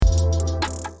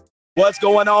What's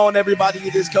going on, everybody?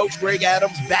 It is Coach Greg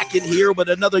Adams back in here with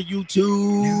another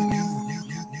YouTube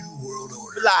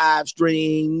live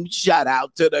stream. Shout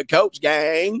out to the Coach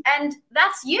Gang. And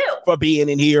that's you. For being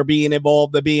in here, being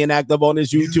involved, and being active on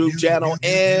this YouTube channel.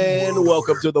 And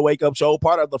welcome to the Wake Up Show,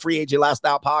 part of the Free Agent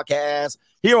Lifestyle Podcast.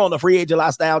 Here on the Free Agent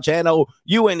Lifestyle channel,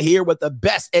 you in here with the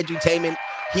best edutainment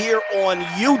here on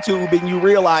YouTube. And you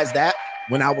realize that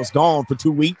when I was gone for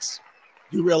 2 weeks,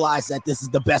 you realize that this is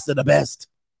the best of the best.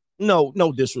 No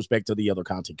disrespect to the other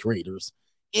content creators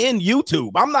in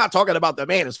YouTube. I'm not talking about the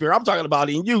manosphere. I'm talking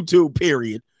about in YouTube,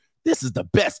 period. This is the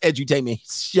best edutainment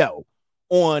show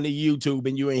on YouTube,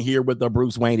 and you in here with the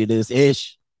Bruce Wayne. It is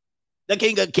Ish, the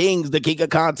King of Kings, the King of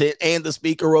Content, and the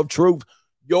Speaker of Truth.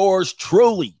 Yours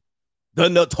truly, the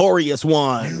Notorious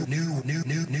One,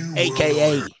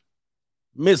 a.k.a.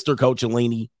 Mr.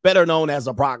 Coachellini, better known as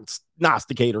a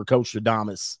prognosticator, Coach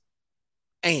Adamas.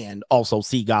 And also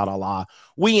see God Allah.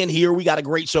 We in here, we got a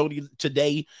great show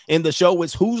today. And the show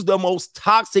is who's the most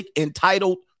toxic,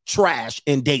 entitled trash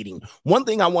in dating. One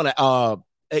thing I want to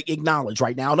acknowledge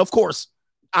right now, and of course,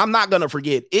 I'm not going to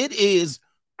forget, it is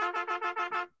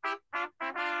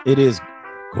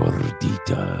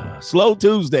Gordita Slow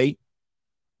Tuesday.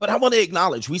 But I want to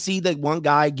acknowledge, we see that one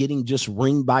guy getting just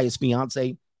ringed by his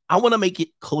fiance. I want to make it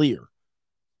clear.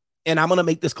 And I'm going to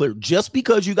make this clear. Just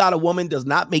because you got a woman does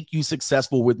not make you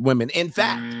successful with women. In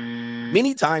fact,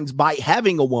 many times by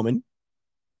having a woman,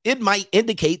 it might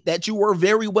indicate that you were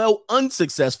very well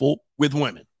unsuccessful with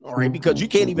women. All right. Because you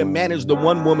can't even manage the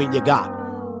one woman you got.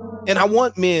 And I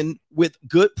want men with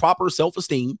good, proper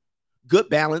self-esteem, good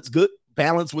balance with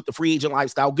the free agent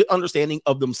lifestyle, good understanding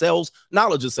of themselves,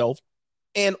 knowledge of self,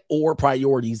 and or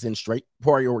priorities straight.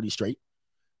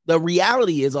 The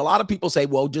reality is a lot of people say,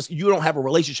 well, just you don't have a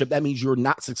relationship. That means you're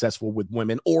not successful with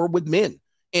women or with men.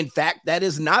 In fact, that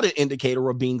is not an indicator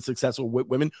of being successful with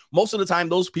women. Most of the time,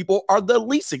 those people are the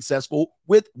least successful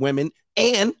with women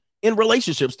and in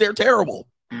relationships. They're terrible.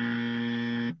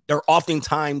 They're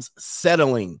oftentimes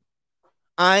settling.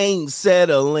 I ain't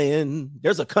settling.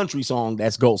 There's a country song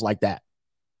that goes like that.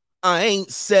 I ain't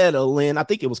settling. I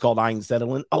think it was called I Ain't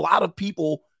Settling. A lot of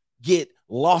people get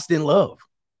lost in love.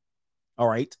 All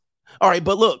right.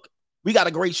 But look, we got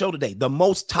a great show today. The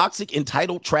most toxic,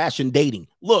 entitled trash in dating.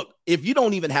 Look, if you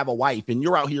don't even have a wife and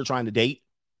you're out here trying to date,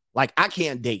 like I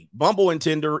can't date. Bumble and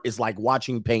Tinder is like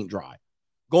watching paint dry.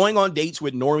 Going on dates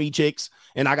with normie chicks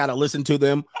and I got to listen to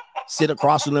them, sit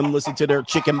across from them, listen to their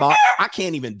chicken box. I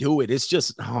can't even do it. It's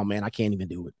just, oh man, I can't even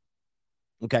do it.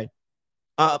 Okay.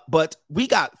 But we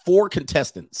got 4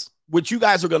 contestants, which you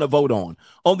guys are going to vote on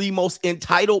the most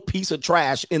entitled piece of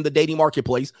trash in the dating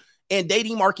marketplace. And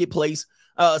dating marketplace,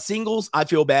 singles, I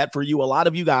feel bad for you. A lot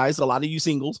of you guys, a lot of you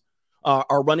singles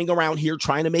are running around here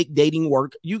trying to make dating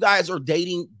work. You guys are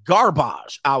dating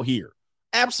garbage out here.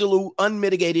 Absolute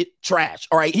unmitigated trash.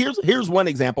 All right, here's one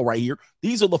example right here.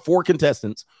 These are the 4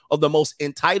 contestants of the most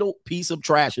entitled piece of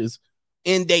trashes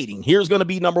in dating. Here's going to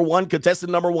be number 1,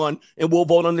 contestant number 1, and we'll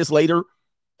vote on this later.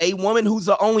 A woman who's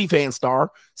the OnlyFans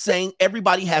star saying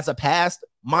everybody has a past.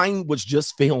 Mine was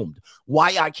just filmed.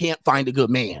 Why I can't find a good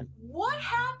man. What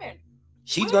happened?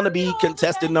 She's going to be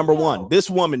contestant number 1. This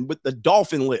woman with the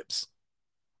dolphin lips,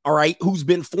 all right, who's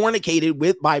been fornicated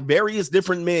with by various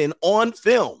different men on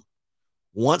film,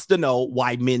 wants to know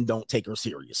why men don't take her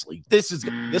seriously. This is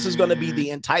going to be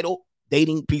the entitled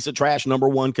dating piece of trash number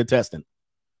 1 contestant.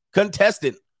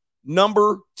 Contestant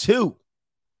number 2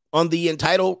 on the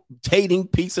entitled dating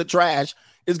piece of trash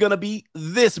is going to be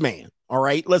this man. All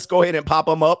right, let's go ahead and pop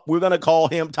him up. We're going to call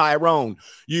him Tyrone.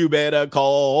 You better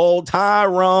call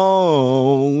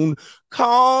Tyrone.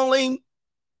 Calling.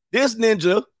 This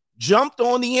ninja jumped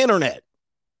on the internet.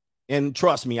 And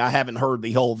trust me, I haven't heard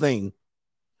the whole thing.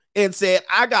 And said,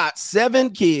 I got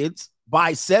 7 kids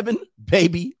by 7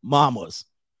 baby mamas.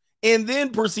 And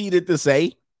then proceeded to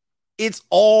say, it's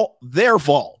all their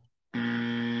fault.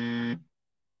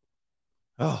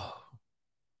 Oh.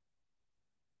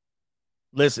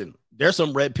 Listen. There's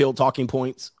some red pill talking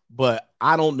points, but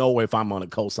I don't know if I'm going to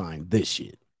co-sign this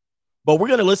shit. But we're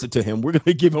going to listen to him. We're going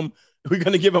to give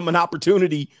him an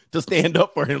opportunity to stand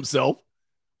up for himself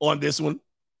on this one.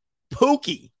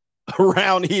 Pookie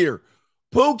around here.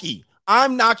 Pookie,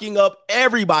 I'm knocking up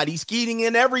everybody, skeeting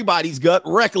in everybody's gut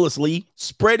recklessly,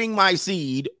 spreading my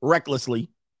seed recklessly.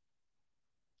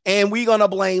 And we're going to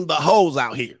blame the hoes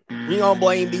out here. We're going to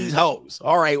blame these hoes.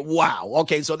 All right. Wow.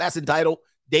 Okay. So that's entitled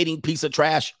dating piece of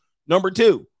trash. Number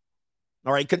 2.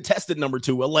 All right. Contestant number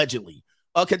 2, allegedly.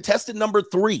 Contestant number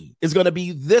 3 is going to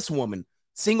be this woman,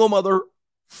 single mother,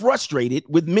 frustrated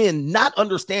with men not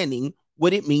understanding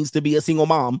what it means to be a single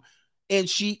mom and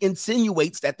she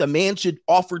insinuates that the man should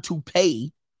offer to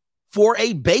pay for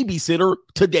a babysitter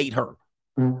to date her.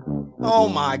 Oh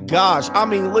my gosh. I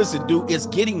mean, listen, dude, it's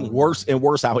getting worse and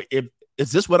worse out here.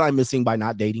 Is this what I'm missing by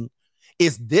not dating?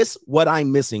 Is this what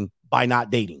I'm missing by not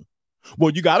dating?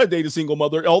 Well, you got to date a single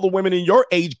mother. All the women in your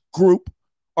age group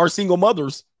are single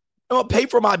mothers. Pay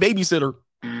for my babysitter.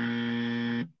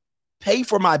 Pay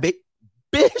for my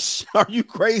bitch. Are you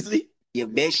crazy? Yeah,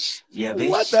 bitch. Yeah, bitch.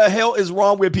 What the hell is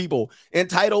wrong with people?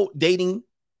 Entitled dating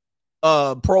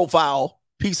profile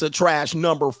piece of trash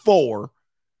number 4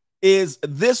 is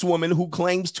this woman who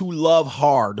claims to love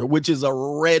hard, which is a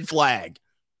red flag.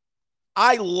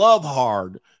 I love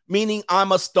hard, meaning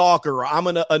I'm a stalker. I'm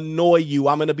going to annoy you.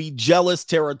 I'm going to be jealous,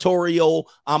 territorial.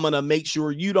 I'm going to make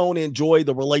sure you don't enjoy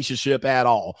the relationship at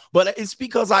all. But it's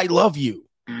because I love you.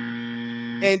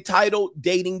 Entitled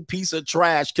dating piece of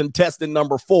trash contestant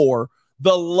number 4,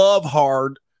 the love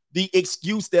hard, the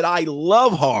excuse that I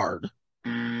love hard.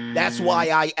 That's why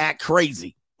I act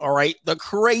crazy. All right. The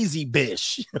crazy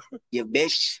bitch. Yeah,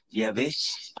 bitch. Yeah, bitch.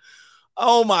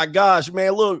 Oh my gosh,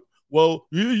 man. Look. Well,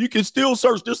 you can still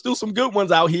search. There's still some good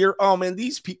ones out here. Oh, man,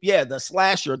 these people, yeah, the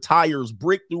slash your tires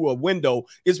brick through a window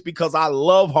is because I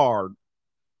love hard.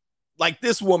 Like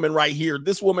this woman right here,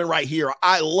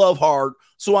 I love hard,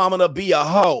 so I'm going to be a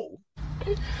hoe.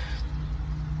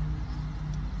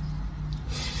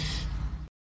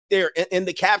 There, in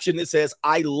the caption, it says,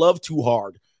 I love too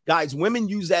hard. Guys, women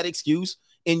use that excuse,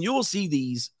 and you'll see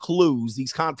these clues,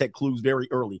 these contact clues very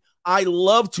early. I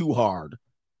love too hard.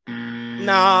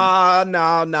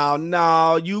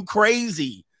 No, you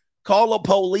crazy. Call a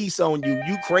police on you.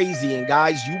 You crazy. And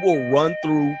guys, you will run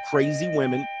through crazy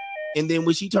women. And then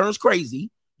when she turns crazy,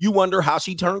 you wonder how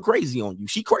she turned crazy on you.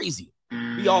 She crazy.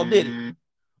 We all did it.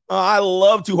 I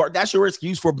love too hard. That's your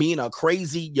excuse for being a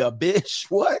crazy bitch.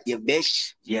 What? Yeah,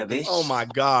 bitch. Yeah, bitch. Oh my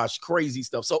gosh. Crazy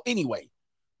stuff. So anyway,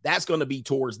 that's going to be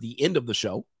towards the end of the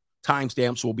show.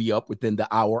 Timestamps will be up within the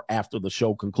hour after the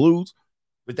show concludes.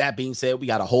 With that being said, we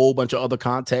got a whole bunch of other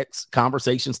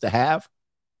conversations to have.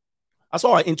 I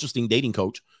saw an interesting dating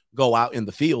coach go out in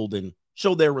the field and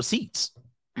show their receipts.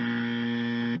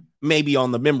 Maybe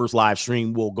on the members live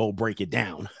stream, we'll go break it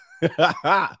down.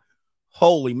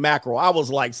 Holy mackerel. I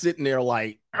was like sitting there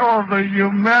like, oh, the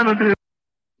humanity.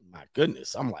 My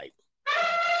goodness. I'm like,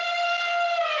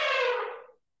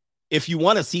 if you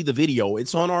want to see the video,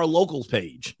 it's on our locals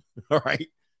page. All right.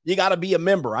 You got to be a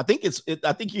member. I think you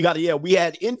got to, we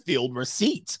had infield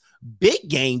receipts, big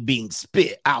game being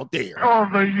spit out there. Oh,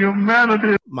 the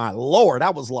humanity. My Lord.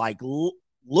 I was like,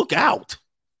 look out.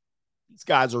 These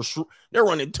guys they're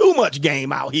running too much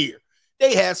game out here.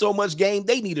 They had so much game.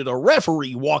 They needed a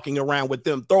referee walking around with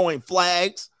them, throwing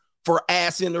flags for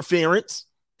ass interference.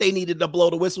 They needed to blow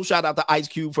the whistle. Shout out to Ice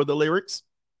Cube for the lyrics.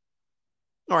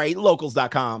 All right.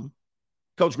 Locals.com.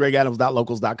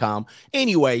 CoachGregAdams.locals.com.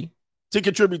 Anyway, to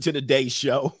contribute to today's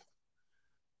show,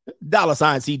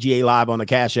 $CGA Live on the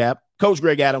Cash App, Coach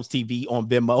Greg Adams TV on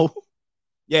Venmo.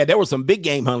 Yeah, there were some big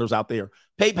game hunters out there.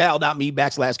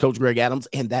 PayPal.me/Coach Greg Adams,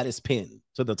 and that is pinned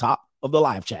to the top of the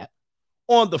live chat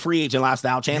on the Free Agent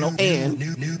Lifestyle channel. And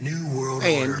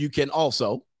you can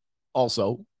also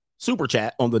super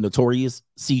chat on the Notorious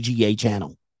CGA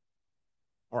channel.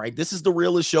 All right, this is the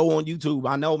realest show on YouTube.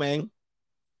 I know, man.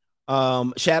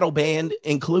 Shadow band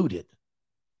included.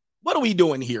 What are we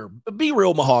doing here? Be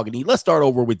Real Mahogany. Let's start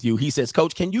over with you. He says,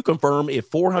 Coach, can you confirm if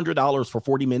 $400 for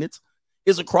 40 minutes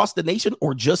is across the nation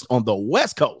or just on the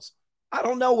West Coast? I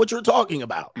don't know what you're talking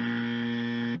about.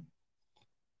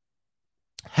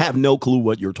 Have no clue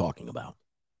what you're talking about.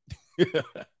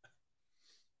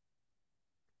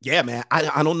 Yeah, man.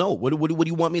 I don't know. What do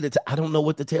you want me to I don't know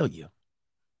what to tell you.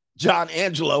 John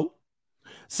Angelo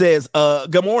says,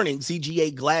 good morning,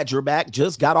 CGA. Glad you're back.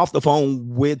 Just got off the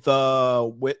phone with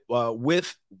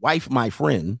wife, my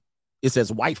friend. It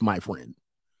says wife, my friend.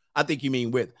 I think you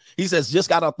mean with. He says, just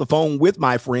got off the phone with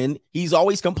my friend. He's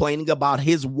always complaining about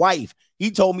his wife.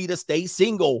 He told me to stay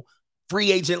single.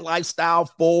 Free agent lifestyle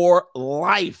for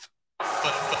life. For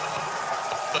life.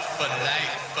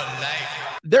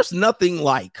 There is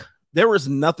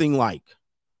nothing like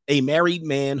a married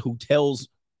man who tells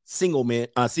single men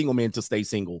to stay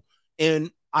single.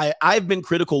 And I've been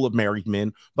critical of married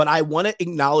men, but I want to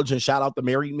acknowledge and shout out the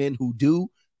married men who do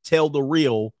tell the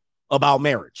real about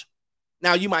marriage.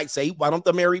 Now you might say, why don't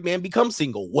the married man become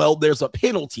single? Well, there's a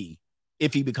penalty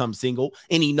if he becomes single,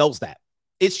 and he knows that.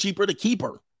 It's cheaper to keep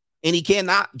her, and he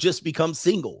cannot just become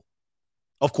single.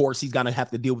 Of course, he's going to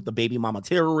have to deal with the baby mama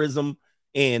terrorism,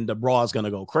 and the bra's going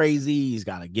to go crazy. He's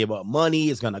got to give up money.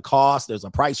 It's going to cost. There's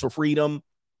a price for freedom.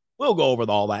 We'll go over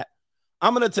all that.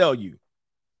 I'm going to tell you,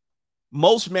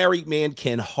 Most married men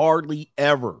can hardly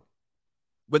ever,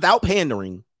 without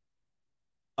pandering,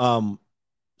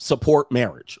 support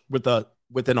marriage with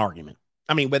an argument.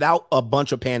 I mean, without a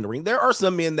bunch of pandering. There are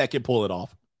some men that can pull it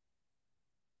off.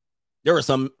 There are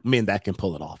some men that can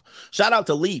pull it off. Shout out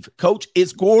to Leaf. Coach,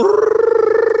 it's gordita.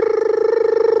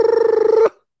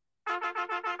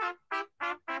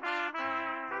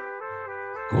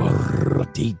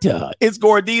 It's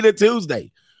Gordita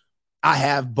Tuesday. I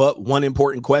have but one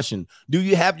important question. Do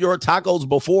you have your tacos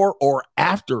before or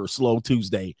after Slow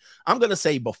Tuesday? I'm going to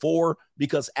say before,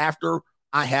 because after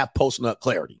I have post-nut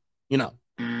clarity, you know.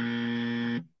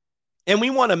 And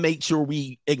we want to make sure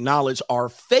we acknowledge our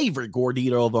favorite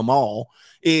Gordita of them all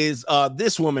is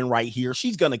this woman right here.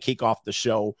 She's going to kick off the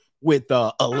show with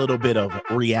a little bit of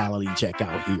reality check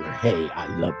out here. Hey, I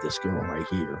love this girl right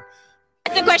here.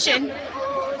 That's the question.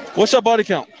 What's your body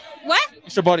count? What?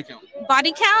 What's your body count?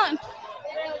 Body count?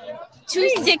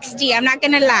 260. I'm not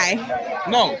going to lie.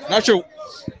 No, not your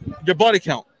body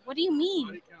count. What do you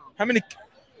mean? How many?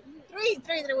 Three.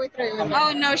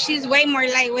 Oh, no, she's way more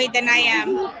lightweight than I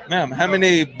am. Ma'am, how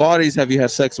many bodies have you had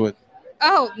sex with?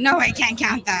 Oh, no, I can't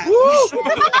count that. Oh.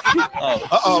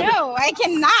 No, I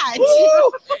cannot.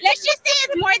 Let's just say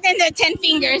it's more than the 10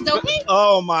 fingers, okay?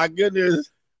 Oh, my goodness.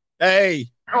 Hey.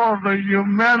 Oh, the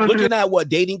humanity. Looking at what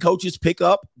dating coaches pick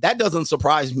up, that doesn't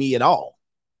surprise me at all.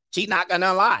 She's not going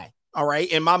to lie. All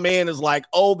right. And my man is like,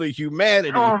 oh, the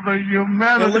humanity. Oh, the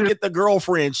humanity. And look at the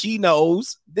girlfriend. She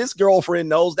knows. This girlfriend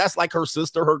knows. That's like her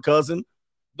sister, her cousin,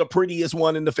 the prettiest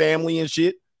one in the family and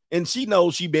shit. And she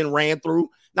knows she been ran through.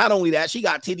 Not only that, she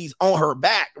got titties on her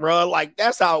back, bro. Like,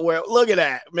 that's how it went. Look at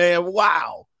that, man.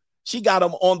 Wow. She got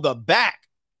them on the back.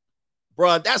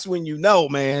 Bro, that's when you know,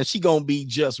 man, she gonna be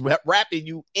just wrapping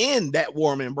you in that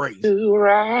warm embrace. To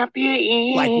wrap you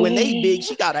in. Like when they big,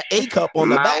 she got an A cup on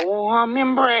the back. Warm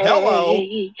embrace.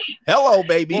 Hello,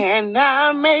 baby. And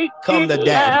I make Come it to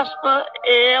daddy. last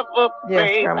forever,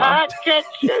 babe. I catch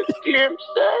a glimpse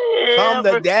of Come to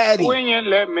heaven daddy. when you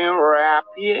let me wrap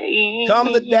you in.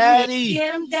 Come to daddy.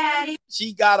 Get him, daddy.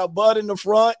 She got a butt in the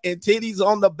front and titties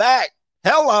on the back.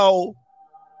 Hello.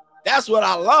 That's what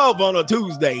I love on a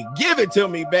Tuesday. Give it to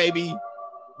me, baby.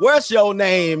 What's your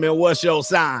name and what's your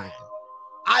sign?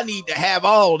 I need to have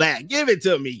all that. Give it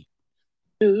to me.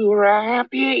 To wrap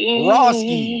you in.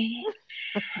 Roski.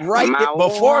 Right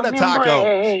before the taco.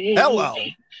 Hello.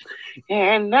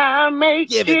 And I make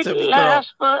Give it to me, girl.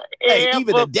 last forever. Hey,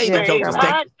 even the dating coaches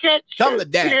take it. Come to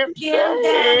daddy.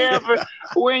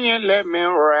 When you let me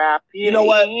wrap you. You know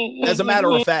what? As a matter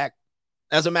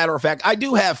of fact, I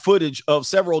do have footage of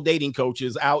several dating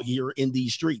coaches out here in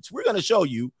these streets. We're going to show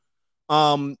you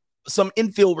some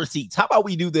infield receipts. How about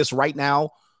we do this right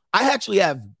now? I actually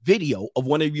have video of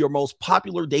one of your most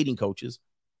popular dating coaches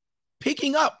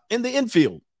picking up in the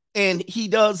infield, and he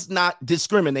does not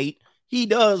discriminate. He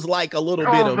does like a little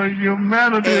bit of the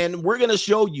humanity. And we're going to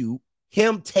show you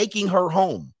him taking her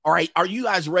home. All right. Are you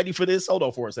guys ready for this? Hold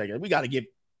on for a second. We got to get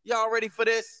Y'all ready for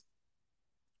this?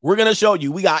 We're going to show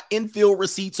you. We got infield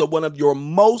receipts of one of your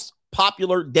most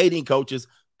popular dating coaches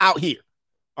out here.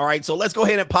 All right, so let's go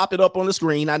ahead and pop it up on the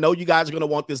screen. I know you guys are going to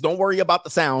want this. Don't worry about the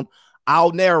sound.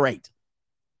 I'll narrate.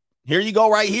 Here you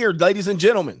go right here, ladies and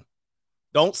gentlemen.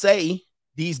 Don't say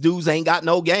these dudes ain't got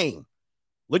no game.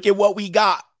 Look at what we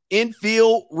got.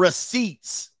 Infield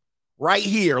receipts right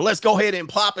here. Let's go ahead and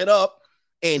pop it up.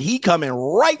 And he coming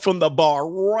right from the bar,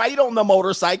 right on the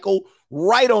motorcycle,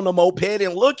 right on the moped,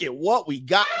 and look at what we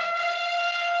got.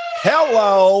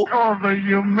 Hello. Oh, the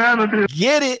humanity.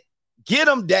 Get it. Get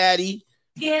him, daddy.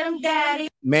 Get him, daddy.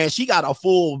 Man, she got a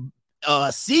full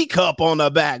C cup on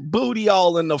the back, booty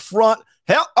all in the front.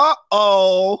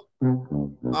 Uh-oh.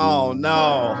 Oh,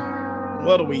 no.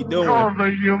 What are we doing? Oh, the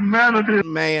humanity.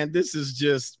 Man, this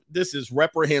is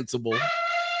reprehensible.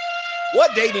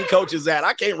 What dating coach is that?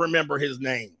 I can't remember his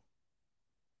name.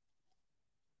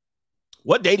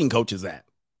 What dating coach is that?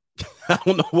 I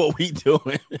don't know what we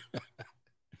doing.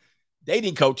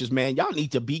 Dating coaches, man, y'all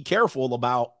need to be careful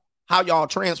about how y'all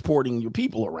transporting your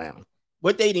people around.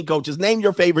 What dating coaches? Name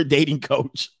your favorite dating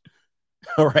coach.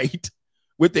 All right.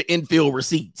 With the infield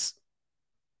receipts.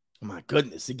 Oh my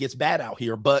goodness, it gets bad out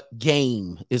here, but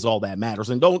game is all that matters.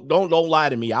 And don't lie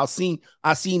to me. I seen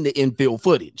the infield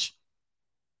footage.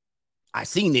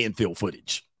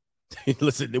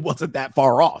 Listen, it wasn't that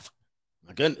far off.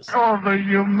 My goodness. Oh, the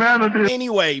humanity.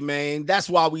 Anyway, man, that's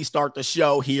why we start the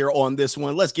show here on this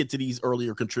one. Let's get to these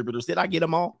earlier contributors. Did I get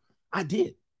them all? I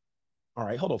did. All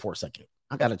right, hold on for a second.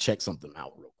 I got to check something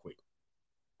out real quick.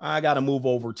 I got to move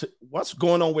over to what's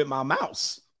going on with my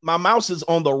mouse. My mouse is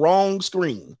on the wrong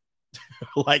screen.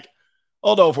 Like,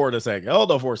 hold on for a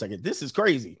second. This is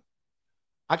crazy.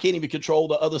 I can't even control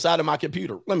the other side of my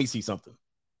computer. Let me see something.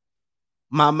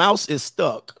 My mouse is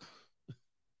stuck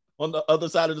on the other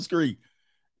side of the screen.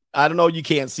 I don't know. You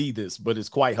can't see this, but it's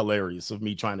quite hilarious of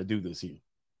me trying to do this here.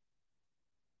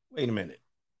 Wait a minute.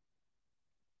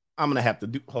 I'm going to have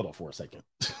to hold on for a second.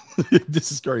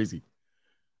 This is crazy.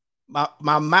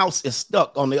 My mouse is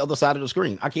stuck on the other side of the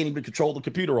screen. I can't even control the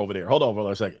computer over there. Hold on for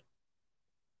a second.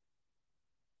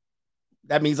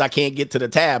 That means I can't get to the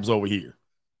tabs over here.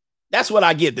 That's what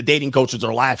I get. The dating coaches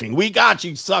are laughing. We got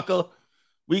you, sucker.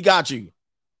 We got you.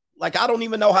 Like, I don't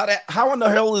even know how in the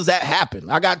hell does that happen?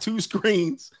 I got two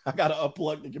screens. I got to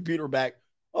unplug the computer back.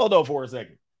 Hold on for a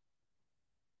second.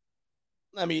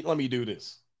 Let me do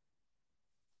this.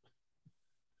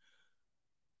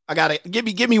 I got to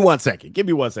give me 1 second. Give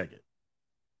me 1 second.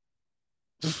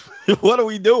 What are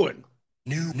we doing?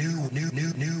 New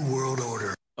world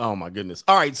order. Oh my goodness.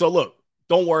 All right, so look,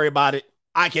 don't worry about it.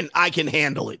 I can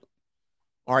handle it.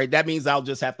 All right, that means I'll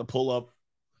just have to pull up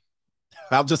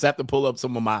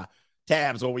some of my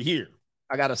tabs over here.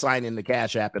 I got to sign in the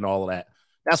Cash App and all of that.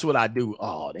 That's what I do.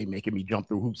 Oh, they making me jump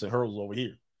through hoops and hurdles over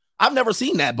here. I've never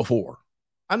seen that before.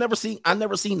 I've never seen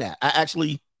that.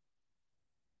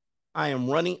 I am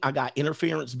running. I got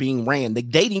interference being ran. The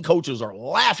dating coaches are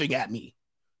laughing at me.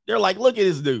 They're like, look at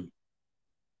this dude.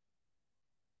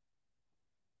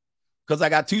 Because I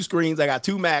got two screens. I got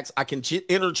two Macs. I can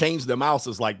interchange the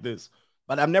mouses like this.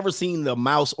 But I've never seen the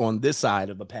mouse on this side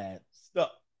of the pad.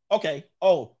 Stuck. Okay.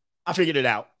 Oh, I figured it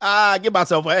out. Give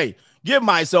myself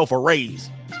a raise.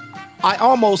 I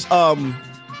almost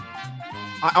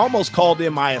called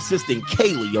in my assistant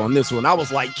Kaylee on this one. I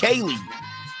was like, Kaylee,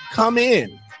 come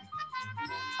in.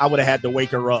 I would have had to wake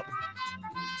her up.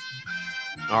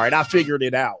 All right, I figured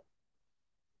it out.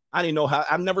 I didn't know how.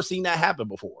 I've never seen that happen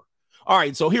before. All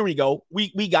right, so here we go.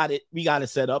 We got it. We got it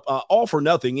set up. All for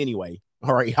nothing anyway.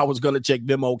 All right, I was going to check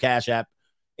Venmo, Cash App.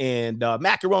 And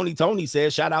Macaroni Tony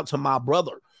says, shout out to my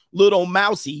brother, Little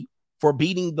Mousy, for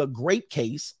beating the grape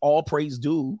case. All praise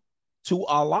due to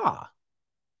Allah.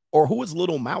 Or who is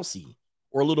Little Mousy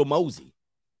or Little Mosey?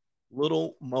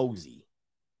 Little Mosey.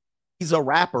 He's a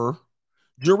rapper.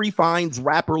 Jury finds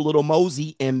rapper Little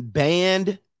Mosey and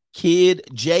banned Kid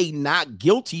J not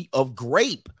guilty of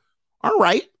grape. All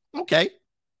right. Okay.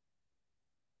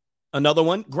 Another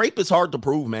one. Grape is hard to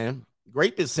prove, man.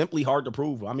 Grape is simply hard to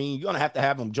prove. I mean, you're going to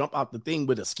have him jump out the thing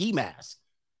with a ski mask.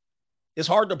 It's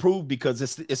hard to prove because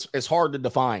it's hard to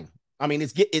define. I mean,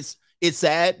 it's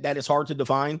sad that it's hard to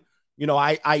define. You know,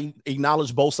 I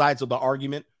acknowledge both sides of the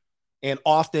argument, and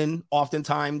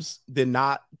oftentimes than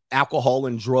not, alcohol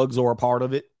and drugs are a part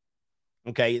of it.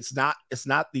 Okay, it's not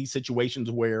these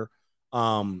situations where,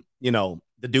 you know,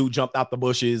 the dude jumped out the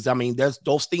bushes. I mean,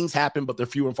 those things happen, but they're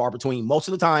few and far between. Most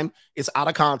of the time, it's out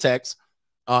of context.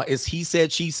 It's he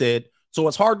said, she said, so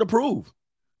it's hard to prove,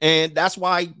 and that's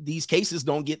why these cases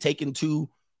don't get taken to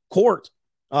court.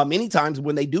 Many times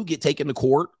when they do get taken to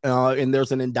court, and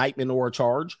there's an indictment or a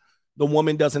charge, the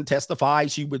woman doesn't testify.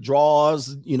 She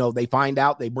withdraws. You know, they find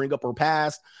out. They bring up her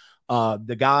past.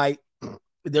 The guy,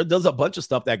 there's a bunch of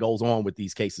stuff that goes on with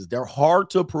these cases. They're hard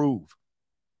to prove.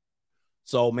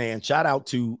 So, man, shout out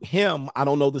to him. I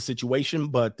don't know the situation,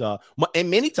 but and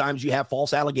many times you have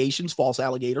false allegations, false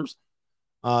alligators.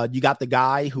 You got the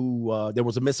guy who there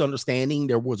was a misunderstanding.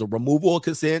 There was a removal of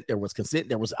consent. There was consent.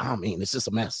 It's just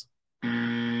a mess.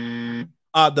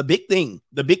 The big thing,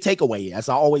 the big takeaway, as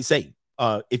I always say,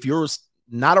 if you're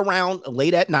not around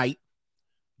late at night,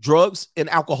 drugs and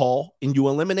alcohol, and you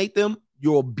eliminate them,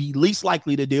 you'll be least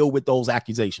likely to deal with those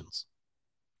accusations.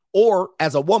 Or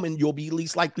as a woman, you'll be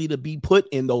least likely to be put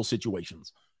in those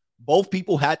situations. Both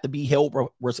people had to be held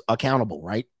accountable,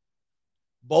 right?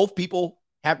 Both people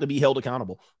have to be held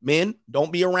accountable. Men,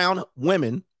 don't be around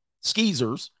women,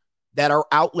 skeezers, that are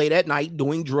out late at night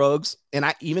doing drugs, and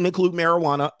I even include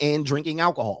marijuana and drinking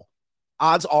alcohol.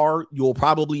 Odds are you'll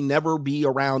probably never be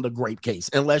around a grape case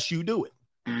unless you do it.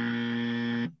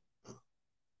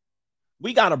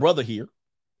 We got a brother here.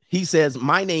 He says,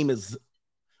 my name is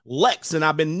Lex, and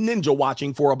I've been ninja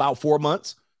watching for about 4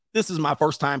 months. This is my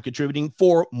first time contributing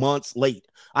 4 months late.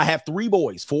 I have 3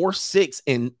 boys, 4,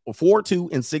 2,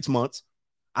 and 6 months.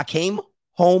 I came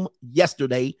home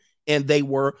yesterday, and they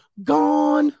were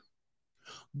gone.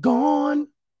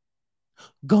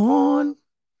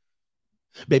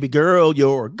 Baby girl,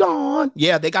 you're gone.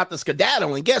 Yeah, they got the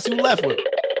skedaddle, and guess who left with it?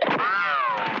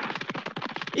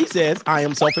 He says, I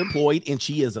am self-employed, and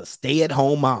she is a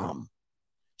stay-at-home mom.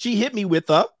 She hit me with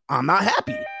I'm not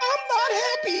happy.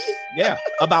 Yeah,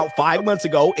 about 5 months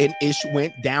ago, and ish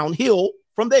went downhill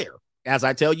from there. As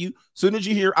I tell you, soon as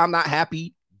you hear I'm not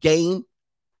happy, game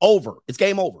over. It's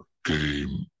game over.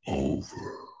 Game over.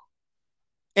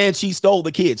 And she stole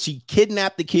the kids. She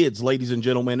kidnapped the kids, ladies and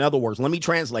gentlemen. In other words, let me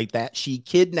translate that. She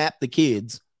kidnapped the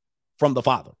kids from the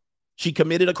father. She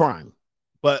committed a crime,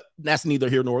 but that's neither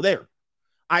here nor there.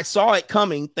 I saw it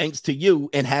coming thanks to you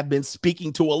and have been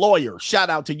speaking to a lawyer. Shout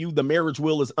out to you. The marriage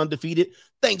will is undefeated.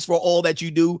 Thanks for all that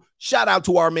you do. Shout out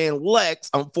to our man, Lex.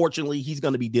 Unfortunately, he's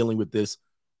going to be dealing with this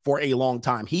for a long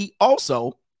time. He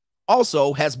also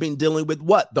has been dealing with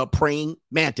what? The praying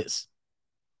mantis.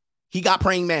 He got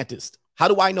praying mantis. How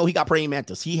do I know he got praying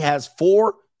mantis? He has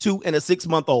 4, 2, and a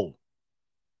 6-month-old.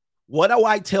 What do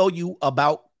I tell you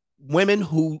about women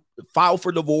who file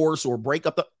for divorce or break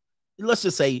up let's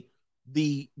just say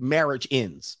the marriage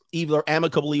ends, either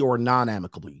amicably or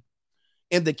non-amicably,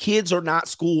 and the kids are not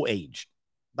school age,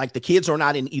 like the kids are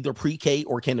not in either pre-K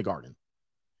or kindergarten.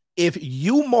 If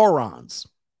you morons,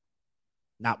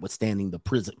 notwithstanding the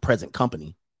present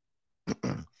company,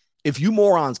 if you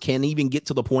morons can't even get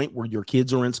to the point where your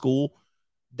kids are in school,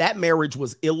 that marriage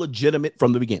was illegitimate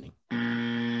from the beginning.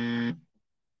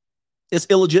 It's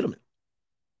illegitimate.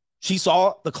 She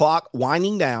saw the clock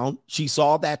winding down. She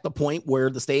saw that the point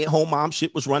where the stay-at-home mom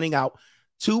shit was running out.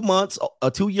 2 months, a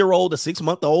 2-year-old, a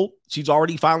 6-month-old. She's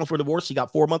already filing for divorce. She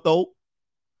got 4-month-old.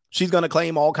 She's going to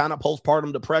claim all kind of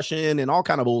postpartum depression and all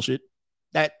kind of bullshit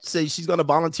that says she's going to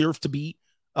volunteer to be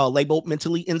labeled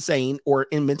mentally insane or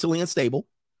mentally unstable.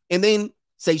 And then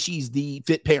say she's the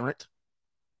fit parent,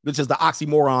 which is the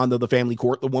oxymoron of the family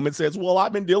court. The woman says, well,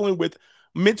 I've been dealing with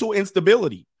mental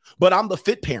instability, but I'm the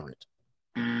fit parent.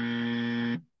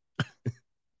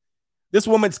 This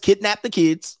woman's kidnapped the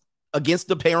kids against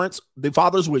the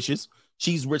father's wishes.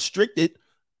 She's restricted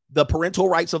the parental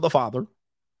rights of the father.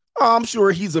 I'm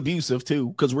sure he's abusive too,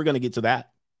 because we're going to get to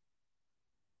that.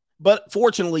 But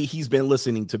fortunately, he's been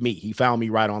listening to me. He found me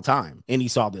right on time and he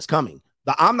saw this coming.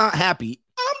 The I'm not happy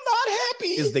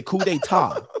is the coup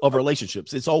d'etat of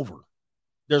relationships. It's over.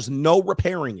 There's no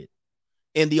repairing it.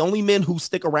 And the only men who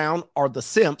stick around are the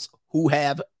simps who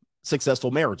have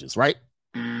successful marriages, right?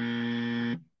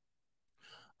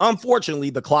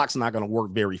 Unfortunately, the clock's not going to work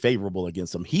very favorable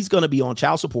against him. He's going to be on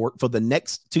child support for the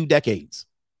next 2 decades.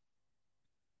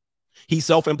 He's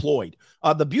self-employed.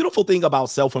 The beautiful thing about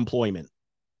self-employment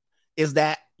is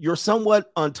that you're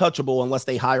somewhat untouchable unless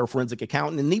they hire a forensic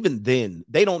accountant. And even then,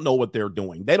 they don't know what they're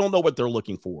doing. They don't know what they're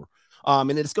looking for.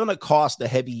 And it's going to cost a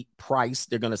heavy price.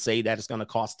 They're going to say that it's going to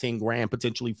cost 10 grand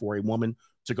potentially for a woman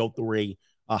to go through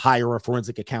hire a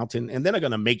forensic accountant. And then they're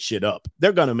going to make shit up.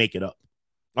 They're going to make it up.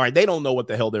 All right. They don't know what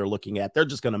the hell they're looking at. They're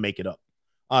just going to make it up.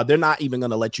 They're not even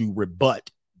going to let you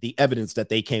rebut the evidence that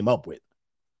they came up with.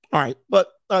 All right. But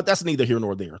that's neither here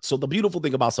nor there. So the beautiful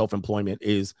thing about self-employment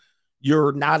is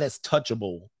you're not as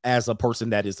touchable as a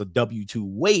person that is a W-2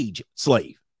 wage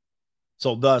slave.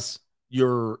 So thus,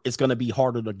 it's going to be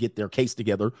harder to get their case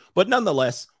together. But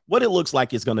nonetheless, what it looks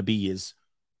like it's going to be is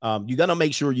you're going to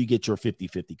make sure you get your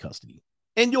 50-50 custody.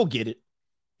 And you'll get it.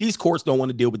 These courts don't want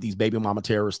to deal with these baby mama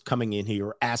terrorists coming in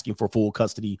here asking for full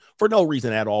custody for no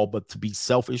reason at all, but to be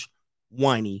selfish,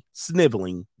 whiny,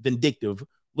 sniveling, vindictive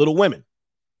little women.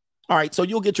 All right, so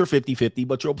you'll get your 50-50,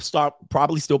 but you'll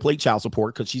probably still pay child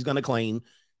support because she's going to claim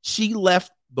she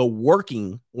left the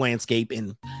working landscape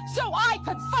So I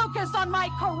could focus on my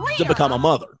career to become a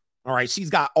mother. All right, she's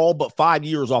got all but 5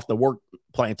 years off the work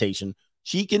plantation.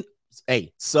 She can,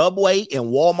 Subway and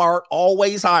Walmart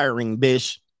always hiring,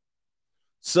 bish.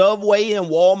 Subway and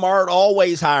Walmart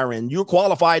always hiring. You're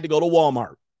qualified to go to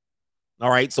Walmart. All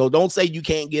right, so don't say you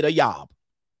can't get a job.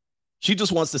 She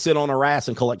just wants to sit on her ass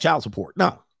and collect child support.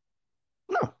 No,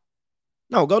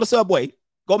 go to Subway.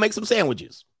 Go make some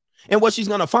sandwiches. And what she's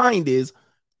going to find is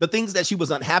the things that she was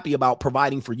unhappy about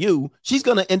providing for you, she's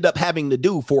going to end up having to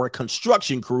do for a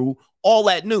construction crew all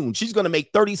at noon. She's going to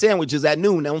make 30 sandwiches at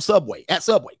noon at Subway. That's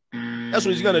what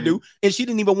she's going to do. And she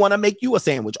didn't even want to make you a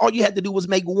sandwich. All you had to do was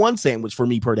make 1 sandwich for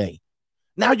me per day.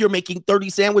 Now you're making 30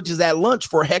 sandwiches at lunch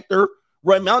for Hector,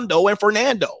 Raimundo, and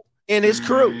Fernando and his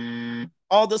crew.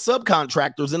 All the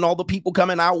subcontractors and all the people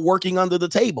coming out working under the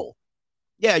table.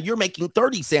 Yeah, you're making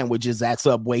 30 sandwiches at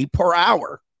Subway per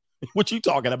hour. What you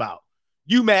talking about?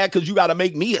 You mad because you got to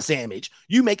make me a sandwich.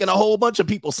 You making a whole bunch of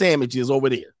people sandwiches over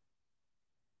there.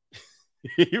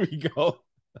 Here we go.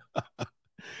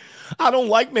 I don't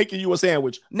like making you a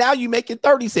sandwich. Now you making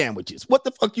 30 sandwiches. What the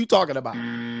fuck you talking about?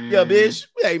 Yeah, bitch.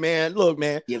 Hey, man, look,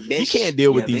 man. You can't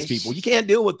deal with these people. You can't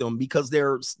deal with them because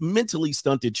they're mentally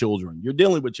stunted children. You're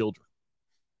dealing with children.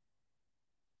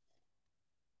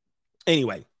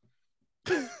 Anyway.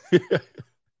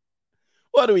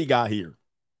 What do we got here?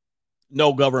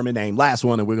 No government name. Last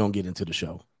one, and we're going to get into the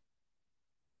show.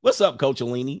 What's up, Coach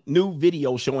Alini? New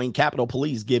video showing Capitol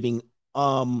Police giving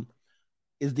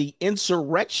is the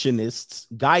insurrectionists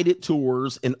guided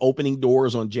tours and opening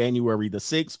doors on January the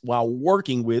 6th while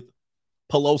working with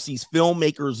Pelosi's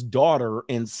filmmaker's daughter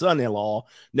and son-in-law.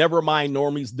 Never mind,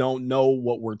 normies don't know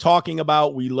what we're talking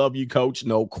about. We love you, Coach.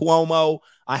 No Cuomo.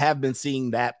 I have been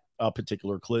seeing that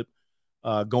particular clip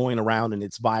going around, and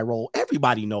it's viral.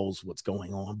 Everybody knows what's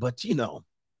going on, but you know,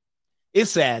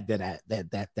 it's sad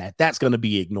that's going to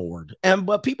be ignored.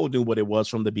 But people knew what it was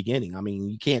from the beginning. I mean,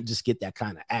 you can't just get that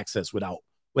kind of access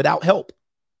without help.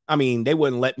 I mean, they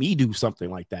wouldn't let me do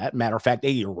something like that. Matter of fact,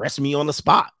 they arrest me on the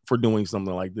spot for doing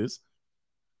something like this.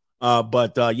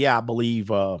 Yeah, I believe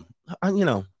you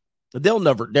know, they'll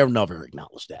never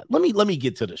acknowledge that. Let me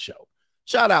get to the show.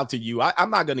 Shout out to you.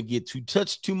 I'm not going to get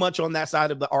too much on that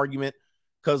side of the argument,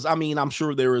 because I mean, I'm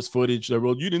sure there is footage that,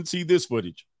 well, you didn't see this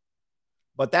footage,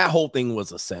 but that whole thing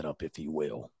was a setup, if you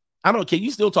will. I don't know. Can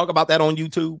you still talk about that on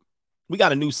YouTube? We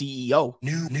got a new CEO.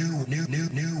 New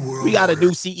world. We got a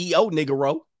new CEO,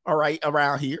 Niggero. All right,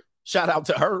 around here. Shout out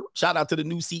to her. Shout out to the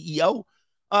new CEO.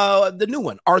 The new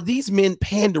one. Are these men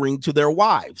pandering to their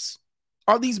wives?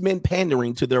 Are these men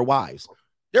pandering to their wives?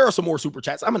 There are some more super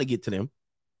chats. I'm going to get to them.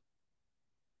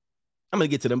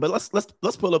 But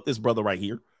let's pull up this brother right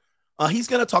here. He's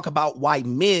going to talk about why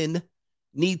men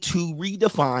need to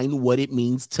redefine what it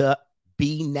means to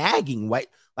be nagging, right?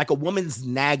 Like a woman's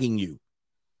nagging you.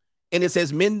 And it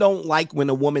says men don't like when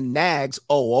a woman nags.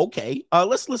 Oh, okay.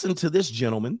 Let's listen to this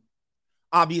gentleman.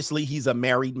 Obviously, he's a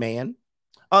married man.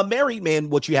 A married man,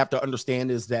 what you have to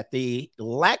understand is that they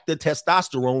lack the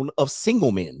testosterone of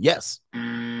single men. Yes.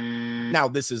 Now,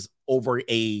 this is over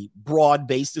a broad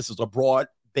base. This is a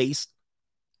broad-based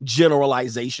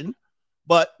generalization,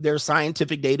 but there's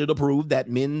scientific data to prove that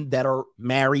men that are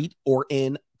married or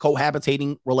in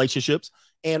cohabitating relationships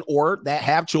and or that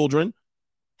have children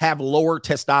have lower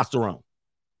testosterone.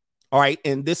 All right.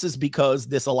 And this is because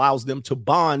this allows them to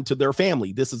bond to their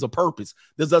family. This is a purpose.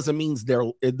 This doesn't mean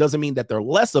that they're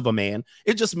less of a man.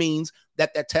 It just means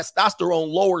that the testosterone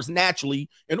lowers naturally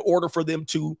in order for them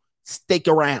to stick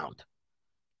around.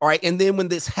 All right. And then when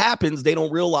this happens, they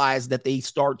don't realize that they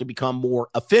start to become more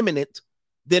effeminate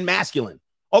than masculine.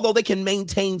 Although they can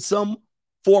maintain some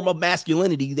form of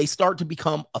masculinity, they start to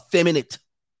become effeminate.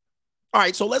 All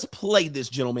right. So let's play this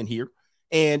gentleman here.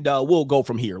 And we'll go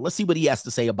from here. Let's see what he has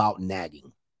to say about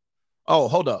nagging. Oh,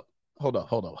 hold up.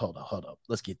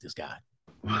 Let's get this guy.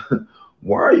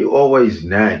 Why are you always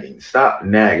nagging? Stop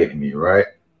nagging me, right?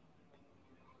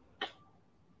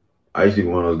 I used to be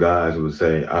one of those guys who would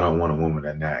say, I don't want a woman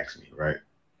that nags me, right?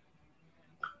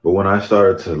 But when I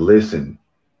started to listen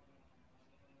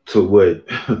to what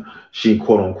she,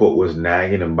 quote unquote, was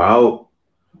nagging about,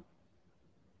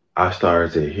 I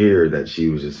started to hear that she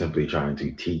was just simply trying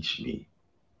to teach me.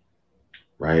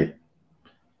 Right?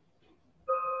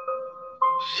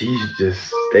 She's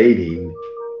just stating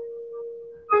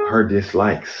her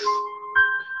dislikes.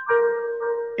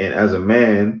 And as a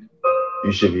man,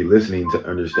 you should be listening to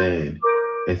understand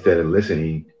instead of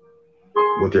listening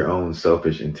with your own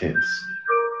selfish intents.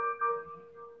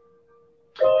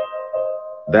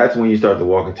 That's when you start to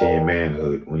walk into your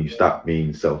manhood, when you stop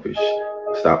being selfish,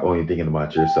 stop only thinking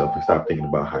about yourself and stop thinking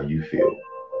about how you feel.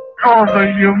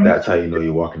 That's how you know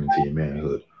you're walking into your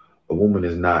manhood. A woman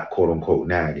is not, quote unquote,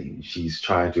 nagging. She's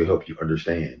trying to help you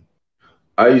understand.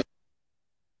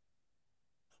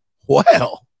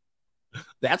 Well,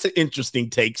 that's an interesting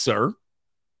take, sir.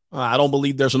 I don't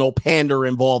believe there's no pander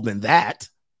involved in that.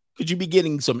 Could you be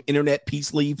getting some internet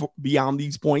peace leave beyond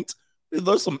these points?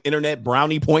 There's some internet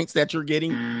brownie points that you're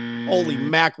getting. Holy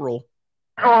mackerel.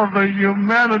 Oh, the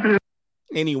humanity.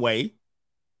 Anyway,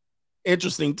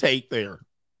 interesting take there.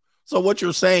 So what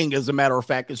you're saying, as a matter of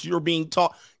fact, is you're being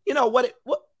taught, you know what?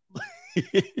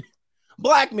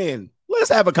 Black men, let's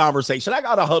have a conversation. I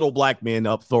got to huddle black men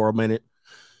up for a minute.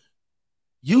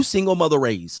 You single mother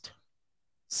raised,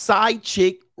 side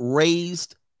chick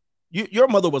raised. Your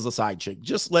mother was a side chick.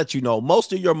 Just let you know,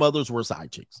 most of your mothers were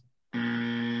side chicks.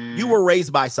 You were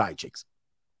raised by side chicks.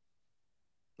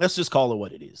 Let's just call it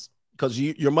what it is, because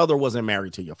your mother wasn't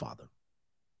married to your father.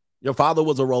 Your father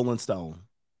was a Rolling Stone.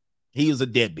 He is a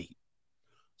deadbeat.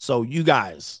 So you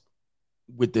guys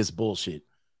with this bullshit.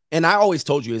 And I always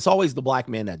told you, it's always the black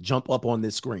men that jump up on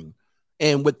this screen.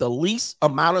 And with the least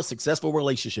amount of successful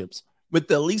relationships, with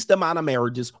the least amount of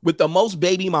marriages, with the most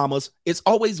baby mamas, it's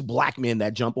always black men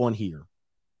that jump on here,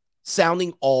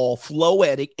 sounding all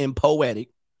floetic and poetic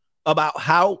about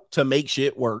how to make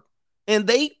shit work. And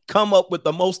they come up with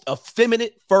the most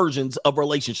effeminate versions of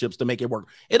relationships to make it work.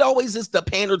 It always is to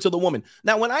pander to the woman.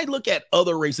 Now, when I look at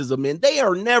other races of men, they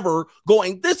are never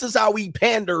going, this is how we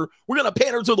pander. We're going to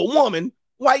pander to the woman.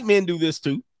 White men do this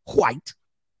too. White.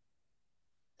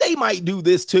 They might do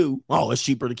this too. Oh, it's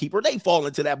cheaper to keep her. They fall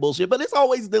into that bullshit, but it's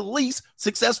always the least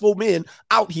successful men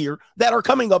out here that are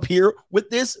coming up here with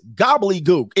this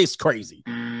gobbledygook. It's crazy.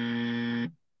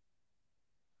 And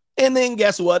then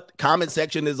guess what? Comment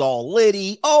section is all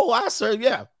litty. Oh, I said,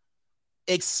 yeah.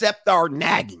 Accept our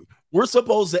nagging. We're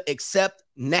supposed to accept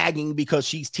nagging because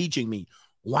she's teaching me.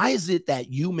 Why is it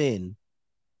that you men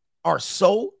are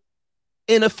so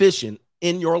inefficient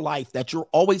in your life that you're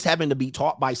always having to be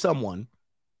taught by someone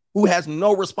who has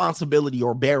no responsibility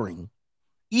or bearing,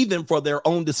 even for their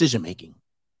own decision making?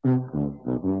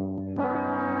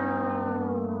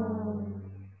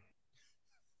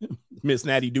 Miss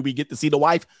Natty, do we get to see the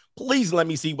wife? Please let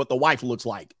me see what the wife looks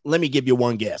like. Let me give you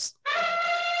one guess.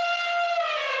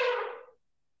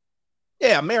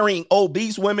 Yeah, marrying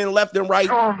obese women left and right.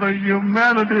 Oh, the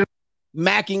humanity.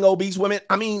 Macking obese women.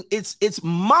 I mean, it's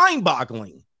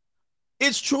mind-boggling.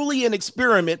 It's truly an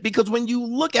experiment because when you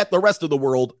look at the rest of the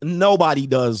world, nobody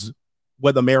does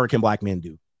what American black men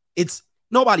do.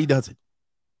 Nobody does it.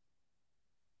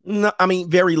 No, I mean,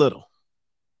 very little.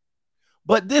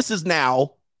 But this is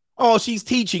now, oh, she's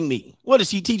teaching me. What is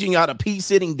she teaching you how to pee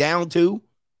sitting down too?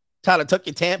 How to tuck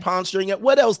your tampon string up?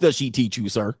 What else does she teach you,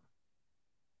 sir?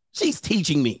 She's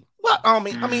teaching me. What?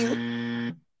 I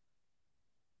mean,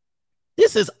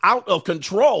 this is out of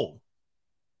control.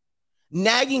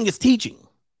 Nagging is teaching.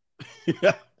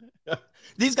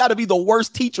 These got to be the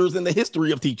worst teachers in the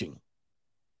history of teaching.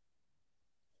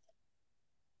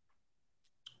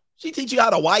 She teach you how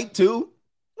to wipe too.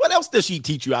 What else does she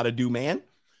teach you how to do, man?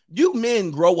 You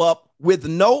men grow up with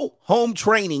no home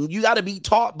training. You got to be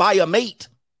taught by a mate.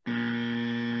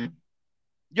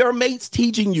 Your mate's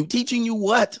teaching you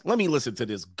what? Let me listen to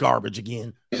this garbage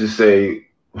again. To say,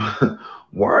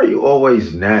 why are you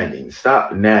always nagging?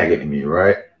 Stop nagging me,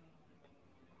 right?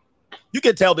 You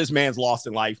can tell this man's lost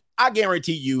in life. I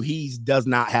guarantee you he does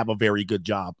not have a very good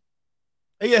job.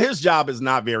 Yeah, his job is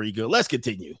not very good. Let's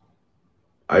continue.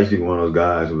 I used to be one of those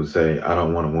guys who would say, I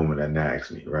don't want a woman that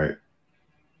nags me, right?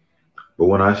 But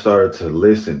when I started to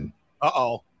listen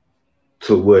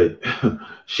to what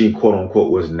she quote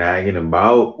unquote was nagging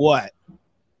about, what?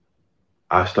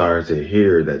 I started to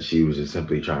hear that she was just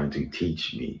simply trying to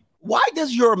teach me. Why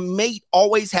does your mate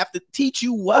always have to teach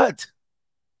you what?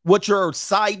 What your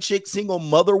side chick single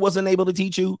mother wasn't able to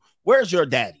teach you? Where's your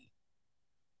daddy?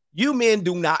 You men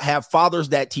do not have fathers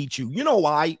that teach you. You know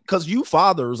why? Because you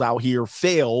fathers out here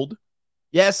failed.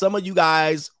 Yes, some of you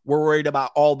guys were worried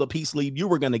about all the peace leave you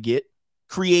were going to get,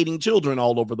 creating children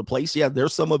all over the place. Yeah,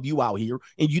 there's some of you out here,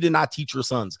 and you did not teach your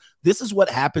sons. This is what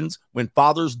happens when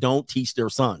fathers don't teach their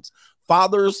sons.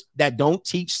 Fathers that don't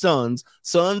teach sons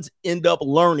end up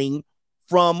learning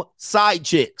from side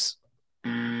chicks.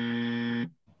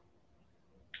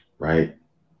 Right?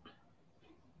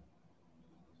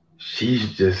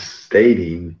 She's just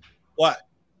stating what?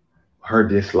 Her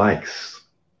dislikes.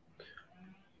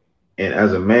 And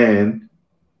as a man,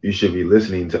 you should be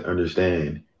listening to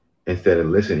understand instead of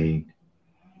listening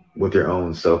with your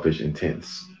own selfish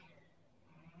intents.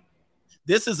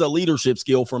 This is a leadership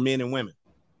skill for men and women.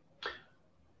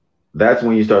 That's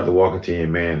when you start to walk into your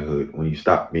manhood, when you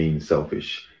stop being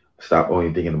selfish, stop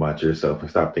only thinking about yourself and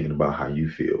stop thinking about how you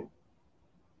feel.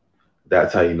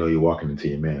 That's how you know you're walking into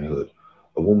your manhood.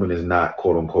 A woman is not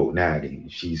quote unquote nagging.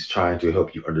 She's trying to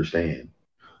help you understand.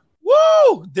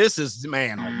 Woo! This is,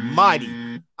 man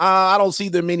almighty. I don't see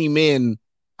that many men.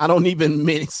 I don't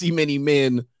even see many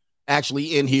men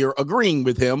actually in here agreeing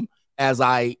with him. As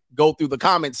I go through the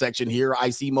comment section here,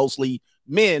 I see mostly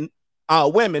men,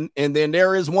 women, and then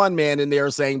there is one man in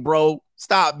there saying, bro,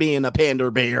 stop being a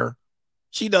pander bear.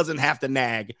 She doesn't have to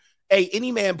nag. Hey,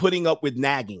 any man putting up with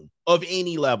nagging of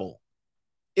any level,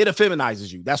 it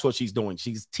effeminizes you. That's what she's doing.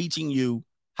 She's teaching you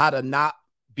how to not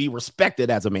be respected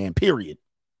as a man, period.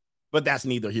 But that's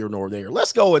neither here nor there.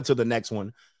 Let's go into the next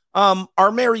one.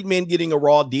 Are married men getting a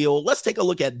raw deal? Let's take a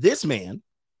look at this man.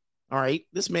 All right,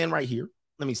 this man right here.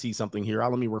 Let me see something here.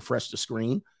 Let me refresh the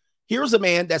screen. Here's a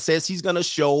man that says he's going to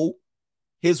show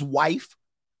his wife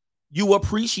you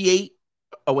appreciate.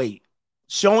 Oh, wait.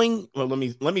 Showing. Well,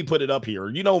 let me put it up here.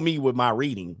 You know me with my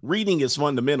reading. Reading is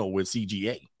fundamental with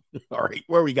CGA. All right,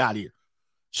 where we got here.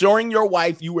 Showing your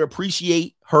wife you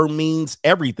appreciate her means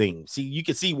everything. See, you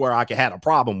can see where I had a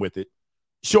problem with it.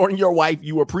 Showing your wife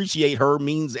you appreciate her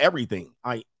means everything.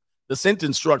 The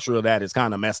sentence structure of that is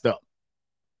kind of messed up.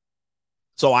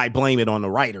 So I blame it on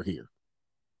the writer here.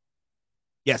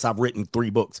 Yes, I've written 3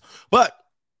 books, but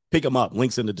pick them up.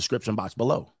 Links in the description box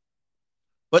below.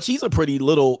 But she's a pretty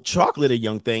little chocolatey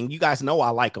young thing. You guys know I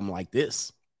like them like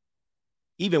this.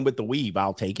 Even with the weave,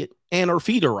 I'll take it. And her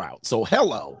feet are out. So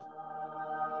hello.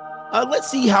 Let's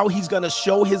see how he's going to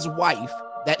show his wife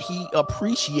that he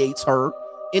appreciates her,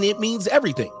 and it means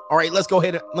everything. All right, let's go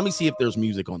ahead. Let me see if there's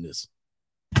music on this.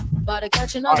 All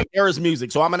right, there is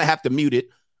music, so I'm going to have to mute it.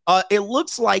 It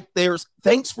looks like there's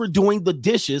thanks for doing the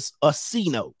dishes, a C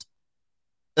note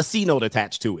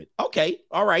attached to it. Okay,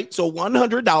 all right, so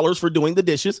 $100 for doing the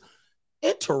dishes.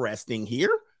 Interesting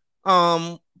here.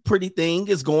 Pretty thing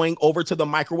is going over to the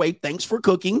microwave. Thanks for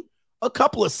cooking. A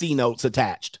couple of C notes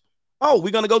attached. Oh,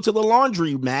 we're going to go to the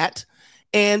laundry mat,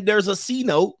 and there's a C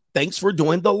note. Thanks for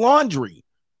doing the laundry.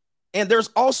 And there's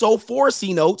also 4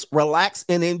 C notes. Relax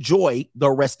and enjoy the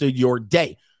rest of your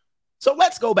day. So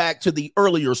let's go back to the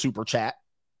earlier super chat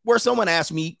where someone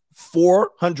asked me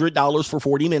 $400 for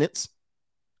 40 minutes.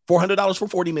 $400 for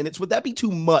 40 minutes. Would that be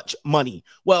too much money?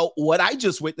 Well, what I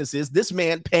just witnessed is this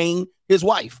man paying his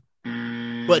wife,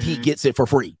 but he gets it for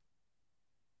free.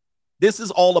 This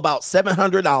is all about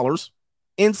 $700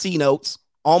 in C notes,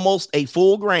 almost a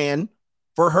full grand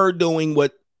for her doing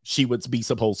what she would be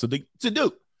supposed to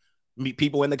do.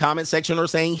 People in the comment section are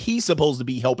saying he's supposed to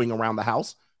be helping around the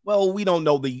house. Well, we don't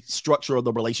know the structure of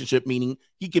the relationship, meaning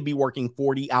he could be working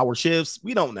 40-hour shifts.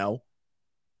 We don't know.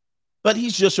 But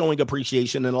he's just showing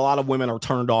appreciation, and a lot of women are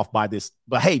turned off by this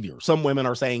behavior. Some women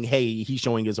are saying, hey, he's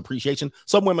showing his appreciation.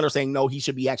 Some women are saying, no, he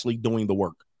should be actually doing the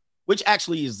work, which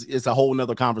actually is a whole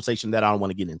nother conversation that I don't want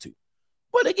to get into.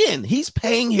 But again, he's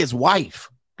paying his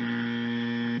wife.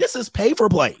 This is pay for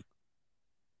play.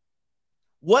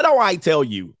 What do I tell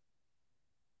you?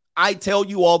 I tell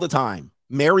you all the time,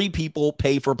 married people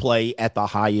pay for play at the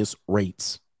highest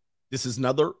rates. This is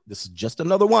just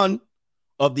another one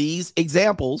of these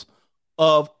examples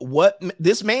of what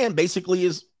this man basically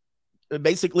is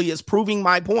proving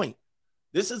my point.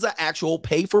 This is an actual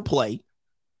pay for play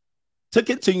to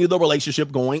continue the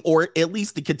relationship going, or at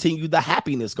least to continue the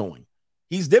happiness going.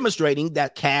 He's demonstrating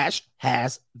that cash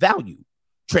has value.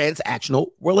 Transactional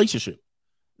relationship.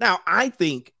 Now, I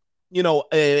think,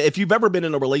 if you've ever been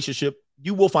in a relationship,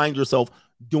 you will find yourself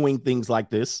doing things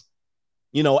like this,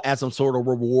 as some sort of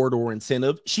reward or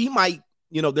incentive. She might,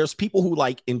 there's people who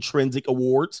like intrinsic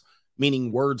awards,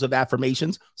 meaning words of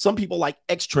affirmations. Some people like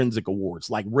extrinsic awards,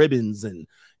 like ribbons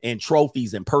and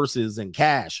trophies and purses and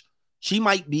cash.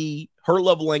 Her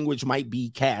love language might be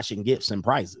cash and gifts and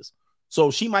prizes. So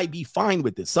she might be fine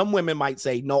with this. Some women might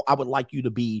say, no, I would like you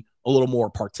to be a little more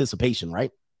participation,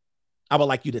 right? I would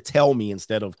like you to tell me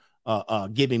instead of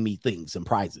giving me things and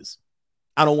prizes.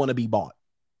 I don't want to be bought.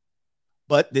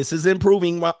 But this is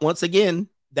improving once again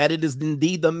that it is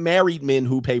indeed the married men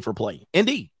who pay for play.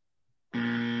 Indeed.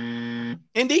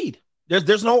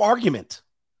 There's no argument.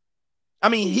 I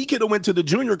mean, he could have went to the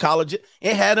junior college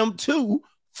and had them 2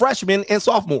 freshmen and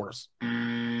sophomores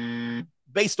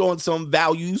based on some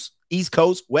values, East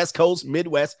Coast, West Coast,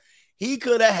 Midwest. He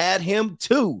could have had him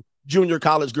 2 junior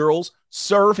college girls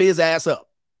serve his ass up.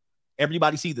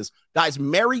 Everybody see this. Guys,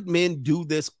 married men do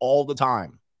this all the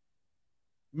time.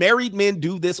 Married men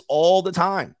do this all the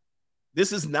time.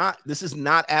 This is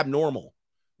not abnormal.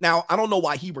 Now, I don't know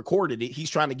why he recorded it. He's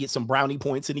trying to get some brownie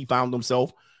points, and he found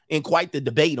himself in quite the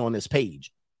debate on this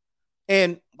page.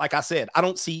 And like I said, I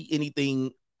don't see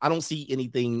anything.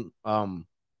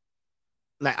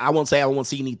 Now, I won't say I won't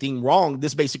see anything wrong.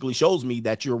 This basically shows me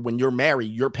that when you're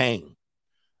married, you're paying.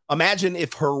 Imagine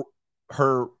if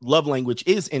her love language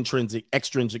is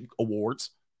extrinsic awards,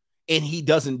 and he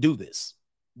doesn't do this.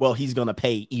 Well, he's going to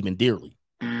pay even dearly.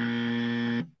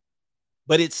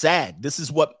 But it's sad. This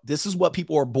is what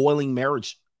people are boiling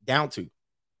marriage down to.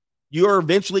 You're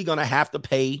eventually going to have to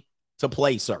pay to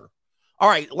play, sir. All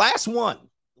right, last one.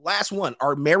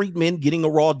 Are married men getting a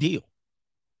raw deal?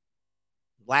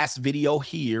 Last video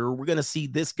here. We're going to see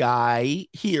this guy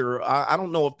here. I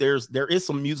don't know if there is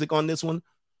some music on this one,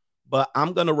 but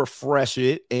I'm going to refresh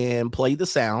it and play the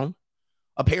sound.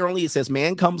 Apparently, it says,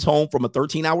 man comes home from a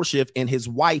 13-hour shift and his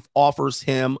wife offers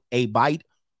him a bite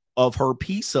of her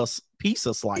pizza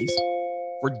slice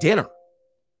for dinner.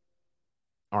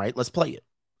 All right, let's play it.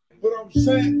 But I'm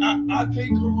saying I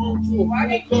can't come home to a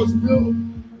full-course meal.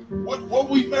 What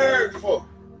we married for?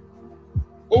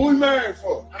 What we married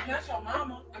for? I'm not your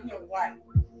mama. I'm your wife.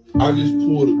 I just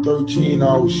pulled a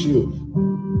 13-hour shift.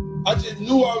 I just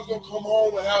knew I was going to come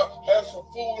home and have some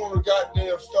food on the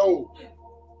goddamn stove.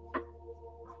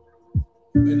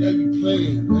 And they be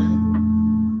playing,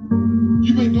 man.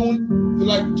 You been doing it for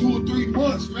like 2 or 3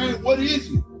 months, man. What is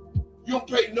it? You don't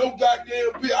pay no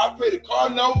goddamn bill. I pay the car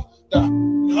notes, the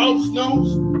house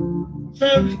notes,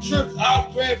 family trips.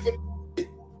 I'll pay for the.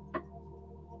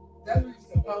 That's what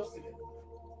you're supposed to do.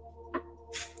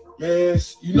 Man,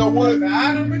 you know what?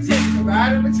 Provide and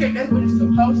protect. That's what you're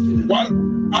supposed to do. Why?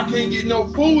 I can't get no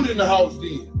food in the house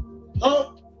then.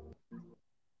 Huh?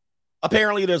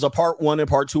 Apparently, there's a part 1 and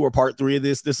part 2 or part 3 of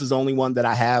this. This is the only one that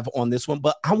I have on this one,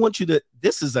 but I want you to,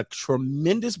 this is a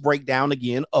tremendous breakdown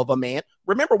again of a man.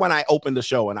 Remember when I opened the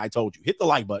show and I told you, hit the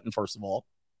like button, first of all.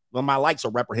 Well, my likes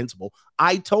are reprehensible.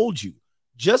 I told you,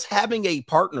 just having a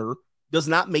partner does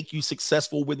not make you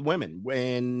successful with women,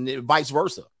 and vice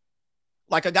versa.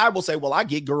 Like a guy will say, well, I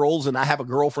get girls and I have a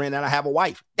girlfriend and I have a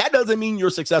wife. That doesn't mean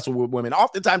you're successful with women.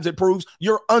 Oftentimes it proves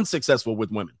you're unsuccessful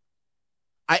with women.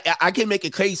 I can make a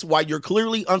case why you're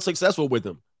clearly unsuccessful with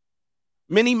them.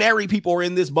 Many married people are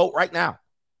in this boat right now.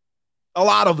 A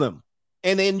lot of them.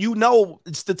 And then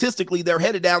statistically, they're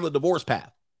headed down the divorce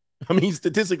path. I mean,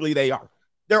 statistically, they are.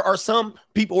 There are some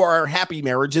people who are happy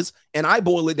marriages, and I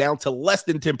boil it down to less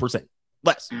than 10%.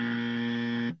 Less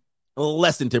than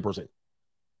 10%.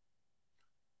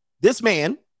 This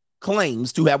man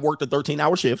claims to have worked a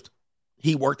 13-hour shift.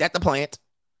 He worked at the plant.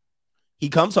 He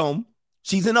comes home.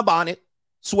 She's in a bonnet,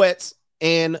 sweats,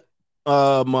 and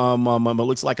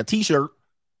looks like a t-shirt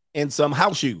and some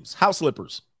house shoes, house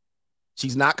slippers.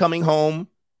 She's not coming home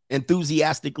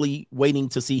enthusiastically waiting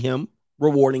to see him,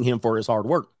 rewarding him for his hard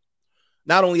work.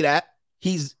 Not only that,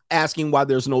 he's asking why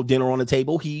there's no dinner on the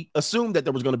table. He assumed that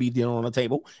there was going to be dinner on the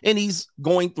table, and he's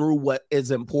going through what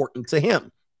is important to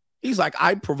him. He's like,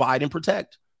 I provide and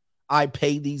protect. I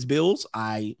pay these bills.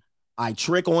 I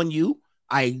trick on you.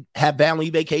 I have family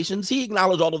vacations. He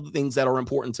acknowledged all of the things that are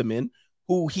important to men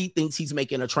who he thinks he's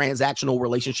making a transactional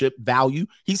relationship value.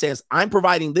 He says, I'm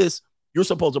providing this. You're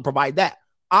supposed to provide that.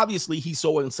 Obviously, he's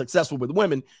so unsuccessful with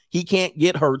women, he can't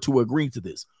get her to agree to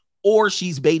this. Or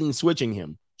she's baiting switching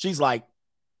him. She's like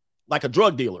a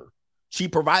drug dealer. She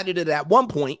provided it at one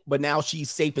point, but now she's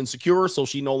safe and secure, so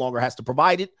she no longer has to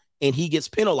provide it, and he gets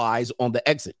penalized on the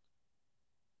exit.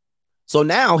 So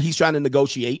now he's trying to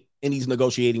negotiate, and he's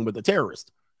negotiating with a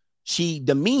terrorist. She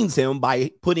demeans him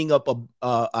by putting up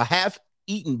a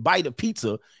half-eaten bite of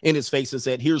pizza in his face and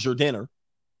said, here's your dinner.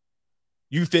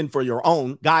 You fend for your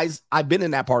own. Guys, I've been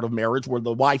in that part of marriage where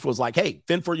the wife was like, hey,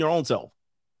 fend for your own self.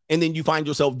 And then you find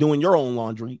yourself doing your own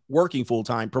laundry, working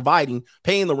full-time, providing,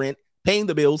 paying the rent, paying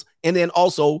the bills, and then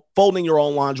also folding your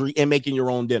own laundry and making your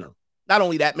own dinner. Not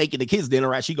only that, making the kids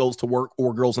dinner as she goes to work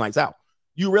or girls' nights out.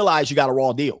 You realize you got a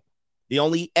raw deal. The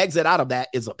only exit out of that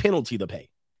is a penalty to pay.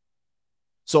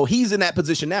 So he's in that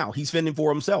position now. He's fending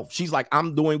for himself. She's like,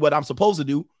 I'm doing what I'm supposed to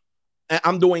do.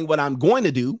 I'm doing what I'm going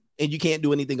to do, and you can't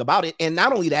do anything about it. And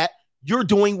not only that, you're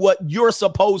doing what you're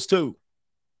supposed to.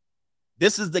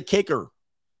 This is the kicker.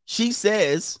 She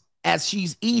says, as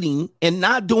she's eating and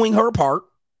not doing her part,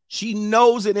 she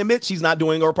knows and admits she's not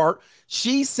doing her part.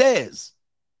 She says,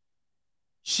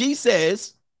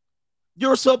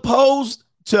 you're supposed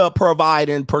to provide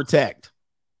and protect.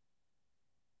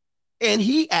 And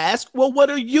he asked, well, what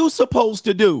are you supposed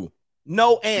to do?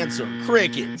 No answer.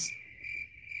 Crickets.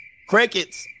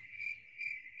 Crickets.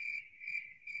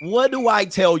 What do I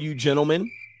tell you,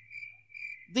 gentlemen?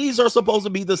 These are supposed to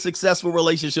be the successful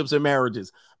relationships and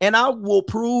marriages. And I will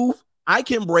prove I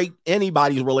can break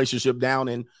anybody's relationship down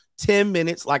in 10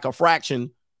 minutes like a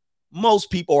fraction. Most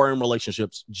people are in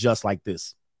relationships just like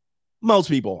this. Most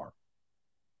people are.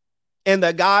 And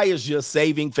the guy is just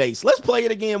saving face. Let's play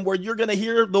it again where you're going to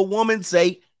hear the woman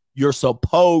say, you're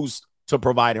supposed to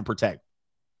provide and protect.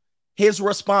 His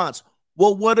response,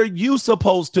 well, what are you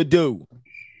supposed to do?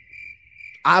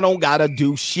 I don't got to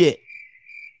do shit.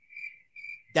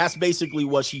 That's basically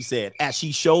what she said as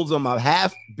she shows him a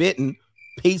half-bitten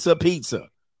piece of pizza.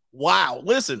 Wow.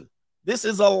 Listen, this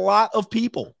is a lot of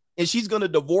people. And she's going to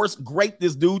grape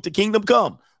this dude to kingdom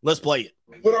come. Let's play it.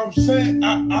 But I'm saying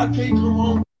I can't come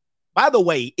home. By the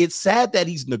way, it's sad that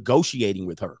he's negotiating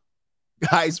with her.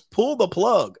 Guys, pull the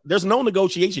plug. There's no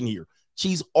negotiation here.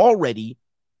 She's already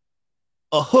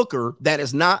a hooker that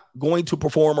is not going to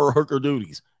perform her hooker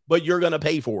duties, but you're going to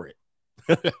pay for it.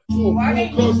 What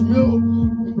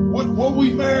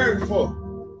we married for?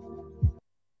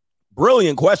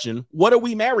 Brilliant question. What are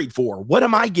we married for? What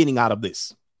am I getting out of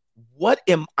this? What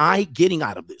am I getting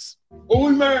out of this? What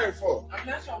we married for? I'm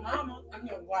not your mama. I'm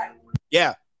your wife.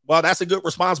 Yeah. Well, that's a good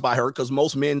response by her because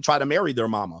most men try to marry their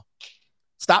mama.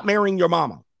 Stop marrying your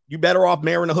mama. You better off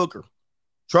marrying a hooker.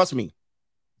 Trust me.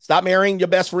 Stop marrying your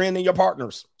best friend and your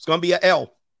partners. It's going to be an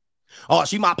L. Oh,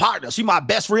 she my partner. She my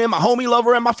best friend, my homie,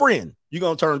 lover, and my friend. You're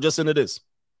going to turn just into this.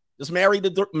 Just marry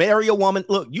a woman.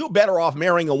 Look, you're better off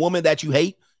marrying a woman that you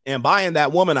hate and buying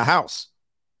that woman a house.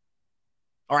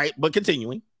 All right, but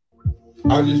continuing.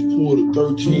 I just pulled a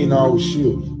 13-hour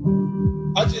shift.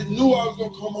 I just knew I was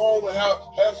going to come home and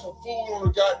have some food on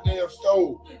the goddamn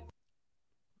stove.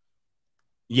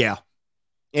 Yeah.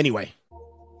 Anyway.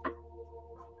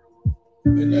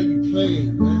 And now you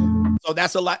playing, man. So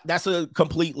that's a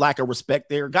complete lack of respect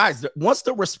there. Guys, once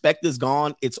the respect is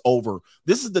gone, it's over.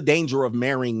 This is the danger of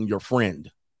marrying your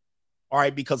friend. All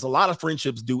right, because a lot of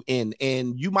friendships do end,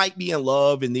 and you might be in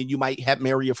love and then you might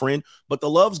marry a friend, but the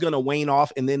love's going to wane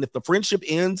off. And then if the friendship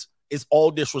ends, it's all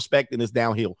disrespect and it's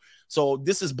downhill. So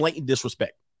this is blatant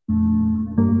disrespect.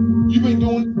 You've been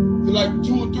doing for like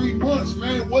 2 or 3 months,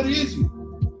 man. What is it?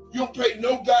 You don't pay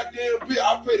no goddamn bill.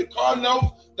 I pay the car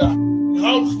notes, the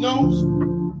house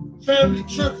notes, family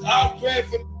trips. I'll pay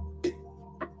for.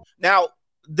 Now,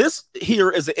 this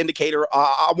here is an indicator.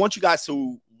 I want you guys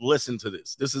to listen to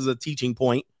this. This is a teaching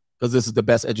point because this is the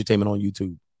best edutainment on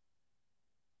YouTube.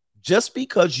 Just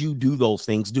because you do those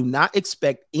things, do not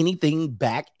expect anything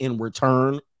back in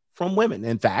return from women.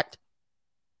 In fact,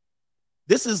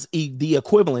 this is the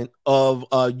equivalent of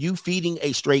you feeding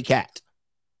a stray cat.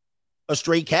 A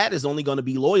stray cat is only going to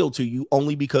be loyal to you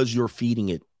only because you're feeding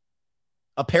it.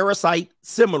 A parasite,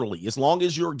 similarly, as long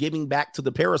as you're giving back to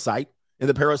the parasite and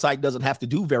the parasite doesn't have to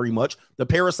do very much, the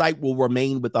parasite will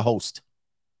remain with the host.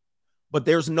 But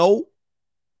there's no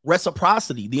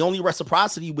reciprocity. The only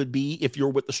reciprocity would be if you're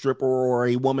with the stripper or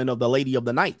a woman of the lady of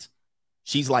the night.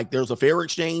 She's like, there's a fair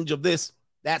exchange of this.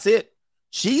 That's it.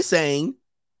 She's saying,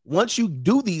 once you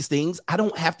do these things, I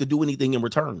don't have to do anything in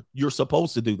return. You're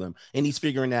supposed to do them. And he's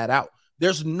figuring that out.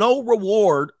 There's no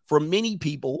reward for many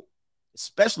people,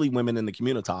 especially women in the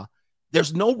community.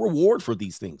 There's no reward for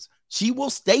these things. She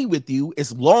will stay with you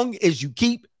as long as you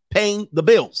keep paying the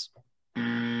bills.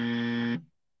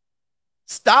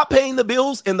 Stop paying the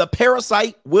bills and the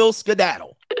parasite will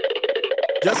skedaddle.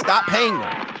 Just stop paying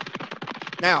them.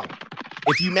 Now,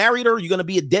 if you married her, you're going to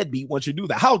be a deadbeat once you do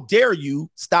that. How dare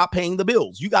you stop paying the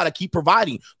bills? You got to keep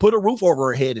providing, put a roof over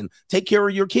her head and take care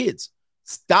of your kids.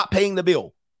 Stop paying the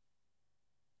bill.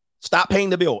 Stop paying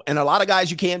the bill. And a lot of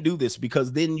guys, you can't do this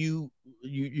because then you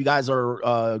guys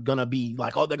are going to be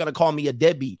like, oh, they're going to call me a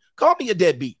deadbeat. Call me a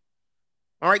deadbeat.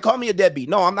 All right, call me a deadbeat.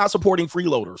 No, I'm not supporting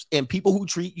freeloaders. And people who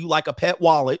treat you like a pet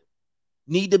wallet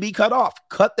need to be cut off.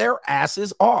 Cut their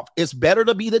asses off. It's better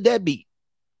to be the deadbeat.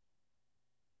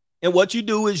 And what you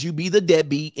do is you be the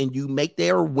deadbeat and you make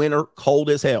their winter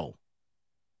cold as hell.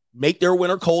 Make their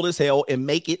winter cold as hell and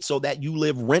make it so that you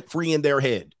live rent-free in their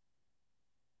head.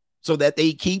 So that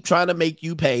they keep trying to make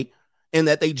you pay and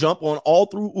that they jump on all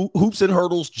through hoops and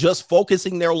hurdles, just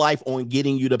focusing their life on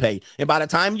getting you to pay. And by the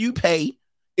time you pay,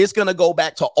 it's going to go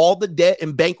back to all the debt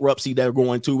and bankruptcy they're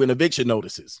going to in eviction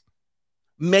notices.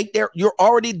 You're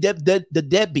already the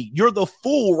deadbeat. You're the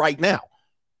fool right now.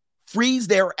 Freeze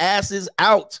their asses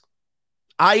out.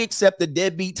 I accept the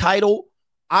deadbeat title.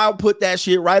 I'll put that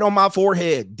shit right on my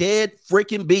forehead. Dead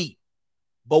freaking beat.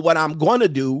 But what I'm going to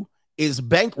do is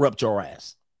bankrupt your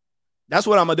ass. That's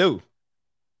what I'm going to do.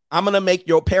 I'm going to make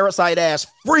your parasite ass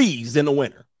freeze in the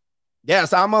winter.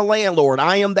 Yes, I'm a landlord.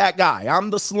 I am that guy. I'm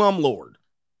the slumlord.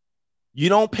 You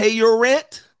don't pay your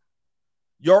rent,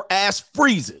 your ass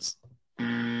freezes.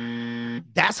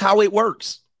 That's how it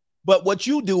works. But what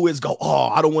you do is go, oh,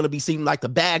 I don't want to be seen like the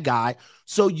bad guy.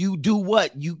 So you do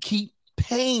what? You keep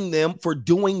paying them for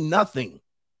doing nothing.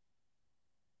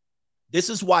 This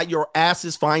is why your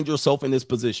asses find yourself in this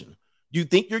position. You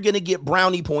think you're going to get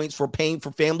brownie points for paying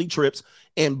for family trips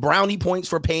and brownie points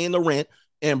for paying the rent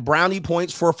and brownie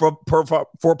points for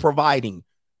providing.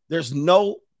 There's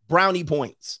no brownie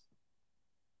points.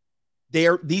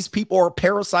 These people are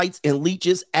parasites and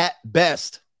leeches at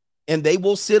best, and they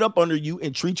will sit up under you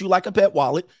and treat you like a pet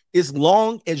wallet as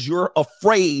long as you're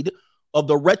afraid of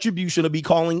the retribution of be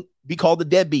called the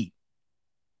deadbeat.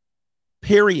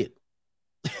 Period.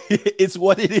 It's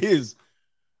what it is.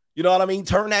 You know what I mean?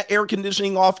 Turn that air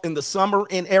conditioning off in the summer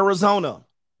in Arizona.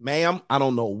 Ma'am, I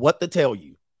don't know what to tell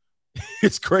you.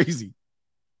 It's crazy.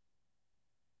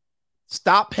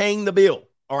 Stop paying the bill.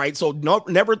 All right. So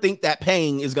never think that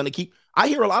paying is going to keep. I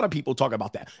hear a lot of people talk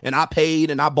about that. And I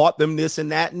paid and I bought them this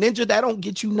and that. Ninja, that don't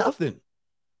get you nothing.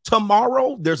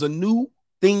 Tomorrow, there's a new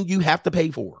thing you have to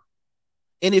pay for.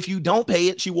 And if you don't pay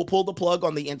it, she will pull the plug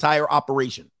on the entire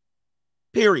operation.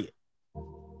 Period.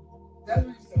 That's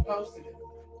what you're supposed to do.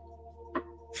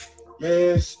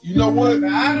 Man, you know what?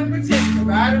 Provide and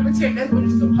protect. That's what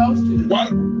you're supposed to do.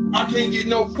 Why I can't get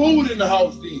no food in the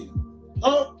house then?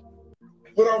 Huh?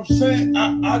 But I'm saying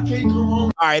I can't come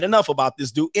home. All right, enough about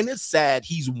this dude. And it's sad.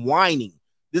 He's whining.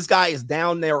 This guy is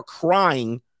down there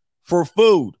crying for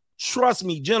food. Trust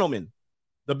me, gentlemen,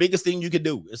 the biggest thing you could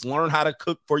do is learn how to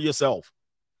cook for yourself.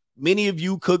 Many of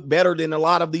you cook better than a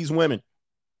lot of these women.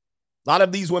 A lot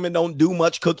of these women don't do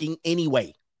much cooking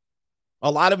anyway. A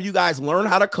lot of you guys learn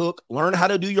how to cook, learn how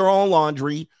to do your own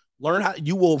laundry, learn how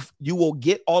you will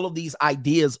get all of these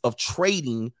ideas of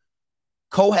trading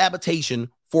cohabitation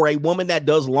for a woman that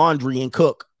does laundry and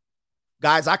cook.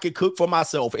 Guys, I could cook for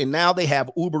myself. And now they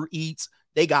have Uber Eats.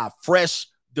 They got fresh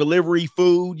delivery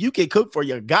food. You can cook for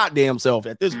your goddamn self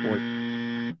at this point.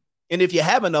 And if you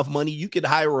have enough money, you could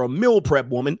hire a meal prep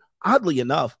woman. Oddly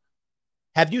enough,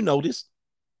 have you noticed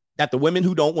that the women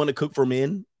who don't want to cook for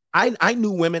men, I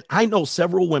know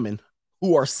several women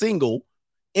who are single,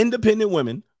 independent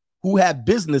women who have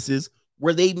businesses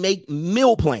where they make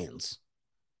meal plans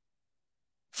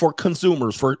for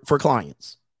consumers, for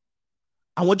clients.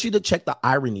 I want you to check the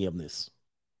irony of this.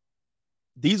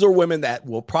 These are women that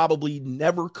will probably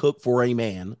never cook for a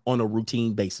man on a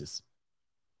routine basis,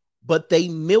 but they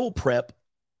meal prep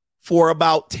for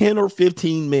about 10 or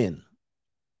 15 men.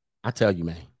 I tell you,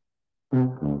 man.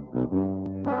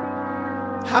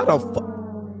 How the fuck?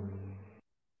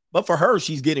 But for her,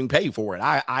 she's getting paid for it.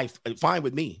 I fine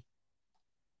with me.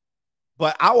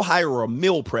 But I'll hire a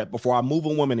meal prep before I move a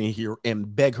woman in here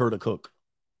and beg her to cook.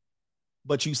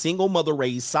 But you single mother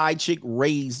raised, side chick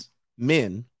raised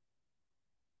men,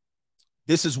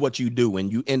 this is what you do,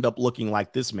 and you end up looking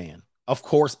like this man. Of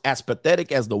course, as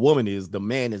pathetic as the woman is, the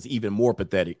man is even more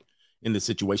pathetic in the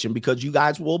situation because you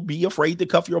guys will be afraid to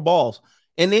cuff your balls.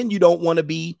 And then you don't want to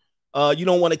be, you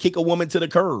don't want to kick a woman to the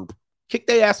curb. Kick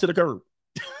their ass to the curb.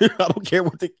 I don't care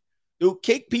what they do.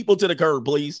 Kick people to the curb,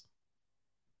 please.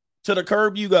 To the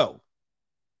curb you go.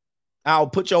 I'll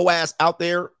put your ass out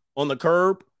there on the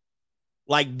curb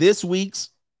like this week's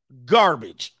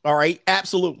garbage. All right.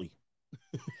 Absolutely.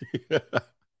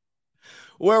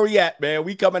 Where we at, man?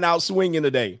 We coming out swinging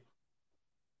today.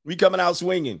 We coming out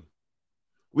swinging.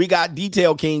 We got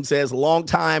Detail King says, long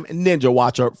time Ninja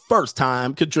Watcher, first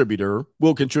time contributor.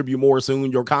 Will contribute more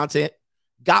soon. Your content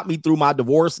got me through my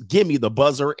divorce. Give me the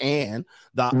buzzer and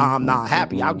the I'm not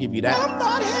happy. I'll give you that. I'm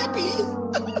not happy.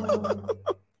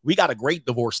 We got a great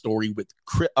divorce story with,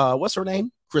 what's her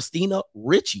name? Christina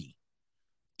Ricci,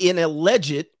 an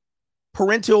alleged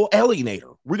parental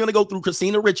alienator. We're going to go through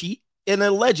Christina Ricci, an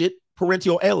alleged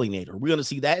parental alienator. We're going to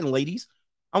see that. And ladies,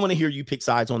 I want to hear you pick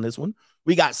sides on this one.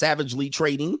 We got Savagely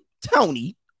Trading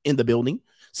Tony in the building.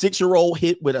 6-year-old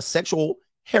hit with a sexual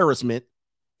harassment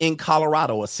in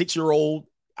Colorado. A 6-year-old,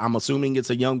 I'm assuming it's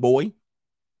a young boy,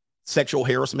 sexual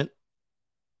harassment.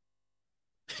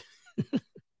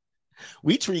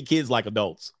 We treat kids like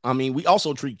adults. I mean, we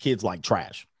also treat kids like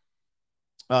trash.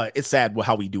 It's sad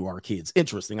how we do our kids.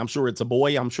 Interesting. I'm sure it's a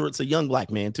boy. I'm sure it's a young black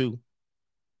man too,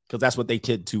 because that's what they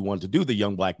tend to want to do, the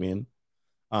young black men,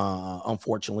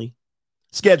 unfortunately.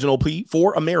 Schedule P,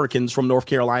 4 Americans from North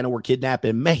Carolina were kidnapped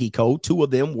in Mexico. 2 of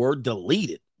them were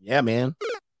deleted. Yeah, man.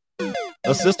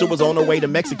 A sister was on her way to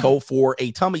Mexico for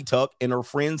a tummy tuck, and her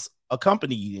friends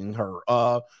accompanying her.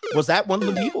 Was that one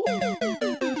of the people?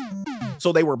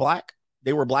 So they were black?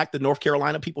 They were black, the North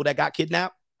Carolina people that got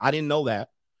kidnapped? I didn't know that.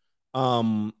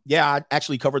 Yeah, I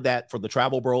actually covered that for the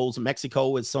Travel Bros.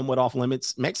 Mexico is somewhat off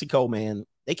limits. Mexico, man,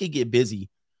 they could get busy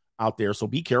out there, so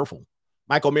be careful.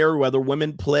 Michael Merriweather,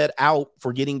 women pled out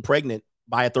for getting pregnant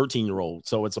by a 13-year-old.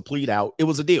 So it's a plead out. It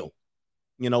was a deal.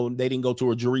 You know, they didn't go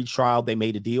to a jury trial. They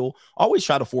made a deal. Always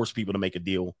try to force people to make a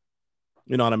deal.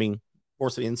 You know what I mean?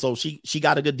 Force it. And so she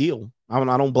got a good deal. I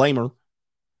don't blame her.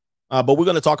 But we're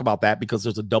going to talk about that because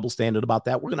there's a double standard about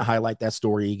that. We're going to highlight that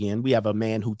story again. We have a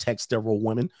man who texted several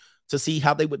women to see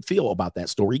how they would feel about that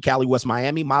story. Cali, West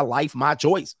Miami, my life, my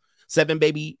choice.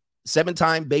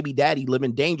 7-time baby daddy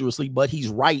living dangerously, but he's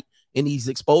right. And he's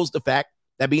exposed the fact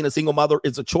that being a single mother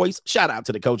is a choice. Shout out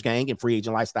to the Coach Gang and Free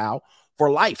Agent Lifestyle for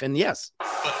life. And yes,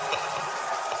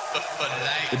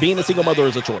 being a single mother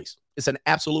is a choice. It's an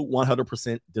absolute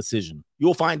 100% decision.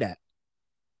 You'll find that.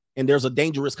 And there's a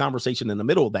dangerous conversation in the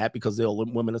middle of that because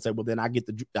women will say, well, then I get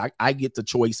the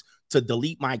choice to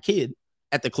delete my kid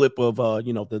at the clip of,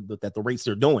 that the rates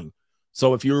they're doing.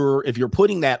 So if you're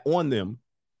putting that on them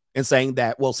and saying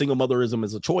that, well, single motherism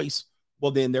is a choice,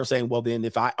 well, then they're saying, well, then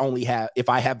if I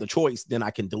have the choice, then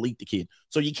I can delete the kid.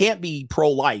 So you can't be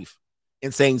pro-life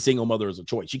and saying single mother is a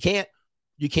choice. You can't,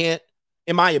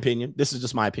 in my opinion, this is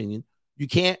just my opinion, you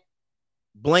can't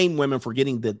blame women for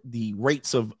getting the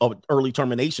rates of early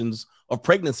terminations of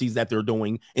pregnancies that they're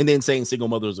doing and then saying single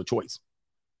mother is a choice.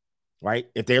 Right?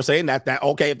 If they're saying that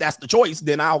okay, if that's the choice,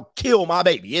 then I'll kill my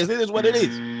baby. It is what it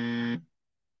is.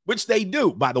 Which they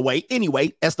do, by the way.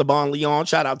 Anyway, Esteban Leon,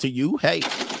 shout out to you. Hey.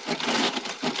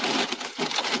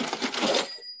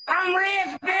 I'm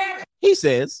rich, bitch. He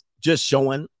says, just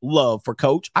showing love for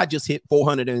Coach. I just hit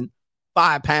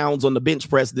 405 pounds on the bench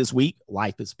press this week.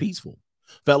 Life is peaceful.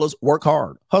 Fellas, work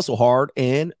hard, hustle hard,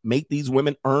 and make these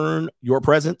women earn your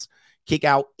presence. Kick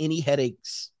out any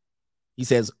headaches. He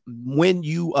says, when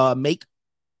you make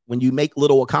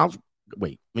little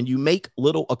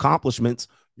accomplishments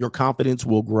your confidence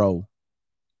will grow.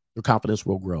 Your confidence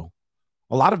will grow.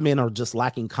 A lot of men are just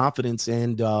lacking confidence,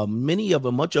 and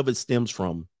much of it stems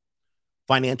from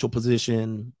financial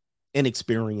position,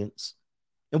 inexperience.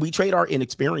 And we trade our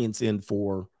inexperience in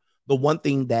for the one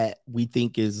thing that we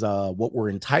think is what we're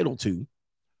entitled to,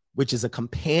 which is a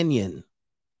companion.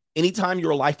 Anytime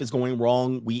your life is going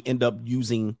wrong, we end up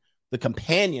using the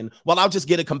companion. Well, I'll just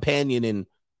get a companion and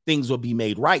things will be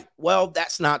made right. Well,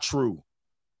 that's not true,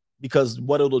 because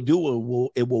what it'll do,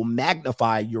 it will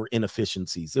magnify your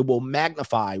inefficiencies. It will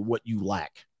magnify what you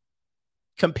lack.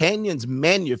 Companions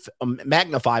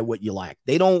magnify what you lack.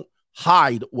 They don't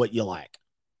hide what you lack.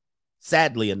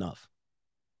 Sadly enough,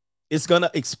 it's going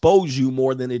to expose you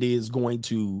more than it is going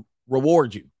to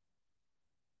reward you.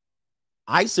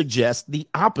 I suggest the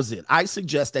opposite. I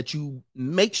suggest that you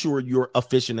make sure you're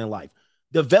efficient in life.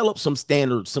 Develop some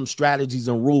standards, some strategies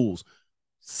and rules.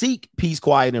 Seek peace,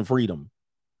 quiet, and freedom.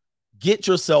 Get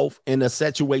yourself in a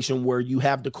situation where you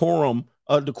have a code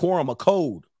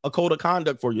of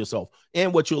conduct for yourself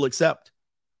and what you'll accept.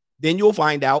 Then you'll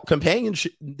find out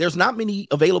companionship. There's not many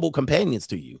available companions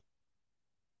to you.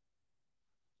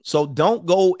 So don't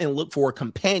go and look for a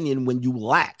companion when you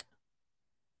lack.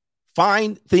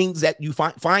 Find things that you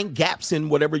find gaps in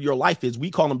whatever your life is. We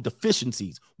call them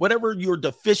deficiencies. Whatever you're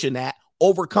deficient at,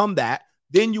 overcome that.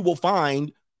 Then you will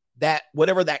find that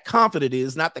whatever that confidence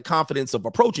is, not the confidence of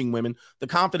approaching women, the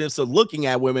confidence of looking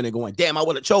at women and going, damn, I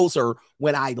would have chose her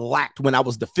when I lacked, when I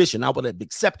was deficient. I would have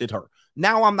accepted her.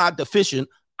 Now I'm not deficient.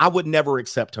 I would never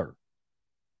accept her.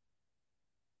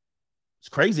 It's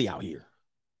crazy out here.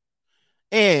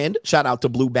 And shout out to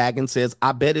Blue Baggin says,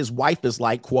 I bet his wife is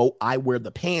like, quote, I wear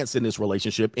the pants in this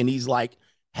relationship. And he's like,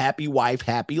 happy wife,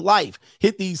 happy life.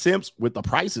 Hit these simps with the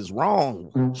price is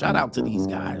wrong. Shout out to these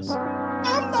guys.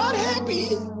 I'm not happy.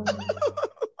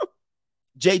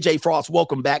 JJ Frost,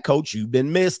 welcome back, coach. You've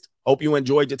been missed. Hope you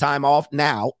enjoyed your time off.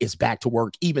 Now it's back to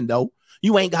work, even though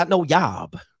you ain't got no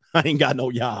job. I ain't got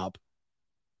no job.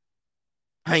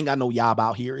 I ain't got no job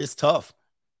out here. It's tough.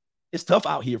 It's tough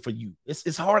out here for you.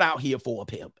 It's hard out here for a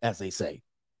pimp, as they say.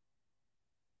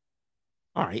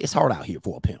 All right, it's hard out here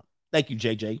for a pimp. Thank you,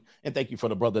 JJ. And thank you for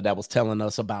the brother that was telling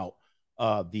us about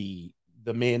the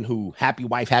men who happy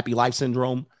wife, happy life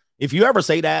syndrome. If you ever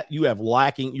say that, you're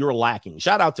lacking.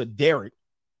 Shout out to Derek.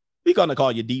 We're going to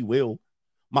call you D. Will.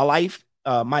 My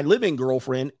living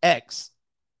girlfriend, X,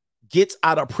 gets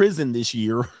out of prison this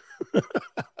year.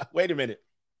 Wait a minute.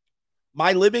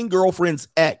 My living girlfriend's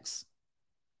ex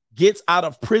gets out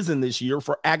of prison this year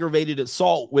for aggravated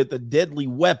assault with a deadly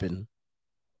weapon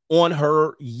on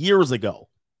her years ago.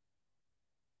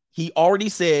 He already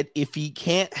said if he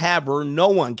can't have her, no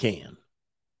one can.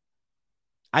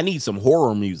 I need some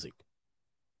horror music.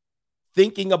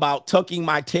 Thinking about tucking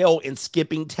my tail and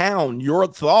skipping town. Your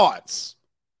thoughts?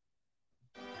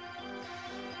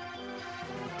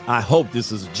 I hope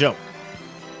this is a joke.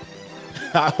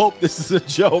 I hope this is a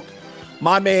joke.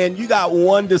 My man, you got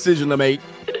one decision to make.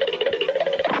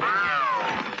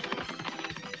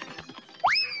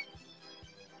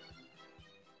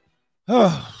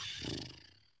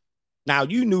 Now,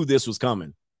 you knew this was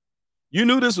coming. You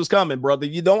knew this was coming, brother.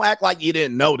 You don't act like you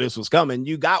didn't know this was coming.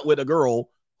 You got with a girl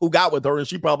who got with her, and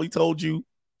she probably told you.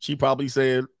 She probably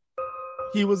said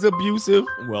he was abusive.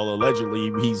 Well,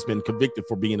 allegedly, he's been convicted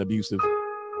for being abusive.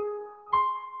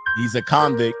 He's a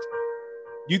convict.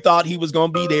 You thought he was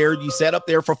going to be there. You sat up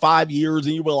there for 5 years,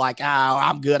 and you were like, oh,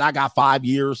 I'm good. I got 5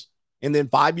 years. And then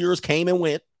 5 years came and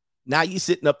went. Now you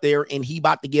sitting up there, and he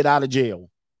about to get out of jail.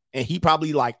 And he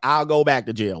probably like, I'll go back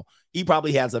to jail. He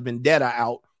probably has a vendetta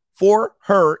out for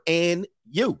her and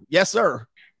you. Yes, sir.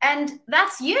 And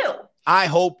that's you. I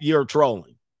hope you're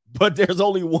trolling. But there's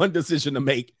only one decision to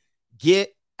make.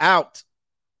 Get out.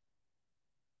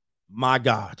 My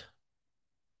God.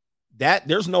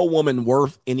 There's no woman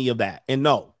worth any of that. And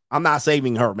no, I'm not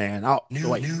saving her, man.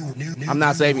 I'm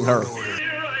not saving her.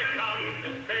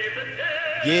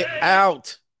 Get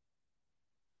out.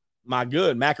 My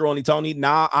good. Macaroni Tony.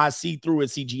 Nah, I see through it,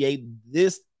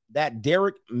 CGA. That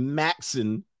Derek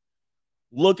Maxson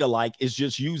lookalike is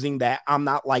just using that I'm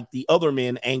not like the other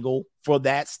men angle for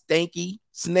that stanky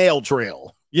snail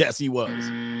trail. Yes, he was.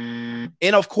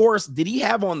 And of course, did he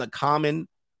have on the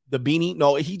beanie?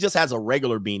 No, he just has a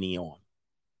regular beanie on.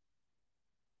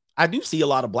 I do see a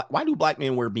lot of why do black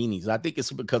men wear beanies? I think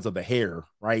it's because of the hair,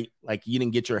 right? Like you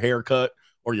didn't get your hair cut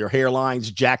or your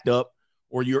hairline's jacked up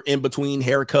or you're in between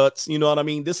haircuts. You know what I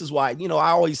mean? This is why, I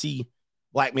always see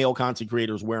black male content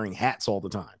creators wearing hats all the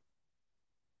time.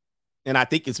 And I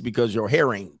think it's because your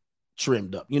hair ain't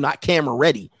trimmed up. You're not camera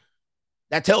ready.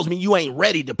 That tells me you ain't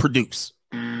ready to produce.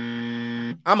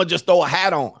 I'm going to just throw a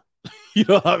hat on. You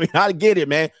know what I mean? I get it,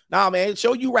 man. Nah, man,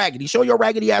 show you raggedy. Show your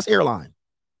raggedy ass hairline.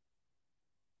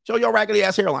 Show your raggedy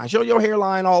ass hairline. Show your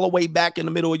hairline all the way back in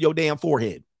the middle of your damn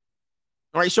forehead.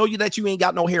 All right, show you that you ain't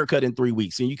got no haircut in 3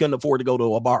 weeks and you couldn't afford to go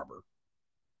to a barber.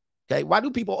 Okay, why do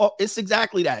people? Oh, it's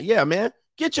exactly that. Yeah, man.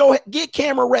 Get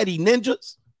camera ready,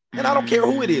 ninjas. And I don't care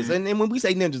who it is. And when we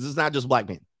say ninjas, it's not just black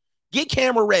men. Get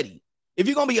camera ready. If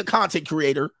you're gonna be a content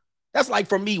creator, that's like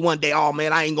for me one day. Oh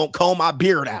man, I ain't gonna comb my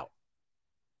beard out.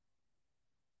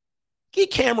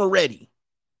 Get camera ready.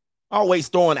 Always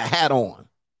throwing a hat on.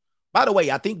 By the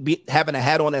way, I think having a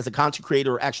hat on as a content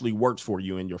creator actually works for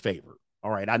you in your favor.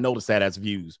 All right, I noticed that as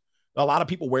views. A lot of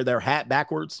people wear their hat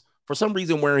backwards. For some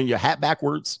reason, wearing your hat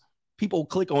backwards, people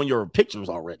click on your pictures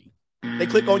already. They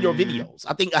click on your videos.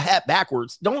 I think a hat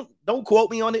backwards, don't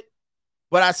quote me on it,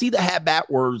 but I see the hat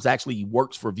backwards actually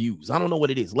works for views. I don't know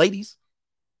what it is. Ladies,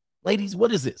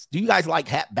 what is this? Do you guys like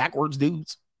hat backwards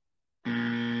dudes?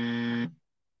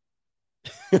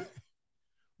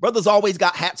 Brothers always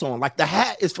got hats on. Like the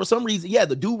hat is for some reason, yeah,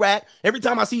 the do-rag. Every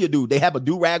time I see a dude, they have a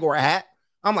do-rag or a hat.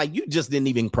 I'm like, you just didn't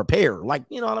even prepare. Like,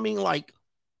 you know what I mean? Like,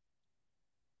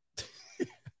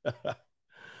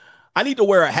 I need to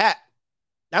wear a hat.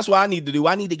 That's what I need to do.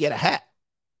 I need to get a hat.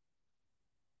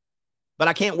 But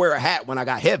I can't wear a hat when I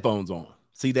got headphones on.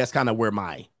 See, that's kind of where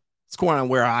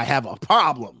where I have a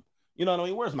problem. You know what I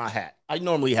mean? Where's my hat? I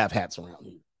normally have hats around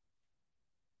here.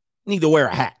 Need to wear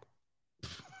a hat.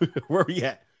 Where are we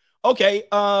at? Okay,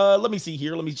 let me see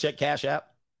here. Let me check Cash App.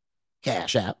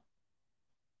 Cash App.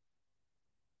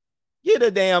 Get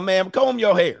a damn man. Comb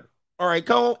your hair. All right,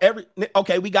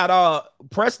 okay, we got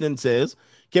Preston says,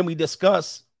 can we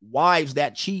discuss wives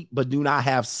that cheat but do not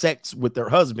have sex with their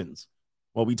husbands?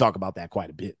 Well, we talk about that quite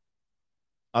a bit.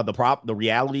 The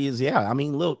reality is, yeah, I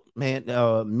mean, look, man,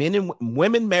 men and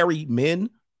women marry men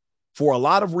for a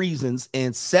lot of reasons,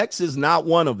 and sex is not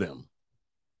one of them.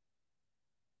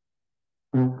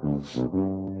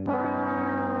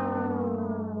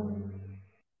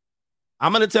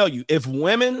 I'm going to tell you, if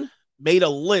women made a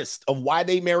list of why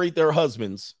they married their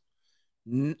husbands,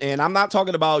 and I'm not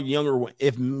talking about younger,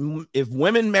 if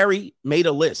women made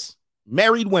a list,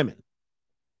 married women,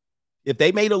 if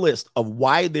they made a list of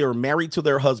why they're married to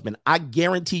their husband, I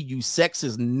guarantee you sex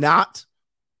is not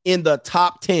in the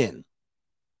top 10.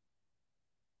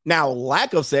 Now,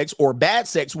 lack of sex or bad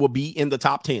sex will be in the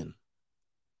top 10.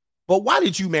 But why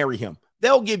did you marry him?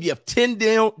 They'll give you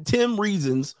 10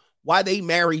 reasons why they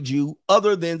married you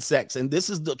other than sex. And this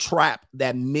is the trap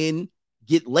that men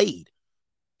get laid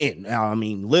in. I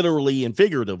mean, literally and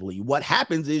figuratively. What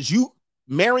happens is you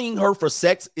marrying her for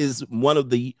sex is one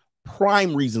of the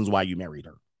prime reasons why you married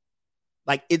her.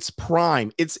 Like, it's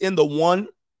prime. It's in the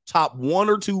top 1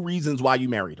 or 2 reasons why you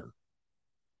married her.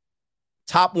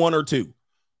 Top 1 or 2.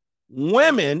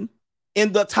 Women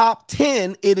in the top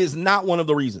 10, it is not one of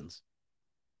the reasons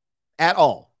at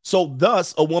all. So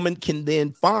thus, a woman can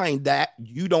then find that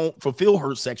you don't fulfill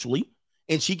her sexually,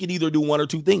 and she can either do one or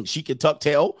 2 things. She could tuck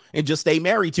tail and just stay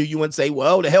married to you and say,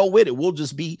 well, to hell with it. We'll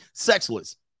just be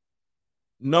sexless.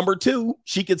 Number 2,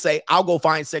 she could say, I'll go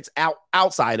find sex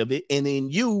outside of it. And then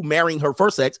you marrying her for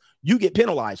sex, you get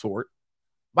penalized for it.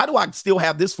 Why do I still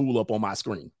have this fool up on my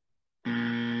screen?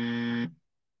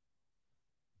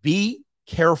 Be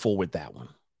careful with that one.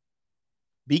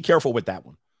 Be careful with that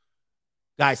one.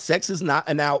 Guys, sex is not,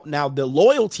 and now the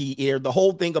loyalty here, the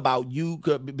whole thing about you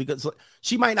could, because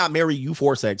she might not marry you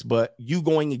for sex, but you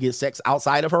going to get sex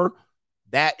outside of her,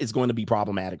 that is going to be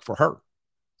problematic for her.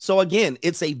 So again,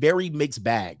 it's a very mixed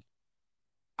bag.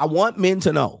 I want men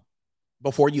to know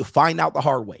before you find out the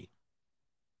hard way.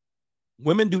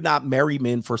 Women do not marry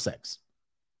men for sex.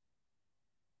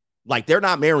 Like, they're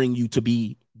not marrying you to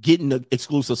be getting an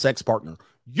exclusive sex partner.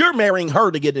 You're marrying her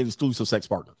to get an exclusive sex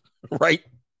partner, right?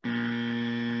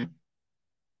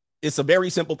 It's a very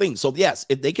simple thing. So yes,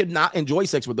 if they could not enjoy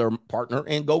sex with their partner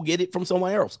and go get it from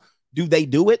somewhere else, do they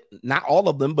do it? Not all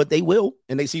of them, but they will,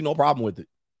 and they see no problem with it.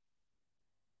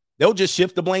 They'll just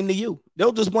shift the blame to you.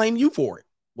 They'll just blame you for it.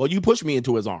 Well, you pushed me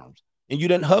into his arms, and you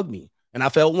didn't hug me, and I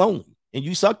felt lonely, and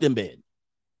you sucked in bed.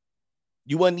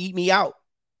 You wouldn't eat me out.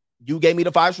 You gave me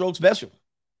the 5-stroke special.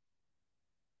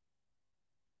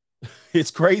 It's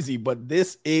crazy, but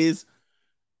this is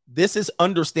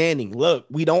understanding. Look,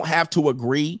 we don't have to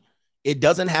agree. It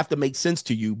doesn't have to make sense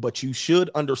to you, but you should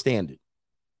understand it.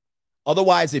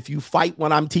 Otherwise, if you fight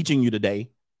what I'm teaching you today,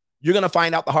 you're going to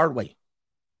find out the hard way.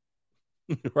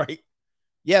 Right?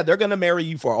 Yeah, they're going to marry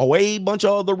you for a way bunch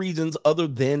of other reasons other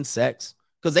than sex,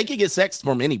 because they can get sex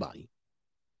from anybody.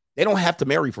 They don't have to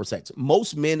marry for sex.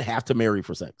 Most men have to marry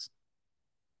for sex.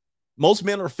 Most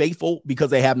men are faithful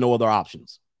because they have no other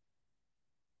options.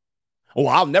 Oh,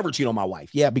 I'll never cheat on my wife.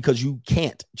 Yeah, because you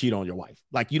can't cheat on your wife.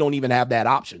 Like, you don't even have that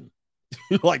option.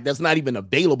 Like, that's not even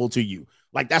available to you.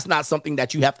 Like, that's not something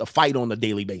that you have to fight on a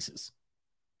daily basis.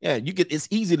 Yeah, it's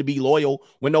easy to be loyal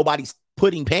when nobody's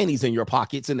putting panties in your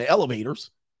pockets in the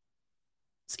elevators.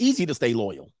 It's easy to stay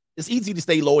loyal. It's easy to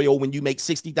stay loyal when you make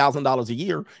 $60,000 a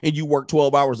year and you work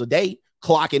 12 hours a day,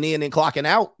 clocking in and clocking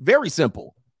out. Very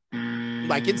simple.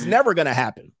 Like, it's never going to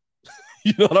happen.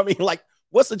 You know what I mean? Like,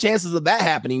 what's the chances of that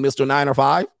happening, Mr. 9 or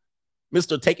 5?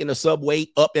 Mr. taking the subway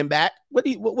up and back?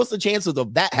 What's the chances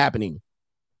of that happening?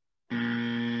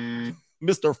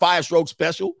 Mr. 5-stroke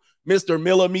special? Mr.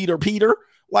 Millimeter Peter?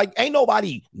 Like, ain't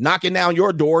nobody knocking down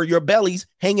your door, your belly's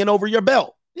hanging over your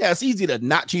belt. Yeah, it's easy to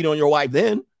not cheat on your wife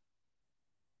then.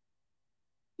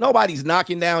 Nobody's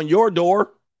knocking down your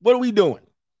door. What are we doing?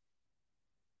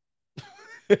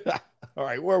 All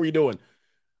right, what are we doing?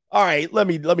 All right, let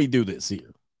me do this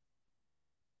here.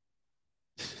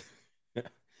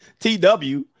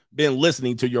 TW, been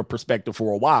listening to your perspective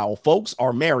for a while. Folks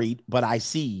are married, but I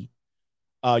see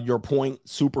your point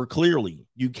super clearly.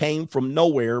 You came from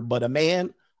nowhere, but a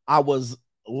man, I was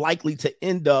likely to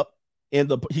end up in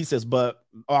the, he says,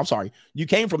 you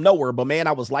came from nowhere, but man,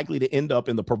 I was likely to end up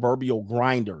in the proverbial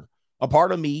grinder. A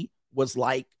part of me was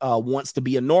like, wants to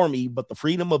be a normie, but the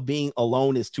freedom of being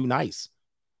alone is too nice.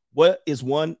 What is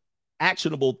one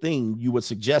actionable thing you would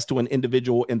suggest to an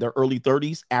individual in their early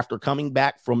 30s after coming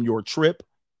back from your trip?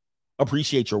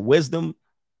 Appreciate your wisdom.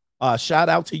 Shout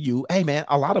out to you. Hey man,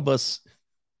 a lot of us,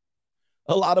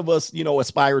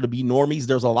 aspire to be normies.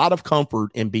 There's a lot of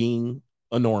comfort in being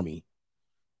a normie,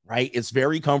 right? It's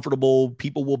very comfortable.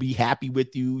 People will be happy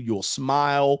with you. You'll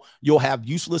smile. You'll have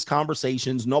useless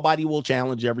conversations. Nobody will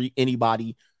challenge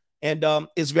anybody. And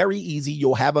it's very easy.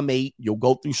 You'll have a mate. You'll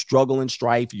go through struggle and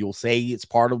strife. You'll say it's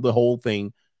part of the whole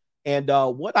thing. And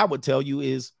what I would tell you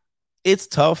is it's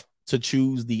tough to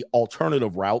choose the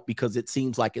alternative route because it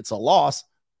seems like it's a loss,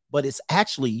 but it's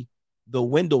actually the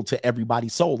window to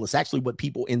everybody's soul. It's actually what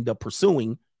people end up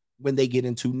pursuing when they get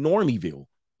into Normieville.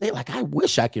 They're like, I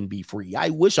wish I can be free. I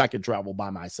wish I could travel by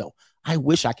myself. I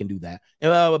wish I can do that.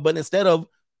 But instead of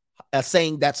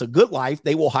saying that's a good life,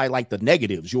 they will highlight the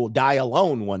negatives. You'll die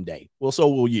alone one day. Well, so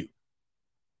will you.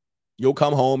 You'll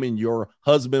come home and your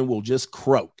husband will just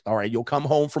croak. All right. You'll come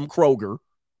home from Kroger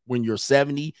when you're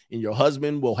 70 and your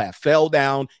husband will have fell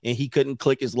down and he couldn't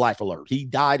click his life alert. He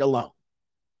died alone.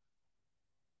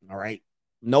 All right.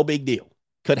 No big deal.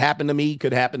 Could happen to me.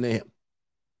 Could happen to him.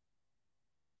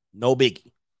 No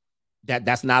biggie.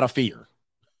 That's not a fear.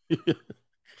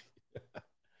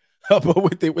 But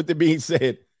with it being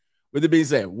said,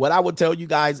 what I would tell you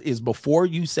guys is before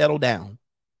you settle down,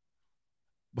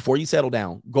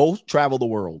 go travel the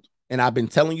world. And I've been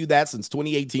telling you that since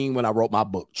 2018 when I wrote my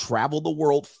book. Travel the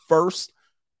world first.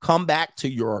 Come back to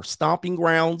your stomping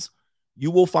grounds.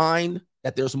 You will find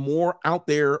that there's more out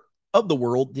there of the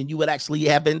world than you would actually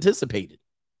have anticipated.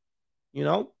 You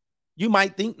know, you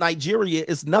might think Nigeria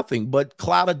is nothing but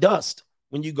cloud of dust.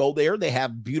 When you go there, they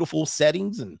have beautiful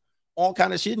settings and all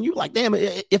kind of shit. And you're like, damn,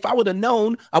 if I would have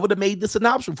known, I would have made this an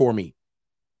option for me.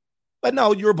 But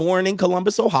no, you're born in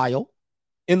Columbus, Ohio,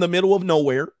 in the middle of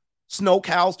nowhere, snow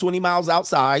cows 20 miles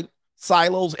outside,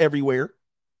 silos everywhere.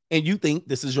 And you think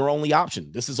this is your only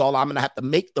option. This is all I'm going to have to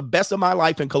make the best of my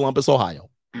life in Columbus, Ohio.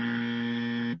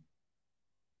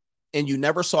 And you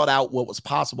never sought out what was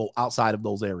possible outside of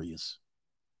those areas.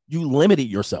 You limited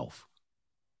yourself.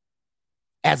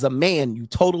 As a man, you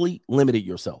totally limited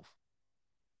yourself.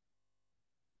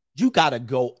 You got to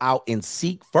go out and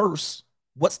seek first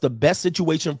what's the best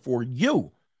situation for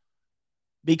you.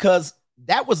 Because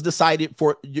that was decided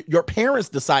for your parents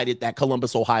decided that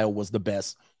Columbus, Ohio was the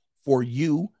best for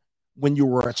you when you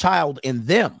were a child and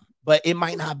them. But it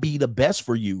might not be the best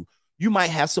for you. You might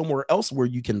have somewhere else where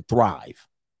you can thrive.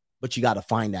 But you got to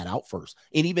find that out first.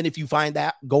 And even if you find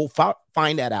that, go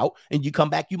find that out and you come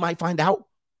back, you might find out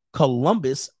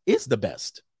Columbus is the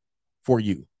best for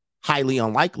you. Highly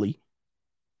unlikely.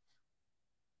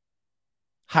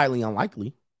 Highly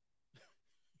unlikely.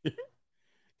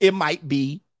 It might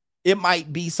be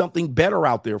something better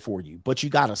out there for you, but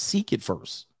you got to seek it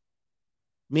first.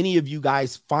 Many of you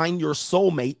guys find your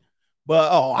soulmate,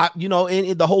 but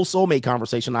in the whole soulmate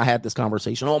conversation, I had this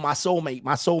conversation. Oh, my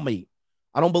soulmate.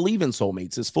 I don't believe in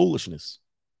soulmates. It's foolishness.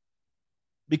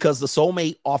 Because the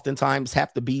soulmate oftentimes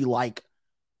have to be like,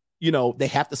 they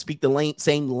have to speak the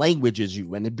same language as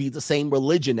you and it be the same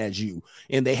religion as you.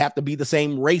 And they have to be the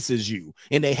same race as you.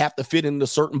 And they have to fit into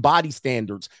certain body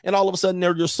standards. And all of a sudden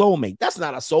they're your soulmate. That's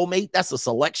not a soulmate. That's a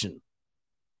selection.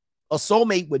 A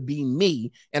soulmate would be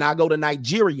me, and I go to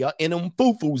Nigeria, and them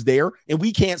foo-foos there, and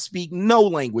we can't speak no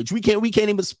language. We can't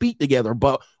even speak together,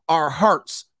 but our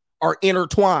hearts are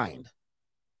intertwined.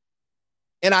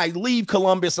 And I leave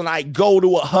Columbus and I go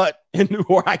to a hut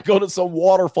or I go to some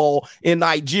waterfall in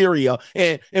Nigeria,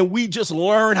 and we just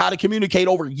learn how to communicate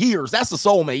over years. That's a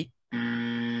soulmate.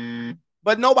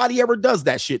 But nobody ever does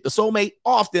that shit. The soulmate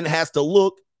often has to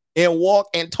look and walk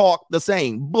and talk the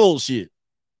same. Bullshit.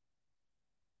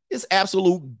 It's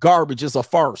absolute garbage. It's a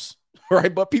farce,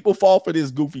 right? But people fall for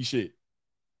this goofy shit.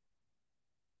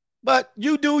 But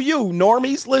you do you,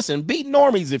 normies. Listen, be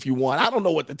normies if you want. I don't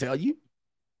know what to tell you.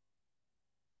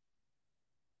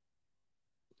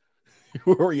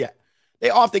 Where are you at? They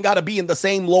often got to be in the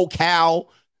same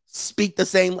locale, speak the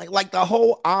same, like the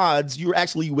whole odds, you're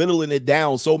actually whittling it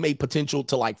down. Soulmate potential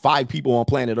to like 5 people on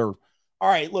planet Earth. All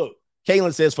right, look,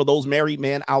 Kaylin says, for those married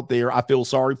men out there, I feel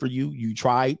sorry for you. You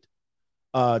tried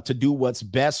to do what's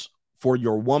best for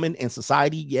your woman and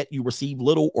society, yet you receive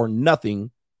little or nothing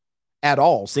at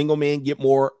all. Single men get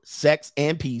more sex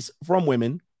and peace from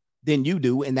women than you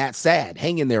do, and that's sad.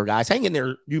 Hang in there, guys. Hang in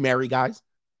there, you married guys.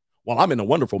 Well, I'm in a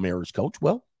wonderful marriage, coach.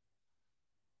 Well,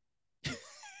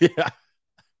 yeah.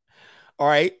 All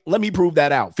right, let me prove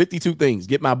that out. 52 things.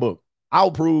 Get my book.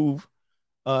 I'll prove.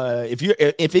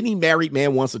 If any married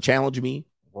man wants to challenge me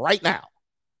right now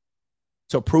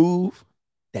to prove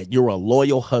that you're a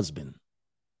loyal husband,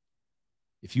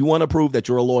 if you want to prove that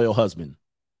you're a loyal husband,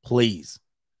 please,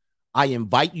 I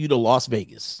invite you to Las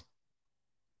Vegas.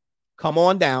 Come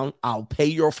on down. I'll pay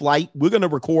your flight. We're going to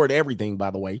record everything, by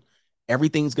the way.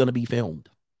 Everything's going to be filmed.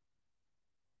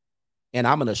 And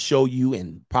I'm going to show you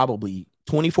in probably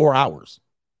 24 hours.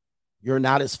 You're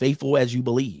not as faithful as you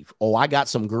believe. Oh, I got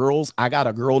some girls. I got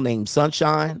a girl named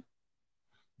Sunshine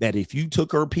that if you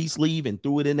took her peace leave and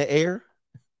threw it in the air,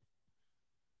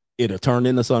 it'll turn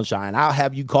into sunshine. I'll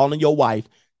have you calling your wife,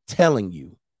 telling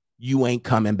you you ain't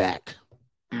coming back.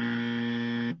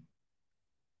 All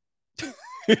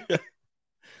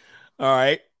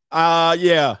right.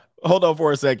 Yeah. Hold on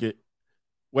for a second.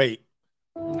 Wait.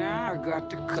 Now I got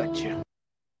to cut you.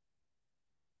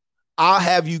 I'll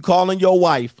have you calling your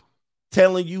wife,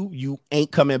 telling you you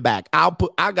ain't coming back.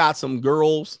 I got some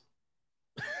girls.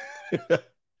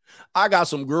 I got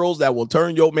some girls that will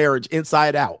turn your marriage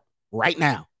inside out right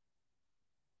now.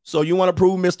 So you want to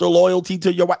prove Mr. Loyalty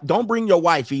to your wife? Don't bring your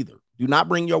wife either. Do not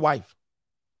bring your wife.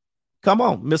 Come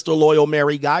on, Mr. Loyal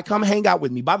married guy. Come hang out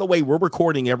with me. By the way, we're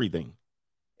recording everything.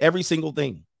 Every single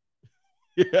thing.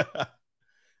 Yeah.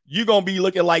 You're going to be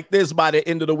looking like this by the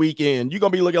end of the weekend. You're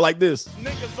going to be looking like this.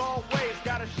 Niggas always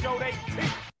gotta show they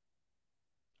teeth.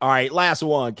 All right, last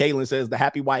one. Kaylin says the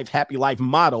happy wife, happy life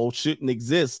motto shouldn't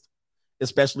exist,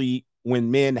 especially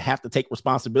when men have to take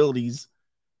responsibilities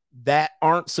that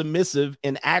aren't submissive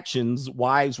in actions.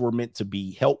 Wives were meant to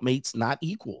be helpmates, not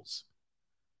equals.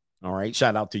 All right,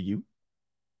 shout out to you.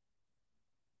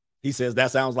 He says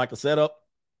that sounds like a setup.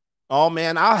 Oh,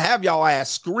 man, I'll have y'all ass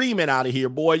screaming out of here,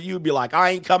 boy. You'd be like,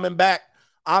 I ain't coming back.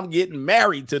 I'm getting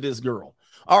married to this girl.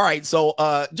 All right, so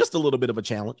just a little bit of a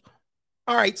challenge.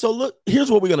 All right, so look,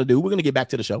 here's what we're going to do. We're going to get back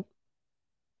to the show.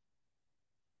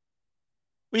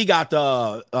 We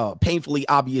got painfully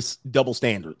obvious double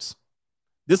standards.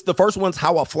 The first one's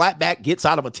how a flatback gets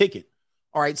out of a ticket.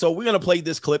 All right, so we're going to play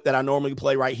this clip that I normally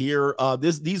play right here.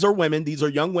 These are women. These are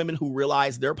young women who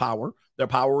realize their power. Their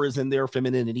power is in their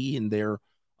femininity and their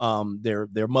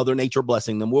mother nature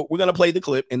blessing them. We're going to play the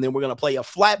clip, and then we're going to play a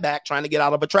flatback trying to get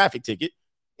out of a traffic ticket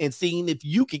and seeing if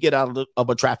you could get out of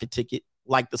a traffic ticket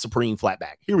like the Supreme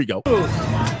flatback. Here we go.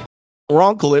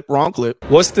 Wrong clip.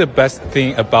 What's the best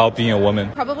thing about being a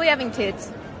woman? Probably having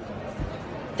tits.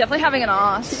 Definitely having an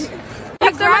ass.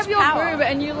 You grab your boob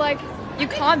and you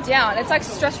calm down. It's like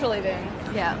stress relieving.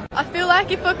 Yeah. I feel like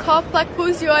if a cop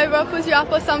pulls you over, pulls you up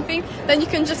or something, then you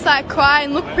can just cry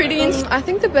and look pretty. I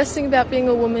think the best thing about being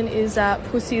a woman is that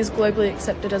pussy is globally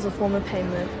accepted as a form of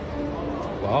payment.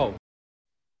 Wow.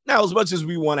 Now, as much as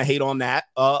we want to hate on that,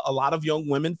 a lot of young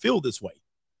women feel this way.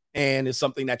 And it's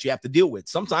something that you have to deal with.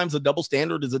 Sometimes a double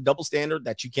standard is a double standard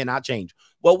that you cannot change.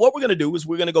 Well, what we're going to do is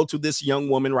we're going to go to this young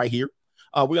woman right here.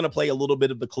 We're going to play a little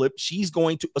bit of the clip. She's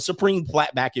going to a Supreme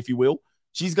flatback, if you will.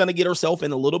 She's going to get herself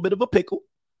in a little bit of a pickle.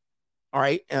 All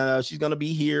right. She's going to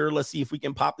be here. Let's see if we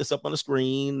can pop this up on the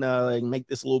screen and make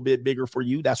this a little bit bigger for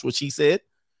you. That's what she said.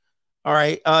 All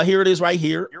right. Here it is right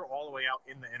here. You're all the way out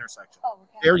in the intersection. Oh,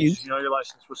 okay. There you. Did you know your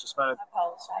license was suspended? I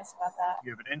apologize about that.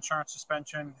 You have an insurance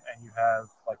suspension and you have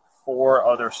 4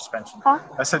 other suspensions. Huh?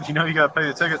 I said, you know you got to pay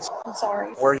the tickets. I'm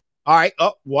sorry. Where All right.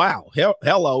 Oh, wow.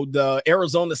 Hello. The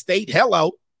Arizona State.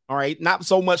 Hello. All right. Not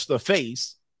so much the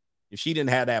face. If she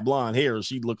didn't have that blonde hair,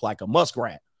 she'd look like a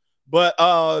muskrat. But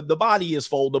the body is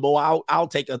foldable. I'll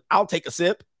take a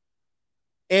sip.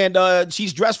 And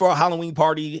she's dressed for a Halloween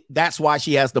party. That's why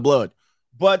she has the blood.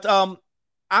 But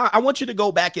I want you to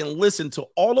go back and listen to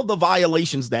all of the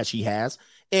violations that she has.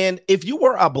 And if you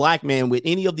were a black man with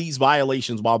any of these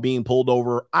violations while being pulled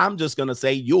over, I'm just going to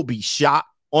say you'll be shot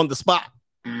on the spot.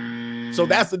 So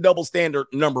that's the double standard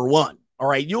number one. All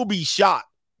right. You'll be shot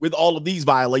with all of these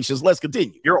violations. Let's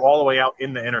continue. You're all the way out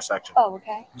in the intersection. Oh,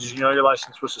 okay. Did you know your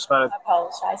license was suspended? I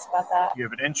apologize about that. You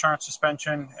have an insurance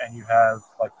suspension, and you have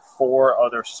like 4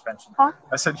 other suspensions. Huh?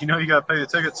 I said, you know you got to pay the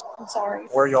tickets. I'm sorry.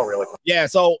 Where are y'all really? Yeah,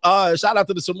 so shout out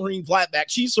to the Supreme Flatback.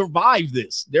 She survived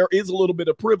this. There is a little bit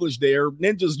of privilege there.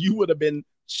 Ninjas, you would have been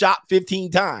shot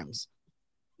 15 times.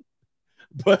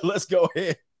 But let's go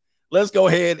ahead. Let's go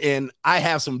ahead, and I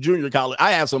have some junior college.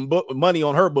 I have some money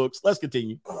on her books. Let's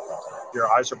continue. Your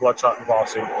eyes are bloodshot and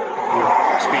glossy.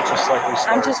 Your speech is slightly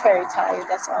slurred. I'm just very tired.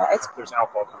 That's all. There's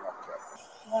alcohol coming off the track.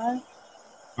 What?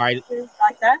 All right.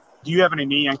 Like that? Do you have any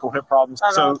knee, ankle, hip problems?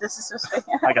 No, this is just.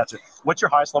 I got you. What's your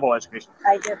highest level of education?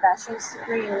 I did a bachelor's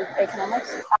degree in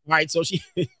economics. All right, so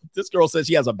this girl says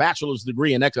she has a bachelor's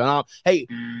degree in economics. Hey,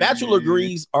 bachelor's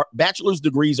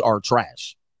degrees are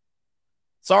trash.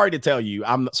 Sorry to tell you,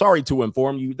 I'm sorry to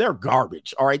inform you, they're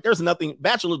garbage. All right, there's nothing.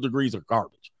 Bachelor's degrees are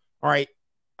garbage. All right.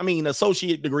 I mean,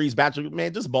 associate degrees, bachelor,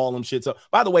 man, just ball them shit. So,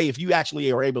 by the way, if you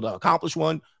actually are able to accomplish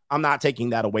one, I'm not taking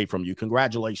that away from you.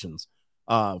 Congratulations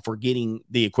for getting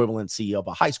the equivalency of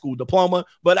a high school diploma.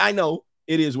 But I know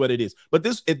it is what it is. But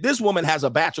if this woman has a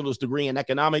bachelor's degree in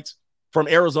economics from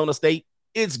Arizona State,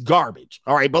 it's garbage.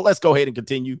 All right, but let's go ahead and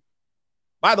continue.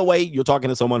 By the way, you're talking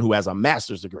to someone who has a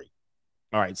master's degree.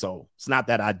 All right, so it's not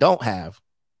that I don't have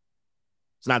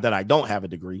a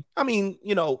degree. I mean,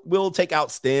 we'll take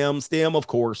out STEM, of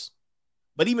course.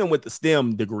 But even with the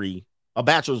STEM degree, a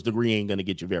bachelor's degree ain't going to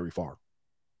get you very far.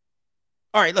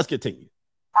 All right, let's continue.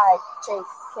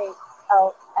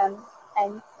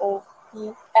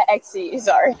 IJKLMNOPXE.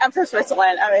 Sorry, I'm from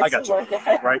Switzerland. I got you.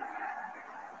 Right.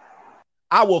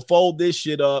 I will fold this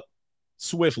shit up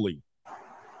swiftly.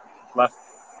 Left.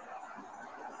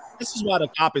 This is why the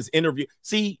cop is interviewing.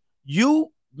 See,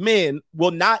 you men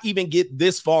will not even get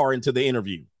this far into the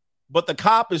interview, but the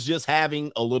cop is just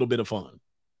having a little bit of fun.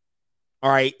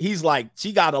 All right. He's like,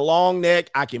 she got a long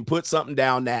neck. I can put something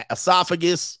down that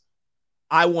esophagus.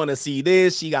 I want to see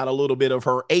this. She got a little bit of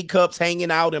her A cups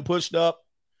hanging out and pushed up.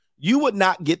 You would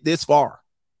not get this far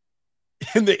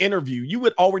in the interview. You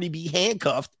would already be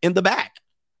handcuffed in the back,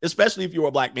 especially if you're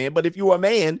a black man. But if you're a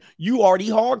man, you already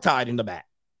hogtied in the back.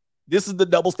 This is the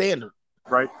double standard.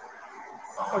 Right.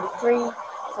 43,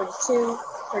 42,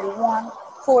 31,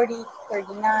 40,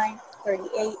 39,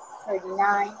 38,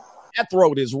 39. That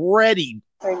throat is ready.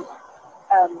 30.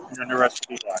 You're under arrest.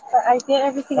 I did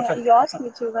everything that you asked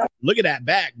me to. Right? Look at that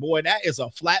back, boy. That is a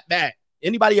flat back.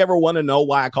 Anybody ever want to know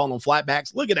why I call them flat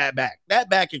backs? Look at that back. That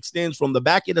back extends from the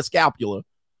back of the scapula,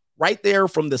 right there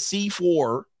from the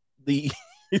C4, the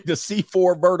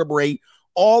C4 vertebrae,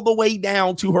 all the way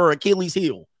down to her Achilles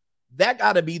heel. That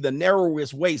got to be the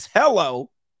narrowest waist. Hello.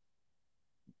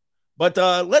 But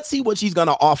let's see what she's going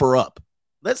to offer up.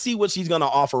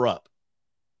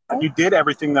 You did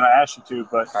everything that I asked you to,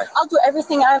 but I'll do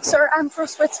everything. Sir, I'm from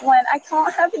Switzerland. I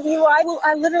can't have a DUI.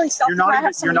 I literally stopped.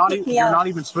 You're not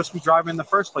even supposed to be driving in the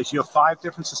first place. You have 5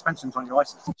 different suspensions on your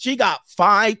license. She got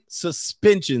 5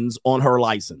 suspensions on her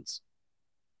license.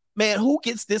 Man, who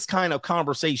gets this kind of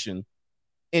conversation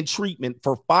and treatment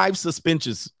for 5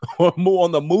 suspensions or more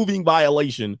on the moving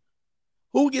violation?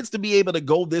 Who gets to be able to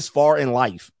go this far in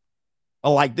life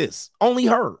like this? Only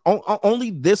her.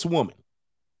 Only this woman.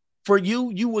 For you,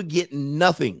 you would get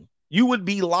nothing. You would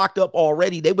be locked up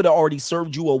already. They would have already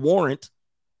served you a warrant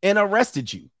and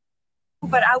arrested you.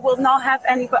 But I will not have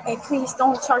anybody. Please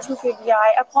don't charge me for DI.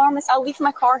 I promise I'll leave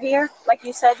my car here like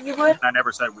you said you would. I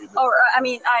never said we would. Or, I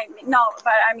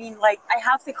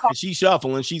have the car. And she's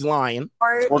shuffling. She's lying.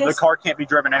 Well, the car can't be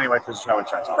driven anyway because there's no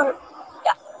insurance on it.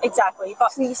 Yeah, exactly.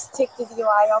 But please take the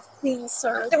DUI off. Please,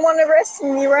 sir. The one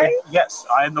arresting me, right? Yes,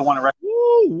 I am the one arresting.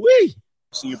 Woo-wee.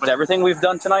 But everything we've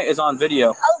done tonight is on video.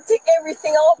 I'll take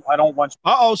everything off. I don't want you.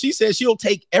 Uh-oh, she says she'll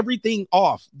take everything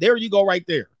off. There you go right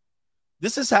there.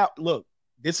 This is how, look,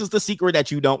 this is the secret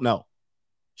that you don't know.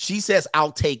 She says,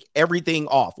 I'll take everything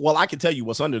off. Well, I can tell you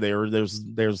what's under there.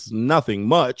 There's nothing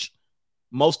much.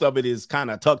 Most of it is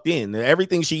kind of tucked in.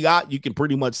 Everything she got, you can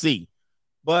pretty much see.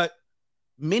 But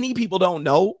many people don't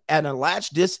know at a latch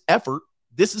this effort,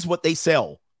 this is what they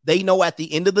sell. They know at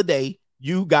the end of the day,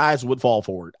 you guys would fall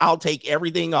for it. I'll take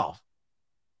everything off.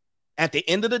 At the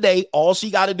end of the day, all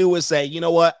she got to do is say, you know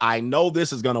what? I know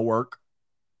this is going to work.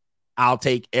 I'll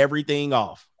take everything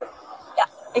off. Yeah,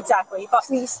 exactly. But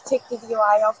please take the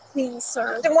DUI off, please,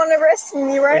 sir. The one arresting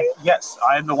me, right? Yes,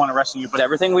 I am the one arresting you. But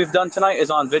everything we've done tonight is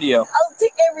on video. I'll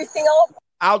take everything off.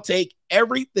 I'll take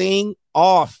everything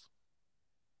off.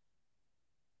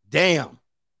 Damn.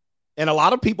 And a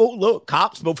lot of people, look,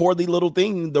 cops before the little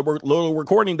thing, the little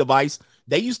recording device,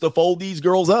 they used to fold these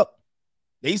girls up.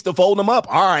 They used to fold them up.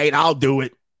 All right, I'll do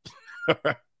it.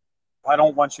 I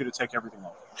don't want you to take everything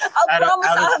off. I promise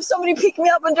I'll have somebody pick me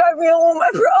up and drive me home.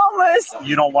 I promise.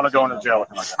 You don't want to go into jail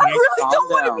looking like that. I really don't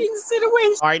want to be in the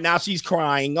situation. All right, now she's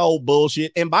crying. Oh,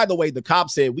 bullshit. And by the way, the cop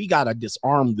said, we got to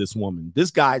disarm this woman.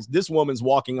 This woman's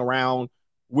walking around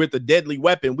with a deadly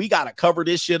weapon. We got to cover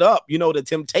this shit up. You know, the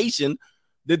temptation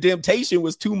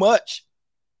was too much.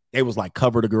 They was like,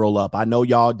 cover the girl up. I know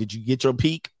y'all, did you get your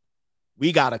peek?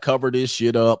 We got to cover this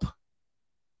shit up.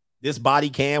 This body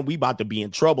cam, we about to be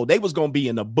in trouble. They was going to be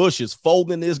in the bushes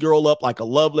folding this girl up like a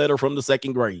love letter from the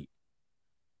second grade.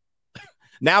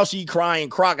 Now she crying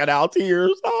crocodile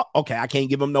tears. Oh, okay, I can't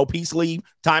give them no peace leave.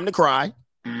 Time to cry.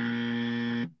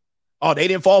 Oh, they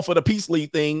didn't fall for the peace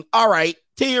leave thing. All right,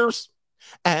 tears.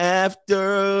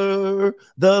 After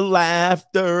the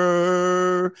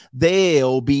laughter,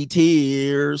 there'll be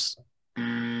tears.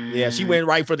 Yeah, she went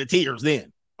right for the tears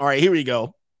then. All right, here we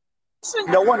go.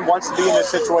 No one wants to be in this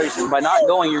situation. By not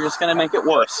going, you're just going to make it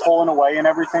worse. Pulling away and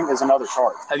everything is another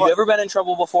charge. Have you ever been in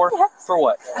trouble before? Yeah. For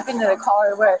what? I've been in a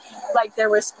car where, like, there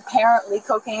was apparently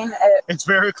cocaine. It's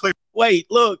very clear. Wait,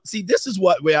 look, see, this is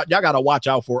what y'all got to watch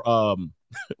out for.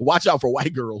 Watch out for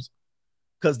white girls,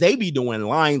 because they be doing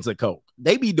lines of coke.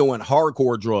 They be doing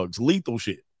hardcore drugs, lethal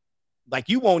shit. Like,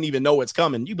 you won't even know it's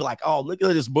coming. You be like, oh, look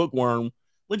at this bookworm.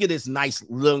 Look at this nice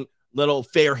little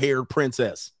fair-haired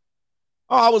princess.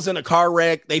 Oh, I was in a car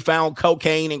wreck. They found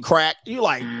cocaine and crack. You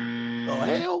like, oh,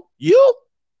 hell? You?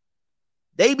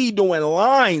 They be doing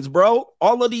lines, bro.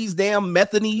 All of these damn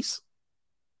Methanies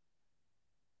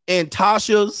and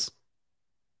Tashas,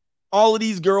 all of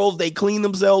these girls, they clean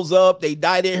themselves up. They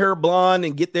dye their hair blonde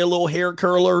and get their little hair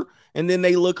curler. And then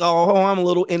they look, oh, I'm a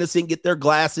little innocent, get their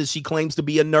glasses. She claims to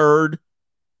be a nerd.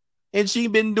 And she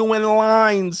been doing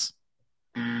lines.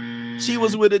 She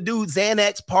was with a dude,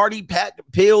 Xanax, party pack,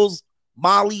 pills,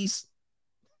 Molly's.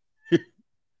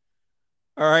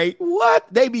 All right. What?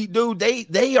 They be, dude,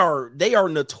 they are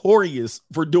notorious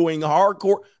for doing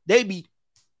hardcore. They be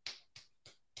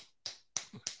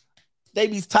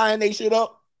tying their shit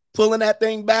up, pulling that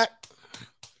thing back.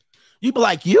 You be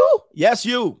like, you? Yes,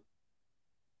 you.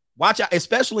 Watch out,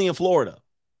 especially in Florida.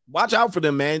 Watch out for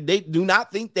them, man. They do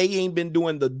not think they ain't been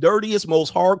doing the dirtiest,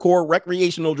 most hardcore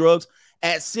recreational drugs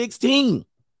at 16.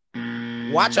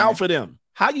 Watch out for them.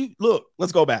 How you look?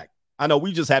 Let's go back. I know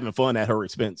we just having fun at her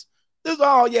expense. This,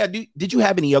 oh yeah. Did you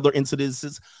have any other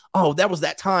incidences? Oh, that was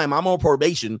that time. I'm on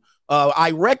probation.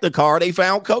 I wrecked the car. They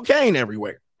found cocaine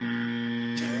everywhere.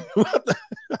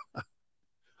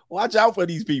 Watch out for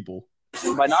these people.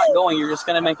 By not going, you're just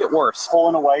going to make it worse.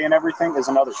 Pulling away and everything is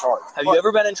another charge. Have you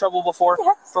ever been in trouble before?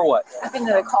 Yeah. For what? I've been in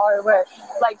a car where,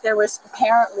 like, there was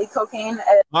apparently cocaine.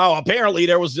 Oh, apparently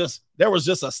there was just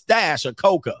a stash of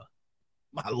coca.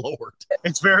 My Lord.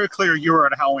 It's very clear you were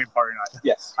at a Halloween party night.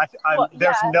 Yes.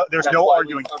 There's no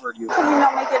arguing. Can you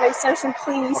not make an exception,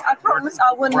 please? I promise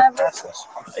I would never.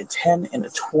 A $10 and a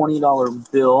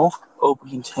 $20 bill, open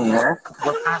container.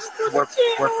 We're past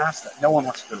that. No one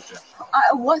wants to go to jail.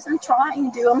 I wasn't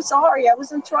trying to. I'm sorry. I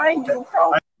wasn't trying to.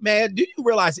 Man, do you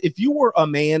realize if you were a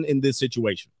man in this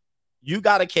situation, you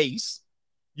got a case,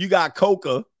 you got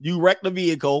coca, you wrecked the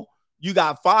vehicle, you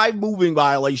got 5 moving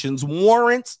violations,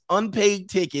 warrants, unpaid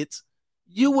tickets.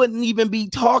 You wouldn't even be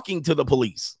talking to the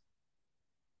police.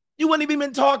 You wouldn't even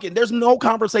been talking. There's no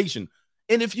conversation.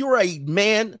 And if you're a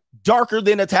man darker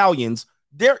than Italians,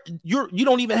 you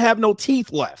don't even have no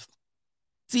teeth left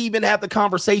to even have the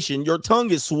conversation. Your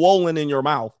tongue is swollen in your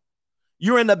mouth.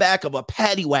 You're in the back of a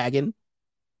paddy wagon,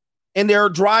 and they're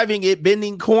driving it,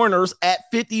 bending corners at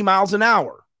 50 miles an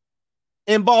hour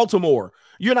in Baltimore.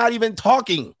 You're not even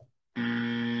talking.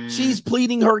 She's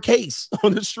pleading her case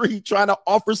on the street, trying to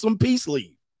offer some peace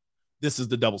leave. This is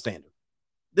the double standard.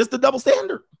 This is the double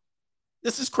standard.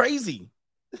 This is crazy.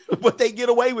 But they get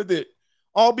away with it.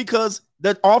 All because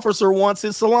the officer wants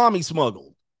his salami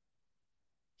smuggled.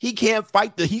 He can't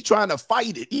fight he's trying to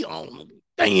fight it.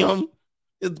 Damn.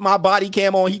 It's my body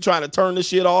cam on. He trying to turn the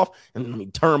shit off. And let me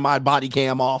turn my body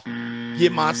cam off.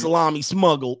 Get my salami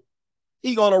smuggled.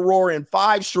 He gonna roar in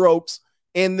 5 strokes.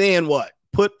 And then what?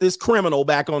 Put this criminal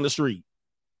back on the street.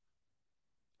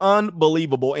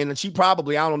 Unbelievable. And she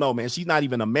probably, I don't know, man, she's not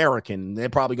even American. They're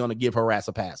probably going to give her ass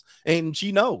a pass. And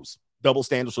she knows. double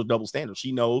standards or double standards.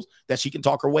 She knows that she can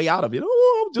talk her way out of it.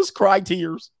 Oh, just cry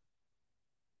tears.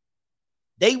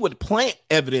 They would plant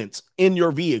evidence in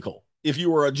your vehicle if you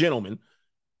were a gentleman.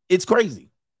 It's crazy.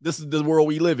 This is the world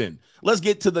we live in. Let's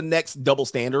get to the next double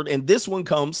standard. And this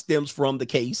one stems from the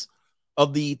case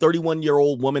of the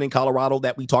 31-year-old woman in Colorado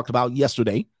that we talked about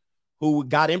yesterday, who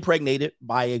got impregnated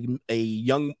by a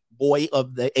young boy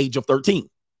of the age of 13.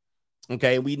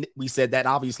 Okay, we said that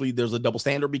obviously there's a double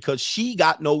standard because she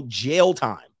got no jail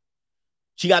time.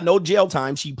 She got no jail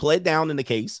time. She pled down in the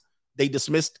case. They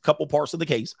dismissed a couple parts of the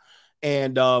case.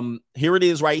 And here it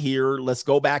is right here. Let's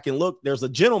go back and look. There's a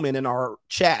gentleman in our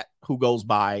chat who goes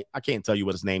by, I can't tell you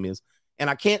what his name is, and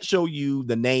I can't show you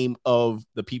the name of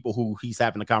the people who he's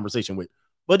having a conversation with,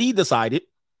 but he decided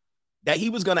that he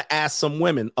was going to ask some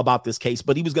women about this case,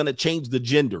 but he was going to change the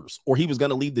genders, or he was going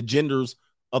to leave the genders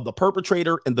of the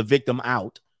perpetrator and the victim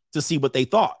out to see what they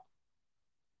thought.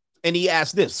 And he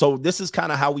asked this. So this is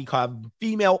kind of how we have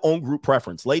female-owned group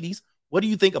preference. Ladies, what do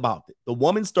you think about it? The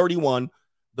woman's 31.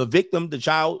 The victim, the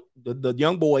child, the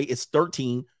young boy is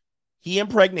 13. He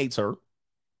impregnates her.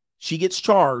 She gets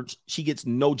charged. She gets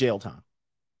no jail time.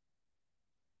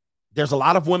 There's a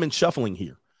lot of women shuffling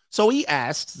here. So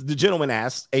the gentleman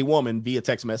asks a woman via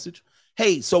text message,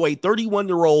 hey, so a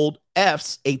 31-year-old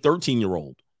F's a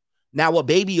 13-year-old. Now a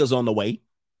baby is on the way.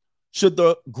 Should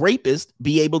the rapist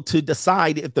be able to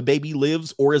decide if the baby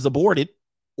lives or is aborted,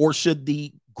 or should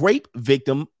the rape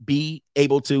victim be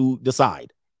able to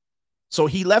decide? So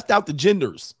he left out the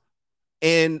genders.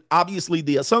 And obviously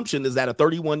the assumption is that a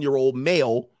 31-year-old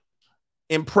male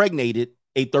impregnated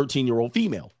a 13-year-old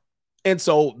female. And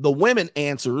so the women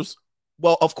answers,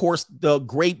 well, of course, the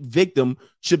rape victim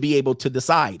should be able to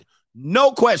decide.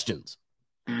 No questions.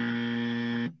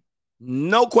 No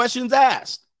questions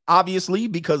asked. Obviously,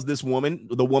 because the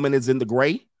woman is in the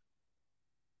gray,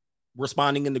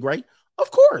 responding in the gray.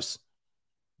 Of course,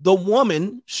 the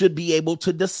woman should be able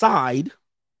to decide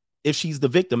if she's the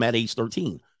victim at age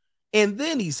 13. And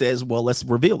then he says, well, let's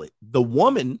reveal it. The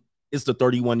woman is the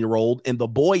 31-year-old and the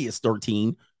boy is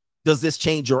 13. Does this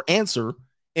change your answer?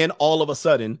 And all of a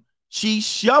sudden, she's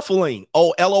shuffling.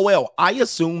 Oh, LOL. I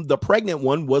assumed the pregnant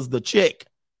one was the chick.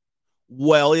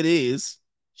 Well, it is.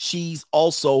 She's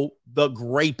also the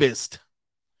rapist.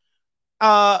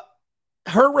 Her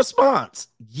response,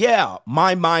 yeah,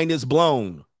 my mind is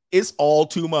blown. It's all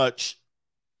too much.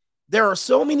 There are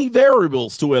so many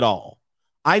variables to it all.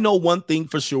 I know one thing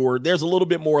for sure. There's a little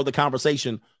bit more of the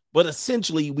conversation, but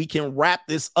essentially we can wrap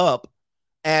this up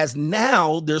as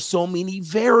now there's so many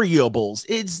variables.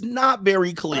 It's not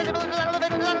very clear.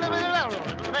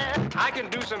 I can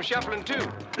do some shuffling too.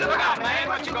 Look out, man,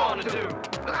 what you gonna do?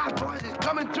 Look out, boys, it's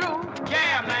coming through.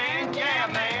 Yeah, man, yeah,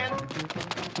 man.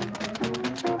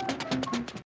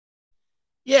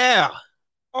 Yeah.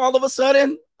 All of a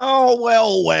sudden, oh,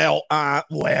 well.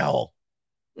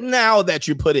 Now that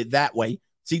you put it that way,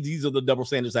 see, these are the double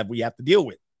standards that we have to deal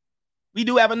with. We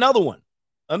do have another one.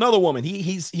 Another woman.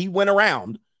 He went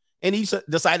around and he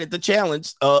decided to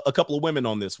challenge a couple of women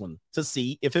on this one to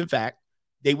see if, in fact,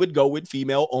 they would go with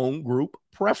female-owned group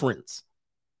preference.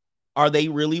 Are they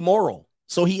really moral?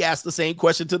 So he asked the same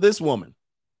question to this woman.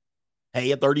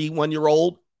 Hey, a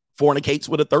 31-year-old fornicates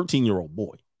with a 13-year-old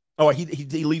boy. Oh, he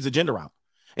leaves the gender out.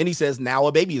 And he says, now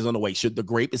a baby is on the way. Should the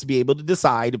rapist be able to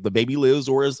decide if the baby lives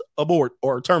or is aborted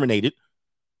or terminated?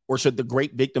 Or should the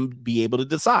rape victim be able to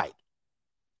decide?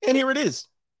 And here it is.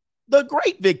 The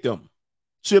rape victim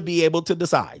should be able to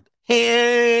decide.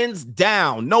 Hands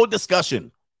down. No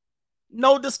discussion.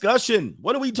 No discussion.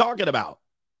 What are we talking about?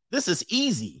 This is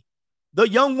easy. The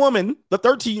young woman, the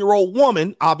 13-year-old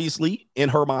woman, obviously, in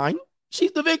her mind,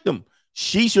 she's the victim.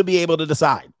 She should be able to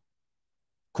decide.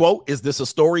 Quote, is this a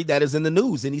story that is in the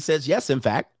news? And he says, yes, in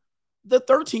fact, the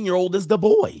 13-year-old is the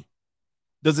boy.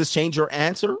 Does this change your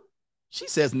answer? She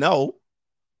says, no.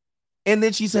 And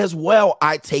then she says, well,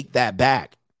 I take that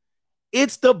back.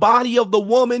 It's the body of the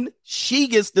woman. She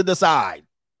gets to decide.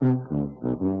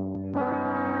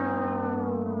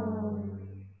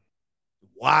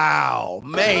 Wow,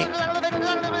 man.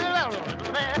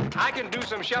 I can do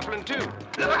some shuffling too.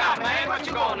 Look out, man, what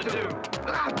you gonna do? Look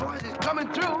out, boys, it's coming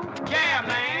through. Yeah,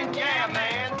 man, yeah,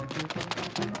 man.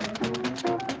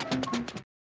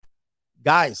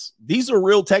 Guys, these are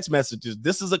real text messages.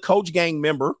 This is a Coach Gang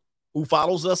member who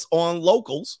follows us on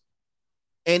Locals,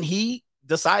 and he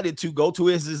decided to go to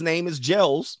his name is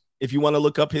Gels. If you want to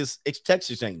look up his text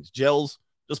exchange, Gels,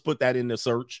 just put that in the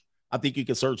search. I think you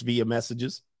can search via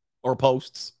messages or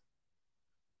posts.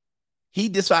 He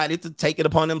decided to take it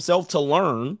upon himself to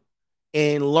learn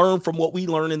from what we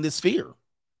learn in this sphere.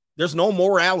 There's no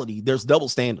morality. There's double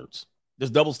standards.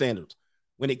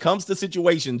 When it comes to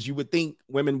situations, you would think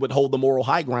women would hold the moral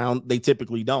high ground. They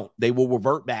typically don't. They will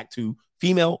revert back to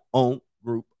female-owned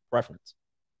group preference,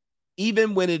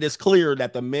 even when it is clear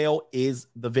that the male is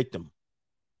the victim.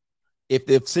 If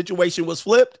the situation was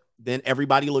flipped, then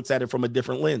everybody looks at it from a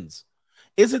different lens.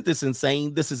 Isn't this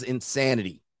insane? This is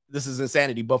insanity. This is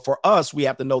insanity. But for us, we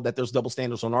have to know that there's double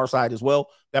standards on our side as well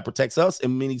that protects us.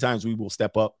 And many times we will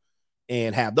step up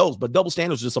and have those. But double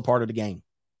standards is just a part of the game.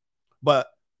 But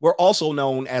we're also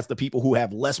known as the people who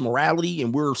have less morality,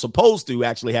 and we're supposed to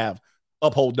actually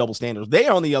uphold double standards. They,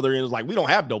 on the other end, is like, we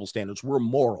don't have double standards. We're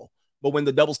moral. But when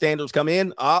the double standards come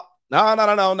in, no,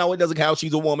 it doesn't count.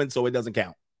 She's a woman, so it doesn't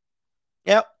count.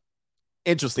 Yep.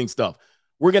 Interesting stuff.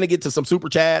 We're going to get to some super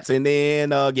chats and then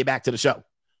get back to the show.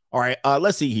 All right.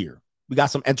 Let's see here. We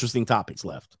got some interesting topics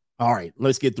left. All right.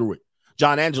 Let's get through it.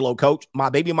 John Angelo, coach,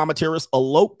 my baby mama terrorist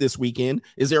eloped this weekend.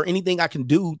 Is there anything I can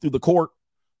do through the court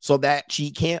so that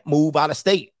she can't move out of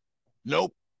state?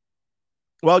 Nope.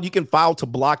 Well, you can file to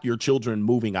block your children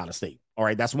moving out of state. All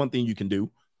right. That's one thing you can do.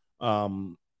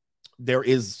 There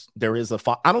is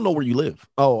I don't know where you live.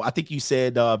 Oh, I think you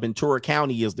said Ventura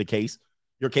County is the case.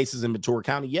 Your case is in Ventura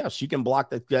County. Yes, you can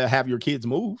block that, have your kids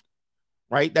moved,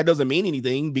 right? That doesn't mean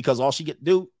anything because all she get to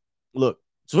do, look,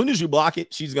 as soon as you block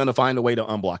it, she's going to find a way to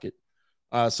unblock it.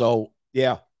 So,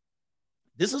 yeah,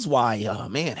 this is why,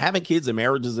 man, having kids and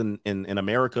marriages in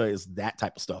America is that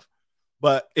type of stuff.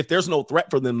 But if there's no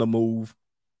threat for them to move,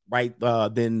 right,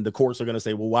 then the courts are going to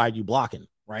say, well, why are you blocking,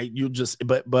 right? You just,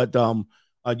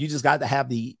 you just got to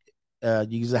have you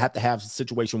just have to have a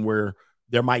situation where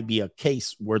there might be a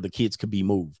case where the kids could be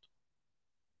moved.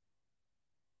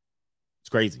 It's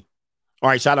crazy. All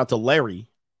right. Shout out to Larry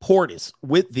Portis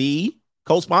with the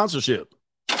co-sponsorship.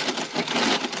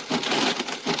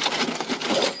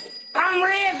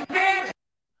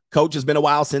 Coach, it's been a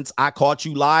while since I caught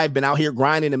you live. Been out here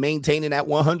grinding and maintaining that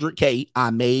 100K I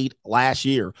made last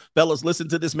year. Fellas, listen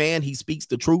to this man. He speaks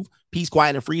the truth. Peace,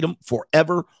 quiet, and freedom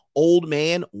forever. Old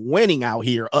man winning out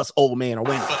here. Us old men are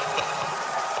winning.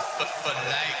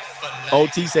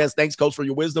 OT says, thanks, coach, for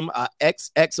your wisdom.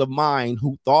 Ex of mine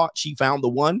who thought she found the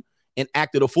one and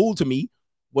acted a fool to me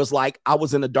was like, I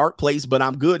was in a dark place, but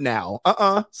I'm good now.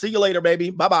 See you later, baby.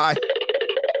 Bye-bye.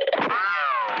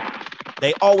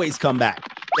 They always come back.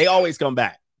 They always come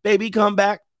back. Baby, come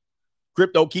back.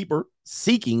 Crypto Keeper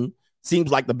seeking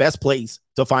seems like the best place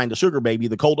to find a sugar baby.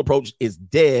 The cold approach is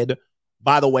dead.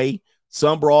 By the way,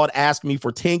 some broad asked me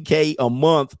for 10K a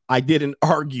month. I didn't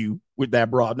argue with that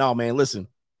broad. No, man, listen.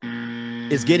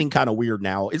 It's getting kind of weird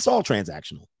now. It's all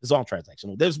transactional.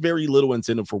 There's very little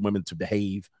incentive for women to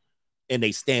behave in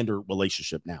a standard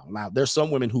relationship now. Now, there's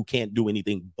some women who can't do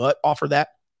anything but offer that.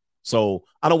 So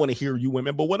I don't want to hear you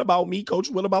women, but what about me, coach?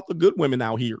 What about the good women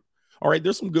out here? All right,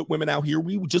 there's some good women out here.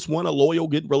 We just want a loyal,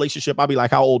 good relationship. I'll be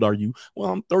like, how old are you? Well,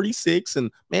 I'm 36.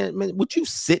 And man, would you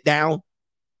sit down?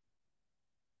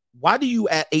 Why do you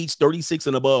at age 36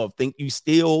 and above think you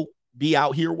still be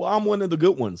out here? Well, I'm one of the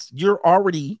good ones. You're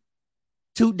already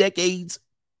 2 decades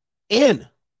in.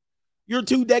 You're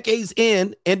 2 decades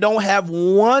in and don't have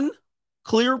one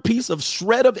clear piece of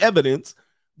shred of evidence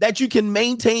that you can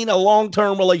maintain a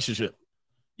long-term relationship.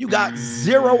 You got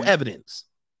zero evidence.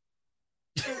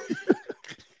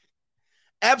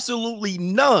 Absolutely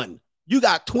none. You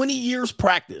got 20 years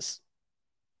practice.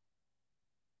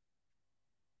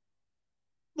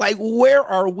 Like, where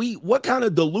are we? What kind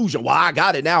of delusion? Well, I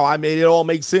got it now. I made it all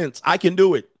make sense. I can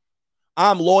do it.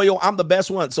 I'm loyal. I'm the best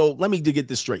one. So let me get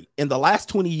this straight. In the last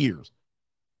 20 years,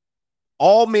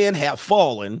 all men have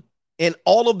fallen, and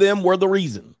all of them were the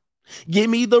reason. Give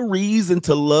me the reason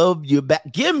to love you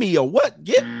back. Give me a what?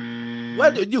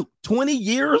 What do you? 20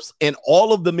 years, and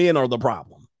all of the men are the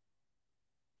problem.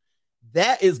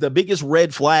 That is the biggest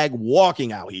red flag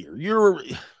walking out here. Your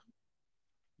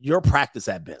practice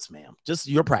at best, ma'am. Just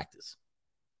your practice.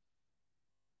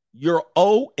 You're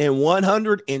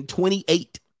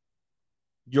 0-128.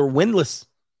 You're winless.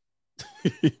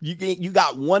 You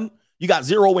got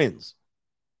 0 wins.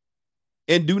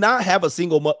 And do not have a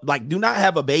do not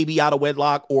have a baby out of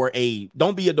wedlock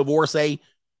don't be a divorcee.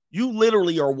 You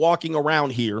literally are walking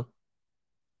around here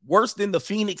worse than the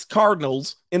Phoenix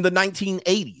Cardinals in the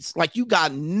 1980s. Like, you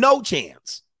got no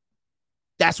chance.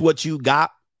 That's what you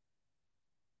got.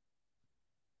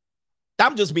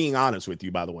 I'm just being honest with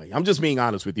you, by the way. I'm just being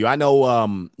honest with you. I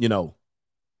know,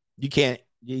 you can't,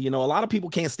 a lot of people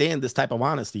can't stand this type of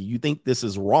honesty. You think this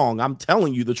is wrong. I'm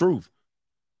telling you the truth.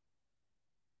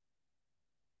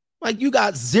 Like, you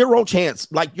got 0 chance.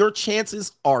 Like, your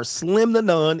chances are slim to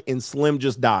none, and Slim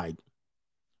just died.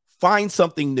 Find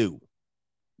something new.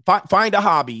 Find a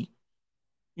hobby.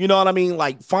 You know what I mean?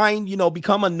 Like,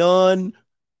 become a nun.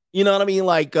 You know what I mean?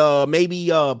 Like maybe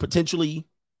potentially,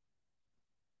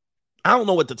 I don't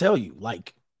know what to tell you.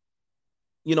 Like,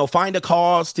 you know, find a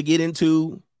cause to get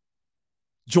into,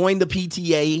 join the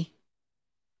PTA,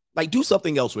 like do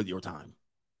something else with your time.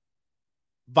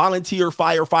 Volunteer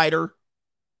firefighter,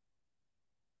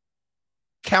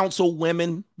 counsel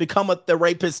women, become a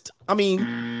therapist. I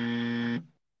mean,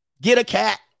 get a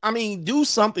cat. I mean, do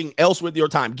something else with your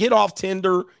time. Get off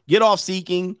Tinder, get off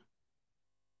Seeking,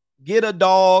 get a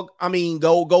dog. I mean,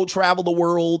 go travel the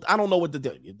world. I don't know what to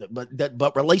do,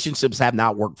 but relationships have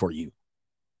not worked for you.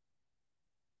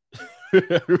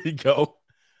 Here we go.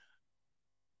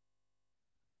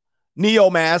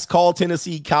 Neomass call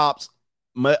Tennessee cops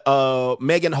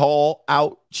Megan Hall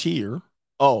out cheer.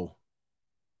 Oh,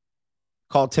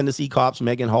 call Tennessee cops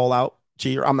Megan Hall out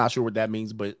cheer. I'm not sure what that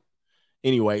means, but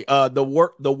anyway,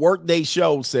 the Workday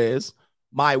show says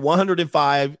my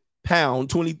 105-pound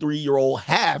 23-year-old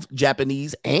half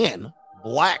Japanese and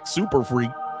black super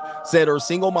freak said her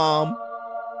single mom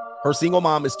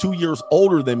is 2 years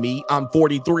older than me. I'm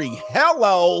 43.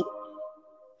 Hello.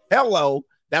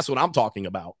 That's what I'm talking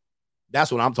about.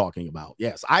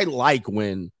 Yes, I like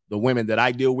when the women that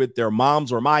I deal with, their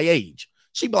moms are my age.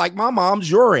 She'd be like, my mom's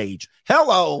your age.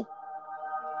 Hello.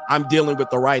 I'm dealing with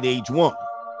the right age woman.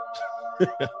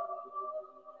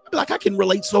 Like, I can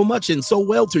relate so much and so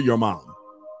well to your mom.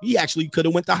 We actually could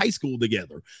have went to high school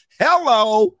together.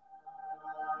 Hello.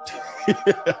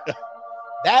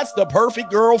 That's the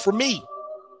perfect girl for me.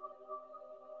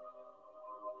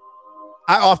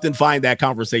 I often find that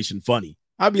conversation funny.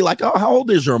 I'd be like, oh, how old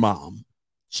is your mom?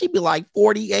 She'd be like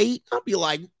 48. I'd be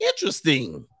like,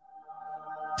 interesting.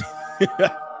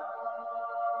 I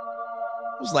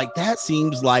was like, that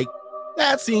seems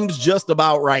just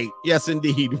about right. Yes,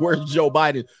 indeed. Where's Joe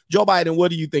Biden? Joe Biden, what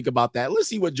do you think about that? Let's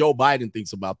see what Joe Biden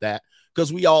thinks about that,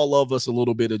 because we all love us a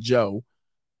little bit of Joe.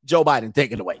 Joe Biden,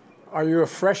 take it away. Are you a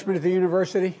freshman at the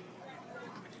university?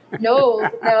 No.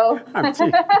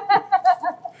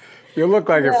 You look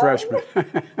like a freshman.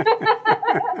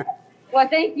 Well,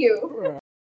 thank you.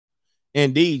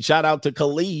 Indeed. Shout out to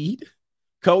Khalid.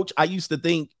 Coach, I used to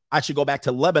think I should go back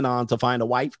to Lebanon to find a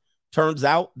wife. Turns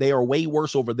out they are way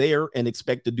worse over there and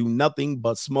expect to do nothing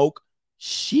but smoke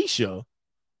shisha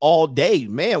all day.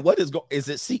 Man, what is is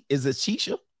it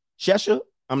shisha? Shesha?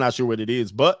 I'm not sure what it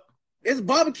is, but it's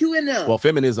barbecue in there. Well,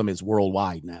 feminism is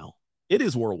worldwide now. It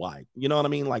is worldwide. You know what I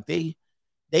mean? Like they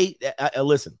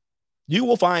listen. You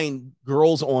will find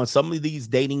girls on some of these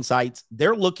dating sites.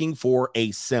 They're looking for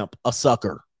a simp, a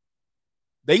sucker.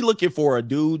 They looking for a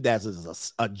dude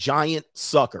that's a giant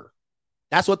sucker.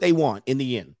 That's what they want in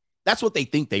the end. That's what they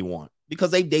think they want,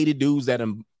 because they've dated dudes that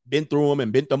have been through them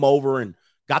and bent them over and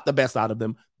got the best out of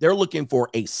them. They're looking for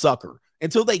a sucker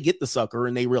until they get the sucker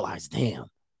and they realize, damn.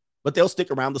 But they'll stick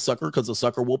around the sucker because the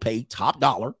sucker will pay top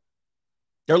dollar.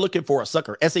 They're looking for a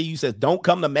sucker. SAU says, don't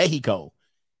come to Mexico.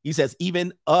 He says,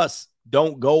 even us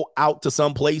don't go out to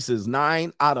some places.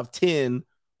 9 out of 10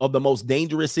 of the most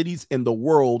dangerous cities in the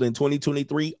world in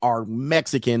 2023 are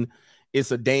Mexican.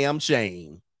 It's a damn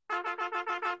shame.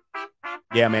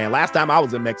 Yeah, man. Last time I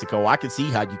was in Mexico, I could see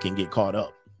how you can get caught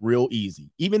up real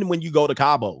easy. Even when you go to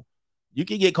Cabo, you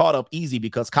can get caught up easy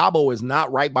because Cabo is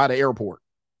not right by the airport,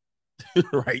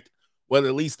 right? Well,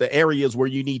 at least the areas where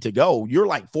you need to go, you're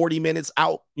like 40 minutes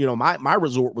out. You know, my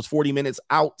resort was 40 minutes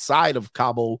outside of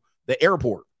Cabo, the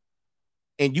airport.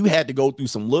 And you had to go through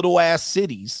some little ass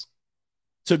cities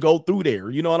to go through there.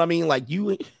 You know what I mean? Like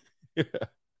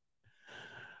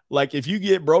like if you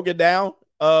get broken down,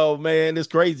 oh man, it's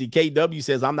crazy. KW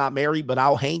says, I'm not married, but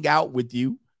I'll hang out with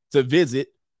you to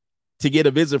get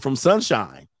a visit from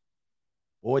Sunshine.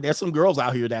 Boy, there's some girls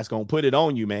out here that's going to put it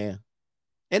on you, man.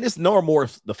 And it's no more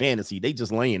the fantasy. They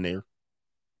just laying there.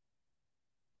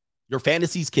 Your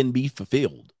fantasies can be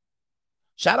fulfilled.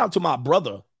 Shout out to my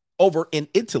brother over in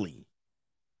Italy.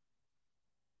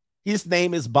 His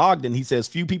name is Bogdan. He says,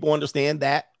 few people understand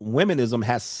that feminism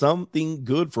has something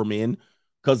good for men,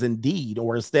 because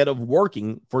instead of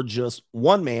working for just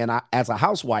one man as a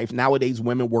housewife, nowadays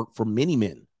women work for many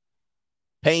men,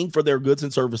 paying for their goods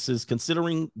and services,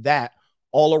 considering that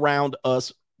all around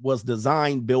us was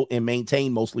designed, built, and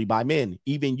maintained mostly by men.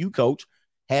 Even you, coach,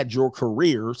 had your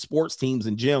career, sports teams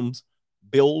and gyms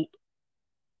build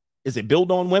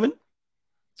on women?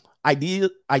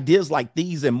 Ideas like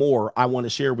these and more I want to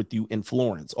share with you in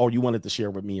Florence. Or you wanted to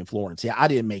share with me in Florence. Yeah, I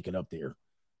didn't make it up there.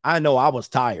 I know I was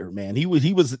tired, man. He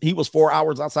was 4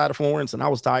 hours outside of Florence and I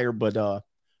was tired, but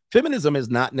feminism has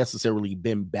not necessarily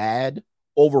been bad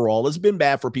overall. It's been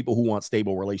bad for people who want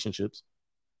stable relationships.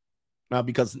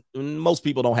 Because most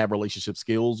people don't have relationship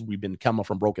skills. We've been coming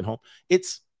from broken home.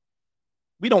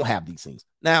 We don't have these things.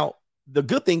 Now, the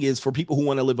good thing is for people who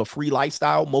want to live a free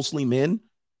lifestyle, mostly men,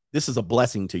 this is a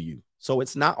blessing to you. So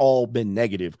it's not all been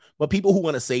negative, but people who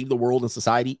want to save the world and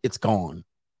society, it's gone.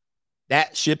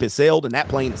 That ship has sailed and that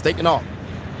plane is taking off.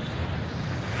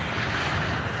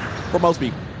 For most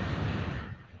people.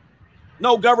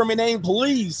 No government name,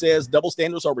 please, says double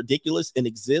standards are ridiculous and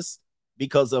exist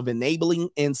because of enabling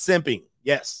and simping.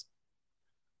 Yes.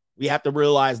 We have to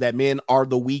realize that men are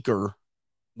the weaker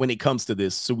when it comes to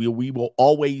this. So we will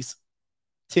always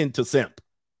tend to simp,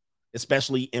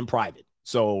 especially in private.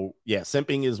 So, yeah,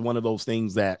 simping is one of those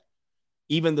things that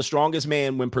even the strongest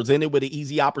man, when presented with an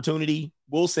easy opportunity,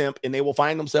 will simp, and they will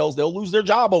find themselves, they'll lose their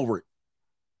job over it.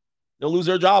 They'll lose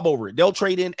their job over it. They'll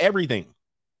trade in everything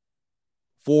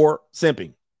for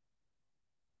simping.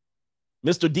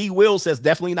 Mr. D. Will says,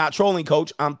 definitely not trolling,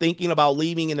 coach. I'm thinking about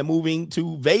leaving and moving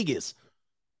to Vegas.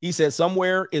 He says,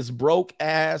 somewhere is broke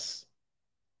ass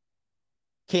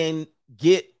can't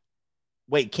get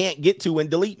to and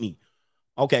delete me.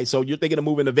 Okay, so you're thinking of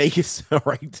moving to Vegas,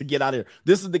 right, to get out of here.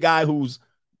 This is the guy whose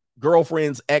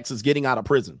girlfriend's ex is getting out of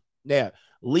prison. Yeah,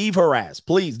 leave her ass.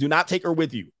 Please do not take her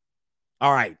with you.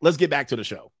 All right, let's get back to the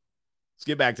show.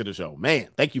 Man,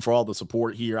 thank you for all the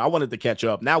support here. I wanted to catch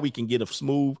up. Now we can get a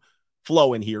smooth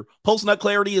flow in here. Post-nut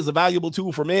clarity is a valuable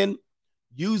tool for men.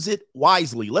 Use it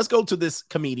wisely. Let's go to this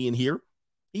comedian here.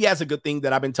 He has a good thing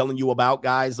that I've been telling you about,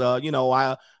 guys. Forget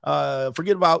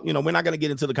about, we're not going to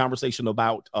get into the conversation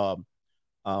about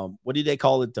what do they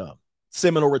call it?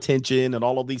 Seminal retention and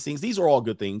all of these things. These are all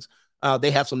good things.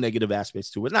 They have some negative aspects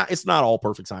to it. It's not all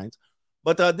perfect science,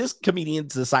 but this comedian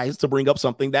decides to bring up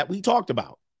something that we talked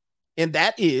about. And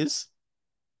that is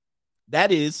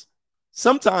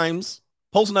sometimes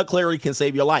post-nut clarity can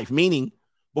save your life. Meaning,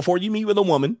 before you meet with a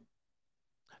woman,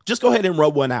 just go ahead and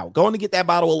rub one out. Go in and get that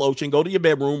bottle of lotion, go to your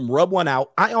bedroom, rub one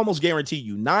out. I almost guarantee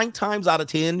you 9 times out of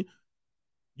 10,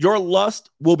 your lust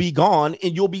will be gone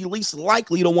and you'll be least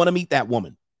likely to want to meet that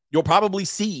woman. You'll probably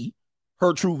see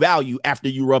her true value after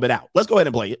you rub it out. Let's go ahead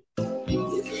and play it.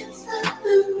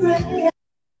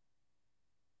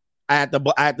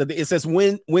 It says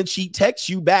when she texts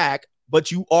you back,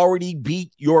 but you already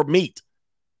beat your meat.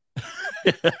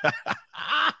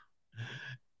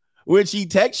 When she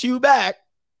texts you back,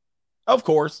 of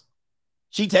course,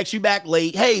 she texts you back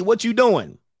late. Hey, what you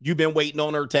doing? You've been waiting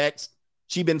on her text.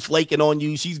 She's been flaking on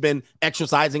you. She's been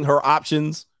exercising her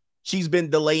options. She's been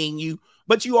delaying you,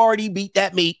 but you already beat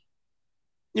that meat.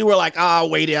 You were like,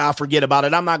 wait, I'll forget about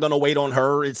it. I'm not going to wait on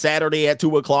her. It's Saturday at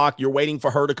 2:00. You're waiting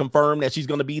for her to confirm that she's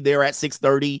going to be there at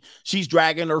 6:30. She's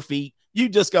dragging her feet. You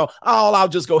just go, I'll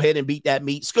just go ahead and beat that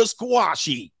meat.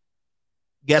 Squashy.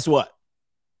 Guess what?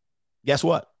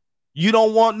 You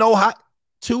don't want no hot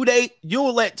 2 days.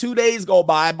 You'll let 2 days go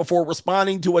by before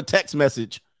responding to a text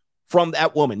message from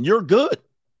that woman. You're good.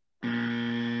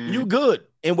 You're good.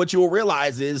 And what you'll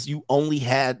realize is you only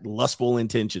had lustful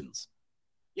intentions.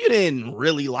 You didn't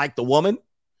really like the woman.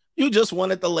 You just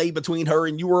wanted to lay between her,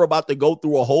 and you were about to go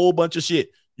through a whole bunch of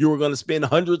shit. You were going to spend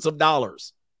hundreds of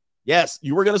dollars. Yes,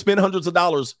 you were going to spend hundreds of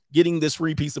dollars getting this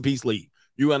free piece of peace leave.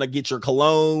 You're going to get your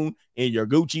cologne and your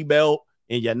Gucci belt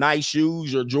and your nice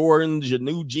shoes, your Jordans, your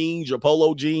new jeans, your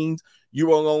polo jeans. You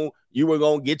were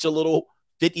going to get your little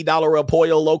 $50 El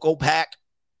Pollo Loco pack.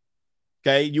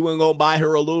 Okay, you were going to buy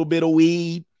her a little bit of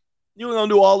weed. You were going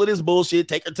to do all of this bullshit,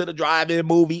 take her to the drive-in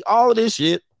movie, all of this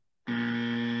shit.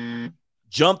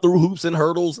 Jump through hoops and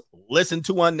hurdles, listen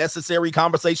to unnecessary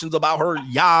conversations about her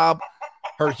job,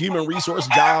 her human resource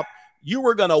job. You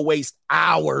were going to waste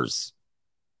hours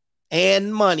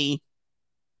and money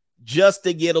just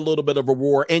to get a little bit of a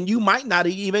reward. And you might not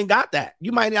have even got that.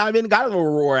 You might not have even got a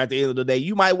reward at the end of the day.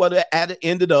 You might want to have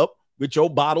ended up with your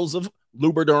bottles of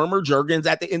Lubriderm or Jergens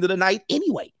at the end of the night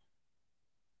anyway.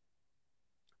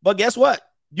 But guess what?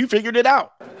 You figured it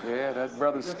out. Yeah, that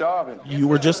brother's starving. You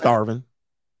were just starving.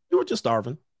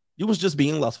 You was just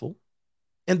being lustful.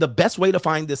 And the best way to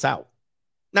find this out.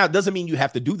 Now, it doesn't mean you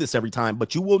have to do this every time,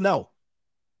 but you will know.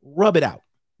 Rub it out.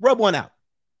 Rub one out.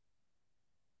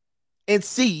 And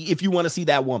see if you want to see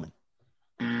that woman.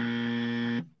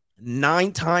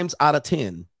 9 times out of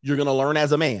 10, you're going to learn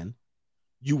as a man,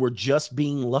 you were just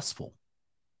being lustful.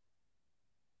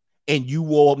 And you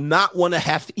will not want to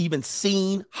have even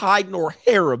seen hide nor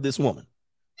hair of this woman.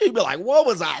 You'd be like, what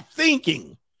was I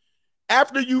thinking?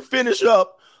 After you finish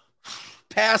up,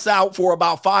 pass out for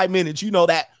about 5 minutes, you know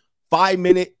that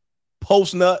 5-minute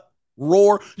post-nut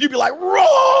roar, you'd be like, roar!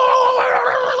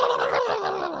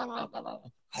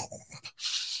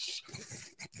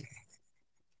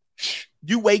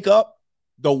 You wake up,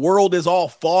 the world is all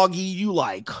foggy. You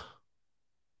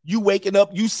waking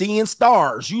up, you seeing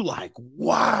stars. You like,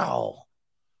 wow,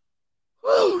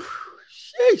 Whew,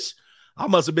 sheesh. I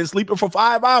must have been sleeping for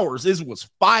 5 hours. This was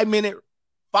 5-minute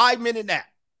nap.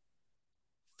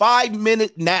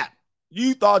 5-minute nap.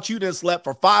 You thought you didn't slept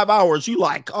for 5 hours. You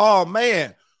like, oh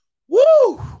man,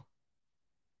 woo.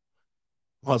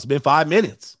 Must have been 5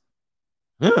 minutes.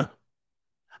 Yeah.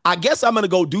 I guess I'm going to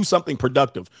go do something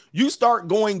productive. You start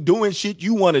doing shit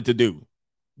you wanted to do.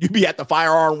 You be at the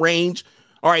firearm range.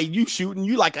 All right, you shooting.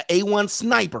 You like an A1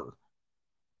 sniper.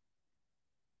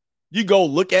 You go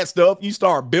look at stuff. You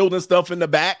start building stuff in the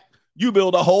back. You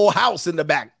build a whole house in the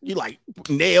back. You like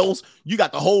nails. You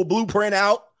got the whole blueprint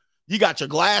out. You got your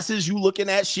glasses. You looking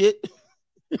at shit.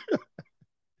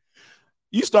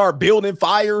 You start building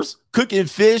fires, cooking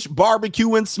fish,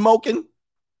 barbecuing, smoking.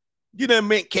 You done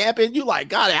went camping. You like,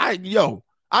 God, I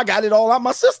got it all out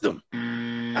my system.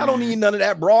 I don't need none of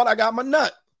that broad. I got my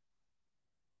nut.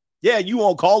 Yeah, you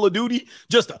on Call of Duty,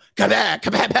 just a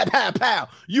pow.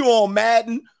 You on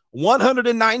Madden,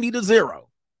 190-0.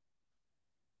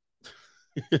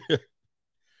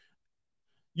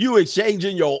 You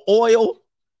exchanging your oil.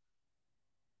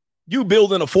 You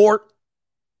building a fort.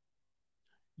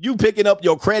 You picking up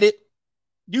your credit.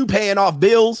 You paying off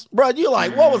bills. Bro, you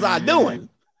like, what was I doing?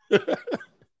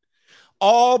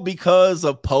 All because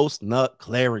of post-nut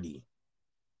clarity.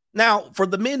 Now, for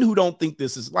the men who don't think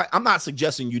this is like, I'm not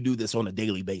suggesting you do this on a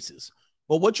daily basis,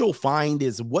 but what you'll find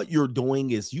is what you're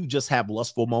doing is you just have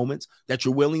lustful moments that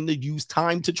you're willing to use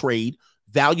time to trade,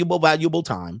 valuable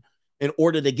time, in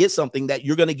order to get something that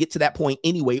you're going to get to that point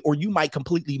anyway, or you might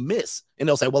completely miss. And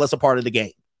they'll say, well, that's a part of the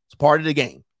game. It's part of the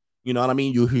game. You know what I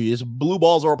mean? His blue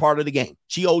balls are a part of the game.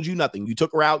 She owed you nothing. You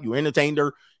took her out. You entertained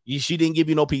her. She didn't give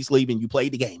you no peace leaving. You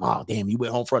played the game. Oh, damn, you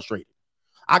went home frustrated.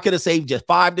 I could have saved you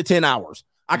 5 to 10 hours.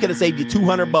 I could have saved you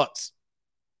 $200.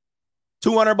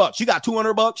 $200. You got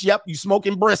 $200? Yep, you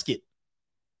smoking brisket.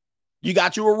 You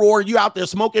got your reward. You out there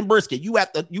smoking brisket. You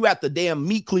at the damn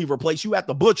meat cleaver place. You at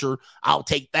the butcher. I'll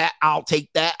take that. I'll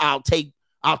take that. I'll take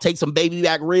some baby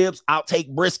back ribs. I'll take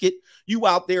brisket. You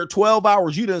out there 12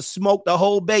 hours. You done smoked the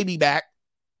whole baby back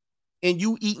and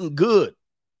you eating good.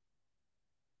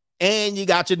 And you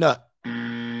got your nut.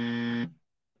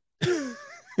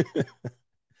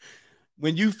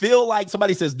 When you feel like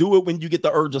somebody says, do it when you get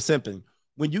the urge of simping.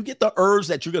 When you get the urge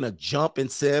that you're going to jump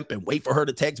and simp and wait for her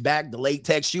to text back, delayed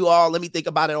text you, oh, let me think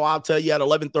about it. Or I'll tell you at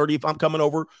 11:30 if I'm coming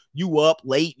over. You up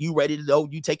late, you ready to go.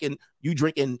 You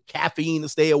drinking caffeine to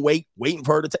stay awake, waiting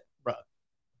for her to text. Bro,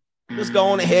 just go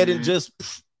on ahead and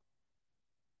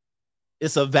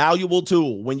it's a valuable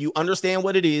tool. When you understand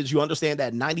what it is, you understand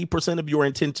that 90% of your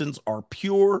intentions are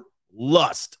pure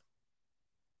lust.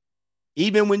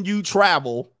 Even when you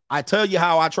travel, I tell you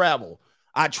how I travel.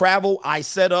 I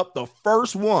set up the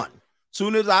first one.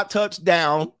 Soon as I touch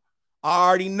down, I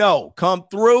already know. Come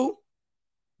through,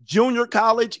 junior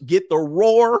college, get the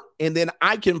roar, and then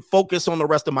I can focus on the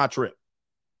rest of my trip.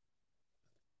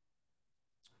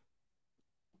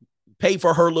 Pay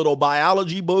for her little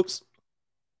biology books.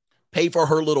 Pay for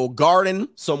her little garden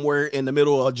somewhere in the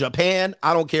middle of Japan.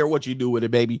 I don't care what you do with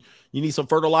it, baby. You need some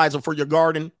fertilizer for your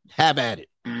garden? Have at it.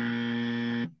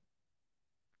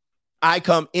 I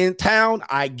come in town,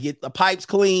 I get the pipes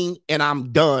clean, and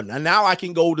I'm done. And now I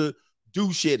can go to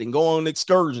do shit and go on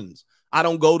excursions. I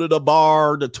don't go to the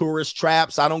bar, the tourist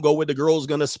traps. I don't go where the girl's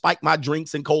going to spike my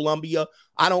drinks in Colombia.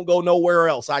 I don't go nowhere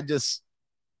else. All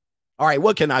right,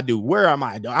 what can I do? Where am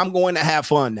I? I'm going to have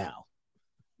fun now.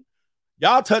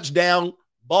 Y'all touch down,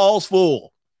 balls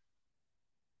full.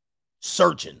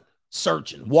 Searching,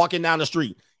 walking down the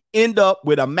street. End up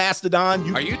with a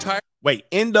mastodon. Are you tired? Wait,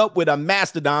 end up with a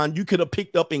mastodon you could have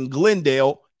picked up in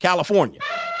Glendale, California.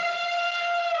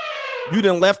 You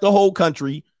done left the whole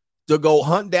country to go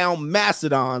hunt down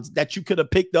mastodons that you could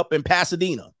have picked up in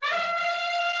Pasadena.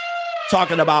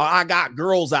 Talking about, I got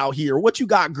girls out here. What you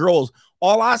got, girls?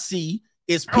 All I see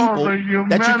is people that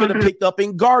you could have picked up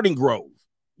in Garden Grove.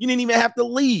 You didn't even have to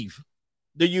leave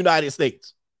the United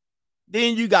States.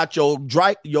 Then you got your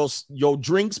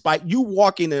drink spike. You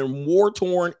walking in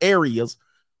war-torn areas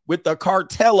with the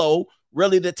cartello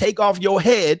ready to take off your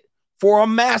head for a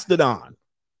mastodon.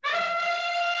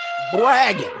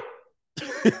 Bragging.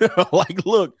 Like,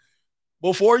 look,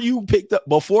 before you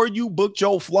booked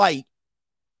your flight,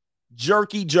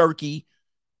 jerky,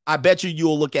 I bet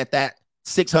you'll look at that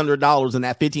 $600 and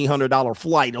that $1,500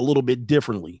 flight a little bit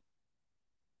differently.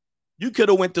 You could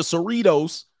have went to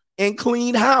Cerritos and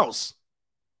cleaned house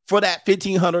for that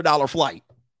 $1,500 flight.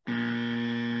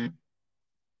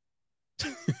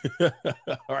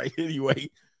 All right, anyway,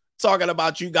 talking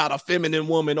about you got a feminine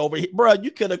woman over here. Bro,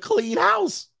 you could have cleaned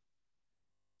house.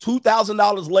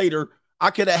 $2,000 later, I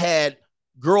could have had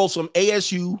girls from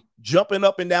ASU, jumping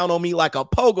up and down on me like a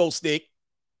pogo stick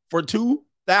for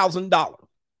 $2,000. All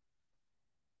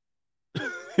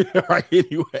right,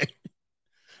 anyway.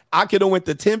 I could have went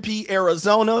to Tempe,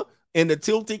 Arizona in the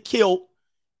tilted kilt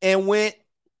and went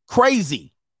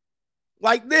crazy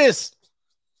like this.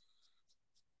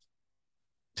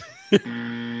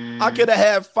 I could have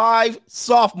had 5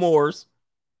 sophomores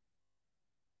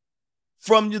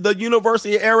from the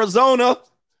University of Arizona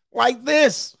like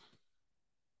this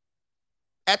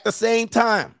at the same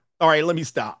time. All right, let me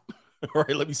stop. All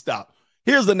right, let me stop.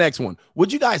 Here's the next one.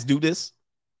 Would you guys do this?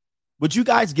 Would you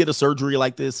guys get a surgery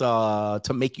like this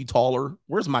to make you taller?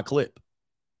 Where's my clip?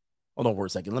 Hold on for a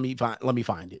second. Let me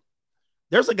find it.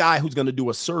 There's a guy who's going to do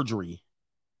a surgery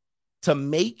to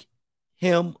make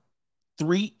him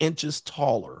 3 inches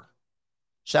taller.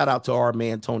 Shout out to our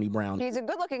man, Tony Brown. He's a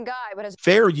good-looking guy, but his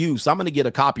fair use. I'm going to get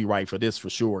a copyright for this for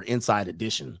sure. Inside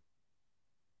edition.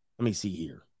 Let me see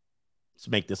here. Let's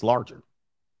make this larger.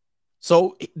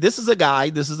 So this is a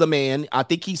guy. This is a man. I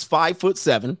think he's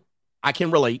 5'7". I can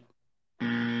relate.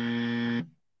 Wait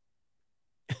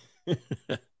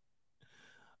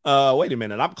a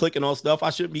minute. I'm clicking on stuff. I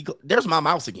shouldn't be. There's my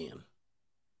mouse again.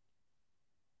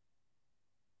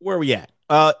 Where are we at?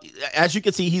 As you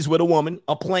can see, he's with a woman,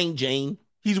 a plain Jane.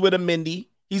 He's with a Mindy.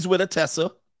 He's with a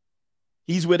Tessa.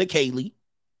 He's with a Kaylee.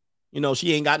 You know,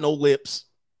 she ain't got no lips.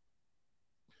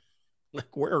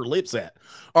 Like, where are her lips at?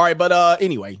 All right, but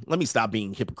anyway, let me stop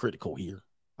being hypocritical here.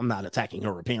 I'm not attacking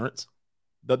her appearance.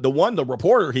 The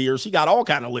reporter here, she got all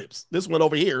kind of lips. This one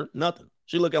over here, nothing.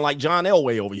 She looking like John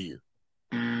Elway over here.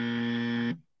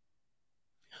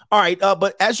 All right,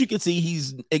 but as you can see,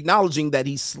 he's acknowledging that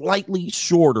he's slightly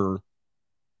shorter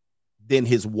than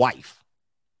his wife.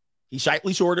 He's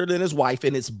slightly shorter than his wife,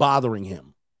 and it's bothering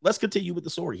him. Let's continue with the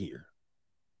story here.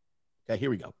 Okay, here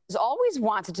we go. He's always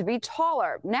wanted to be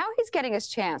taller. Now he's getting his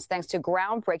chance thanks to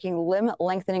groundbreaking limb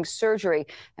lengthening surgery,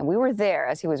 and we were there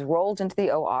as he was rolled into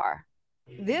the OR.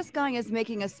 This guy is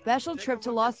making a special trip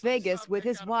to Las Vegas with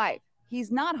his wife.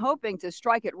 He's not hoping to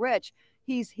strike it rich.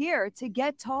 He's here to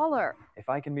get taller. If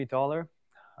I can be taller,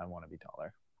 I want to be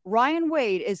taller. Ryan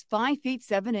Wade is 5 feet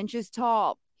 7 inches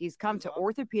tall. He's come to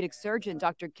orthopedic surgeon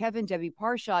Dr. Kevin Debbie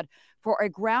Parshad for a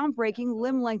groundbreaking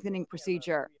limb lengthening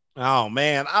procedure. Oh,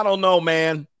 man. I don't know,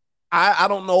 man. I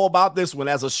don't know about this one.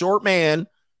 As a short man,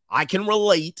 I can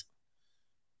relate.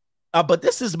 But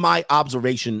this is my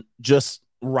observation just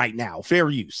right now. Fair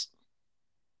use.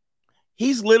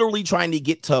 He's literally trying to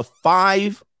get to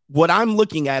 5. What I'm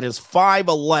looking at is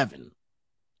 5'11"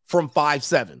 from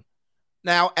 5'7".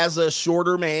 Now, as a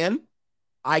shorter man,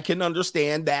 I can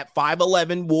understand that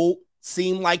 5'11" will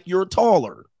seem like you're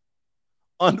taller.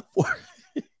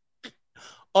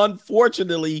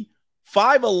 Unfortunately,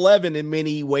 5'11" in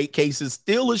many weight cases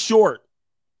still is short.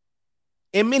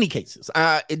 In many cases,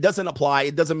 it doesn't apply.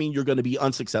 It doesn't mean you're going to be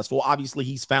unsuccessful. Obviously,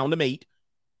 he's found a mate.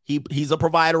 He's a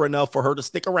provider enough for her to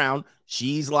stick around.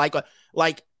 She's like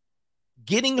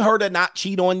getting her to not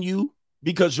cheat on you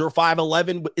because you're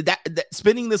 5'11", that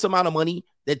spending this amount of money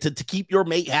to keep your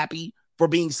mate happy for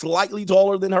being slightly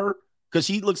taller than her, because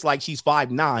she looks like she's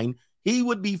 5'9". He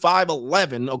would be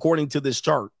 5'11", according to this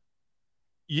chart.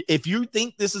 If you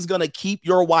think this is going to keep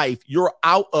your wife, you're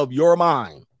out of your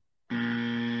mind.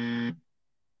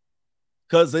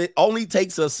 Because it only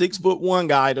takes a 6'1"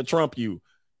 guy to trump you.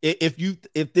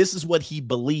 If this is what he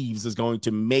believes is going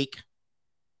to make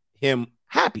him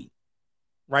happy,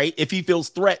 right? If he feels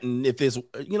threatened, if it's,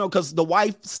 because the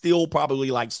wife still probably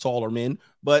likes taller men,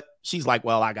 but she's like,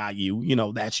 well, I got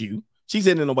you, that's you. She's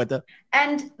in with the,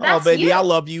 and that's baby, you. I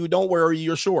love you. Don't worry,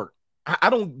 you're short.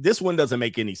 This one doesn't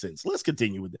make any sense. Let's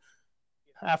continue with it.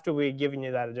 After we've given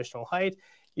you that additional height,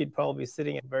 you'd probably be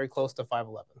sitting at very close to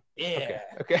 5'11". Yeah.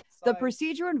 Okay. The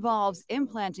procedure involves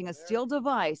implanting a steel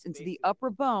device into the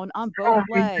upper bone on both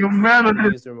legs.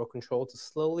 Use the remote control to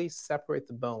slowly separate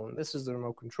the bone. This is the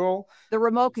remote control. The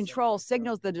remote control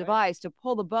signals the device to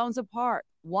pull the bones apart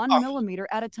 1 millimeter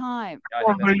at a time.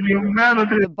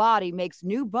 The body makes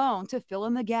new bone to fill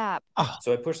in the gap.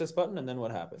 So I push this button, and then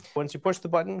what happens? Once you push the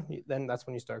button, then that's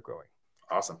when you start growing.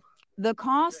 Awesome. The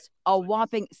cost, a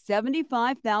whopping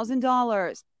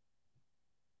 $75,000.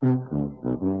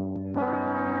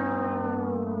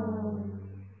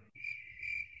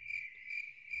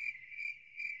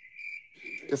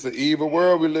 It's an evil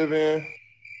world we live in.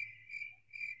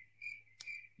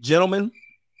 Gentlemen,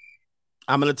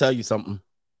 I'm going to tell you something.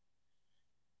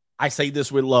 I say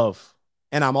this with love,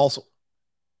 and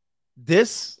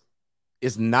this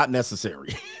is not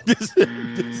necessary. This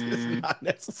is not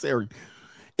necessary.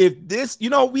 If this,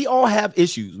 we all have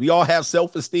issues. We all have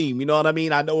self-esteem. You know what I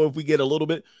mean? I know if we get a little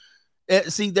bit,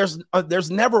 See,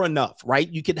 there's never enough, right?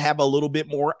 You can have a little bit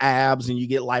more abs and you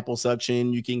get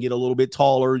liposuction. You can get a little bit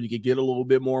taller. You can get a little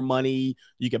bit more money.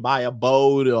 You can buy a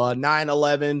boat, a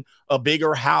 911, a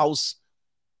bigger house.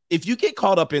 If you get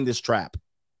caught up in this trap,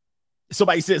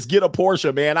 somebody says, get a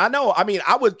Porsche, man. I know. I mean,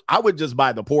 I would just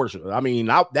buy the Porsche. I mean,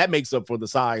 that makes up for the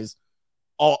size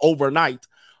overnight.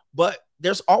 But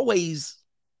there's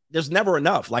never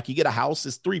enough. Like you get a house,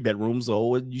 it's 3 bedrooms.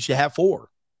 So you should have 4.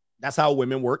 That's how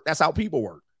women work. That's how people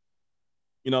work.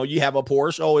 You know, you have a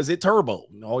Porsche. Oh, is it turbo?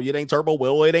 No, it ain't turbo.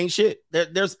 Well, it ain't shit.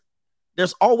 There's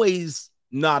always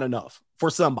not enough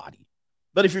for somebody.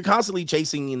 But if you're constantly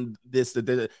chasing in this,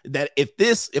 that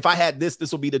if I had this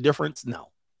will be the difference.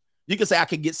 No, you can say I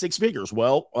could get 6 figures.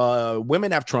 Well,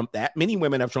 women have trumped that. Many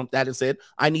women have trumped that and said,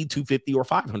 I need 250 or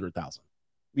 500,000.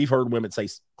 We've heard women say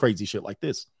crazy shit like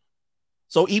this.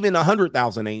 So even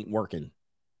 100,000 ain't working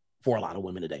for a lot of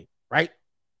women today, right?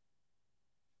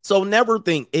 So never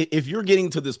think, if you're getting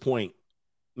to this point,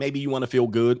 maybe you want to feel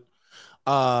good.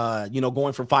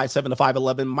 Going from 5'7" to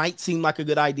 5'11" might seem like a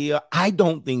good idea. I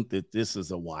don't think that this is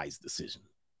a wise decision.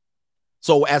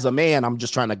 So as a man, I'm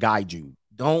just trying to guide you.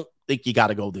 Don't think you got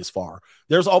to go this far.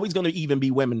 There's always going to even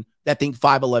be women that think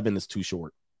 5'11" is too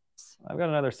short. I've got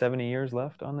another 70 years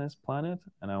left on this planet,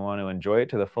 and I want to enjoy it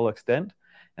to the full extent.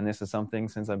 And this is something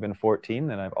since I've been 14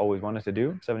 that I've always wanted to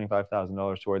do.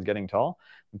 $75,000 towards getting tall.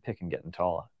 I'm picking getting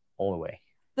tall all the way.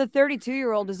 The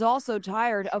 32-year-old is also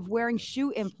tired of wearing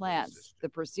shoe implants. The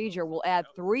procedure will add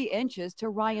 3 inches to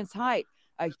Ryan's height.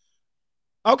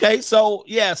 Okay, so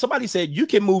yeah, somebody said you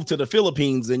can move to the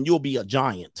Philippines and you'll be a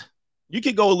giant. You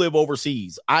could go live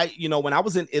overseas. When I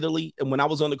was in Italy and when I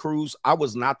was on the cruise, I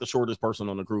was not the shortest person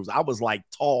on the cruise. I was like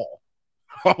tall.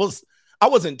 I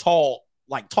wasn't tall,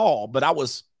 but I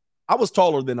was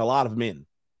taller than a lot of men.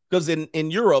 Because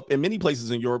in Europe, in many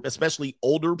places in Europe, especially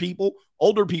older people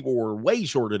were way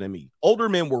shorter than me. Older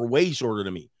men were way shorter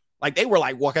than me. Like they were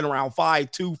like walking around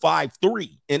 5'2",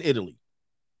 5'3" in Italy.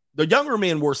 The younger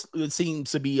men seemed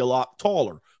to be a lot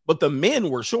taller, but the men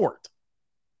were short.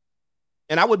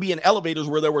 And I would be in elevators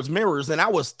where there was mirrors and I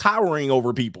was towering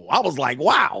over people. I was like,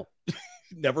 wow,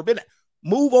 never been.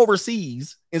 Move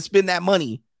overseas and spend that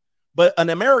money. But an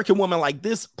American woman like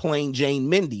this, plain Jane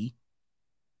Mindy,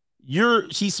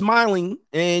 she's smiling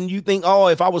and you think, oh,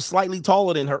 if I was slightly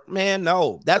taller than her, man,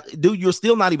 no, dude, you're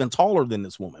still not even taller than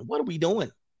this woman. What are we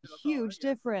doing? Huge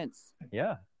difference.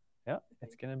 Yeah,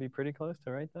 it's going to be pretty close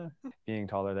to right there. Being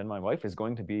taller than my wife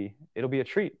it'll be a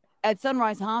treat. At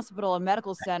Sunrise Hospital and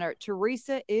Medical Center,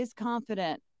 Teresa is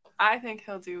confident. I think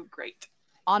he'll do great.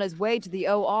 On his way to the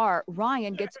OR,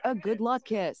 Ryan gets a good luck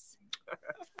kiss.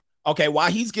 Okay,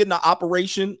 while he's getting the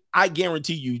operation, I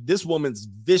guarantee you this woman's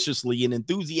viciously and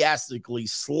enthusiastically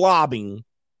slobbing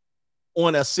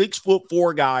on a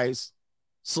 6'4" guy's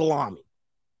salami.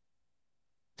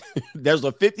 There's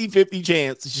a 50-50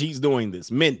 chance she's doing this.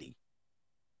 Mindy.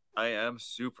 I am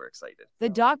super excited. The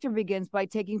doctor begins by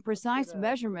taking precise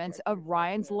measurements of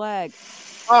Ryan's leg.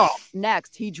 Oh.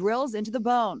 Next, he drills into the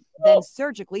bone, then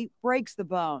surgically breaks the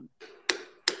bone.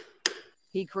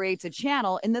 He creates a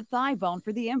channel in the thigh bone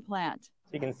for the implant.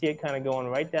 You can see it kind of going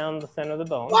right down the center of the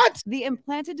bone. What? The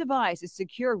implanted device is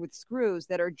secured with screws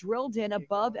that are drilled in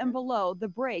above and below the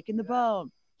break in the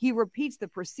bone. He repeats the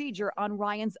procedure on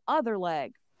Ryan's other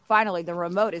leg. Finally, the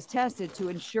remote is tested to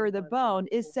ensure the bone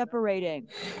is separating.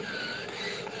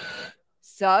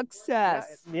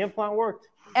 Success. The implant worked.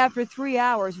 After 3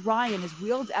 hours, Ryan is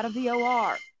wheeled out of the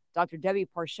OR. Dr. Debbie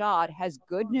Parshad has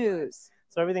good news.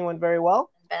 So everything went very well?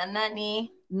 Bend that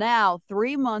knee. Now,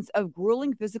 3 months of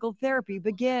grueling physical therapy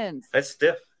begins. That's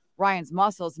stiff. Ryan's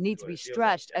muscles need to be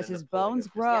stretched as his bones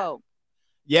grow.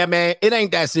 Yeah, man, it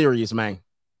ain't that serious, man.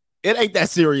 It ain't that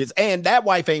serious. And that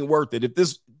wife ain't worth it. If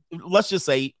this, let's just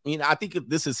say, I think if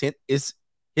this is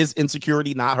his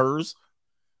insecurity, not hers.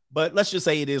 But let's just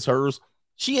say it is hers.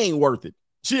 She ain't worth it.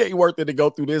 She ain't worth it to go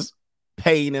through this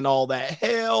pain and all that.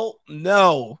 Hell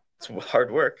no. It's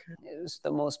hard work. It was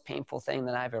the most painful thing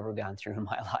that I've ever gone through in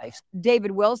my life. David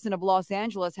Wilson of Los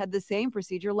Angeles had the same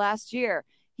procedure last year.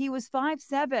 He was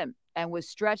 5'7" and was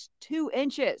stretched 2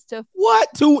 inches to what?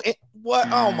 What?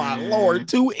 Oh my Lord,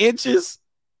 2 inches?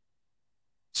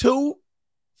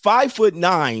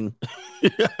 5'9".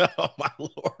 Oh my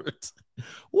Lord.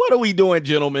 What are we doing,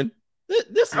 gentlemen?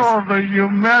 This is the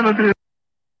humanity.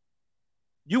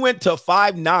 You went to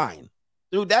 5'9".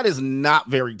 Dude, that is not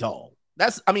very tall.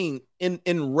 That's,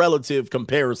 in relative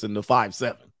comparison to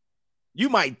 5'7". You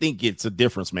might think it's a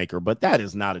difference maker, but that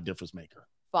is not a difference maker.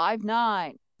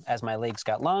 5'9". As my legs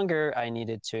got longer, I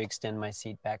needed to extend my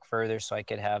seat back further so I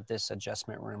could have this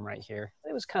adjustment room right here.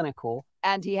 It was kind of cool.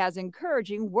 And he has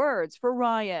encouraging words for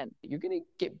Ryan. You're going to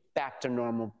get back to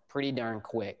normal pretty darn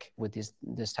quick with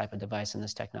this type of device and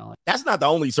this technology. That's not the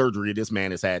only surgery this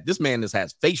man has had. This man has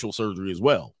had facial surgery as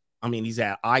well. I mean, he's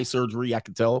had eye surgery, I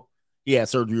can tell. He had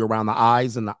surgery around the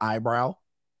eyes and the eyebrow.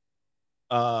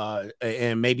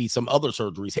 And maybe some other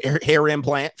surgeries. Hair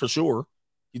implant for sure.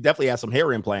 He definitely has some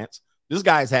hair implants. This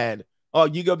guy's had,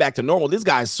 you go back to normal. This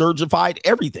guy's surgified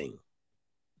everything.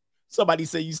 Somebody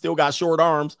say you still got short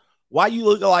arms. Why you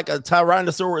look like a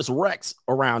Tyrannosaurus Rex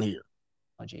around here?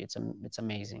 It's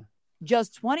amazing.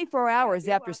 Just 24 hours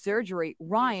after surgery,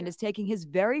 Ryan is taking his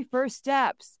very first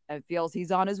steps and feels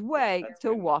he's on his way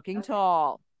to walking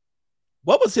tall.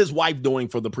 What was his wife doing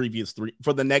for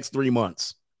the next 3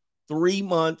 months? 3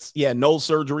 months. Yeah, no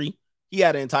surgery. He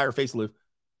had an entire facelift.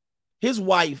 His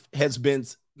wife has been,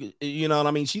 you know what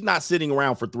I mean? She's not sitting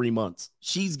around for 3 months.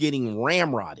 She's getting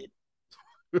ramrodded,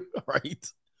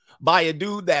 right? By a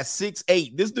dude that's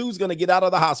 6'8". This dude's going to get out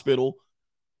of the hospital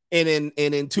and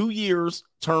in 2 years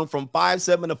turn from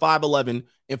 5'7" to 5'11"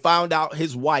 and found out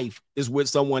his wife is with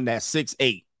someone that's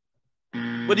 6'8".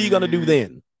 What are you going to do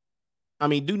then? I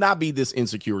mean, do not be this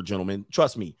insecure, gentlemen.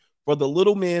 Trust me. For the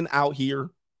little men out here,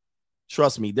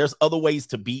 trust me, there's other ways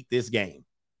to beat this game.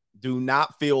 Do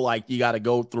not feel like you got to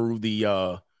go through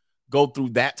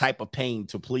that type of pain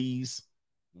to please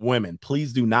women.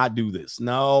 Please do not do this.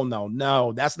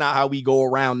 No. That's not how we go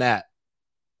around that.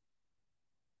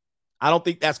 I don't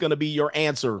think that's going to be your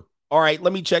answer. All right,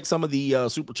 let me check some of the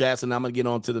super chats, and I'm going to get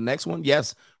on to the next one.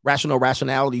 Yes, Rational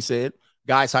Rationality said,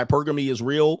 guys, hypergamy is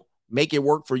real. Make it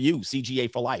work for you.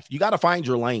 CGA for life. You got to find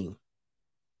your lane.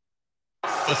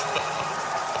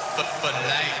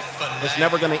 It's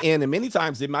never going to end. And many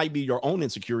times it might be your own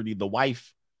insecurity. The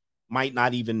wife might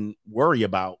not even worry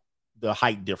about the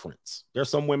height difference. There's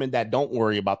some women that don't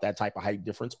worry about that type of height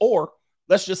difference. Or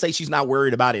let's just say she's not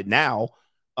worried about it now.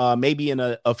 Maybe in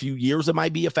a few years, it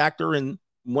might be a factor. And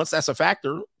once that's a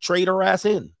factor, trade her ass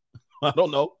in. I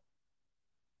don't know.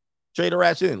 Trade her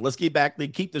ass in. Let's get back to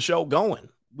keep the show going.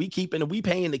 We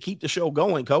paying to keep the show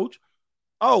going, coach.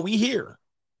 Oh, we here.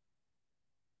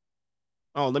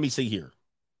 Oh, let me see here.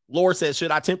 Laura says,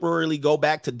 should I temporarily go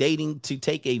back to dating to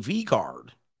take a V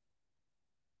card?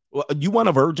 Well, you want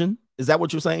a virgin? Is that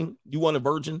what you're saying? You want a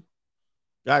virgin?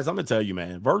 Guys, I'm going to tell you,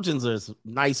 man, virgins is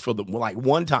nice for like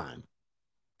one time.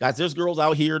 Guys, there's girls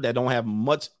out here that don't have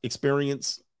much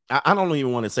experience. I don't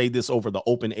even want to say this over the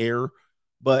open air,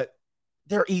 but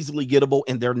they're easily gettable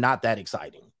and they're not that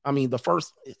exciting. I mean, the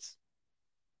first,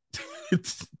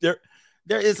 there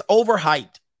is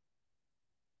overhyped,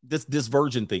 this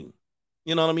virgin thing.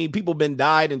 You know what I mean? People been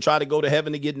died and try to go to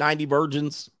heaven to get 90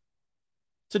 virgins.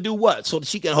 To do what? So that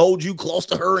she can hold you close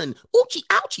to her and oochie,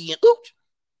 ouchie, and ooch.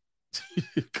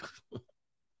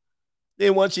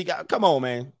 Then once she got, come on,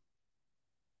 man.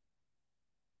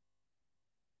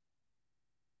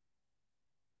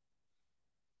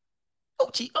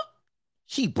 Oochie,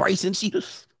 she bracing, she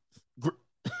just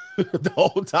the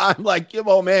whole time. Like, come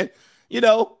on, man. You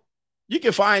know, you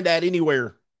can find that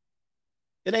anywhere.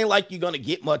 It ain't like you're going to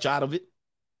get much out of it.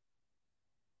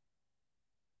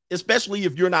 Especially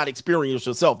if you're not experienced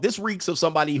yourself. This reeks of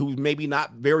somebody who's maybe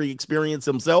not very experienced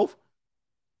himself.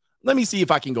 Let me see if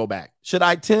I can go back. Should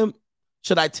I attempt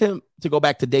to go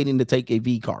back to dating to take a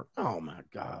V card? Oh my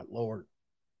God, Lord.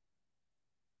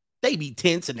 They be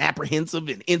tense and apprehensive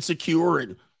and insecure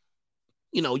and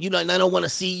I don't want to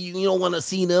see you. You don't want to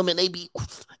see them and they be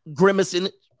grimacing.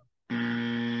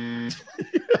 You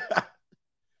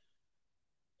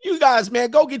guys, man,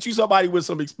 go get you somebody with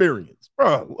some experience.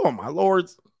 Bro, oh my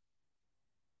lords.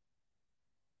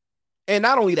 And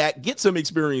not only that, get some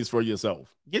experience for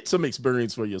yourself. Get some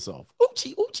experience for yourself.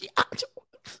 Oochie, oochie,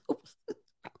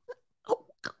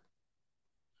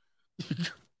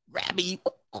 Rabby.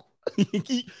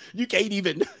 You can't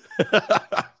even.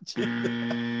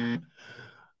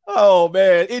 Oh,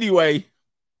 man. Anyway.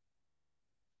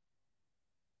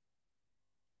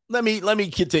 Let me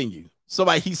continue.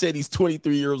 Somebody, he said he's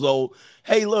 23 years old.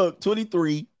 Hey, look,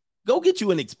 23. Go get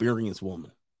you an experienced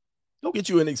woman. Go get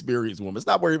you an experienced woman.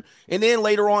 Stop worrying. And then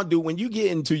later on, dude, when you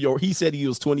get into he said he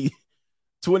was 23.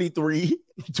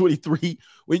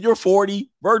 When you're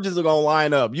 40, virgins are going to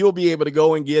line up. You'll be able to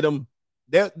go and get them.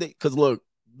 Because look,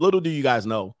 little do you guys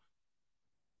know,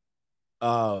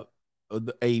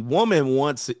 women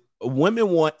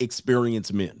want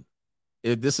experienced men.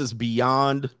 This is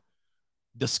beyond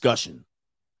discussion.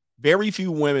 Very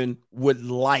few women would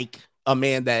like a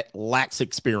man that lacks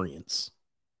experience.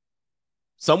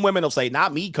 Some women will say,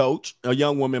 not me, coach. A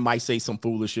young woman might say some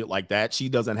foolish shit like that. She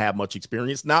doesn't have much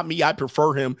experience. Not me. I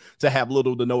prefer him to have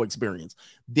little to no experience.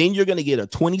 Then you're going to get a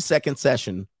 20-second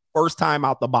session, first time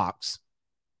out the box.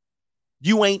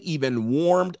 You ain't even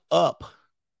warmed up.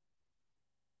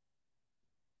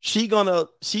 She gonna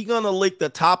lick the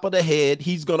top of the head.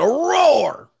 He's gonna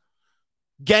roar.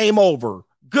 Game over.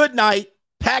 Good night.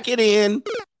 Pack it in.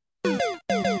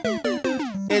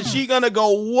 And she gonna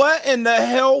go, what in the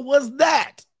hell was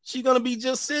that? She gonna be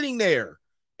just sitting there.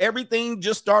 Everything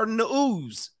just starting to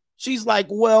ooze. She's like,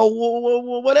 well,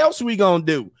 what else are we gonna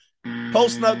do?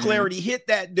 Post-nut clarity hit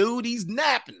that dude. He's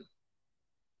napping.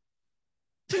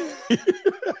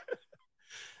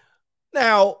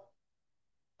 Now,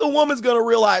 the woman's going to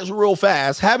realize real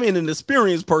fast having an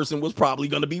experienced person was probably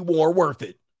going to be more worth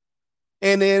it.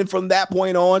 And then from that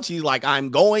point on, she's like, I'm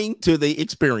going to the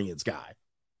experienced guy.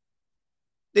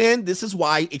 Then this is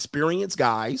why experienced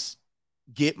guys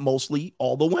get mostly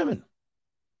all the women,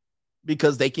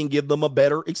 because they can give them a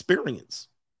better experience.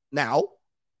 Now,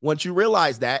 once you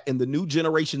realize that, in the new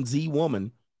generation Z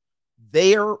woman,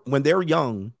 when they're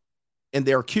young and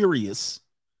they're curious,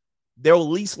 they'll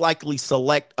least likely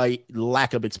select a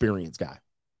lack of experience guy.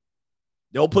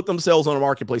 They'll put themselves on the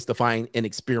marketplace to find an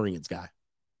experienced guy.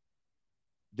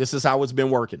 This is how it's been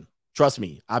working. Trust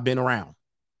me, I've been around.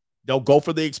 They'll go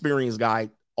for the experienced guy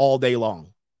all day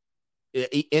long.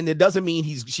 And it doesn't mean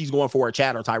she's going for a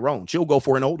Chad or Tyrone. She'll go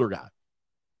for an older guy.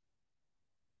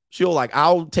 She'll like,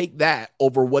 I'll take that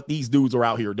over what these dudes are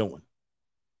out here doing.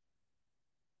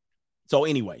 So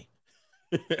anyway,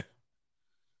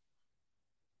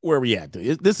 where are we at?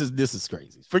 This is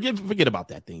crazy. Forget about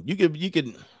that thing. You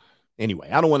can anyway.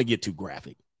 I don't want to get too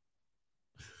graphic.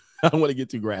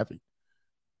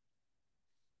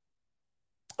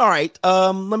 All right.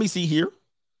 Let me see here.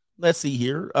 Let's see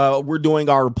here. We're doing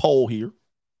our poll here.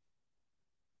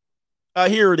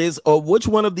 Here it is. Which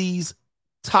one of these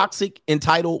toxic,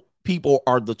 entitled people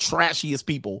are the trashiest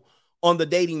people on the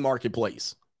dating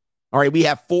marketplace? All right. We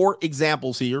have 4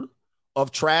 examples here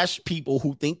of trash people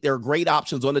who think they're great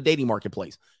options on the dating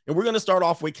marketplace. And we're going to start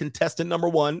off with contestant number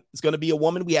 1. It's going to be a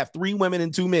woman. We have 3 women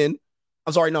and 2 men.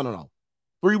 I'm sorry. No.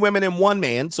 3 women and 1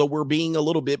 man. So we're being a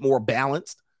little bit more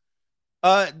balanced.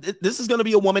 This is going to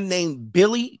be a woman named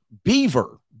Billy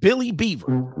Beaver. Billy Beaver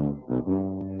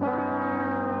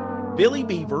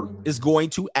is going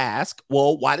to ask,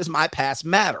 well, why does my past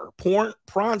matter?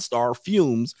 Prawn star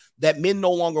fumes that men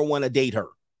no longer want to date her.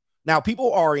 Now,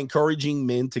 people are encouraging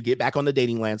men to get back on the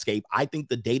dating landscape. I think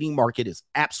the dating market is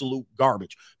absolute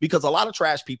garbage because a lot of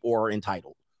trash people are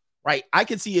entitled, right? I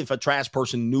could see if a trash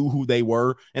person knew who they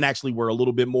were and actually were a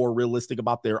little bit more realistic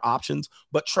about their options.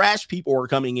 But trash people are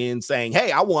coming in saying,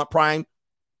 hey, I want prime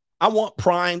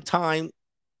time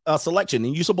selection.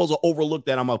 And you're supposed to overlook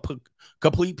that I'm a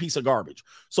complete piece of garbage.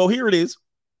 So here it is.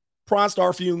 Prawn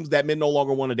star fumes that men no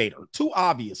longer want to date her. Too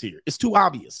obvious here. It's too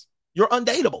obvious. You're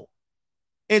undateable.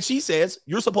 And she says,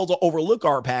 you're supposed to overlook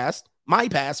my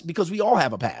past, because we all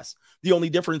have a past. The only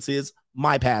difference is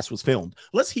my past was filmed.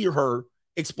 Let's hear her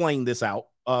explain this out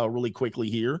really quickly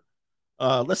here.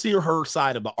 Let's hear her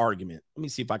side of the argument. Let me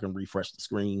see if I can refresh the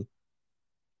screen.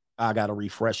 I got to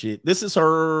refresh it. This is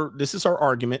her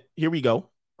argument. Here we go.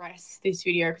 This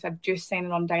video because I've just seen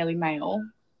it on Daily Mail.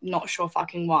 Not sure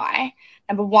fucking why.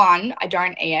 Number 1, I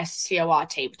don't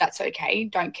ESCORT, but that's okay.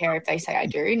 Don't care if they say I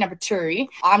do. Number 2,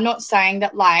 I'm not saying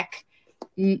that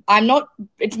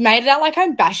it's made it out like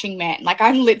I'm bashing men. Like,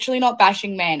 I'm literally not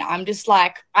bashing men. I'm just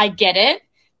like, I get it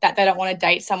that they don't want to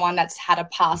date someone that's had a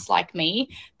past like me,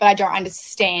 but I don't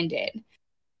understand it.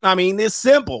 I mean, it's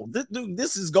simple.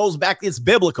 This goes back. It's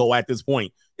biblical at this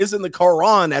point. It's in the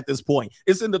Quran at this point.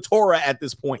 It's in the Torah at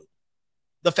this point.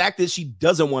 The fact is she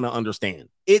doesn't want to understand.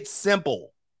 It's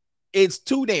simple. It's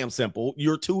too damn simple.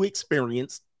 You're too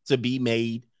experienced to be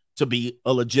made to be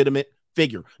a legitimate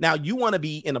figure. Now, you want to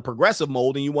be in a progressive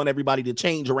mode and you want everybody to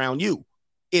change around you.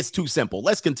 It's too simple.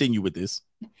 Let's continue with this.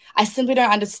 I simply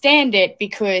don't understand it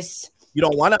because you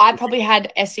don't want to. I probably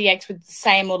had sex with the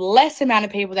same or less amount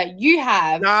of people that you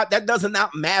have. Nah, that does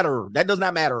not matter. That does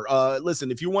not matter. Listen,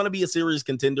 if you want to be a serious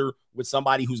contender with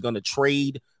somebody who's going to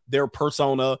trade their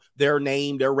persona, their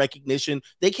name, their recognition,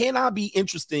 they cannot be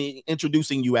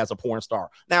introducing you as a porn star.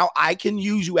 Now, I can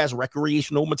use you as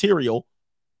recreational material,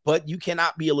 but you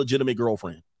cannot be a legitimate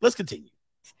girlfriend. Let's continue.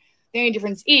 The only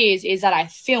difference is that I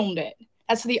filmed it.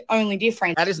 That's the only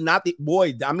difference. That is not the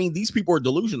boy. I mean, these people are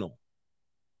delusional.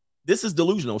 This is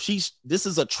delusional. This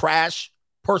is a trash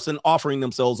person offering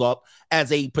themselves up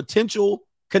as a potential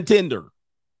contender.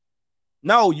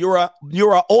 No, you're a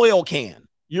oil can.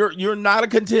 You're not a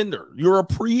contender. You're a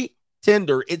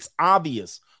pretender. It's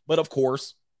obvious. But of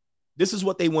course, this is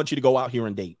what they want you to go out here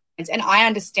and date. And I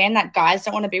understand that guys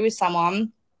don't want to be with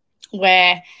someone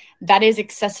where that is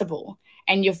accessible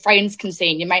and your friends can see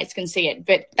it and your mates can see it.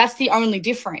 But that's the only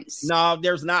difference. No,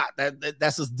 there's not.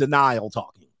 That's just denial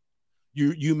talking.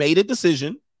 You made a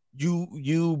decision.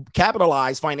 You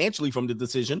capitalize financially from the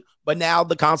decision, but now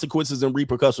the consequences and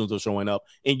repercussions are showing up,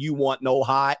 and you want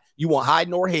hide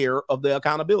nor hair of the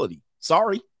accountability.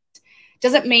 Sorry.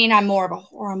 Doesn't mean I'm more of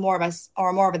a this, or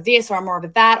I'm more of a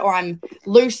that, or I'm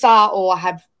looser, or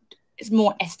have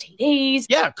more STDs.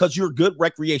 Yeah, because you're good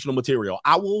recreational material.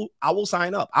 I will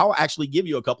sign up. I'll actually give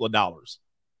you a couple of dollars,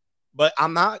 but you're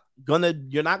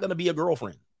not gonna be a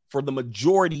girlfriend for the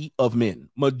majority of men.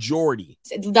 Majority.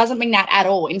 It doesn't mean that at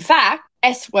all. In fact,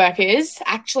 S workers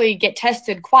actually get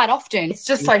tested quite often. It's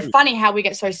just so funny how we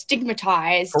get so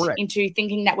stigmatized into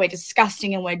thinking that we're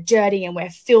disgusting and we're dirty and we're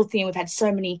filthy and we've had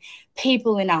so many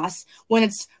people in us, when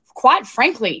it's quite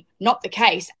frankly not the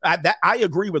case. I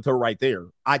agree with her right there.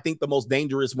 I think the most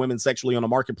dangerous women sexually on the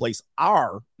marketplace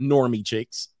are normie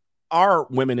chicks, are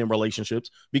women in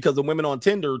relationships, because the women on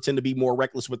Tinder tend to be more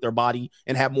reckless with their body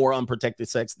and have more unprotected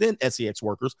sex than sex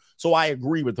workers. So I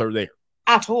agree with her there.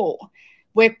 At all.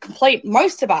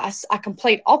 Most of us are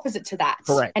complete opposite to that.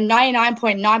 Correct. And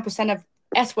 99.9% of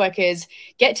S workers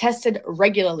get tested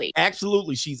regularly.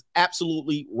 Absolutely. She's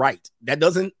absolutely right. That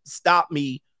doesn't stop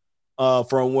me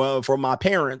from my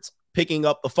parents picking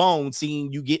up the phone,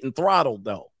 seeing you getting throttled,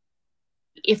 though.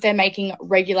 If they're making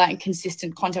regular and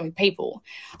consistent content with people.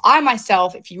 I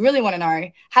myself, if you really want to know,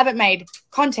 haven't made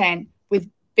content with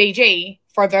BG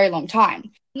for a very long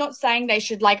time. I'm not saying they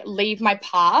should leave my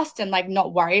past and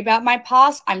not worry about my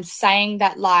past. I'm saying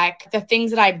that the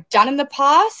things that I've done in the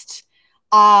past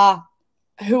are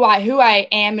who I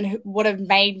am and what have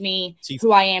made me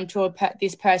who I am to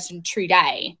this person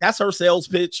today. That's her sales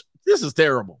pitch. This is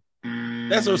terrible.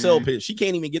 That's her sales pitch. She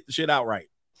can't even get the shit out right.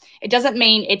 It doesn't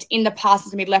mean it's in the past,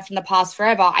 it's going to be left in the past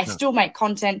forever. I still make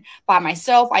content by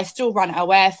myself. I still run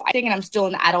OF. I think I'm still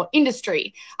in the adult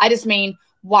industry. I just mean,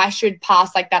 why should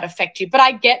past like that affect you? But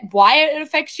I get why it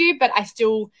affects you, but I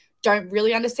still don't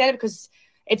really understand it, because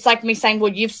it's like me saying,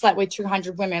 well, you've slept with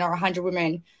 200 women or 100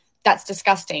 women. That's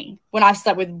disgusting, when I've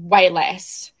slept with way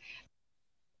less.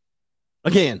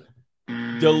 Again,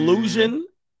 delusion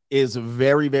is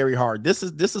very, very hard. This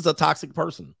is a toxic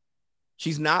person.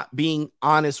 She's not being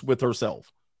honest with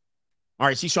herself. All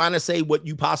right, she's trying to say what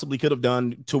you possibly could have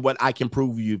done to what I can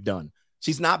prove you've done.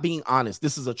 She's not being honest.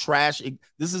 This is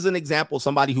this is an example of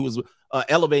somebody who is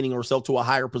elevating herself to a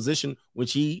higher position when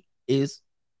she is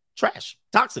trash,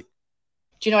 toxic.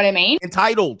 Do you know what I mean?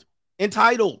 Entitled.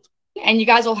 And you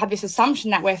guys all have this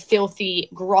assumption that we're filthy,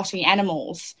 grotty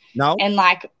animals. No. And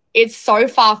it's so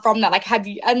far from that. Have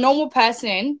you, a normal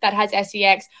person that has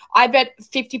SEX, I bet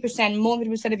 50%, more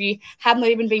than 50% of you have not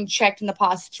even been checked in the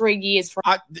past 3 years for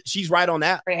she's right on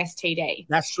that. For an STD.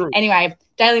 That's true. Anyway,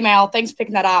 Daily Mail, thanks for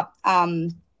picking that up.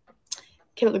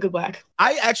 Keep up the good work.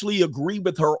 I actually agree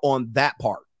with her on that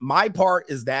part. My part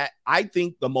is that I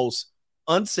think the most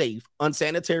unsafe,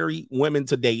 unsanitary women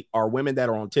to date are women that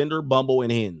are on Tinder, Bumble,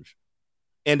 and Hinge,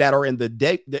 and that are in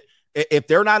if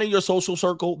they're not in your social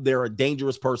circle, they're a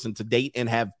dangerous person to date and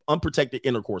have unprotected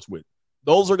intercourse with.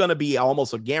 Those are going to be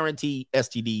almost a guaranteed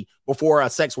STD before a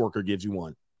sex worker gives you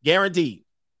one. Guaranteed,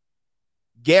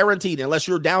 unless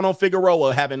you're down on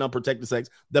Figueroa having unprotected sex.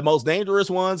 The most dangerous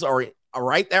ones are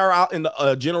right there out in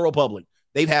the general public.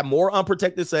 They've had more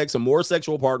unprotected sex and more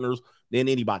sexual partners than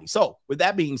anybody. So with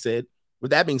that being said,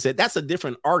 that's a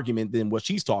different argument than what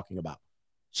she's talking about.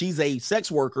 She's a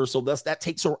sex worker, so that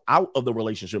takes her out of the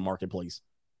relationship marketplace,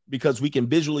 because we can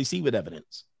visually see with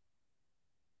evidence.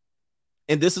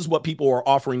 And this is what people are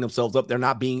offering themselves up. They're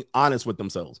not being honest with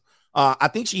themselves. I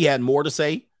think she had more to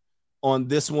say on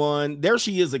this one. There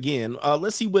she is again.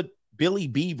 Let's see what Billy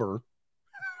Beaver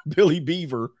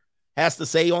has to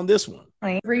say on this one.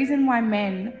 The reason why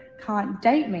men can't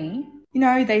date me,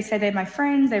 they say they're my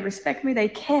friends, they respect me, they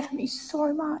care for me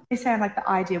so much. They say I'm like the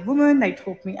ideal woman, they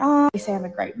talk me up, they say I'm a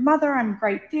great mother, I'm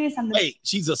great this, Wait,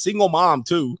 she's a single mom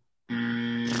too.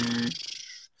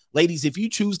 Ladies, if you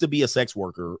choose to be a sex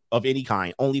worker of any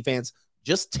kind, OnlyFans,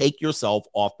 just take yourself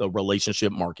off the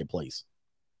relationship marketplace.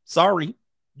 Sorry,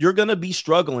 you're going to be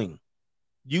struggling.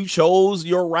 You chose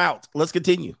your route. Let's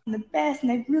continue. I'm the best, and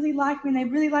they really like me, and they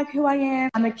really like who I am.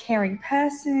 I'm a caring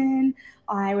person.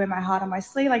 I wear my heart on my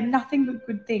sleeve, nothing but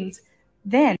good things.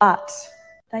 But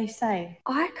they say,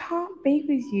 I can't be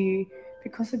with you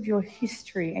because of your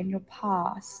history and your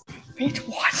past. Bitch,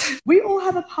 what? We all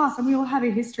have a past and we all have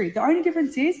a history. The only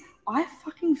difference is I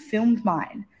fucking filmed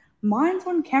mine. Mine's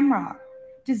on camera.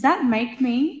 Does that make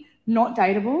me not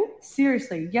dateable?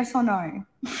 Seriously, yes or no?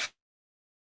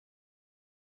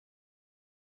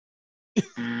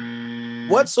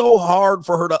 What's so hard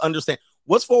for her to understand?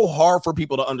 What's so hard for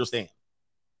people to understand?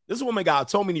 This woman got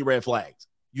so many red flags.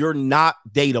 You're not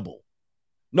dateable.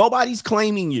 Nobody's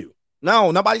claiming you.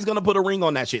 No, nobody's going to put a ring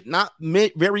on that shit. Not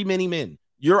very many men.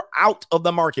 You're out of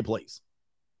the marketplace.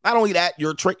 Not only that,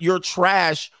 you're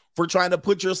trash for trying to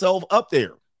put yourself up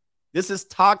there. This is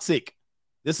toxic.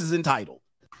 This is entitled.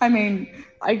 I mean,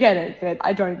 I get it, but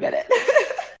I don't get it.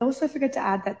 I also forget to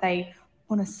add that they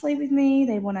want to sleep with me.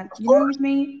 They want to, with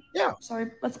me. Yeah. So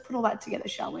let's put all that together,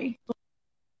 shall we?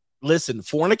 Listen,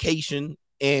 fornication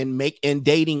and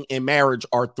dating and marriage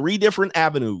are 3 different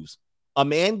avenues. A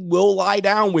man will lie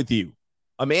down with you.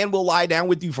 A man will lie down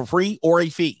with you for free or a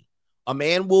fee. A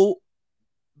man will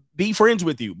be friends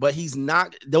with you, but he's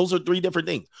not. Those are 3 different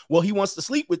things. Well, he wants to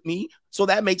sleep with me, so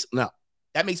that makes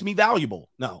me valuable.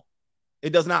 No,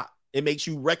 it does not. It makes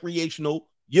you recreational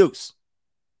use.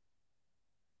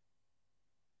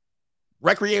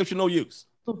 Recreational use.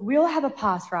 Look, we all have a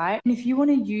past, right? And if you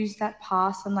want to use that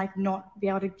past and like not be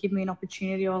able to give me an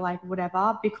opportunity or like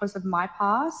whatever because of my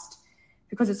past,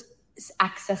 because it's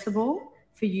accessible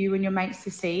for you and your mates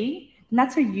to see, then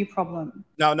that's a you problem.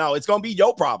 No, it's gonna be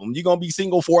your problem. You're gonna be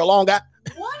single for a long time.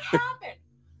 What happened?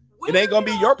 It ain't gonna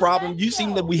be your problem. You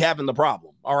seem to be having the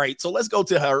problem. All right, so let's go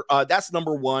to her. That's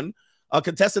number 1.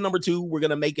 Contestant number 2, we're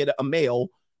gonna make it a male.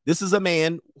 This is a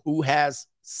man who has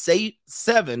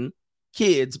 7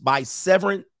 kids by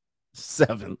 7.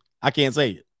 I can't say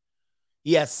it.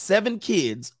 He has 7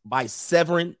 kids by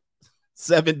 7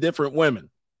 different women.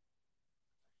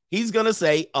 He's gonna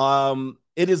say,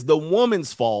 it is the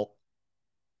woman's fault.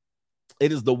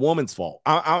 It is the woman's fault.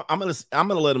 I'm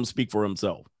gonna let him speak for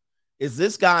himself. Is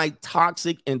this guy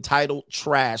toxic, entitled,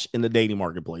 trash in the dating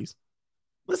marketplace?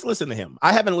 Let's listen to him.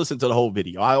 I haven't listened to the whole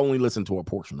video. I only listened to a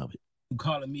portion of it. You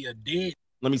calling me a dead?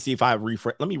 Let me see if I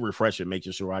refresh. Let me refresh it,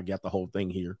 making sure I got the whole thing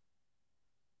here.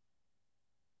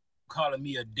 Calling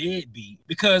me a deadbeat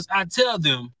because I tell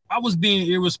them I was being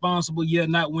irresponsible,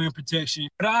 not wearing protection.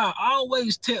 But I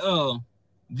always tell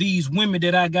these women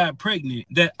that I got pregnant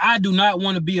that I do not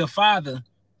want to be a father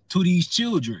to these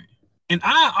children. And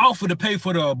I offer to pay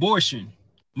for the abortion.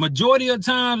 Majority of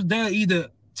times they'll either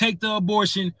take the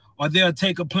abortion or they'll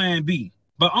take a plan B.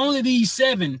 But only these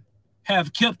 7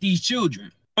 have kept these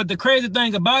children. But the crazy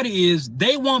thing about it is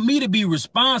they want me to be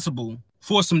responsible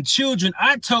for some children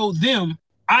I told them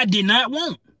I did not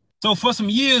want. So for some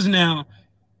years now,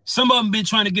 some of them been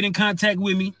trying to get in contact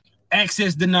with me,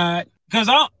 access denied, because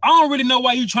I don't really know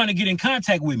why you're trying to get in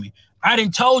contact with me. I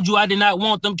done told you I did not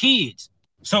want them kids.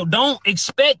 So don't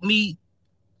expect me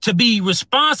to be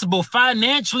responsible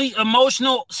financially,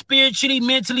 emotional, spiritually,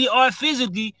 mentally, or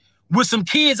physically with some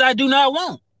kids I do not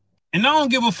want. And I don't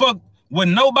give a fuck what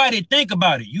nobody think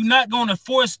about it. You're not going to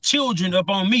force children up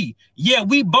on me. Yeah,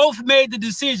 we both made the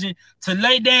decision to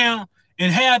lay down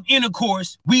and have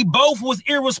intercourse. We both was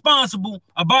irresponsible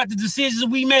about the decisions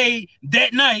we made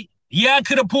that night. Yeah, I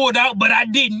could have pulled out, but I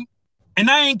didn't. And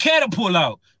I ain't care to pull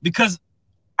out because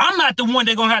I'm not the one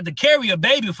that's going to have to carry a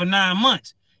baby for 9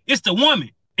 months. It's the woman.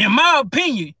 In my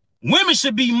opinion, women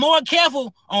should be more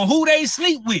careful on who they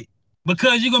sleep with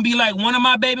because you're going to be like, one of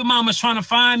my baby mamas trying to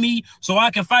find me so I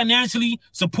can financially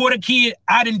support a kid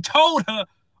I done told her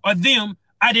or them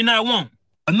I did not want.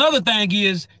 Another thing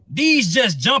is these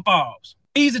just jump offs.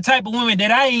 These are the type of women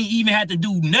that I ain't even had to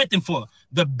do nothing for.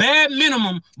 The bare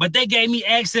minimum, but they gave me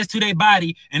access to their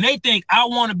body and they think I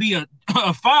want to be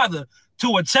a father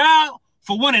to a child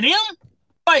for one of them?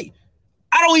 Like,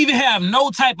 I don't even have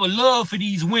no type of love for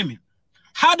these women.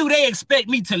 How do they expect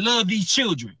me to love these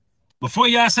children? Before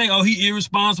y'all say, oh, he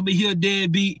irresponsible, he a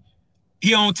deadbeat,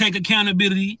 he don't take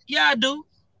accountability. Yeah, I do.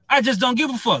 I just don't give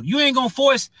a fuck. You ain't gonna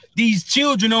force these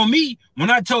children on me when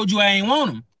I told you I ain't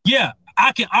want them. Yeah,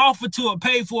 I can offer to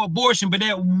pay for abortion, but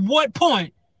at what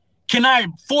point can I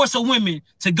force a woman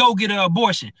to go get an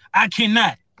abortion? I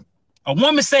cannot. A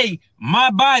woman say,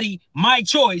 my body, my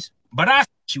choice, but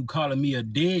you calling me a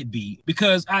deadbeat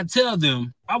because I tell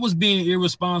them I was being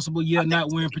irresponsible,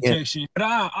 not wearing protection. But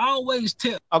I always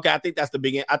tell. Okay, I think that's the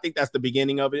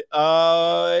beginning of it.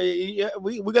 Yeah,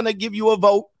 we're gonna give you a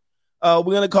vote. We're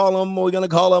gonna call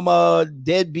him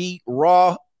deadbeat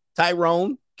raw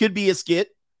Tyrone. Could be a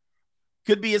skit.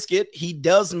 He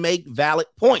does make valid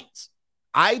points.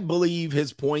 I believe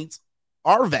his points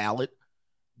are valid.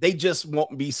 They just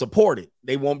won't be supported.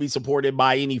 They won't be supported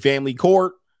by any family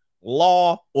court,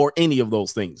 law, or any of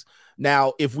those things.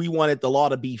 Now, if we wanted the law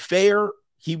to be fair,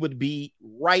 he would be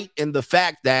right in the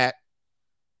fact that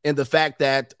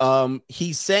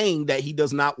he's saying that he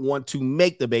does not want to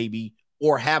make the baby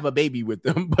or have a baby with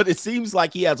them. But it seems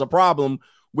like he has a problem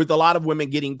with a lot of women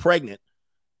getting pregnant.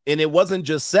 And it wasn't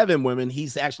just 7 women.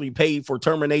 He's actually paid for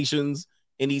terminations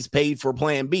and he's paid for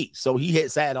Plan B. So he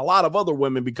has had a lot of other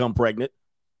women become pregnant,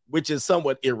 which is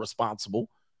somewhat irresponsible.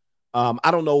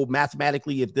 I don't know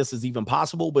mathematically if this is even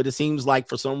possible, but it seems like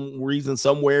for some reason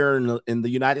somewhere in the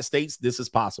United States, this is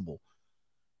possible.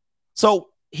 So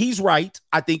he's right.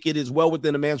 I think it is well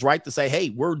within a man's right to say, hey,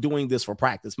 we're doing this for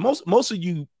practice. Most of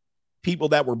you people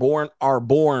that were born are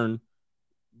born,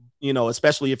 you know,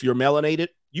 especially if you're melanated,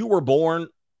 you were born,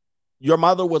 your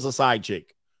mother was a side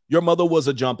chick. Your mother was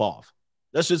a jump off.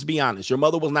 Let's just be honest. Your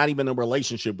mother was not even in a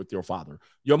relationship with your father.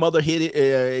 Your mother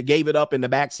gave it up in the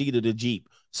backseat of the Jeep,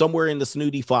 somewhere in the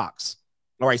Snooty Fox.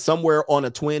 All right, somewhere on a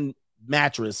twin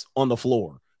mattress on the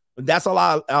floor. That's a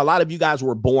lot of you guys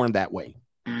were born that way.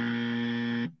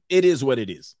 It is what it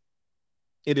is.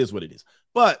 It is what it is.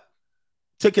 But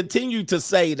to continue to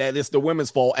say that it's the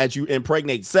women's fault as you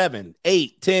impregnate 7,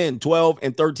 8, 10, 12,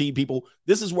 and 13 people,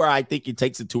 this is where I think it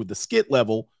takes it to the skit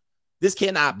level. This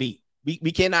cannot be.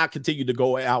 We cannot continue to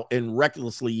go out and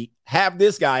recklessly have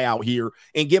this guy out here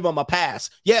and give him a pass.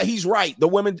 Yeah, he's right.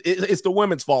 It's the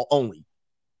women's fault only.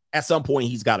 At some point,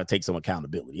 he's got to take some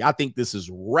accountability. I think this is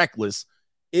reckless.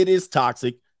 It is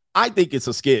toxic. I think it's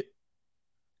a skit.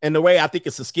 And the way I think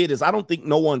it's a skit is I don't think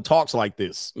no one talks like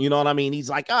this. You know what I mean? He's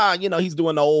like, he's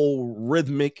doing the old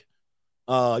rhythmic,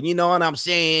 you know what I'm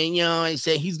saying? You know,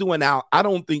 he's doing now. I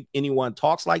don't think anyone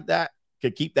talks like that,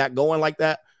 could keep that going like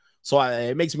that. So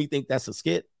it makes me think that's a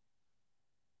skit.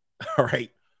 All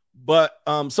right. But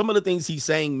some of the things he's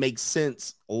saying makes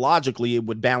sense logically. It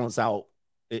would balance out.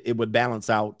 It would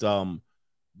balance out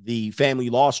the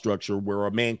family law structure where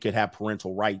a man could have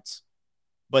parental rights,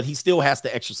 but he still has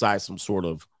to exercise some sort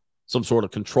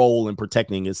of control in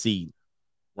protecting his seed.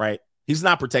 Right. He's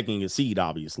not protecting his seed.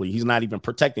 Obviously, he's not even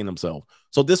protecting himself.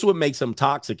 So this would make him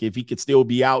toxic if he could still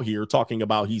be out here talking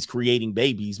about he's creating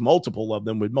babies, multiple of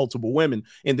them with multiple women,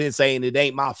 and then saying it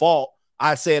ain't my fault.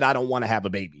 I said I don't want to have a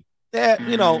baby. That,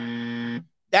 you know,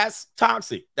 that's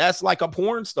toxic. That's like a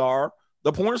porn star.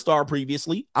 The porn star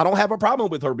previously, I don't have a problem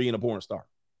with her being a porn star.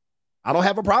 I don't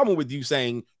have a problem with you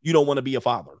saying you don't want to be a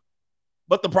father.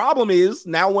 But the problem is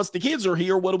now once the kids are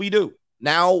here, what do we do?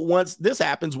 Now, once this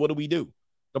happens, what do we do?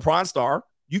 The porn star,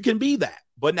 you can be that.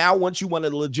 But now once you want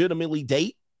to legitimately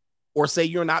date or say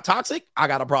you're not toxic, I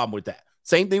got a problem with that.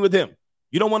 Same thing with him.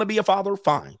 You don't want to be a father?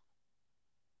 Fine.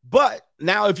 But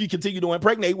now if you continue to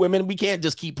impregnate women, we can't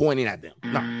just keep pointing at them.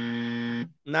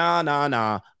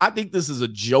 Nah. I think this is a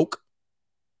joke,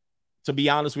 to be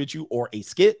honest with you, or a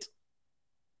skit.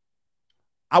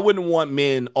 I wouldn't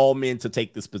want all men to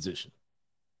take this position.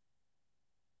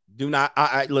 Do not,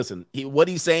 listen, what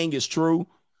he's saying is true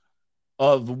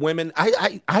of women.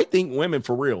 I think women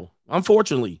for real,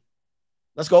 unfortunately,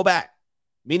 let's go back.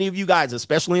 Many of you guys,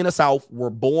 especially in the South, were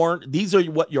born. These are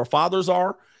what your fathers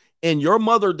are. And your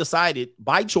mother decided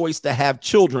by choice to have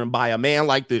children by a man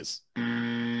like this.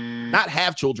 Not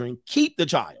have children, keep the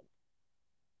child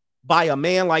by a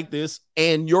man like this.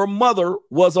 And your mother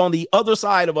was on the other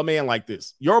side of a man like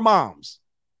this. Your mom's.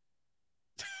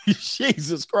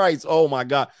 Jesus Christ. Oh my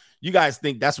God. You guys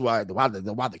think that's why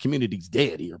the community's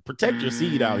dead here. Protect your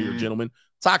seed out here, gentlemen.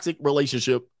 Toxic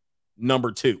relationship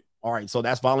number 2. All right. So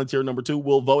that's volunteer number 2.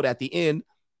 We'll vote at the end.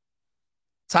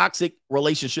 Toxic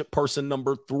relationship person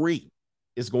number 3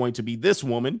 is going to be this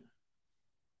woman.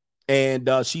 And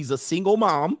she's a single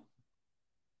mom.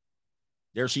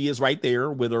 There she is right there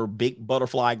with her big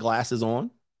butterfly glasses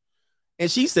on.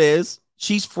 And she says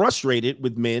she's frustrated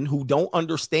with men who don't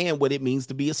understand what it means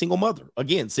to be a single mother.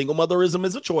 Again, single motherism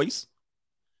is a choice.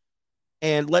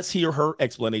 And let's hear her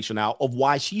explanation out of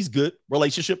why she's good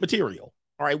relationship material.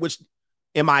 All right, which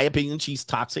in my opinion, she's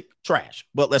toxic trash.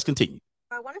 But let's continue.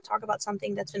 I want to talk about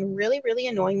something that's been really, really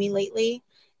annoying me lately.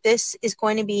 This is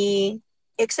going to be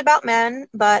Icks About Men,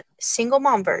 but single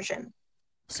mom version.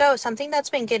 So something that's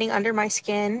been getting under my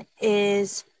skin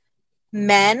is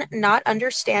men not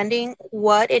understanding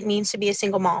what it means to be a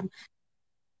single mom.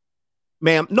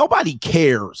 Ma'am, nobody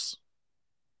cares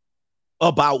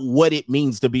about what it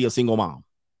means to be a single mom.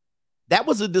 That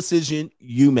was a decision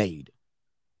you made.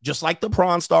 Just like the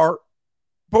prawn star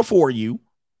before you.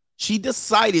 She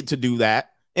decided to do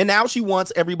that, and now she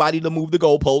wants everybody to move the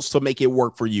goalposts to make it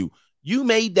work for you. You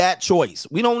made that choice.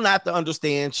 We don't have to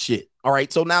understand shit. All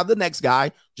right, so now the next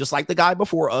guy, just like the guy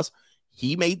before us,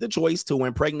 he made the choice to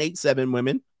impregnate 7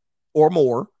 women or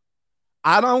more.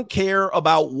 I don't care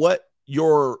about what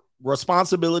your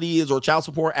responsibility is or child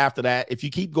support after that. If you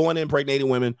keep going and impregnating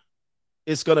women,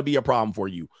 it's going to be a problem for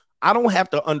you. I don't have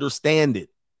to understand it.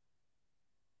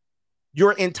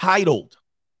 You're entitled.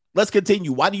 Let's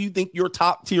continue. Why do you think you're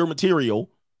top tier material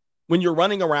when you're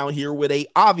running around here with a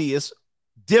obvious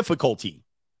difficulty?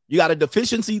 You got a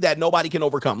deficiency that nobody can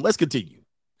overcome. Let's continue.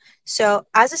 So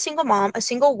as a single mom, a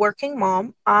single working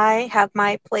mom, I have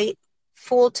my plate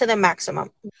full to the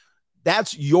maximum.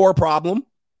 That's your problem.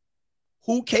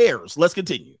 Who cares? Let's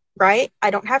continue. Right? I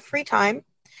don't have free time.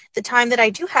 The time that I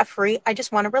do have free, I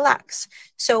just want to relax.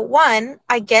 So one,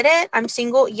 I get it. I'm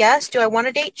single. Yes. Do I want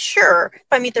to date? Sure. If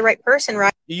I meet the right person,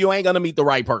 right? You ain't going to meet the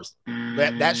right person.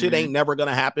 That shit ain't never going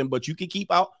to happen, but you can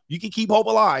keep hope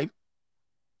alive.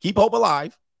 Keep hope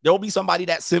alive. There'll be somebody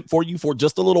that simp for you for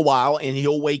just a little while and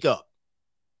he'll wake up.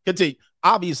 Continue.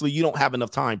 Obviously, you don't have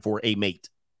enough time for a mate.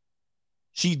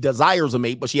 She desires a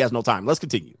mate, but she has no time. Let's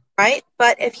continue. Right.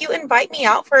 But if you invite me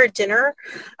out for a dinner,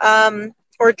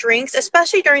 or drinks,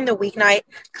 especially during the weeknight,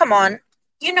 come on.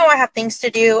 You know I have things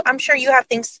to do. I'm sure you have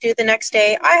things to do the next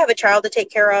day. I have a child to take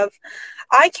care of.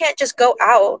 I can't just go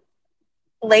out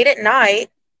late at night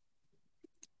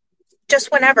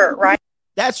just whenever, right?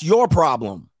 That's your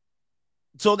problem.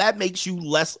 So that makes you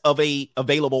less of a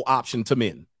available option to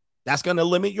men. That's going to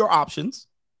limit your options.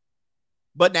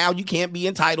 But now you can't be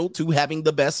entitled to having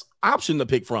the best option to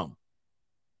pick from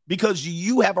because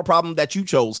you have a problem that you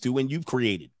chose to and you've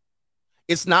created.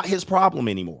 It's not his problem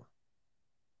anymore.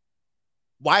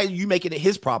 Why are you making it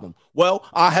his problem? Well,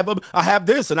 I have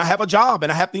this and I have a job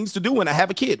and I have things to do and I have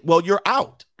a kid. Well, you're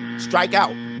out. Strike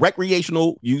out.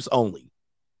 Recreational use only.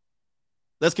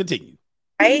 Let's continue.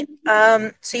 Right?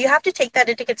 So you have to take that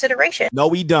into consideration. No,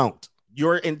 we don't.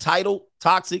 You're entitled,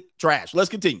 toxic, trash. Let's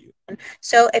continue.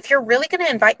 So if you're really going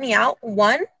to invite me out,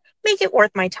 one, make it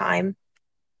worth my time.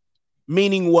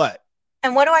 Meaning what?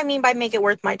 And what do I mean by make it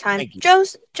worth my time?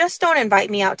 Just don't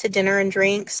invite me out to dinner and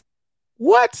drinks.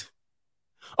 What?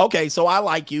 Okay, so I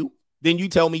like you. Then you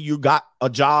tell me you got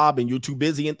a job and you're too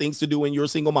busy and things to do and you're a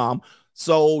single mom.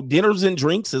 So dinners and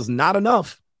drinks is not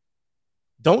enough.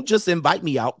 Don't just invite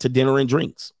me out to dinner and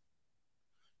drinks.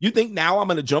 You think now I'm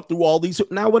going to jump through all these?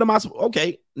 Now what am I?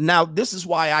 Okay, now this is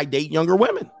why I date younger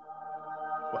women.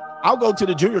 I'll go to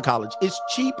the junior college. It's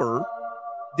cheaper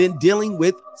than dealing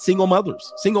with single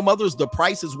mothers. Single mothers, the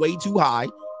price is way too high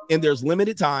and there's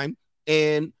limited time.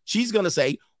 And she's going to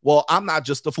say, well, I'm not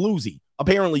just a floozy.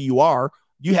 Apparently you are.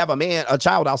 You have a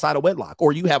child outside of wedlock,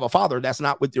 or you have a father that's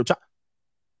not with your child.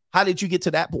 How did you get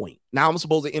to that point? Now I'm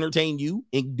supposed to entertain you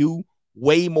and do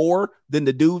way more than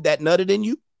the dude that nutted in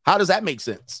you? How does that make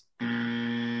sense?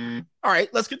 All right,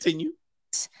 let's continue.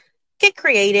 Get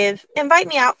creative. Invite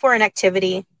me out for an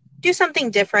activity. Do something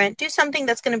different. Do something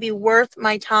that's going to be worth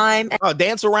my time.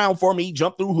 Dance around for me,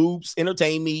 jump through hoops,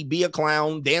 entertain me, be a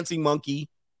clown, dancing monkey.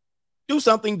 Do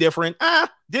something different.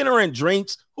 Dinner and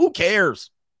drinks. Who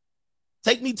cares?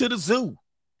 Take me to the zoo.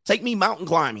 Take me mountain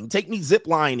climbing. Take me zip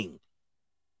lining.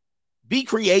 Be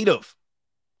creative.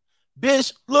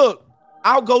 Bish, look,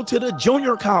 I'll go to the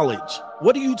junior college.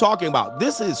 What are you talking about?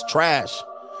 This is trash.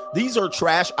 These are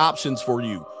trash options for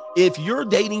you. If you're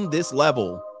dating this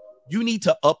level, you need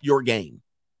to up your game.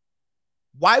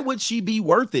 Why would she be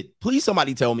worth it? Please,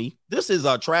 somebody tell me. This is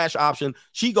a trash option.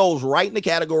 She goes right in the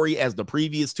category as the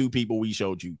previous two people we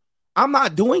showed you. I'm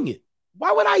not doing it.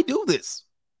 Why would I do this?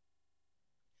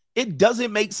 It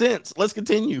doesn't make sense. Let's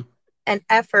continue. An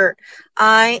effort.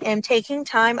 I am taking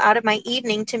time out of my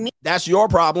evening to meet. That's your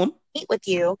problem. Meet with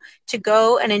you, to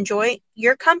go and enjoy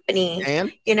your company.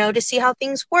 And? To see how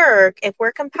things work, if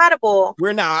we're compatible.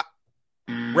 We're not.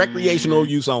 Recreational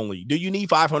use only. Do you need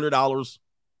 $500?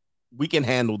 We can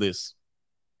handle this.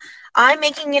 I'm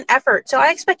making an effort, so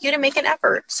I expect you to make an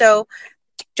effort. So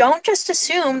don't just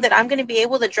assume that I'm going to be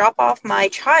able to drop off my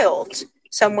child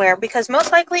somewhere, because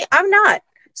most likely I'm not.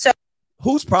 So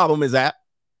whose problem is that?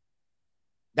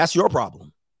 That's your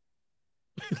problem.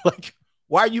 Like,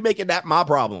 why are you making that my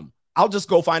problem? I'll just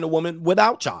go find a woman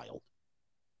without child.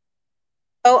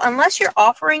 Oh, unless you're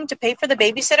offering to pay for the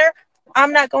babysitter,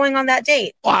 I'm not going on that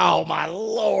date. Wow, my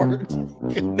Lord.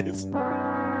 Goodness.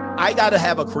 I got to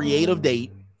have a creative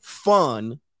date,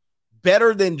 fun,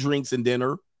 better than drinks and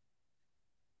dinner,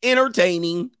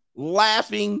 entertaining,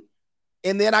 laughing,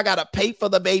 and then I got to pay for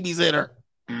the babysitter.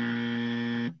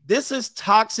 This is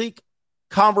toxic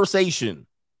conversation.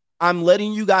 I'm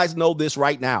letting you guys know this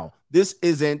right now. This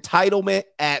is entitlement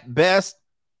at best,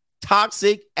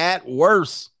 toxic at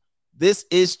worst. This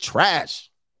is trash.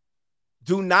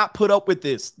 Do not put up with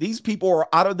this. These people are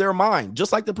out of their mind,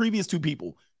 just like the previous two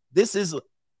people. This is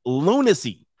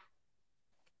lunacy.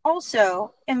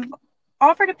 Also,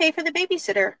 offer to pay for the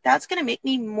babysitter. That's going to make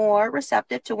me more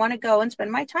receptive to want to go and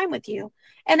spend my time with you.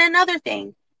 And another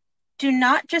thing, do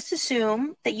not just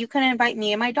assume that you can invite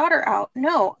me and my daughter out.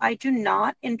 No, I do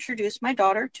not introduce my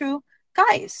daughter to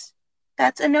guys,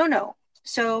 that's a no-no.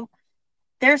 So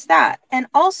there's that. And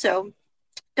also,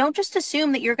 don't just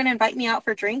assume that you're going to invite me out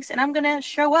for drinks and I'm going to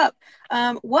show up.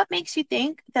 What makes you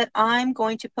think that I'm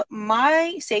going to put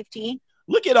my safety?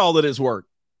 Look at all of this work.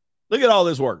 Look at all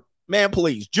this work. Man,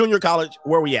 please, junior college,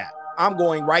 where we at? I'm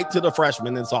going right to the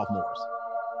freshmen and sophomores.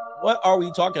 What are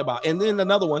we talking about? And then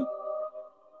another one.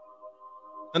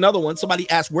 Somebody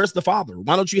asked, where's the father?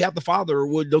 Why don't you have the father?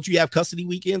 Or don't you have custody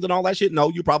weekends and all that shit? No,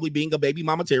 you're probably being a baby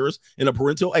mama terrorist and a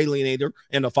parental alienator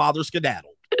and a father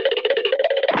skedaddle.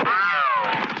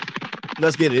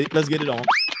 Let's get it on.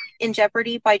 In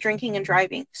jeopardy by drinking and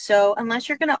driving. So unless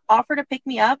you're going to offer to pick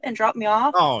me up and drop me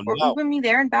off or Uber me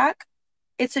there and back,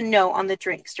 it's a no on the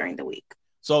drinks during the week.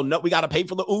 So no, we got to pay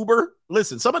for the Uber.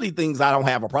 Listen, some of these things I don't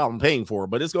have a problem paying for,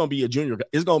 but it's going to be a junior.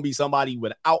 It's going to be somebody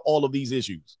without all of these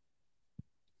issues.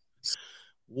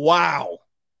 Wow.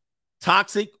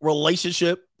 Toxic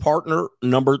relationship partner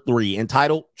number 3,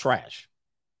 entitled trash.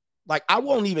 Like, I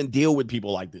won't even deal with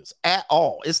people like this at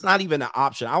all. It's not even an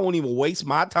option. I won't even waste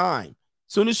my time.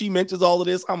 As soon as she mentions all of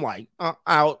this, I'm like,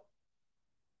 out.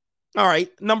 All right.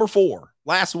 Number 4,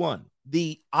 last one.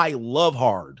 The I love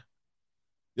hard.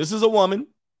 This is a woman.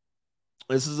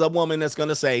 This is a woman that's going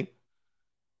to say,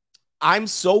 I'm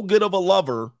so good of a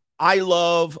lover. I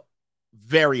love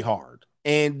very hard.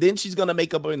 And then she's going to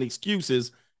make up an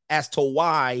excuses as to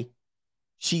why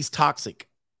she's toxic.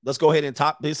 Let's go ahead and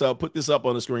put this up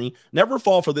on the screen. Never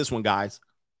fall for this one, guys.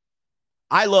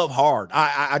 I love hard.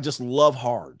 I just love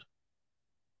hard.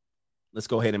 Let's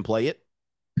go ahead and play it.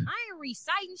 I ain't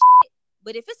reciting shit,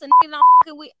 but if it's a nigga I'm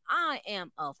fucking with, I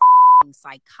am a fucking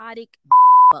psychotic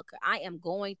fucker. I am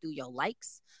going through your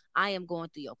likes. I am going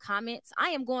through your comments. I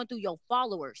am going through your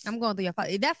followers. I'm going through your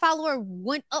followers. That follower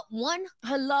went up one.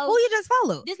 Hello. Who you just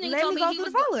followed? This nigga Let told me me go he through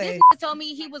was. the followers. This nigga told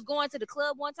me he was going to the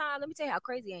club one time. Let me tell you how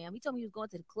crazy I am. He told me he was going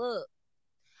to the club.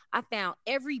 I found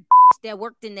every that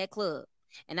worked in that club,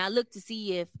 and I looked to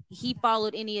see if he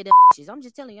followed any of them. I'm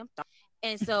just telling you,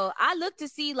 and so I looked to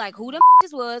see like who them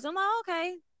was. I'm like,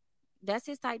 okay, that's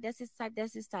his type. That's his type.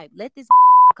 That's his type. Let this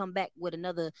come back with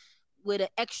an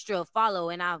extra follow,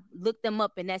 and I looked them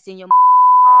up, and that's in your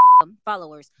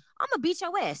followers. I'm gonna beat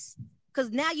your ass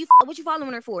because now what you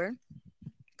following her for?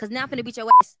 Because now I'm gonna beat your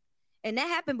ass, and that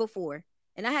happened before,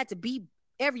 and I had to beat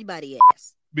everybody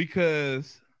ass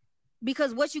because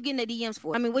what you getting the DMs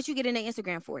for? I mean, what you getting the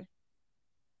Instagram for?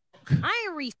 I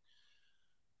ain't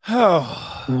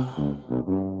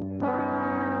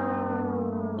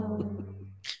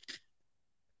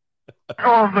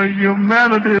Oh, the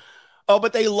humanity. Oh,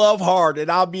 but they love hard,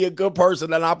 and I'll be a good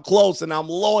person, and I'm close, and I'm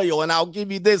loyal, and I'll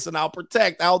give you this, and I'll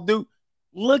protect. I'll do.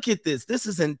 Look at this. This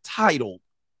is entitled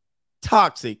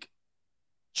toxic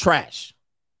trash.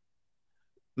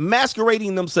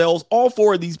 Masquerading themselves. All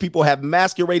 4 of these people have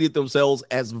masqueraded themselves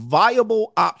as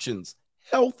viable options.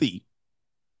 Healthy.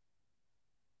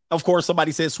 Of course,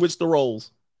 somebody says switch the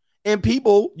roles. And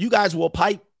people, you guys will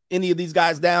pipe any of these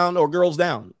guys down or girls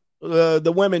down.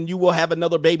 The women, you will have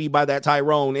another baby by that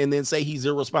Tyrone and then say he's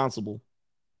irresponsible.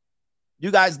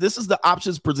 You guys, this is the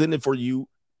options presented for you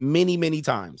many, many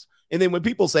times. And then when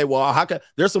people say, well, how can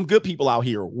there's some good people out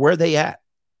here, where are they at?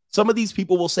 Some of these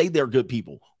people will say they're good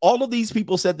people. All of these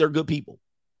people said they're good people.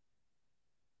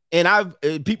 And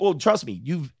people, trust me,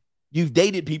 you've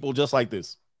dated people just like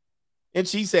this. And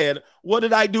she said, what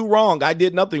did I do wrong? I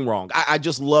did nothing wrong. I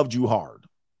just loved you hard.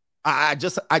 I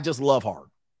just love hard.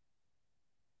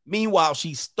 Meanwhile,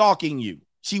 she's stalking you.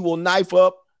 She will knife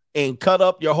up and cut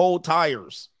up your whole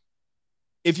tires.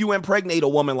 If you impregnate a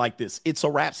woman like this, it's a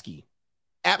rapski.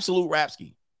 Absolute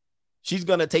rapski. She's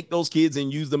going to take those kids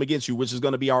and use them against you, which is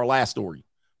going to be our last story.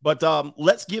 But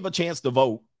let's give a chance to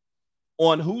vote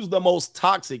on who's the most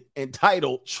toxic,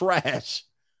 entitled trash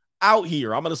out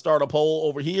here. I'm going to start a poll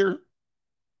over here.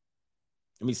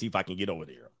 Let me see if I can get over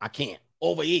there. I can't.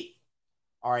 Over here.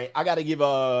 All right. I got to give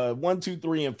 1, 2,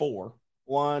 3, and 4.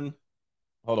 1.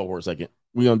 Hold on for a second.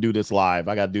 We're going to do this live.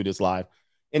 I got to do this live.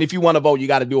 And if you want to vote, you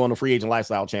got to do it on the Free Agent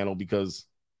Lifestyle channel because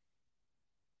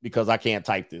I can't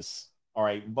type this. All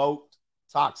right. Vote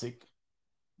toxic.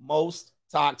 Most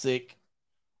toxic.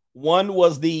 1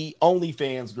 was the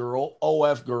OnlyFans girl,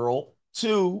 OF girl.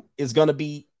 2 is going to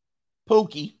be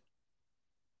Pookie.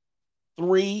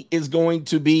 3 is going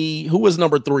to be, who is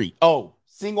number 3? Oh,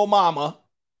 single mama,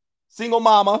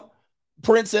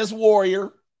 princess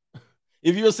warrior.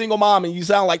 If you're a single mom and you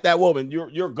sound like that woman,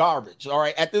 you're garbage. All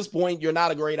right. At this point, you're not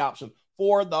a great option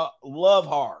for the love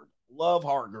hard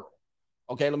girl.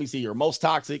 Okay. Let me see here. Most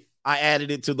toxic. I added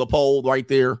it to the poll right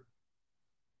there.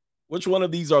 Which one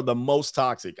of these are the most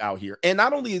toxic out here? And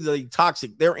not only are they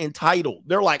toxic, they're entitled.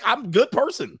 They're like, I'm a good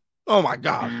person. Oh my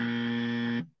God.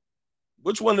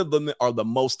 Which one of them are the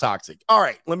most toxic? All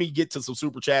right, let me get to some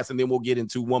super chats and then we'll get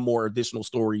into one more additional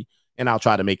story and I'll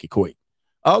try to make it quick.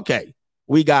 Okay,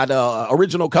 we got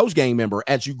original Coach Gang member.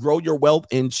 As you grow your wealth,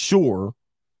 ensure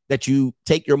that you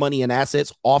take your money and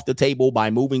assets off the table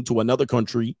by moving to another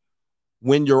country.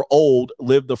 When you're old,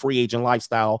 live the free agent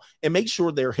lifestyle and make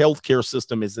sure their healthcare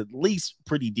system is at least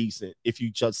pretty decent if you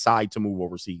just decide to move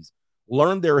overseas.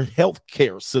 Learn their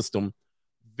healthcare system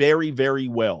very, very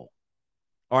well.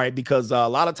 All right, because a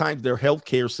lot of times their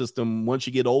healthcare system, once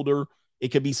you get older, it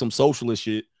could be some socialist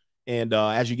shit. And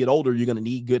as you get older, you're going to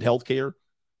need good healthcare,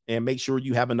 and make sure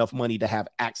you have enough money to have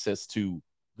access to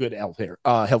good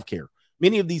healthcare.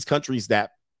 Many of these countries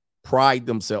that pride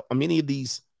themselves, many of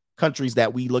these countries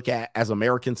that we look at as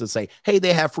Americans and say, hey,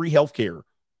 they have free healthcare.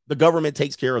 The government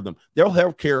takes care of them. Their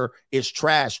healthcare is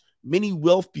trash. Many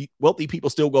wealthy people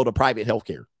still go to private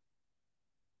healthcare.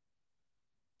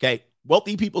 Okay.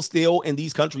 Wealthy people still in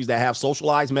these countries that have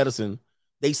socialized medicine,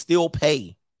 they still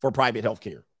pay for private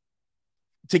healthcare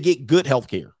to get good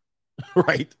healthcare,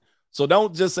 right? So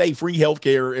don't just say free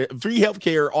healthcare. Free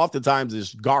healthcare oftentimes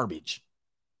is garbage.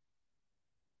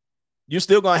 You're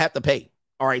still going to have to pay.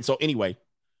 All right. So anyway,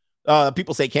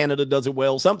 people say Canada does it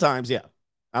well. Sometimes, yeah.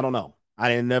 I don't know.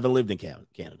 I never lived in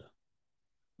Canada.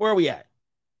 Where are we at?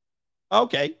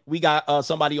 Okay. We got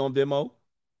somebody on Venmo.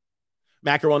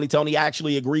 Macaroni Tony,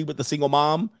 actually agree with the single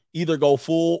mom. Either go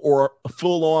full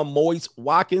on Moise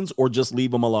Watkins or just leave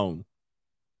them alone.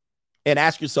 And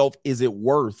ask yourself, is it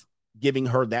worth giving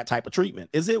her that type of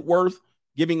treatment? Is it worth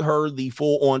giving her the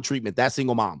full on treatment? That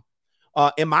single mom.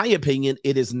 In my opinion,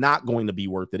 it is not going to be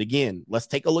worth it. Again, let's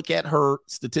take a look at her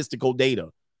statistical data.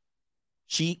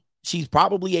 She's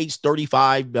probably age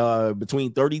 35,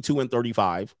 between 32 and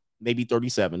 35, maybe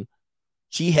 37.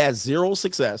 She has zero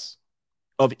success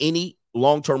of any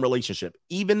long-term relationship.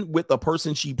 Even with the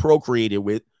person she procreated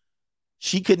with,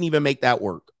 she couldn't even make that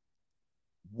work.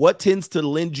 What tends to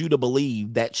lend you to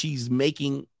believe that she's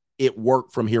making it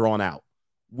work from here on out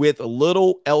with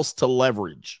little else to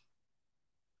leverage?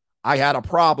 I had a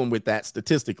problem with that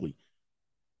statistically.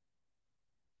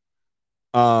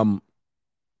 Somebody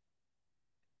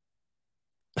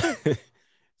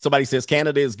says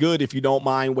Canada is good if you don't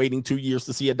mind waiting 2 years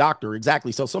to see a doctor.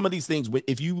 Exactly. So some of these things,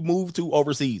 if you move to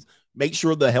overseas, make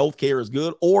sure the healthcare is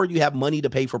good, or you have money to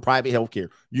pay for private healthcare.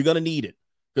 You're going to need it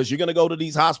because you're going to go to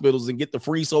these hospitals and get the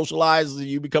free socialized.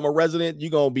 You become a resident,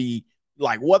 you're going to be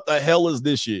like, what the hell is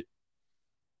this shit?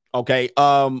 Okay.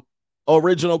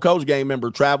 Original Coach Gang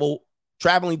member,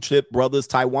 traveling trip brothers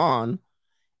Taiwan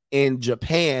and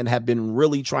Japan have been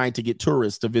really trying to get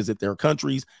tourists to visit their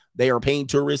countries. They are paying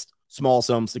tourists small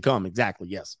sums to come. Exactly.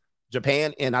 Yes.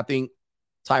 Japan and I think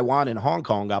Taiwan and Hong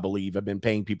Kong, I believe, have been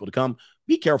paying people to come.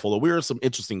 Be careful. We're in some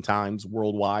interesting times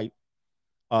worldwide.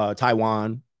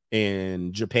 Taiwan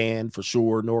and Japan for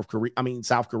sure.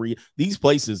 South Korea. These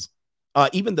places,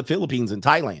 even the Philippines and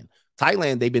Thailand.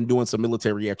 They've been doing some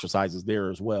military exercises there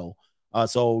as well.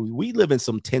 So we live in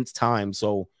some tense times.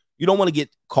 So you don't want to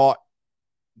get caught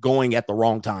going at the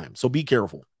wrong time. So be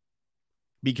careful.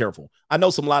 Be careful. I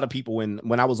know a lot of people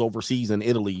when I was overseas in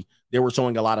Italy, they were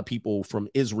showing a lot of people from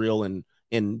Israel and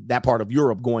in that part of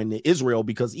Europe going to Israel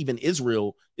because even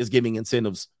Israel is giving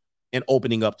incentives and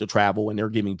opening up to travel, and they're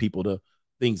giving people the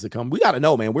things to come. We got to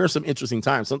know, man, we're in some interesting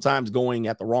times. Sometimes going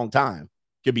at the wrong time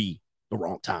could be the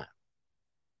wrong time.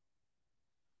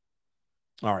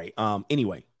 All right.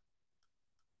 Anyway.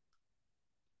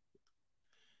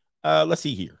 Let's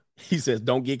see here. He says,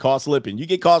 don't get caught slipping. You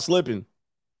get caught slipping.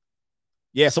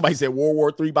 Yeah, somebody said World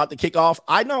War III about to kick off.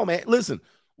 I know, man. Listen,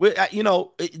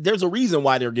 there's a reason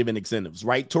why they're giving incentives,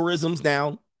 right? Tourism's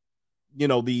down.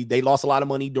 They lost a lot of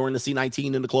money during the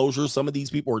C-19 and the closures. Some of these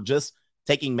people are just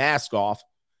taking masks off.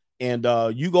 And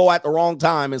you go at the wrong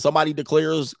time and somebody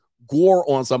declares war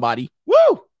on somebody.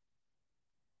 Woo!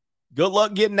 Good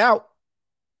luck getting out.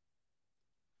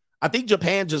 I think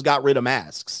Japan just got rid of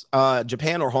masks.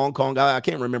 Japan or Hong Kong, I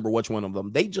can't remember which one of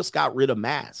them. They just got rid of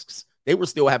masks. They were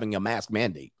still having a mask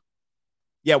mandate.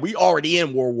 Yeah, we already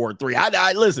in World War III.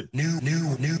 I listen.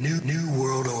 New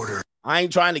world order. I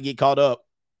ain't trying to get caught up.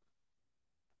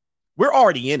 We're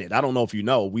already in it. I don't know if you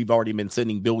know. We've already been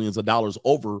sending billions of dollars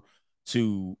over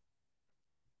to.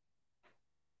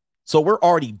 So we're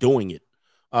already doing it.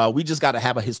 We just got to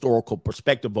have a historical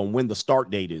perspective on when the start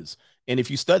date is. And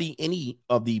if you study any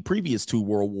of the previous two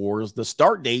world wars, the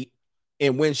start date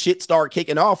and when shit started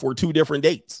kicking off were two different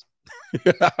dates.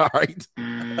 All right.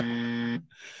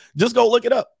 Just go look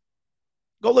it up.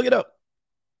 Go look it up.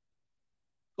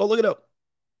 Go look it up.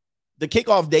 The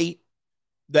kickoff date,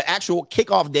 the actual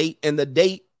kickoff date, and the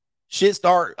date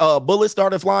bullets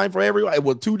started flying for everyone. It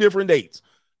was two different dates.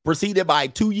 preceded by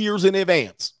 2 years in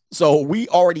advance. So we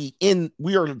are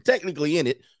technically in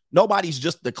it. Nobody's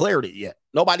just declared it yet.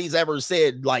 Nobody's ever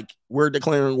said, like, we're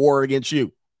declaring war against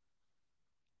you.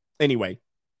 Anyway,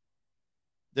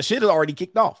 the shit is already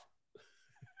kicked off.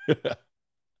 All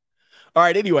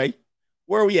right, anyway,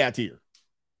 where are we at here?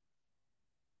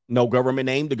 No government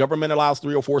name. The government allows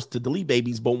 304s to delete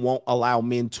babies, but won't allow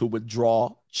men to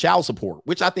withdraw child support,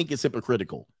 which I think is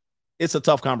hypocritical. It's a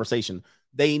tough conversation.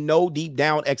 They know deep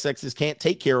down XXs can't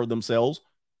take care of themselves,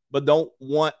 but don't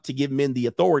want to give men the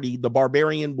authority. The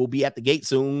barbarian will be at the gate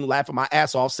soon, laughing my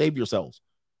ass off. Save yourselves.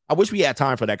 I wish we had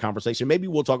time for that conversation. Maybe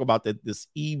we'll talk about that this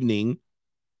evening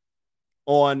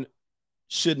on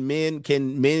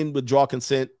can men withdraw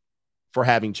consent for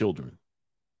having children?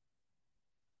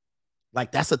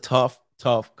 Like, that's a tough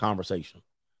conversation.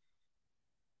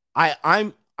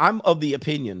 I'm of the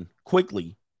opinion,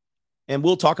 quickly, and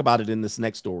we'll talk about it in this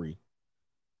next story.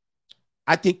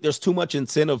 I think there's too much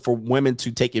incentive for women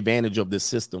to take advantage of this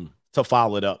system to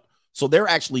follow it up. So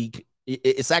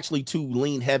it's actually too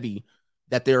lean heavy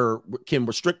that can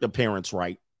restrict the parents'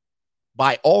 right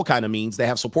by all kind of means. They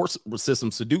have support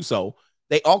systems to do so.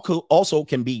 They also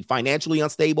can be financially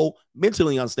unstable,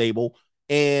 mentally unstable,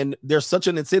 and there's such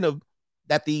an incentive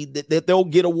that they'll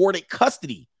get awarded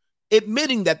custody,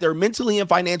 admitting that they're mentally and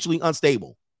financially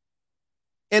unstable.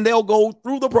 And they'll go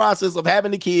through the process of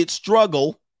having the kids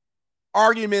struggle,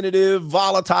 argumentative,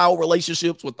 volatile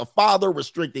relationships with the father,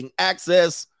 restricting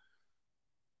access.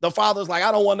 The father's like,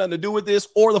 I don't want nothing to do with this.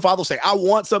 Or the father say, I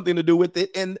want something to do with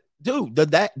it. And dude, the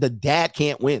dad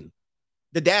can't win.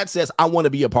 The dad says, I want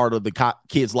to be a part of the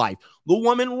kid's life. The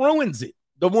woman ruins it.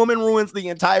 The woman ruins the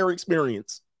entire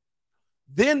experience.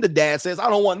 Then the dad says, I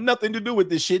don't want nothing to do with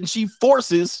this shit. And she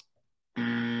forces.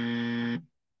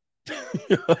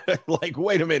 Like,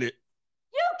 wait a minute.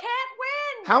 You can't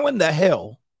win. How in the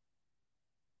hell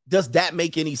does that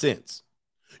make any sense?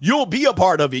 You'll be a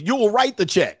part of it. You'll write the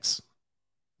checks.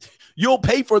 You'll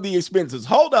pay for the expenses.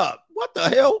 Hold up. What the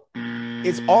hell?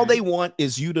 It's all they want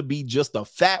is you to be just a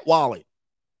fat wallet.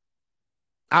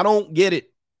 I don't get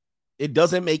it. It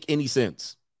doesn't make any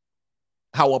sense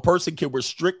how a person can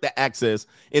restrict the access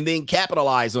and then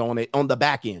capitalize on it on the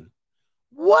back end.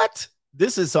 What?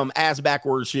 This is some ass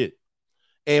backward shit.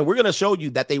 And we're going to show you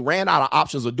that they ran out of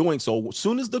options of doing so. As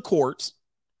soon as the courts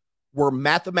were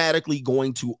mathematically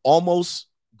going to almost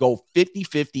go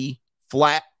 50-50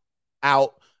 flat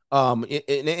out.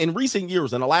 In recent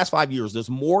years, in the last 5 years, there's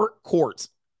more courts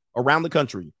around the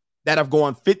country that have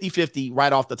gone 50-50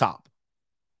 right off the top.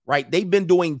 Right? They've been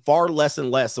doing far less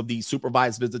and less of these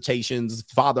supervised visitations.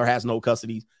 Father has no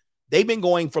custody. They've been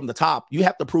going from the top. You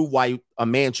have to prove why a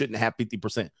man shouldn't have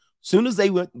 50%. Soon as they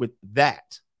went with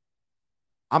that,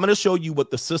 I'm going to show you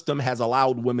what the system has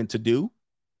allowed women to do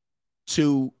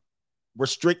to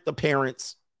restrict the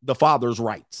parents, the father's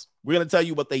rights. We're going to tell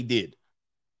you what they did.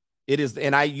 It is,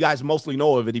 and you guys mostly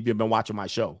know of it if you've been watching my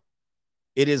show.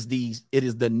 It is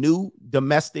the new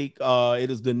domestic, it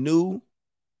is the new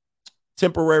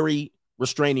temporary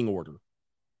restraining order.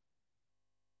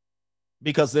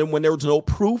 Because then when there was no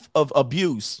proof of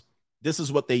abuse, this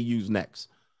is what they use next.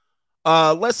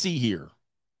 Let's see here.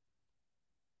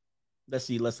 Let's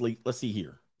see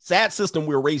here. Sad system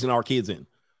we're raising our kids in.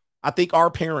 I think our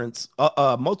parents,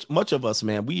 much of us,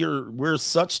 man, we're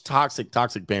such toxic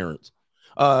parents.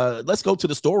 Let's go to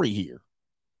the story here.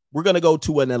 We're going to go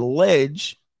to an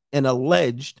alleged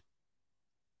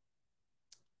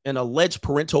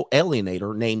parental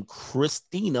alienator named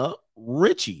Christina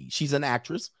Ricci. She's an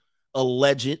actress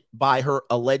alleged by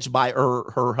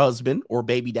her husband or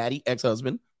baby daddy,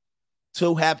 ex-husband,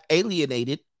 to have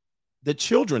alienated the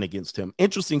children against him.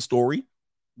 Interesting story.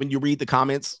 When you read the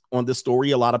comments on this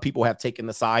story, a lot of people have taken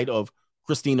the side of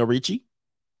Christina Ricci,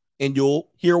 and you'll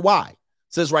hear why. It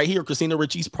says right here, Christina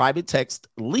Ricci's private text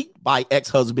leaked by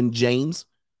ex-husband James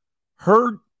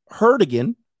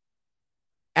Herdigan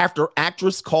after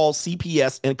actress calls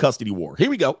CPS in custody war. Here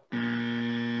we go.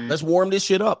 Let's warm this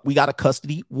shit up. We got a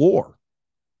custody war.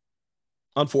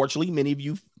 Unfortunately, many of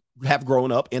you have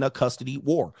grown up in a custody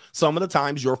war. Some of the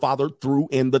times your father threw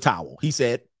in the towel. He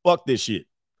said, fuck this shit.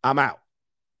 I'm out.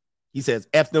 He says,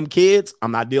 F them kids.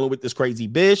 I'm not dealing with this crazy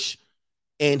bitch.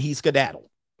 And he skedaddled.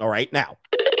 All right. Now,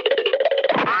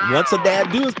 once a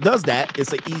dad does that,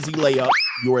 it's an easy layup.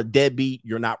 You're a deadbeat.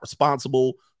 You're not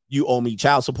responsible. You owe me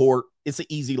child support. It's an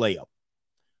easy layup.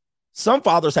 Some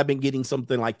fathers have been getting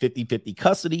something like 50-50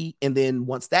 custody. And then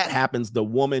once that happens, the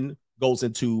woman goes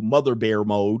into mother bear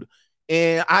mode.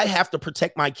 And I have to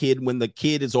protect my kid when the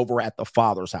kid is over at the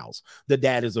father's house. The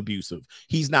dad is abusive.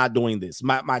 He's not doing this.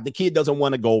 The kid doesn't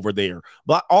want to go over there.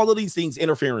 But all of these things,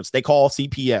 interference, they call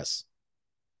CPS.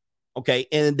 Okay.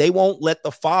 And they won't let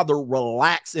the father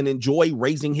relax and enjoy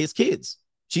raising his kids.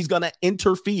 She's going to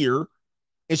interfere,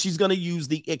 and she's going to use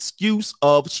the excuse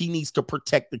of she needs to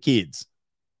protect the kids.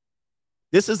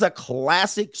 This is a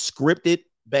classic scripted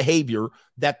behavior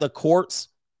that the courts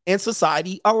and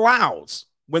society allows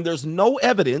when there's no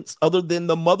evidence other than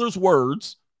the mother's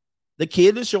words. The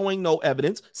kid is showing no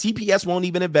evidence. CPS won't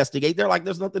even investigate. They're like,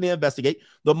 there's nothing to investigate.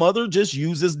 The mother just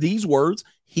uses these words.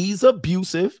 He's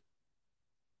abusive.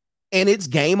 And it's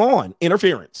game on.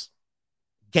 Interference.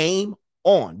 Game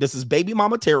on. This is baby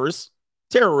mama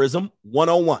terrorism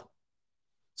 101.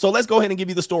 So let's go ahead and give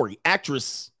you the story.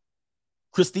 Actress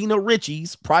Christina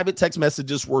Ricci's private text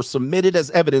messages were submitted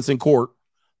as evidence in court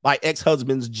by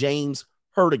ex-husbands James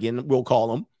Herdigan, we'll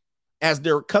call him, as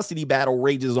their custody battle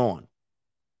rages on.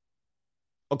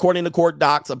 According to court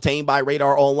docs obtained by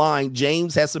Radar Online,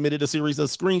 James has submitted a series of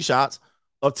screenshots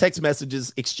of text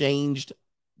messages exchanged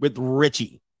with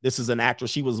Ricci. This is an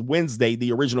actress. She was Wednesday,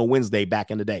 the original Wednesday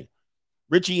back in the day.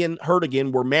 Ricci and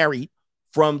Herdigan were married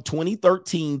from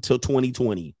 2013 to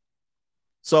 2020.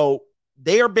 So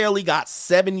they barely got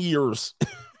 7 years.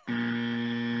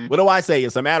 What do I say?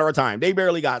 It's a matter of time. They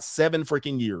barely got 7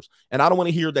 freaking years. And I don't want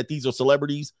to hear that these are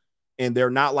celebrities and they're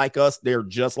not like us. They're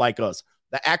just like us.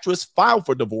 The actress filed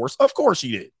for divorce. Of course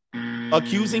she did.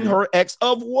 Accusing her ex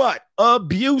of what?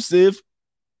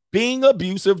 Being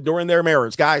abusive during their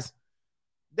marriage. Guys,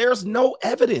 there's no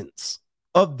evidence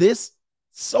of this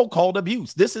so-called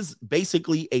abuse. This is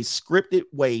basically a scripted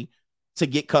way to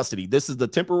get custody. This is the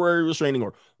temporary restraining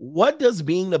order. What does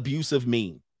being abusive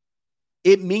mean?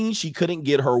 It means she couldn't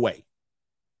get her way.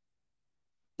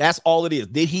 That's all it is.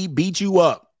 Did he beat you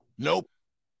up? Nope.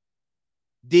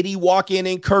 Did he walk in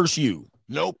and curse you?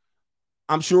 Nope.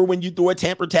 I'm sure when you threw a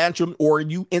temper tantrum or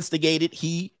you instigated,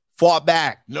 he fought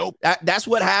back. Nope. That's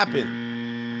what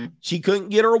happened. She couldn't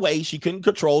get her way. She couldn't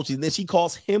control. Then she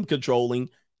calls him controlling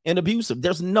and abusive.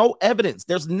 There's no evidence.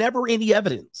 There's never any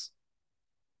evidence.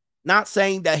 Not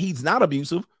saying that he's not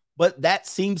abusive, but that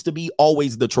seems to be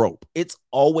always the trope. It's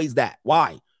always that.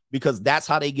 Why? Because that's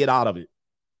how they get out of it.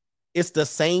 It's the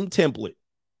same template.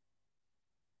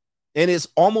 And it's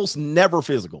almost never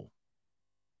physical.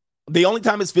 The only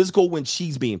time it's physical when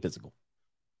she's being physical.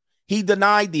 He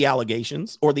denied the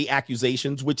allegations or the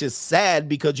accusations, which is sad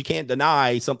because you can't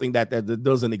deny something that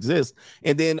doesn't exist,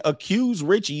 and then accuse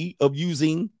Ricci of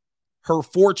using her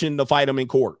fortune to fight him in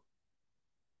court.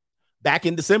 Back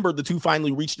in December, the two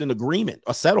finally reached an agreement,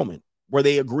 a settlement, where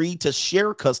they agreed to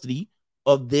share custody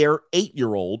of their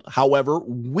 8-year-old. However,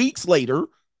 weeks later,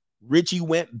 Ricci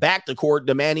went back to court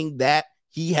demanding that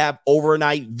he have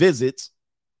overnight visits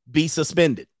be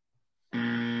suspended.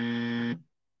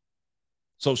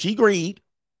 So she agreed.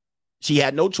 She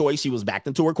had no choice. She was backed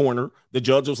into her corner. The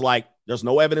judge was like, there's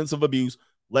no evidence of abuse.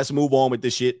 Let's move on with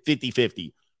this shit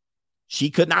 50-50. She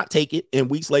could not take it,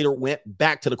 and weeks later went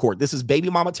back to the court. This is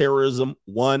baby mama terrorism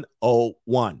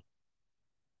 101.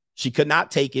 She could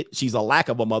not take it. She's a lack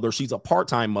of a mother. She's a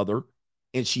part-time mother,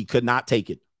 and she could not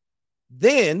take it.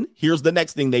 Then here's the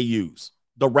next thing they use,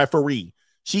 the referee.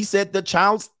 She said the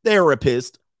child's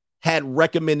therapist had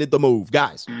recommended the move.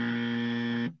 Guys,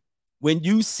 when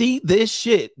you see this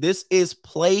shit, this is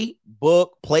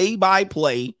play-by-play,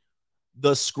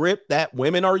 the script that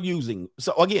women are using.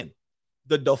 So again,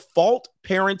 the default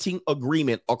parenting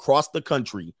agreement across the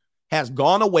country has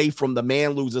gone away from the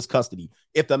man loses custody.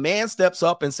 If the man steps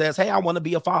up and says, hey, I want to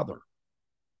be a father,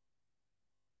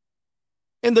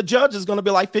 and the judge is going to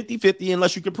be like 50-50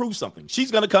 unless you can prove something.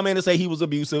 She's going to come in and say he was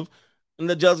abusive, and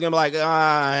the judge is going to be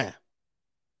like,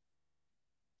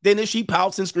 Then if she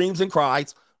pouts and screams and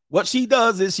cries, what she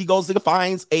does is she goes and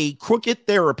finds a crooked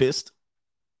therapist.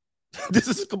 This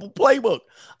is a playbook.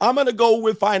 I'm going to go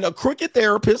with find a crooked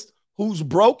therapist who's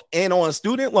broke and on a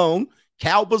student loan,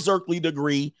 Cal Berkeley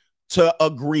degree, to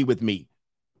agree with me.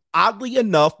 Oddly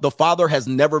enough, the father has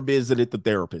never visited the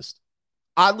therapist.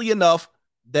 Oddly enough,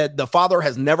 that the father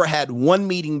has never had one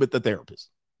meeting with the therapist.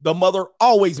 The mother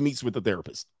always meets with the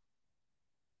therapist.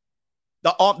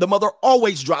 The mother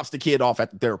always drops the kid off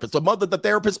at the therapist. The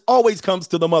therapist always comes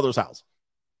to the mother's house.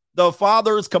 The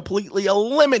father is completely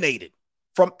eliminated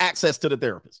from access to the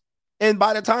therapist. And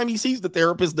by the time he sees the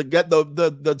therapist,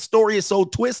 the story is so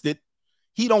twisted,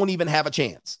 he don't even have a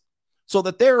chance. So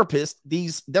the therapist,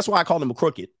 that's why I call them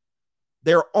crooked.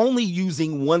 They're only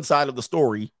using one side of the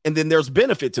story, and then there's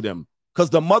benefit to them because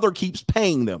the mother keeps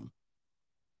paying them.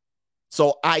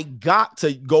 So I got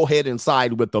to go ahead and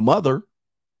side with the mother.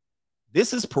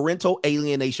 This is parental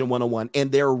alienation 101,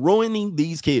 and they're ruining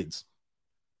these kids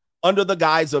under the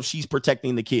guise of she's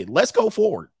protecting the kid. Let's go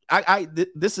forward.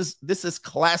 This is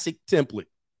classic template.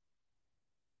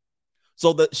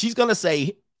 So she's going to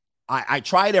say, I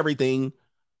tried everything.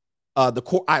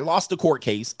 I lost the court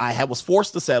case. I was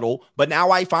forced to settle, but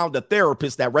now I found a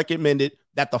therapist that recommended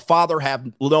that the father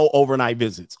have no overnight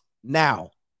visits. Now,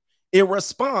 in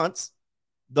response,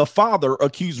 the father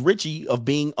accused Richie of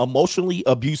being emotionally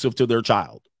abusive to their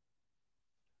child.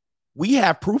 We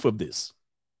have proof of this.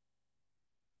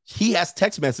 He has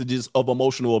text messages of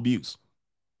emotional abuse,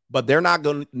 but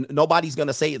nobody's going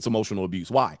to say it's emotional abuse.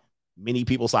 Why? Many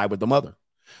people side with the mother.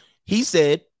 He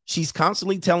said she's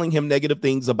constantly telling him negative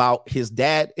things about his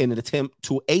dad in an attempt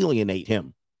to alienate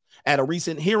him. At a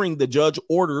recent hearing, the judge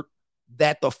ordered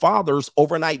that the father's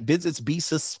overnight visits be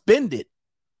suspended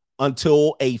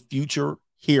until a future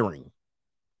hearing.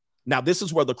 Now, this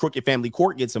is where the Crooked Family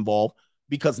Court gets involved,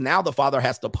 because now the father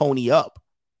has to pony up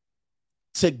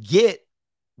to get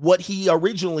what he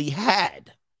originally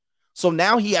had. So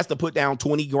now he has to put down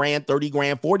 20 grand, 30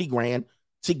 grand, 40 grand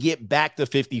to get back to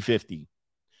 50-50.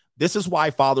 This is why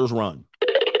fathers run.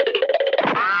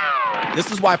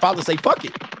 This is why fathers say, fuck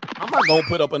it. I'm not going to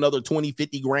put up another 20,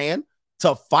 50 grand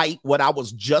to fight what I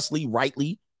was justly,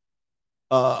 rightly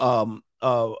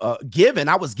given.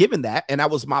 I was given that, and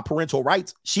that was my parental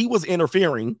rights. She was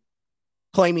interfering,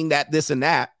 claiming that this and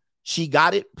that. She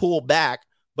got it pulled back,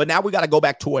 but now we got to go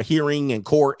back to a hearing and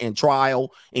court and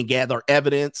trial and gather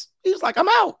evidence. He's like, I'm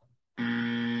out.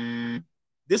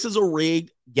 This is a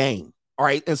rigged game. All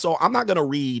right. And so I'm not going to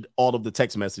read all of the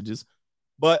text messages,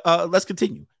 but let's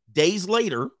continue. Days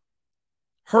later,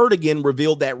 Heard again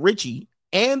revealed that Richie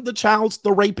and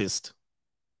the rapist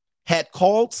had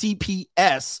called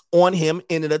CPS on him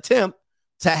in an attempt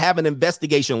to have an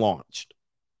investigation launched.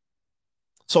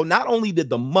 So not only did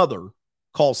the mother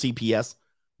call CPS,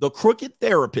 the crooked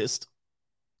therapist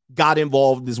got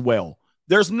involved as well.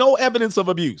 There's no evidence of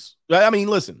abuse. I mean,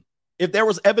 listen, if there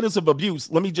was evidence of abuse,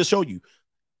 let me just show you.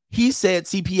 He said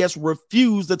CPS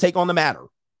refused to take on the matter.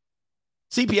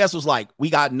 CPS was like, we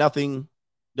got nothing.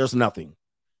 There's nothing.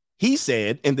 He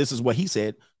said, and this is what he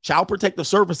said, Child Protective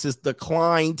Services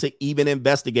declined to even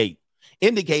investigate,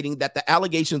 indicating that the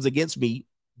allegations against me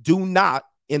do not,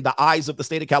 in the eyes of the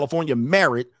state of California,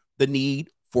 merit the need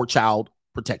for child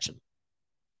protection.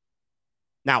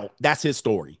 Now, that's his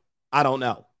story. I don't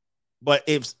know. But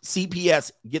if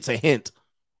CPS gets a hint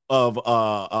of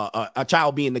a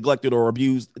child being neglected or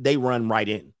abused, they run right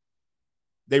in.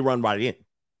 They run right in.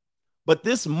 But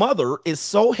this mother is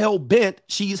so hell-bent,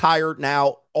 she's hired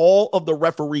now all of the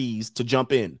referees to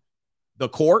jump in. The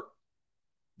court,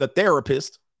 the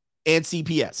therapist, and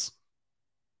CPS.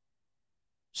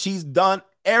 She's done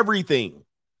everything.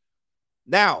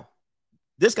 Now,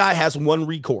 this guy has one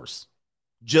recourse,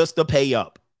 just to pay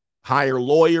up. Hire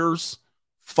lawyers,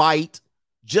 fight,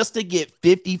 just to get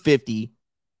 50-50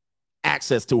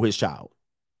 access to his child.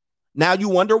 Now you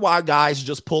wonder why guys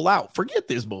just pull out. Forget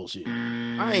this bullshit.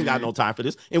 I ain't got no time for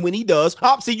this. And when he does,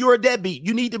 see, you're a deadbeat.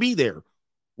 You need to be there.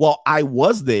 Well, I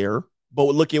was there, but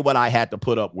look at what I had to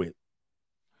put up with.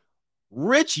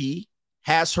 Richie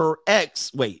has her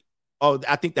ex.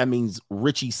 I think that means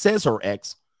Richie says her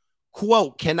ex,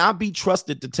 quote, cannot be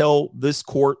trusted to tell this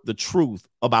court the truth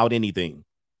about anything.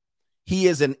 He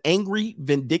is an angry,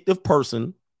 vindictive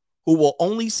person who will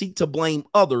only seek to blame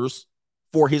others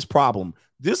for his problem.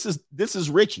 This is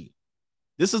Richie.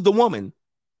 This is the woman.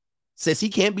 Says he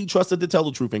can't be trusted to tell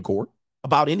the truth in court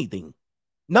about anything.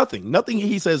 Nothing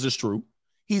he says is true.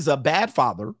 He's a bad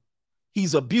father.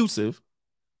 He's abusive.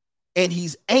 And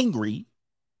he's angry.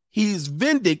 He's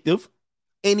vindictive.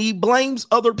 And he blames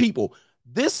other people.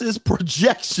 This is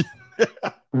projection.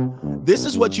 This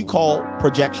is what you call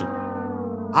projection.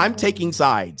 I'm taking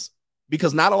sides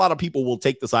because not a lot of people will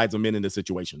take the sides of men in this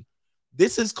situation.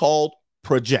 This is called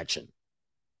projection.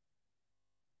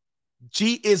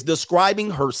 She is describing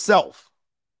herself,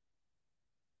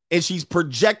 and she's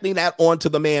projecting that onto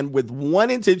the man with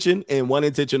one intention and one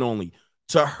intention only,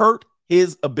 to hurt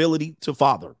his ability to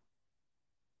father.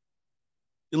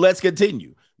 Let's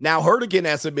continue. Now, Herdigan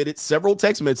has submitted several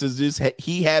text messages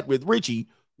he had with Richie,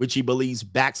 which he believes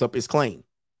backs up his claim.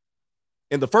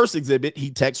 In the first exhibit, he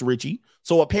texts Richie,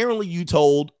 so apparently you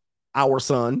told our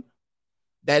son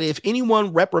that if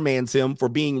anyone reprimands him for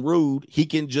being rude, he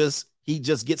just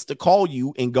gets to call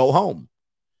you and go home.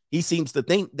 He seems to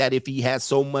think that if he has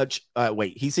so much,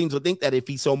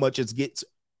 gets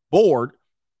bored,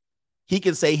 he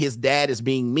can say his dad is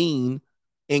being mean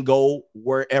and go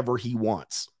wherever he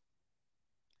wants.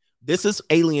 This is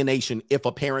alienation if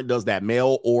a parent does that,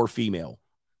 male or female.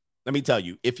 Let me tell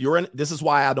you, this is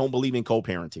why I don't believe in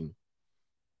co-parenting.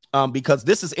 Because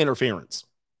this is interference.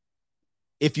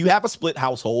 If you have a split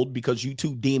household because you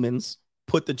two demons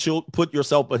put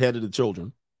yourself ahead of the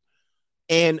children,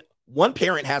 and one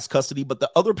parent has custody, but the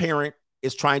other parent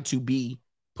is trying to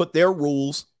put their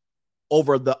rules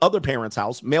over the other parent's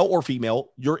house, male or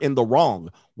female, you're in the wrong.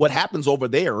 What happens over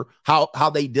there, how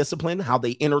they discipline, how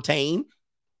they entertain,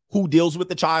 who deals with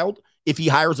the child, if he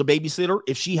hires a babysitter,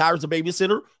 if she hires a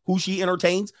babysitter, who she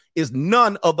entertains, is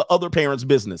none of the other parent's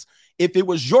business. If it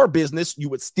was your business, you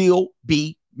would still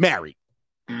be married.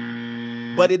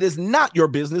 But it is not your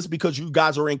business because you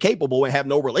guys are incapable and have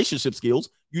no relationship skills.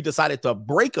 You decided to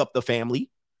break up the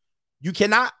family. You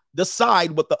cannot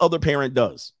decide what the other parent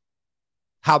does,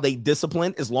 how they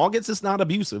discipline, as long as it's not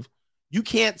abusive. You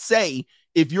can't say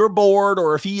if you're bored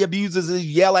or if he abuses you,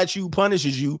 yell at you,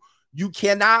 punishes you, you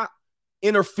cannot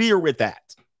interfere with that.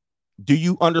 Do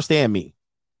you understand me?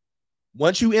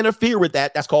 Once you interfere with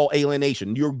that, that's called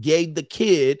alienation. You gave the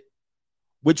kid,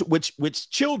 which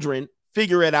children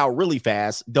figure it out really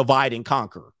fast, divide and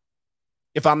conquer.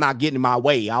 If I'm not getting my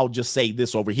way, I'll just say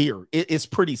this over here. It's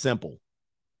pretty simple.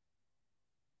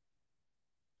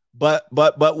 But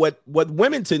what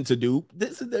women tend to do,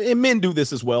 and men do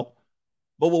this as well,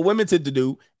 but what women tend to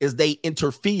do is they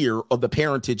interfere of the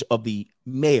parentage of the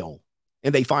male,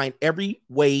 and they find every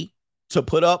way to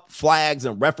put up flags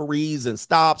and referees and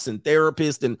stops and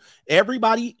therapists and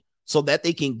everybody so that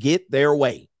they can get their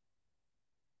way.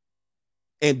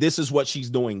 And this is what she's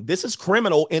doing. This is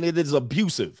criminal and it is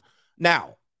abusive.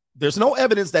 Now, there's no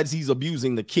evidence that he's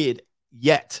abusing the kid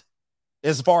yet,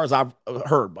 as far as I've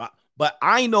heard. But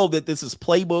I know that this is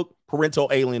playbook parental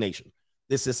alienation.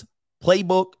 This is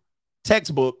playbook,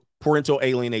 textbook parental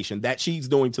alienation that she's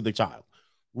doing to the child.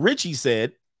 Richie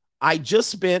said, I just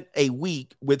spent a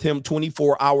week with him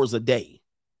 24 hours a day.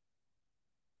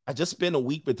 I just spent a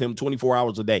week with him 24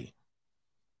 hours a day.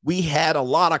 We had a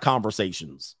lot of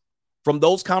conversations. From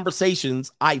those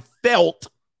conversations, I felt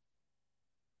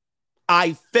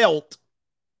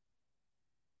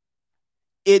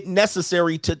it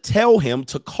necessary to tell him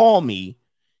to call me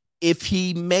if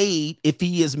he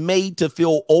is made to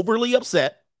feel overly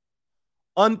upset,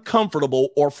 uncomfortable,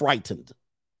 or frightened.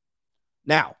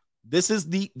 Now, this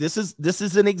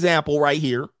is an example right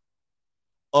here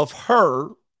of her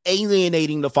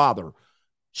alienating the father.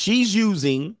 She's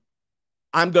using,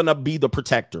 I'm going to be the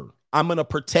protector. I'm going to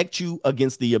protect you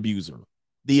against the abuser.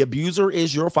 The abuser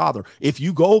is your father. If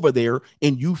you go over there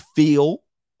and you feel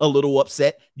a little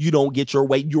upset, you don't get your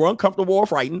way, you're uncomfortable or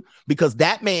frightened because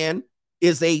that man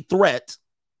is a threat,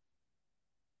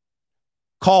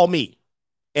 call me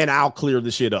and I'll clear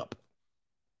the shit up.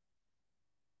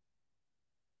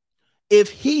 If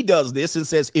he does this and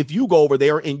says, if you go over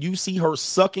there and you see her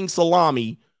sucking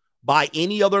salami by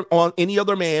any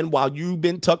other man while you've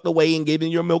been tucked away and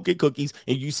giving your milk and cookies,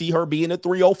 and you see her being a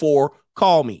 304,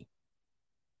 call me.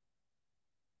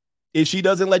 If she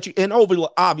doesn't let you, and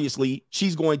obviously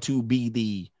she's going to be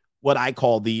the, what I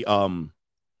call the,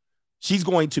 she's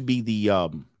going to be the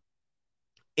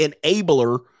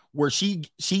enabler, where she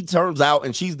turns out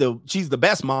and she's the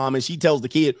best mom, and she tells the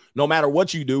kid, no matter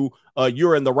what you do,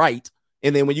 you're in the right.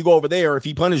 And then when you go over there, if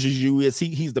he punishes you,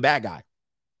 he's the bad guy.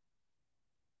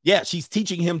 Yeah, she's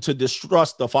teaching him to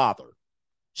distrust the father.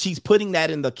 She's putting that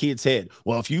in the kid's head.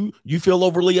 Well, if you feel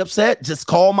overly upset, just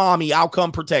call mommy. I'll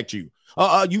come protect you.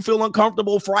 You feel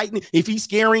uncomfortable, frightened. If he's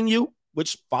scaring you,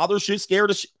 which fathers should scare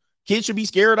kids should be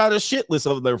scared out of shitless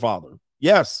of their father.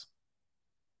 Yes.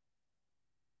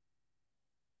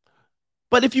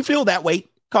 But if you feel that way,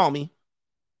 call me.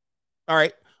 All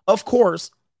right. Of course,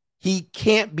 he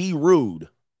can't be rude.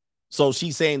 So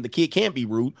she's saying the kid can't be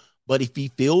rude. But if he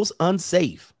feels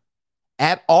unsafe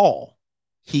at all,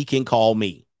 he can call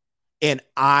me and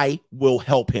I will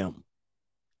help him.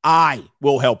 I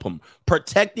will help him.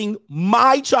 Protecting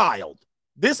my child,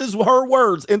 this is her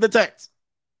words in the text,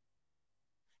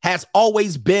 has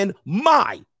always been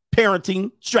my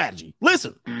parenting strategy.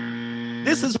 Listen,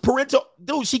 this is parental.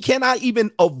 Dude, she cannot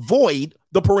even avoid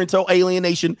the parental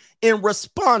alienation in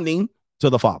responding to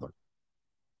the father.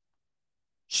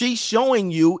 She's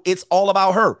showing you it's all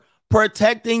about her.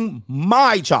 Protecting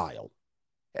my child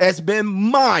has been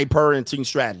my parenting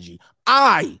strategy.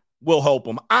 I will help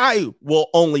him. I will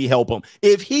only help him.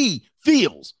 If he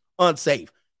feels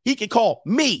unsafe, he can call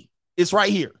me. It's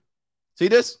right here. See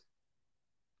this?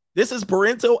 This is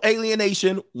parental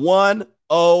alienation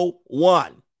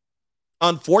 101.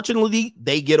 Unfortunately,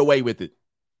 they get away with it.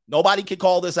 Nobody can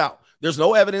call this out. There's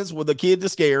no evidence where the kid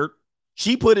is scared.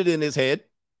 She put it in his head.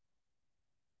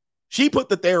 She put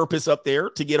the therapist up there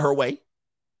to get her way.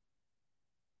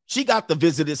 She got the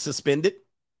visiting suspended.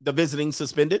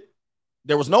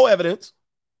 There was no evidence.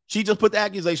 She just put the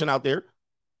accusation out there.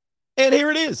 And here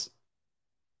it is.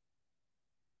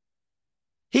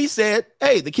 He said,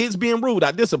 hey, the kid's being rude.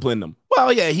 I disciplined them.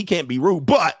 Well, yeah, he can't be rude,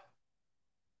 but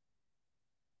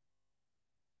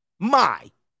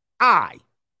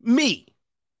me.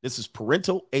 This is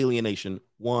parental alienation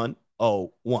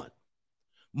 101.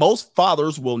 Most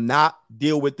fathers will not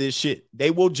deal with this shit.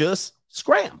 They will just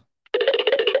scram.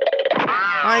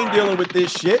 I ain't dealing with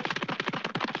this shit.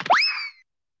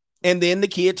 And then the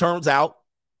kid turns out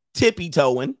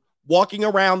tippy-toeing, walking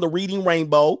around the reading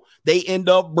rainbow. They end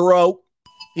up broke.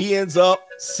 He ends up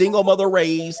single mother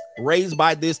raised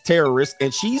by this terrorist.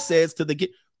 And she says to the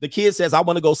kid says, I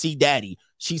want to go see daddy.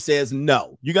 She says,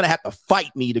 no, you're going to have to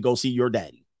fight me to go see your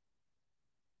daddy.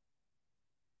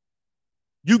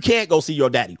 You can't go see your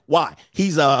daddy. Why?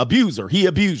 He's an abuser. He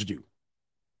abused you.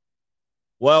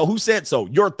 Well, who said so?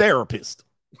 Your therapist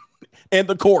and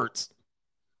the courts.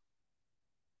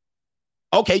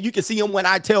 Okay, you can see him when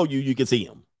I tell you you can see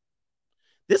him.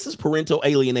 This is parental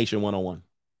alienation 101.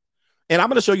 And I'm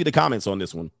going to show you the comments on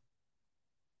this one. It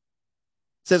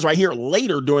says right here,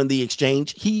 later during the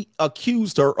exchange, he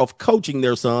accused her of coaching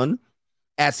their son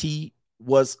as he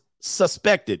was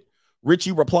suspected.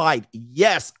 Richie replied,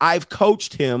 yes, I've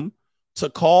coached him to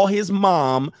call his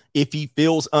mom if he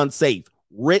feels unsafe.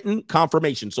 Written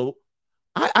confirmation. So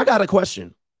I got a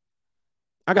question.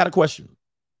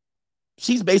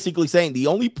 She's basically saying the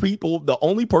only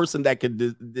person that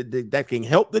can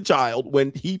help the child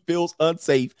when he feels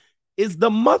unsafe is the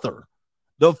mother.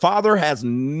 The father has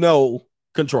no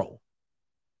control.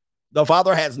 The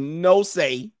father has no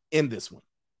say in this one.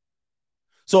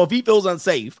 So if he feels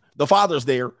unsafe, the father's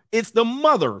there. It's the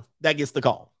mother that gets the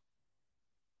call.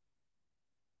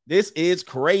 This is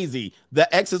crazy.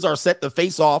 The exes are set to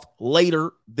face off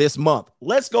later this month.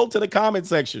 Let's go to the comment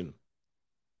section.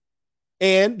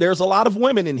 And there's a lot of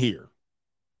women in here.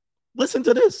 Listen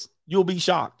to this. You'll be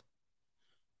shocked.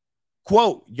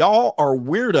 Quote, y'all are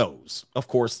weirdos. Of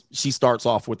course, she starts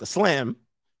off with a slam.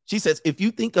 She says, if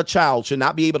you think a child should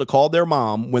not be able to call their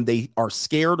mom when they are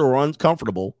scared or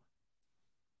uncomfortable,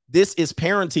 this is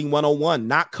parenting 101,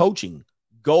 not coaching.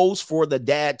 Goes for the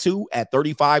dad too. At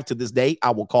 35 to this day,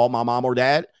 I will call my mom or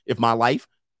dad if my life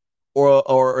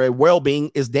or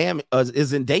well-being is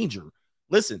in danger.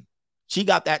 Listen, she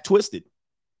got that twisted.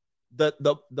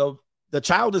 The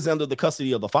child is under the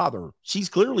custody of the father. She's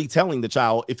clearly telling the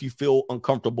child, if you feel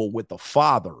uncomfortable with the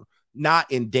father,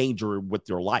 not in danger with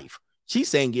your life. She's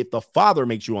saying if the father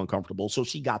makes you uncomfortable, so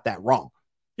she got that wrong.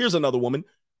 Here's another woman.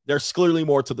 There's clearly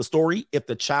more to the story. If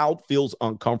the child feels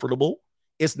uncomfortable,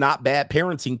 it's not bad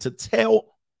parenting to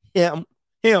tell him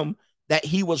that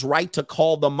he was right to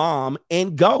call the mom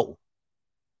and go.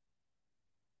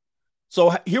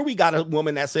 So here we got a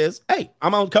woman that says, hey,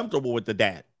 I'm uncomfortable with the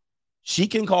dad. He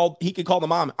can call the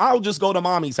mom. I'll just go to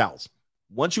mommy's house.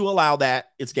 Once you allow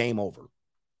that, it's game over.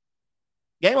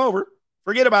 Game over.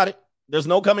 Forget about it. There's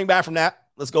no coming back from that.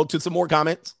 Let's go to some more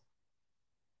comments.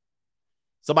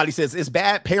 Somebody says, it's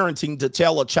bad parenting to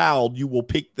tell a child you will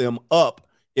pick them up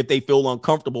if they feel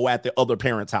uncomfortable at the other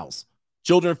parent's house.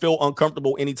 Children feel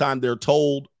uncomfortable anytime they're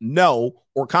told no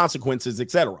or consequences,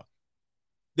 etc.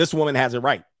 This woman has it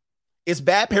right. It's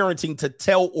bad parenting to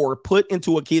tell or put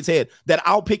into a kid's head that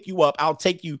I'll pick you up, I'll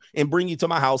take you and bring you to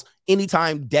my house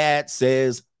anytime dad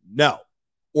says no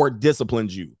or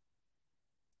disciplines you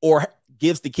or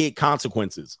gives the kid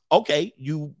consequences. Okay,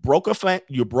 you broke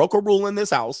a rule in this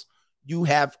house. You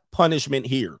have punishment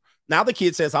here. Now the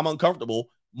kid says, I'm uncomfortable.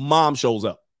 Mom shows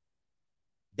up.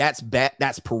 That's bad.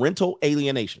 That's parental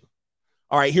alienation.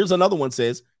 All right, here's another one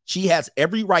says, she has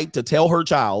every right to tell her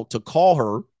child to call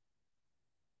her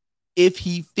if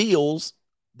he feels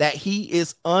that he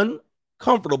is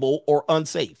uncomfortable or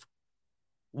unsafe.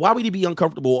 Why would he be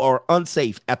uncomfortable or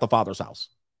unsafe at the father's house?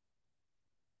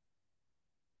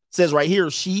 It says right here,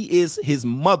 she is his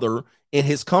mother and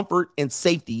his comfort and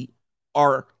safety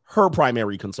are her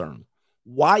primary concern.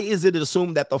 Why is it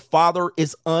assumed that the father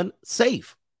is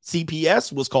unsafe?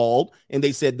 CPS was called and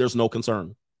they said there's no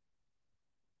concern.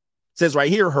 It says right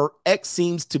here, her ex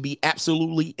seems to be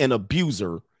absolutely an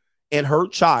abuser and her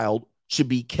child should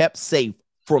be kept safe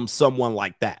from someone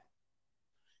like that.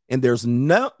 And there's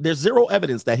zero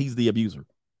evidence that he's the abuser.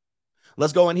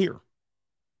 Let's go in here.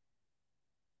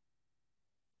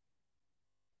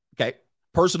 Okay.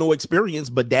 Personal experience,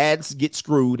 but dads get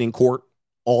screwed in court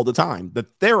all the time. The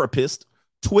therapist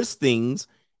twists things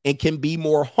and can be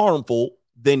more harmful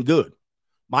than good.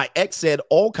 My ex said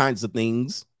all kinds of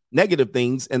things, negative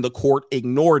things, and the court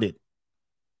ignored it.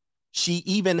 She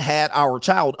even had our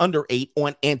child under 8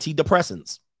 on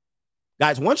antidepressants.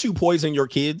 Guys, once you poison your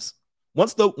kids,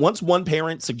 once one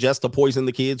parent suggests to poison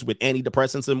the kids with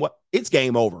antidepressants and it's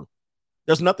game over.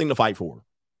 There's nothing to fight for.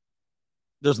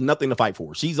 There's nothing to fight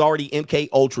for. She's already MK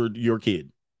Ultra'd your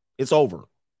kid. It's over.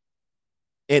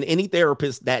 And any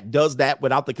therapist that does that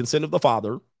without the consent of the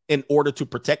father in order to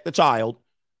protect the child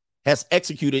has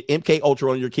executed MK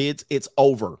Ultra on your kids. It's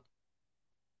over.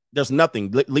 There's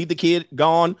nothing. Leave the kid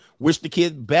gone. Wish the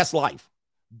kid best life.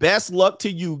 Best luck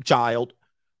to you, child.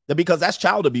 Because that's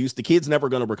child abuse. The kid's never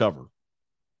going to recover.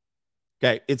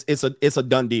 Okay, it's a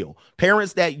done deal.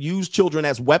 Parents that use children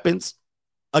as weapons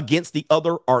against the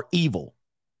other are evil.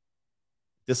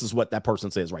 This is what that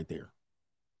person says right there.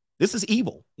 This is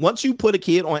evil. Once you put a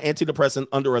kid on antidepressant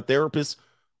under a therapist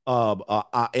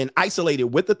and isolated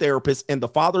with the therapist, and the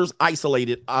father's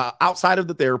isolated outside of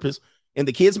the therapist, and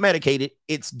the kid's medicated,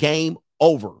 it's game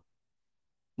over.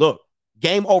 Look,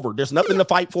 game over. There's nothing to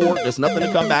fight for. There's nothing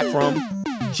to come back from.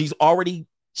 She's already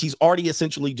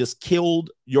essentially just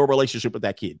killed your relationship with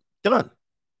that kid. Done.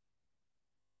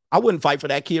 I wouldn't fight for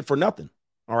that kid for nothing.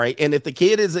 All right. And if the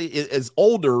kid is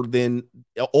older than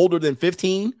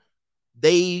 15,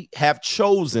 they have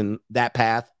chosen that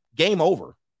path. Game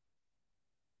over.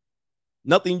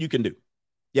 Nothing you can do.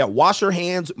 Yeah. Wash your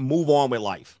hands, move on with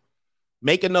life.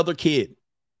 Make another kid.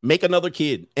 Make another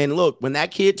kid. And look, when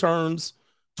that kid turns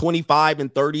 25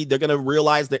 and 30, they're going to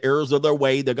realize the errors of their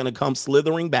way. They're going to come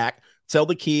slithering back. Tell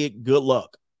the kid, good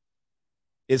luck.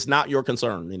 It's not your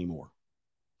concern anymore.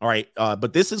 All right.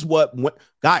 But this is what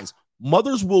guys,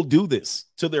 mothers will do this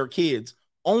to their kids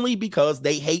only because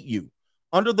they hate you.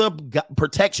 Under the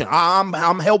protection,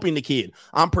 I'm helping the kid.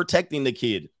 I'm protecting the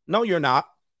kid. No, you're not.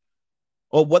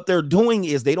 Or what they're doing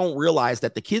is they don't realize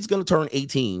that the kid's going to turn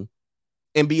 18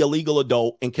 and be a legal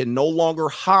adult and can no longer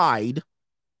hide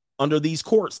under these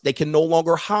courts. They can no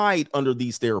longer hide under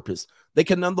these therapists. They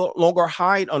can no longer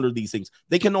hide under these things.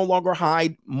 They can no longer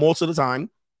hide most of the time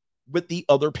with the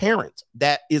other parent.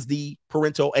 That is the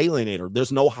parental alienator.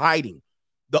 There's no hiding.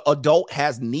 The adult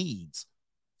has needs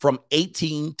from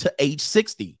 18 to age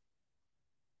 60.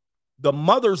 The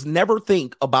mothers never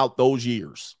think about those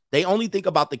years. They only think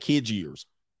about the kids' years.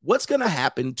 What's going to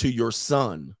happen to your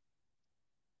son?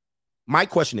 My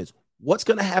question is, what's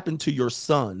going to happen to your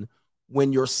son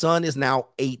when your son is now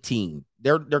 18?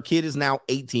 Their kid is now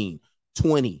 18,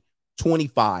 20,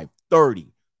 25,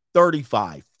 30,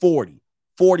 35, 40,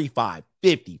 45,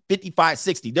 50, 55,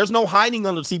 60. There's no hiding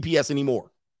under CPS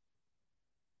anymore.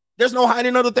 There's no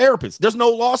hiding under therapists. There's no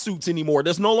lawsuits anymore.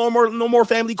 There's no more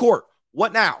family court.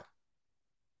 What now?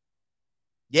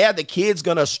 Yeah, the kid's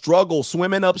going to struggle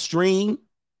swimming upstream.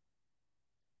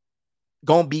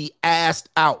 Going to be asked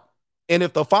out. And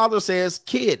if the father says,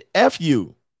 kid, F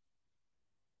you,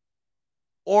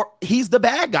 or he's the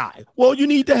bad guy, well, you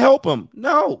need to help him.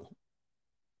 No.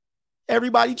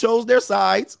 Everybody chose their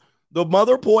sides. The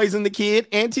mother poisoned the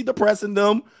kid, antidepressant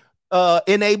them,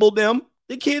 enabled them.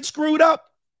 The kid screwed up.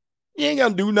 You ain't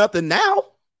going to do nothing now.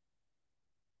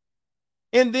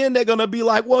 And then they're going to be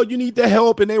like, well, you need to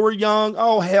help. And they were young.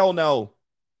 Oh, hell no.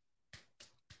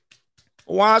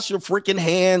 Wash your freaking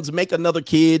hands. Make another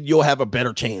kid. You'll have a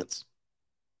better chance.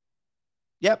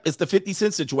 Yep, it's the 50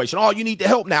 Cent situation. Oh, you need to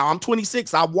help now. I'm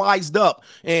 26. I wised up,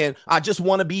 and I just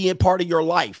want to be in part of your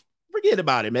life. Forget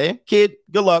about it, man. Kid,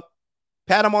 good luck.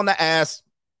 Pat him on the ass.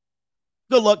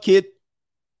 Good luck, kid.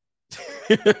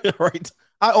 Right?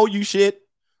 I owe you shit.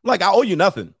 Like, I owe you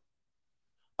nothing.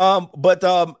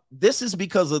 But this is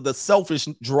because of the selfish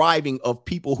driving of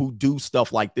people who do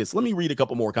stuff like this. Let me read a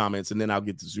couple more comments, and then I'll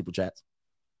get to super chats.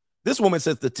 This woman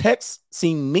says, the texts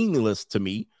seem meaningless to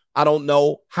me. I don't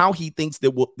know how he thinks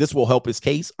that this will help his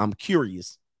case. I'm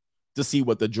curious to see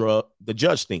what the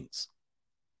judge thinks.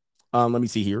 Let me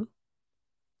see here.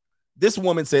 This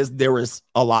woman says there is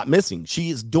a lot missing. She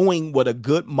is doing what a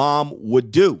good mom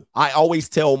would do. I always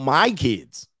tell my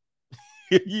kids,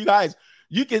 you guys,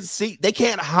 you can see they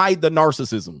can't hide the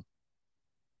narcissism.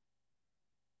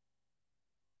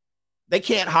 They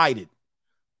can't hide it.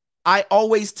 I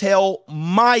always tell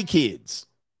my kids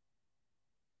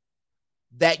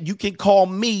that you can call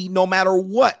me no matter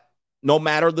what, no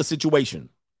matter the situation.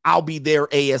 I'll be there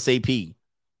ASAP.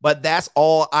 But that's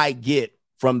all I get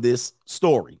from this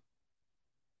story.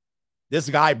 This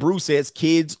guy, Bruce, says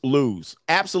kids lose.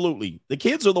 Absolutely. The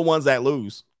kids are the ones that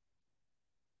lose.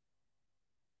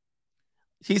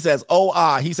 He says,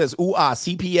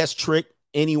 CPS trick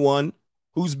anyone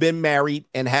who's been married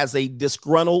and has a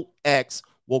disgruntled ex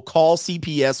will call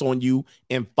CPS on you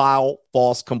and file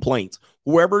false complaints.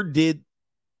 Whoever did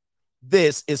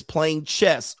this is playing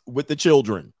chess with the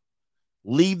children.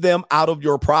 Leave them out of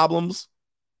your problems.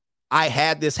 I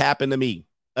had this happen to me.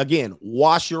 Again,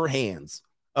 wash your hands.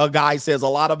 A guy says a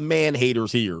lot of man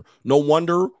haters here. No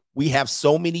wonder we have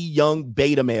so many young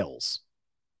beta males.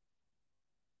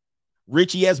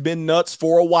 Richie has been nuts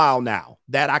for a while now.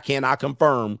 That I cannot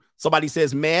confirm. Somebody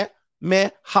says, man,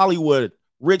 Hollywood,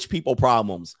 rich people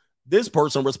problems. This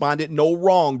person responded, no,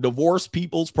 wrong. Divorce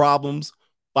people's problems,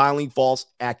 filing false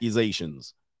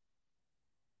accusations.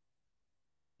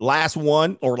 Last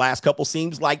one or last couple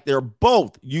seems like they're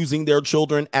both using their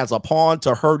children as a pawn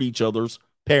to hurt each other's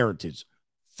parentage.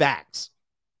 Facts.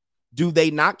 Do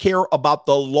they not care about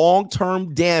the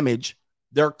long-term damage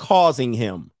they're causing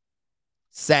him?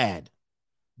 Sad.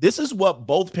 This is what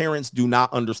both parents do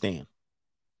not understand.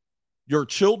 Your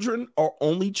children are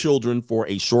only children for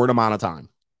a short amount of time.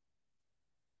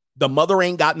 The mother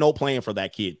ain't got no plan for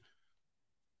that kid.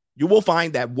 You will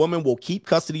find that woman will keep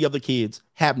custody of the kids,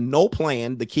 have no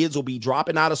plan. The kids will be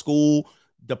dropping out of school,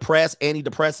 depressed,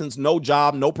 antidepressants, no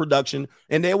job, no production,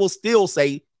 and they will still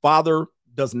say father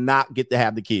does not get to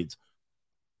have the kids.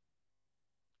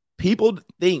 People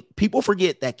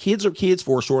forget that kids are kids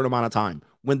for a short amount of time.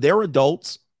 When they're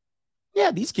adults,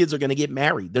 yeah, these kids are going to get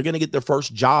married. They're going to get their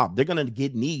first job. They're going to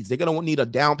get needs. They're going to need a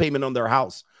down payment on their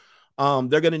house.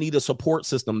 They're going to need a support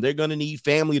system. They're going to need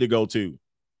family to go to.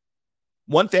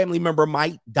 One family member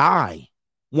might die.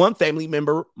 One family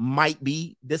member might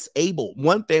be disabled.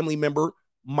 One family member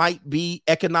might be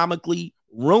economically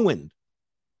ruined.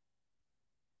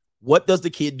 What does the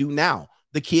kid do now?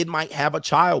 The kid might have a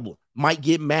child, might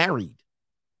get married,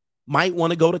 might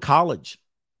want to go to college,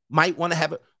 might want to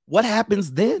have it. What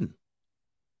happens then?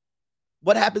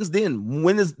 What happens then?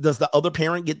 Does the other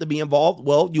parent get to be involved?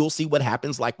 Well, you'll see what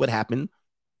happens, like what happened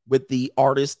with the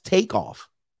artist Takeoff.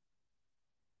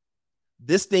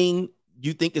 This thing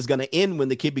you think is going to end when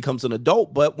the kid becomes an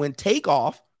adult, but when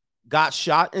Takeoff got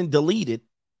shot and deleted,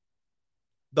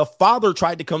 the father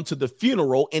tried to come to the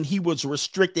funeral and he was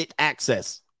restricted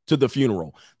access to the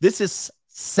funeral. This is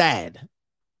sad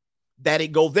that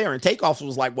it goes there. And Takeoff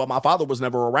was like, well, my father was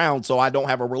never around, so I don't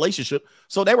have a relationship.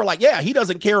 So they were like, yeah, he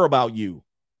doesn't care about you.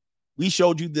 We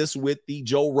showed you this with the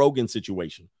Joe Rogan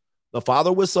situation. The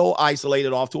father was so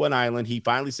isolated off to an island. He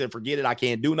finally said, forget it. I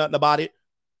can't do nothing about it.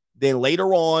 Then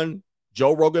later on,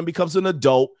 Joe Rogan becomes an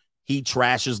adult. He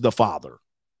trashes the father.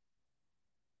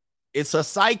 It's a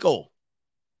cycle.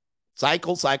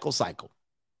 Cycle.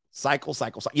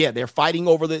 Yeah, they're fighting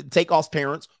over the Takeoff's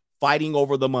parents, fighting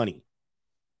over the money.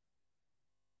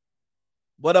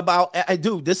 What about,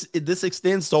 dude, this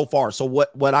extends so far. So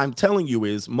what I'm telling you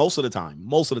is most of the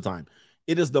time,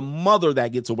 it is the mother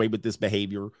that gets away with this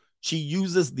behavior. She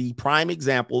uses the prime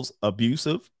examples,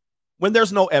 abusive, when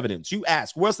there's no evidence. You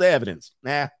ask, what's the evidence?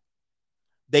 Nah.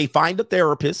 They find a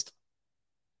therapist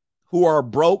who are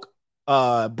broke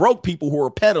people who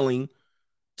are peddling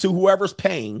to whoever's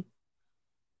paying.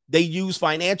 They use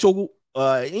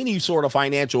any sort of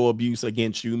financial abuse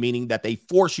against you, meaning that they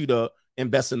force you to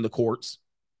invest in the courts,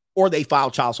 or they file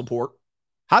child support.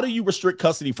 How do you restrict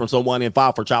custody from someone and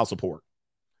file for child support?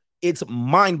 It's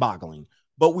mind-boggling,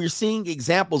 but we're seeing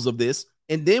examples of this.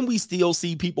 And then we still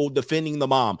see people defending the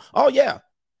mom. Oh, yeah.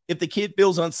 If the kid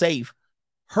feels unsafe,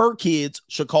 her kids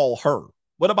should call her.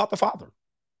 What about the father?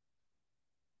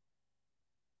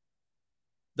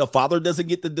 The father doesn't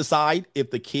get to decide if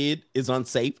the kid is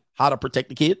unsafe, how to protect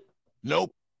the kid?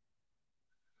 Nope.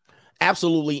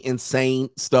 Absolutely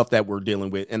insane stuff that we're dealing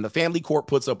with. And the family court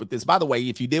puts up with this. By the way,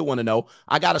 if you did want to know,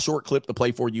 I got a short clip to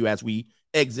play for you as we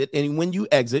exit. And when you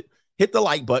exit, hit the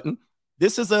like button.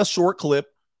 This is a short clip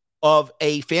of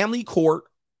a family court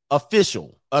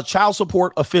official, a child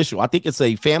support official. I think it's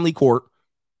a family court,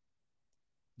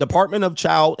 Department of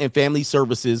Child and Family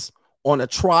Services, on a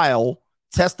trial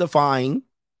testifying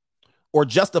or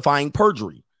justifying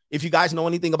perjury. If you guys know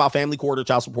anything about family court or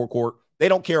child support court, they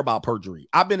don't care about perjury.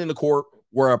 I've been in a court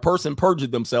where a person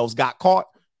perjured themselves, got caught,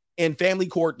 and family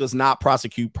court does not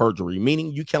prosecute perjury,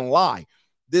 meaning you can lie.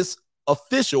 This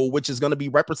official, which is going to be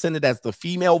represented as the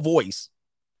female voice,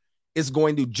 is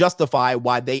going to justify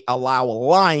why they allow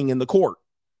lying in the court.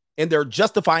 And they're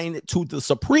justifying it to the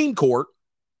Supreme Court,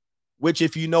 which,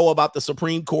 if you know about the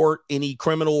Supreme Court, any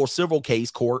criminal or civil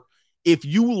case court, if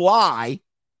you lie,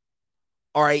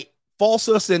 all right,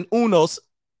 falsus in unus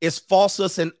is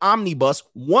falsus in omnibus.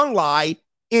 One lie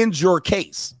ends your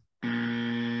case.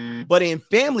 But in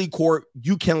family court,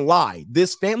 you can lie.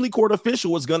 This family court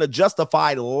official is going to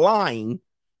justify lying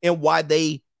and why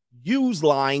they use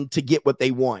lying to get what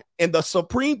they want. And the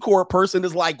Supreme Court person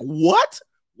is like, what?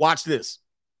 Watch this.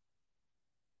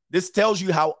 This tells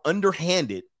you how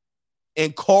underhanded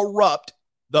and corrupt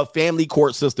the family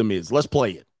court system is. Let's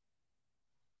play it.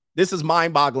 This is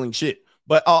mind-boggling shit.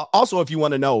 But also, if you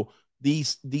want to know, the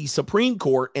Supreme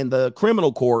Court and the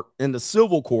criminal court and the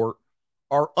civil court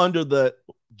are under the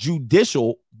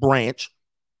judicial branch,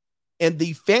 And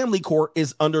the family court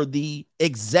is under the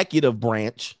executive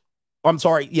branch. I'm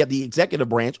sorry, the executive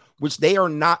branch, which they are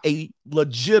not a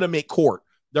legitimate court.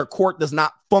 Their court does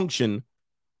not function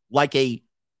like a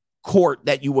court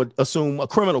that you would assume a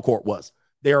criminal court was.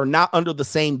 They are not under the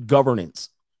same governance.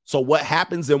 So what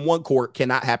happens in one court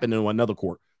cannot happen in another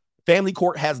court. Family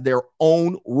court has their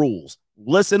own rules.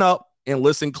 Listen up and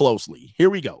listen closely. Here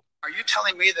we go. Are you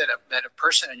telling me that a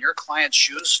person in your client's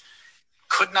shoes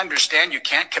couldn't understand you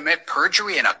can't commit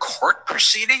perjury in a court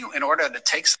proceeding in order to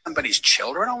take somebody's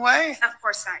children away? Of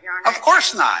course not, Your Honor. Of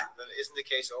course not. Then isn't the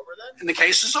case over then? And the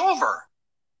case is over.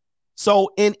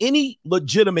 So in any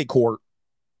legitimate court,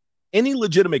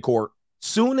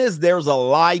 soon as there's a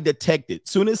lie detected,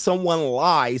 soon as someone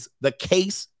lies, the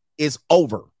case is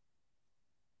over.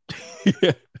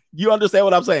 You understand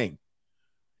what I'm saying?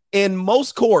 In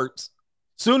most courts,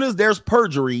 soon as there's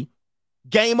perjury,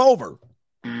 game over.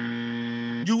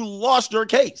 You lost your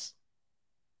case.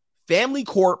 Family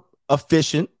court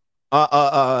efficient,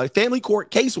 family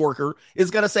court caseworker is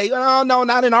going to say, oh, no,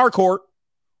 not in our court.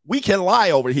 We can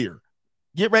lie over here.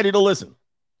 Get ready to listen.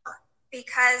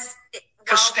 Because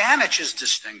Costanich is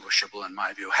distinguishable in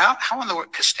my view. How in the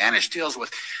world Costanich deals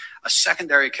with a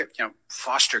secondary care,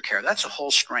 foster care? That's a whole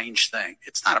strange thing.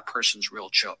 It's not a person's real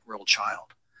child.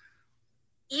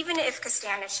 even if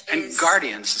Costanich and is...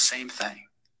 Guardian's the same thing.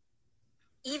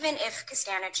 Even if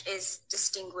Costanich is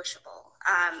distinguishable,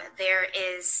 there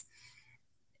is...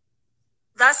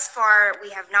 Thus far, we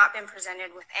have not been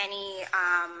presented with any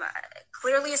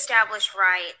clearly established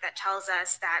right that tells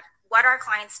us that what our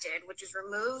clients did, which is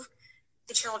remove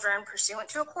the children pursuant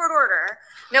to a court order.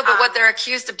 No, but what they're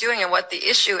accused of doing and what the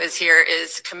issue is here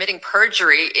is committing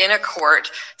perjury in a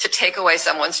court to take away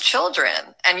someone's children.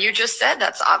 And you just said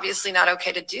that's obviously not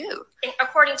okay to do.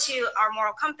 According to our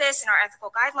moral compass and our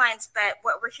ethical guidelines, but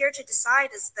what we're here to decide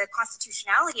is the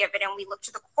constitutionality of it, and we look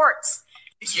to the courts.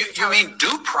 You mean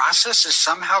due process is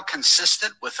somehow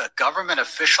consistent with a government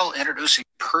official introducing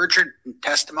perjured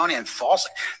testimony and false?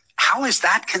 How is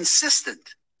that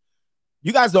consistent?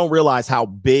 You guys don't realize how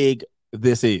big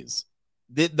this is.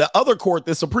 The other court,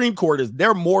 the Supreme Court,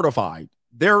 they're mortified.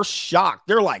 They're shocked.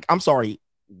 They're like, I'm sorry,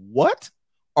 what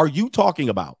are you talking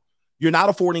about? You're not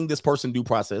affording this person due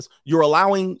process. You're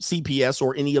allowing CPS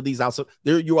or any of these outside.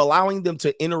 You're allowing them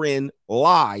to enter in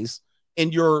lies,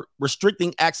 and you're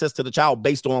restricting access to the child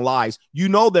based on lies. You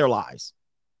know they're lies.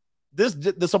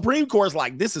 The Supreme Court is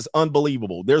like, this is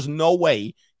unbelievable. There's no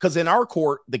way, because in our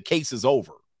court, the case is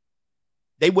over.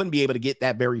 They wouldn't be able to get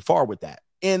that very far with that.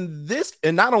 And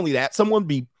not only that, someone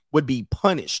would be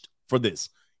punished for this.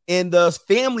 In the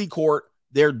family court,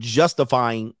 they're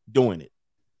justifying doing it.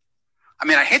 I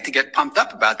mean, I hate to get pumped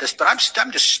up about this, but I'm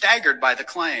just staggered by the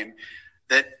claim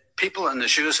that people in the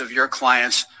shoes of your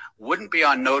clients wouldn't be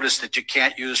on notice that you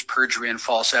can't use perjury and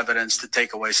false evidence to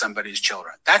take away somebody's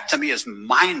children. That to me is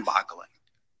mind-boggling.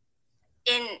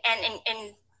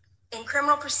 In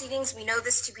criminal proceedings, we know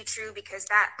this to be true because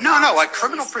that... No, like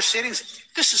criminal proceedings,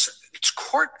 it's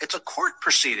a court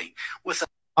proceeding with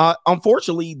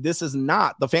unfortunately, this is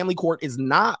not, the family court is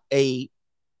not a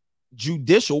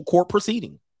judicial court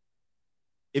proceeding.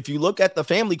 If you look at the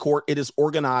family court, it is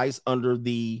organized under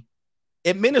the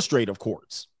administrative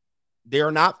courts.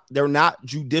 They're not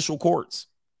judicial courts.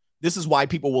 This is why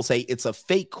people will say it's a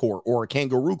fake court or a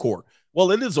kangaroo court.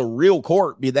 Well, it is a real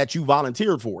court that you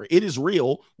volunteered for. It is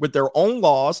real with their own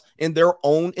laws and their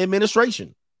own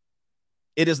administration.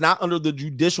 It is not under the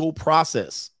judicial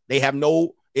process. They have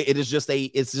no, it's just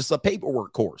a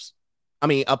paperwork course. I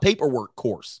mean, a paperwork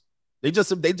course. They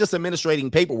just administrating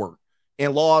paperwork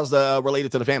and laws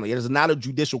related to the family. It is not a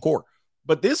judicial court.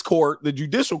 But this court, the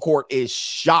judicial court, is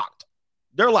shocked.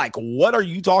 They're like, what are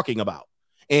you talking about?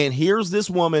 And here's this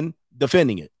woman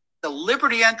defending it. The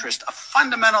liberty interest, a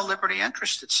fundamental liberty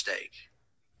interest at stake.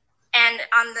 And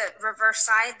on the reverse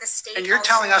side, the state... And you're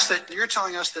telling us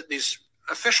that these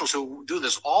officials who do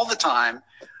this all the time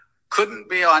couldn't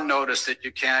be on notice that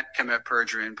you can't commit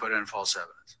perjury and put in false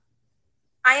evidence.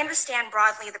 I understand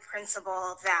broadly the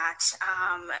principle that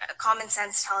common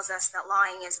sense tells us that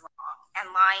lying is wrong and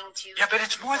lying to... Yeah, but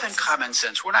it's more than common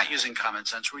sense. We're not using common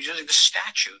sense. We're using the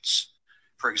statutes,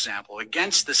 for example,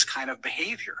 against this kind of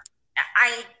behavior.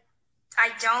 I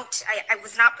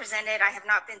was not presented. I have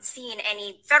not been seeing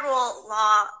any federal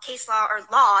law, case law, or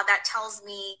law that tells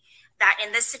me that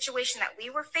in this situation that we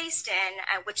were faced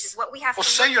in, which is what we have to look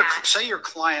at. Say your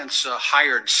clients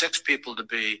hired 6 people to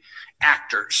be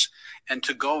actors and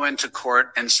to go into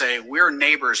court and say, we're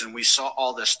neighbors and we saw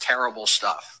all this terrible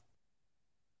stuff.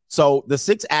 So the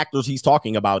 6 actors he's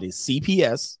talking about is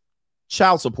CPS,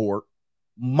 child support,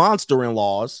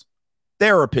 monster-in-laws,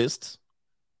 therapists,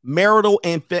 marital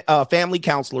and family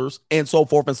counselors, and so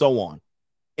forth and so on,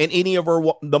 and any of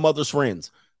the mother's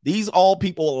friends. These all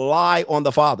people lie on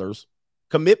the fathers,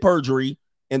 commit perjury,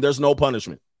 and there's no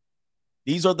punishment.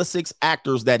 These are the 6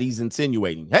 actors that he's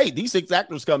insinuating. Hey, these 6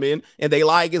 actors come in and they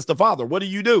lie against the father. What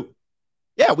do?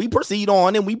 Yeah, we proceed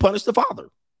on and we punish the father.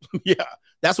 Yeah,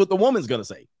 that's what the woman's going to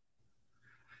say.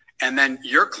 And then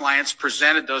your clients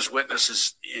presented those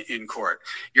witnesses in court.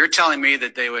 You're telling me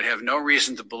that they would have no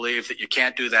reason to believe that you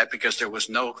can't do that because there was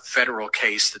no federal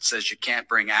case that says you can't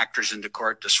bring actors into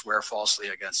court to swear falsely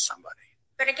against somebody.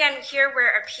 But again, here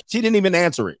we're She didn't even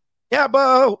answer it. Yeah,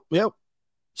 but yep.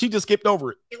 She just skipped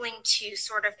over it. appealing to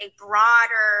sort of a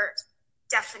broader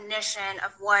definition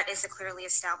of what is a clearly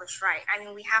established right. I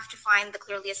mean, we have to find the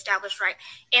clearly established right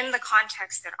in the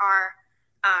context that our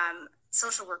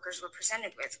social workers were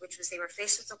presented with, which was they were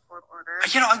faced with a court order.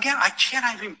 You know, again, I can't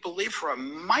even believe for a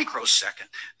microsecond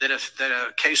that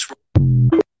a case.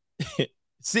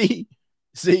 See,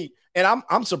 and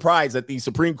I'm surprised that these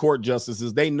Supreme Court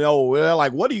justices, they know, well,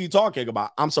 like, what are you talking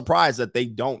about? I'm surprised that they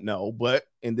don't know, but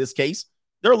in this case,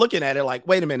 they're looking at it like,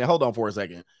 wait a minute, hold on for a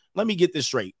second. Let me get this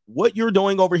straight. What you're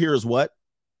doing over here is what?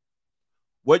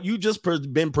 What you just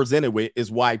been presented with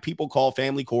is why people call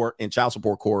family court and child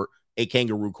support court a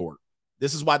kangaroo court.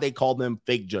 This is why they call them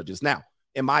fake judges. Now,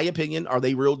 in my opinion, are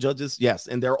they real judges? Yes.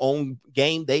 In their own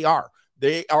game, they are.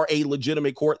 They are a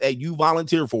legitimate court that you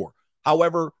volunteer for.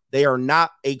 However, they are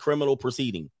not a criminal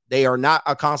proceeding. They are not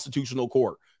a constitutional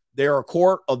court. They're a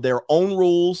court of their own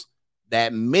rules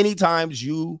that many times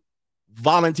you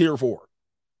volunteer for,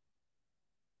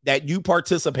 that you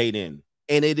participate in.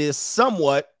 And it is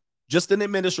somewhat just an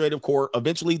administrative court.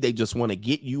 Eventually, they just want to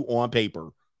get you on paper.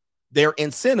 Their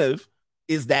incentive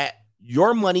is that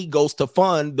your money goes to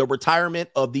fund the retirement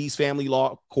of these family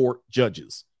law court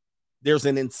judges. There's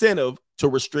an incentive to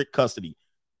restrict custody.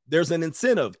 There's an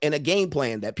incentive and a game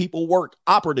plan that people work,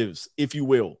 operatives, if you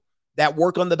will, that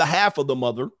work on the behalf of the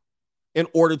mother in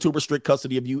order to restrict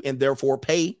custody of you and therefore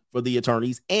pay for the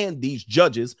attorneys and these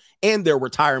judges and their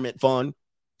retirement fund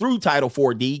through Title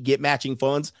 4D, get matching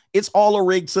funds. It's all a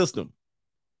rigged system.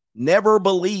 Never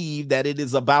believe that it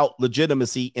is about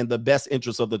legitimacy in the best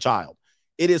interest of the child.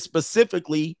 It is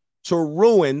specifically to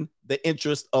ruin the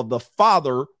interest of the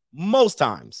father most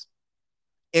times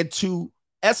and to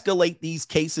escalate these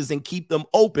cases and keep them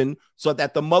open so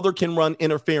that the mother can run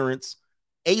interference,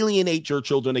 alienate your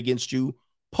children against you,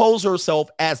 pose herself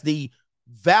as the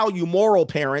value moral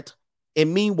parent,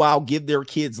 and meanwhile give their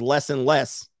kids less and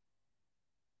less.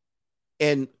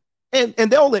 And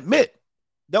they'll admit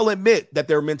that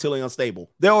they're mentally unstable.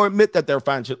 They'll admit that they're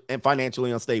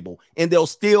financially unstable, and they'll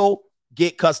still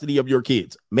get custody of your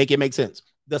kids. Make it make sense.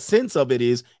 The sense of it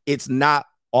is it's not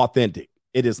authentic.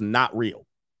 It is not real.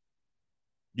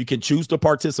 You can choose to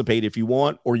participate if you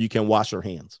want, or you can wash your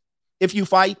hands. If you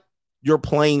fight, you're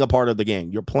playing a part of the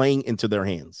game. You're playing into their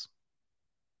hands.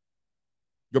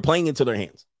 You're playing into their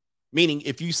hands. Meaning,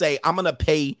 if you say, I'm going to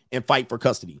pay and fight for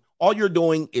custody, all you're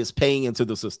doing is paying into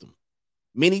the system.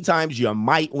 Many times you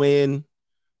might win.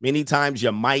 Many times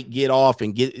you might get off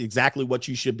and get exactly what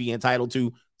you should be entitled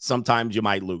to. Sometimes you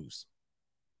might lose.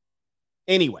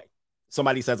 Anyway,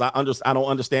 somebody says, I don't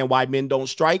understand why men don't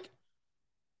strike.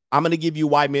 I'm going to give you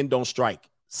why men don't strike.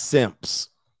 Simps.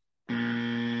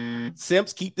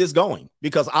 Simps keep this going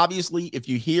because obviously if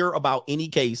you hear about any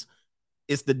case,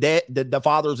 it's the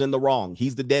father's in the wrong.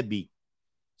 He's the deadbeat.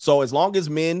 So as long as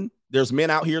there's men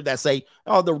out here that say,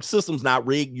 oh, the system's not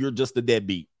rigged, you're just the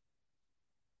deadbeat.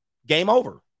 Game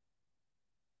over.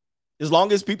 As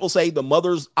long as people say the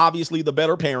mother's obviously the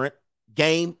better parent,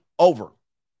 game over.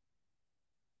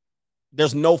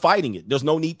 There's no fighting it. There's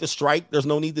no need to strike. There's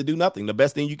no need to do nothing. The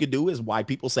best thing you could do is why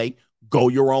people say, go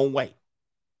your own way.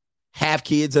 Have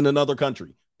kids in another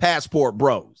country. Passport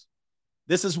bros.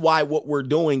 This is why what we're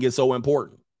doing is so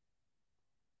important.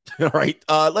 All right.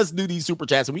 Let's do these super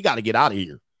chats and we got to get out of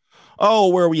here. Oh,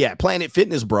 where are we at? Planet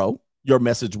Fitness, bro. Your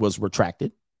message was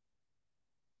retracted.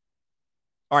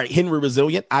 All right. Henry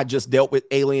Resilient. I just dealt with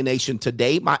alienation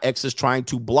today. My ex is trying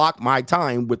to block my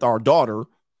time with our daughter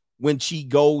when she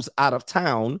goes out of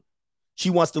town. She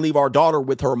wants to leave our daughter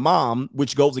with her mom,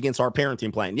 which goes against our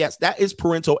parenting plan. Yes, that is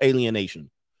parental alienation.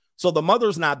 So the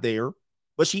mother's not there,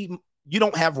 but you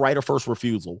don't have right of first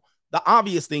refusal. The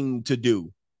obvious thing to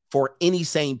do for any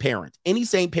sane parent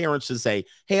should say,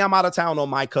 hey, I'm out of town on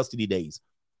my custody days.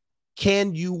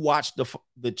 Can you watch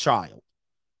the child?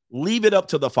 Leave it up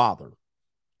to the father.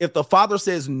 If the father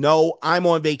says, no, I'm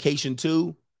on vacation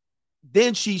too,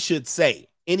 then she should say,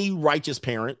 any righteous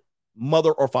parent,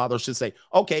 mother or father should say,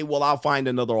 okay, well, I'll find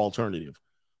another alternative.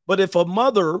 But if a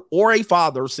mother or a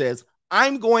father says,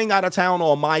 I'm going out of town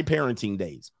on my parenting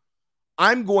days.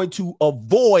 I'm going to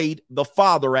avoid the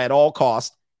father at all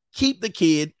costs, keep the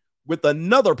kid with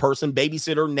another person,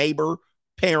 babysitter, neighbor,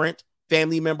 parent,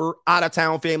 family member, out of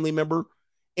town family member,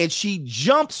 and she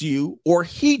jumps you or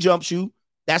he jumps you.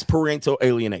 That's parental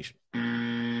alienation.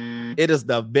 It is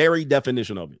the very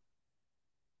definition of it.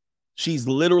 She's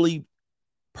literally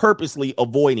purposely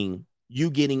avoiding you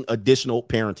getting additional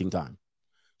parenting time.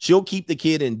 She'll keep the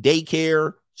kid in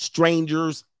daycare,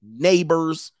 strangers,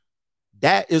 neighbors.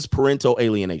 That is parental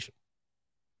alienation.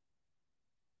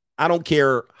 I don't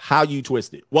care how you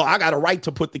twist it. Well, I got a right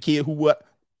to put the kid who what?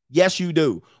 Yes, you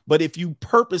do. But if you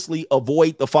purposely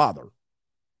avoid the father,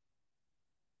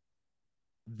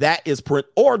 that is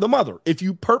or the mother. If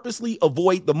you purposely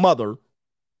avoid the mother,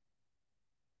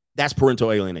 that's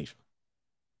parental alienation.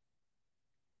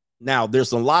 Now,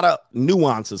 there's a lot of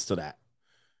nuances to that.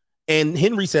 And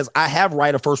Henry says, I have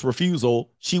right of first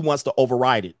refusal. She wants to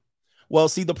override it. Well,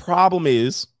 see, the problem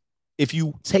is if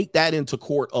you take that into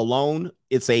court alone,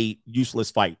 it's a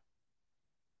useless fight.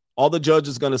 All the judge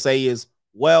is going to say is,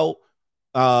 well,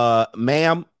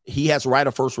 ma'am, he has right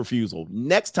of first refusal.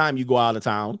 Next time you go out of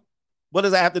town, what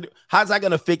does that have to do? How's that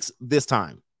going to fix this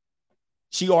time?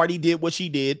 She already did what she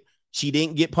did. She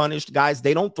didn't get punished. Guys,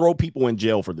 they don't throw people in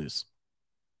jail for this.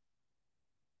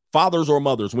 Fathers or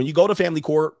mothers, when you go to family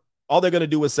court, all they're going to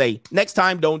do is say, next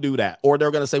time, don't do that. Or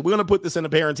they're going to say, we're going to put this in a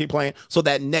parenting plan so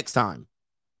that next time.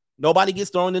 Nobody gets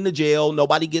thrown into jail.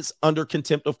 Nobody gets under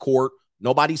contempt of court.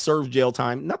 Nobody serves jail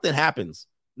time. Nothing happens.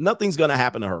 Nothing's going to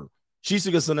happen to her. She's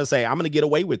just going to say, I'm going to get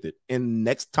away with it. And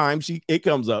next time it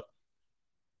comes up,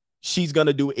 she's going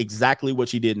to do exactly what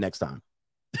she did next time.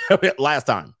 Last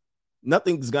time.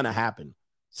 Nothing's going to happen.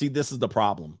 See, this is the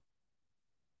problem.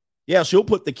 Yeah, she'll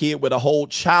put the kid with a whole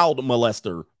child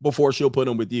molester before she'll put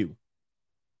him with you.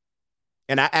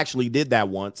 And I actually did that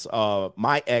once.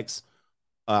 My ex,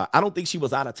 I don't think she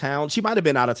was out of town. She might have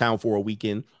been out of town for a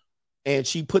weekend. And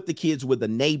she put the kids with a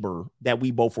neighbor that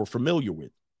we both were familiar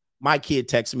with. My kid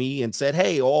texted me and said,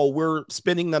 hey, we're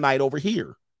spending the night over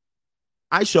here.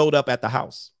 I showed up at the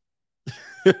house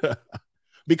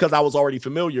because I was already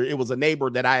familiar. It was a neighbor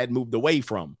that I had moved away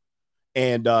from.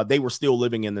 And they were still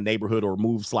living in the neighborhood or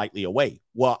moved slightly away.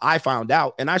 Well, I found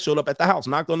out and I showed up at the house,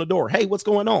 knocked on the door. Hey, what's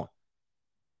going on?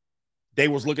 They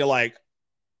was looking like,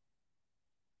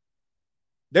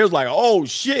 they was like, oh,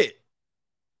 shit.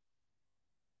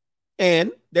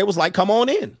 And they was like, come on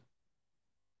in.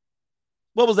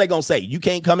 What was they going to say? You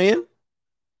can't come in?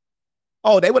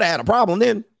 Oh, they would have had a problem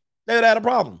then. They would have had a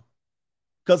problem.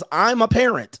 Because I'm a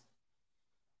parent.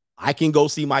 I can go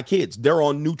see my kids. They're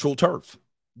on neutral turf.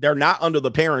 They're not under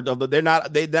the parent of they're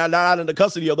not in the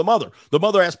custody of the mother. The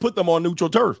mother has put them on neutral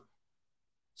turf.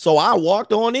 So I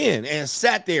walked on in and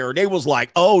sat there. They was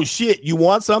like, oh shit, you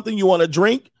want something? You want a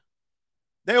drink?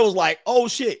 They was like, oh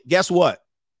shit. Guess what?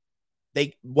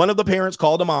 One of the parents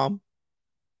called the mom.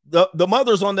 The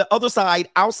mother's on the other side,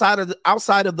 outside of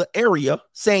the area,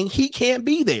 saying he can't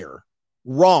be there.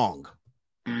 Wrong.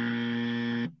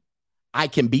 I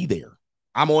can be there.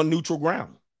 I'm on neutral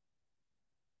ground.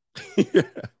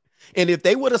 And if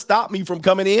they would have stopped me from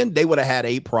coming in, they would have had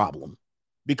a problem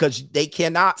because they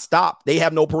cannot stop. They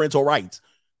have no parental rights.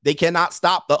 They cannot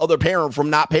stop the other parent from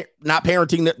not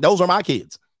parenting. Those are my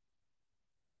kids.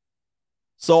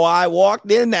 So I walked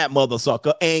in that mother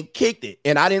sucker and kicked it.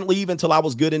 And I didn't leave until I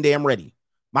was good and damn ready.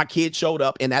 My kid showed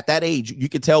up. And at that age, you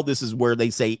can tell this is where they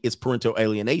say it's parental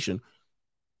alienation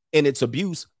and it's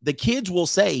abuse. The kids will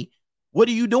say, what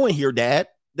are you doing here, Dad?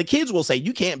 The kids will say,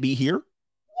 you can't be here.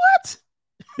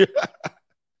 What?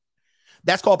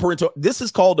 That's called parental. This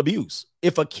is called abuse.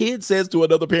 If a kid says to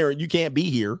another parent, you can't be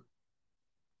here,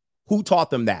 who taught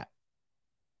them that?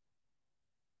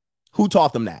 Who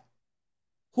taught them that?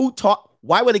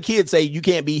 Why would a kid say, you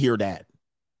can't be here, Dad?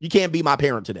 You can't be my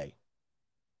parent today.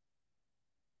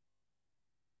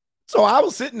 So I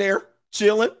was sitting there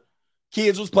chilling.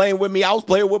 Kids was playing with me. I was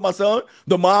playing with my son.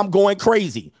 The mom going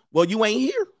crazy. Well, you ain't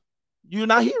here. You're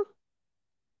not here.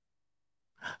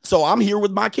 So I'm here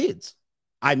with my kids.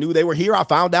 I knew they were here. I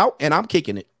found out and I'm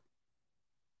kicking it.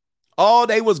 Oh,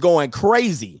 they was going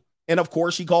crazy. And of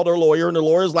course she called her lawyer and the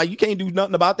lawyer's like, you can't do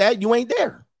nothing about that. You ain't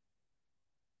there.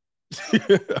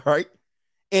 All right.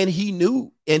 And he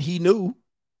knew, and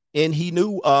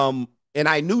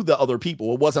I knew the other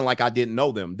people. It wasn't like I didn't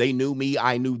know them. They knew me.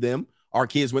 I knew them. Our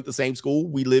kids went to the same school.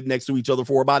 We lived next to each other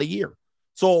for about a year.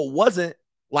 So it wasn't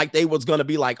like they was going to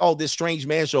be like, oh, this strange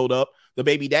man showed up. The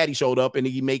baby daddy showed up and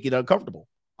he make it uncomfortable.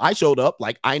 I showed up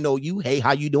like, I know you. Hey,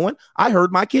 how you doing? I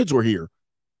heard my kids were here.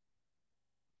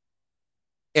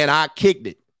 And I kicked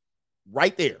it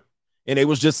right there. And they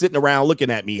was just sitting around looking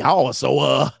at me. Oh,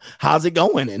 so how's it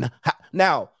going? And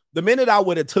now, the minute I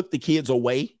would have took the kids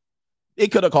away, it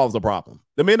could have caused a problem.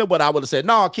 The minute what I would have said,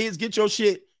 no, kids, get your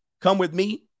shit, come with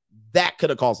me, that could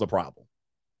have caused a problem.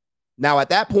 Now, at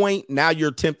that point, now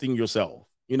you're tempting yourself.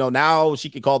 You know, now she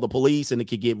could call the police and it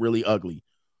could get really ugly.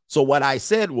 So what I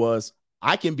said was,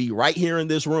 I can be right here in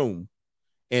this room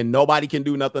and nobody can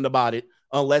do nothing about it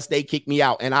unless they kick me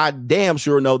out. And I damn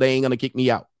sure know they ain't going to kick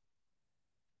me out.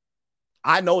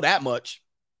 I know that much.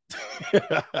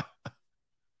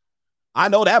 I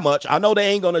know that much. I know they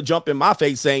ain't going to jump in my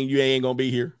face saying you ain't going to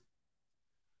be here.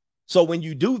 So when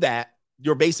you do that,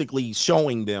 you're basically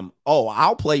showing them, oh,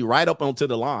 I'll play right up onto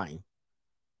the line.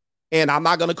 And I'm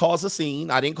not going to cause a scene.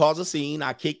 I didn't cause a scene.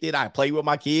 I kicked it. I played with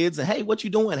my kids. And, hey, what you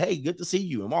doing? Hey, good to see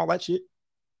you. And all that shit.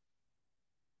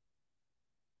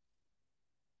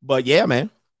 But, yeah,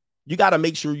 man, you got to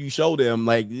make sure you show them,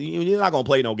 like, you're not going to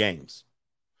play no games.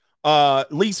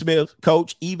 Lee Smith,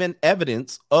 coach, even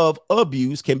evidence of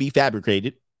abuse can be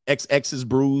fabricated. XX is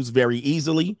bruised very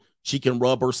easily. She can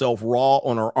rub herself raw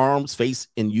on her arms, face,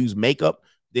 and use makeup,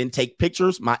 then take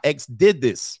pictures. My ex did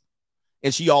this.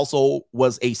 And she also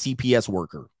was a CPS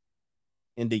worker.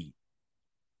 Indeed.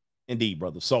 Indeed,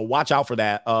 brother. So watch out for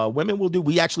that. Women will do.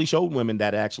 We actually showed women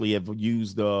that actually have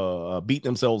used beat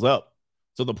themselves up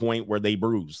to the point where they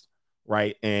bruised,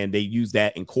 right? And they used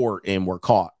that in court and were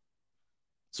caught.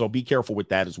 So be careful with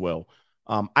that as well.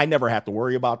 I never have to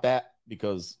worry about that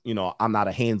because, you know, I'm not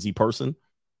a handsy person.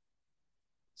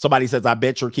 Somebody says, I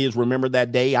bet your kids remember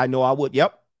that day. I know I would.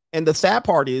 Yep. And the sad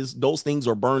part is those things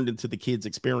are burned into the kids'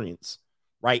 experience,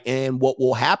 right? And what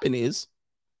will happen is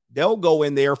they'll go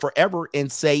in there forever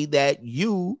and say that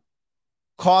you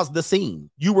caused the scene.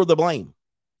 You were the blame.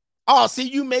 Oh, see,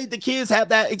 you made the kids have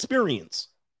that experience.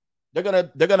 They're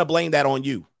gonna blame that on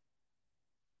you.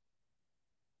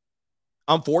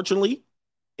 Unfortunately,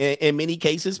 in many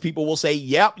cases, people will say,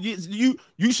 yep,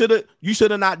 you should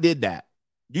have not did that.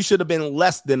 You should have been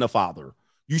less than a father.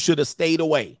 You should have stayed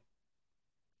away.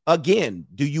 Again,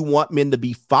 do you want men to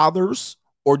be fathers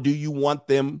or do you want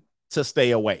them to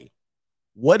stay away?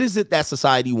 What is it that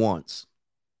society wants?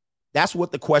 That's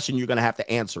what the question you're going to have to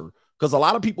answer. Because a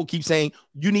lot of people keep saying,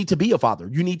 you need to be a father.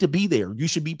 You need to be there. You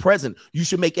should be present. You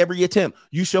should make every attempt.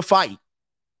 You should fight.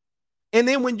 And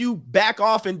then when you back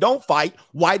off and don't fight,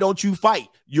 why don't you fight?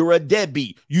 You're a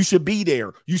deadbeat. You should be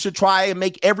there. You should try and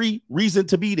make every reason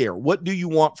to be there. What do you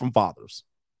want from fathers?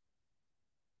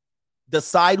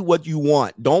 Decide what you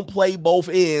want. Don't play both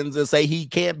ends and say he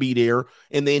can't be there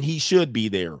and then he should be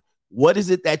there. What is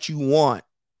it that you want?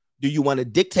 Do you want to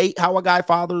dictate how a guy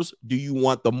fathers? Do you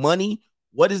want the money?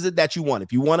 What is it that you want?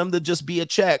 If you want him to just be a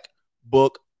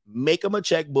checkbook, make him a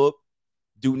checkbook.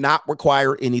 Do not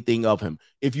require anything of him.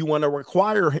 If you want to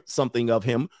require something of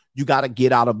him, you got to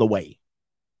get out of the way.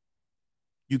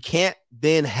 You can't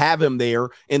then have him there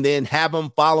and then have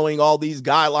him following all these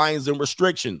guidelines and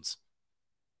restrictions.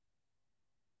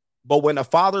 But when a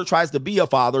father tries to be a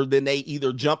father, then they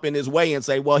either jump in his way and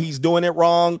say, well, he's doing it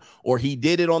wrong, or he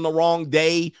did it on the wrong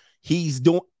day. He's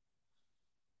doing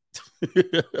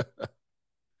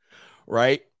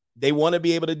right. They want to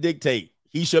be able to dictate.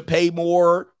 He should pay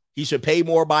more. He should pay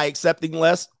more by accepting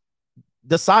less.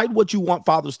 Decide what you want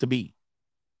fathers to be.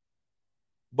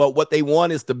 But what they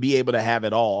want is to be able to have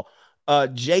it all.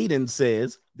 Jaden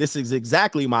says, this is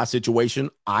exactly my situation.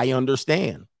 I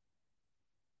understand.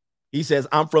 He says,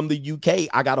 I'm from the UK.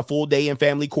 I got a full day in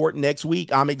family court next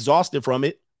week. I'm exhausted from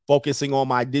it, focusing on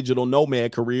my digital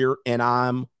nomad career, and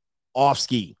I'm off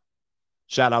ski.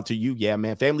 Shout out to you. Yeah,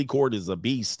 man. Family court is a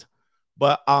beast.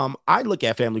 But I look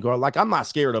at family court like I'm not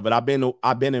scared of it. I've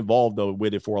been involved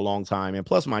with it for a long time. And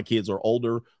plus my kids are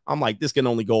older. I'm like, this can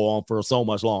only go on for so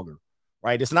much longer,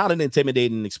 right? It's not an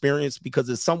intimidating experience because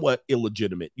it's somewhat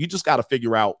illegitimate. You just got to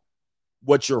figure out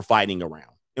what you're fighting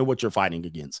around and what you're fighting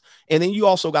against. And then you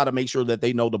also got to make sure that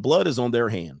they know the blood is on their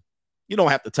hand. You don't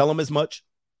have to tell them as much,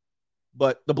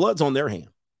 but the blood's on their hand.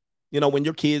 You know, when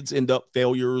your kids end up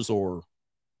failures or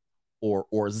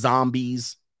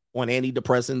zombies on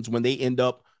antidepressants, when they end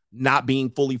up not being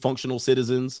fully functional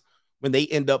citizens, when they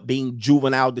end up being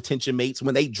juvenile detention mates,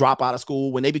 when they drop out of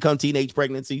school, when they become teenage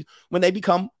pregnancies, when they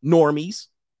become normies,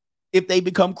 if they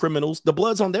become criminals, the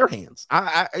blood's on their hands.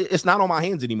 It's not on my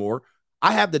hands anymore.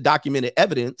 I have the documented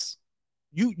evidence.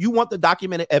 You want the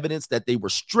documented evidence that they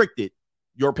restricted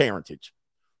your parentage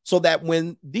so that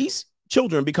when these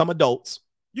children become adults,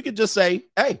 you can just say,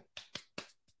 hey,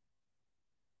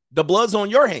 the blood's on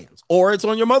your hands, or it's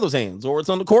on your mother's hands, or it's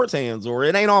on the court's hands, or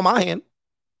it ain't on my hand.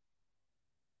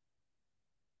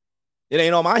 It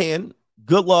ain't on my hand.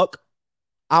 Good luck.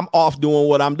 I'm off doing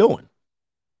what I'm doing.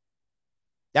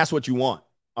 That's what you want.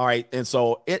 All right. And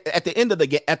so at the end of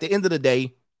the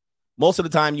day, most of the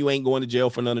time you ain't going to jail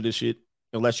for none of this shit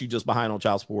unless you just behind on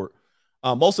child support.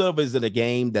 Most of it is in a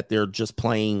game that they're just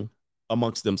playing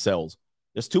amongst themselves.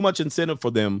 There's too much incentive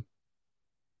for them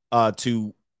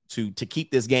to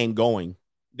keep this game going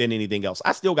than anything else.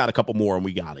 I still got a couple more and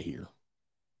we got it here.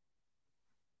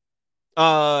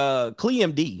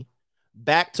 CleMD,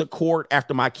 back to court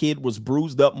after my kid was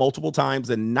bruised up multiple times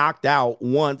and knocked out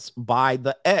once by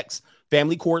the ex.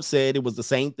 Family court said it was the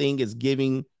same thing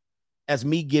as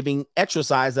me giving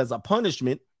exercise as a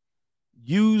punishment.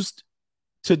 Used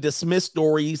to dismiss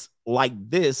stories like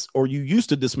this, or you used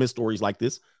to dismiss stories like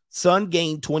this. Son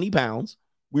gained 20 pounds.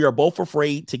 We are both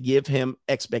afraid to give him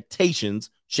expectations,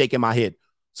 shaking my head.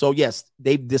 So yes,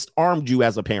 they've disarmed you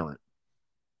as a parent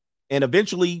and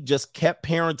eventually just kept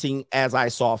parenting as I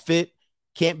saw fit.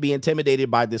 Can't be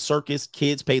intimidated by this circus.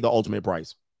 Kids pay the ultimate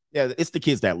price. Yeah, it's the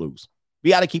kids that lose.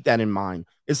 We got to keep that in mind.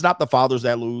 It's not the fathers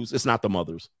that lose. It's not the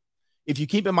mothers. If you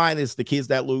keep in mind it's the kids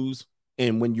that lose,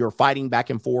 and when you're fighting back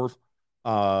and forth,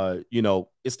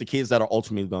 it's the kids that are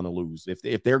ultimately going to lose.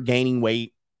 If they're gaining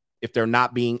weight, if they're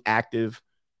not being active,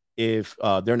 if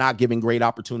they're not giving great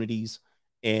opportunities,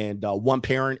 and one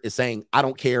parent is saying, I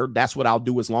don't care, that's what I'll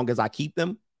do as long as I keep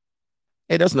them.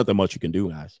 Hey, there's nothing much you can do,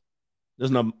 guys.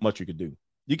 There's not much you can do.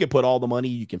 You can put all the money,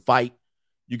 you can fight,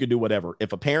 you can do whatever.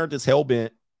 If a parent is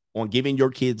hell-bent on giving your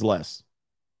kids less,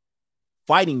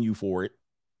 fighting you for it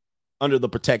under the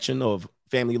protection of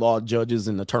family law judges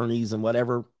and attorneys and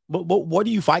whatever, but what are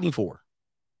you fighting for?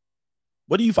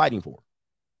 What are you fighting for?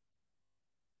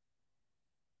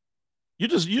 You're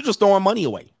just throwing money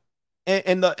away.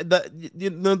 And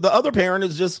the other parent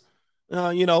is just,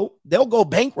 they'll go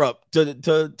bankrupt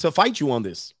to fight you on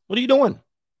this. What are you doing?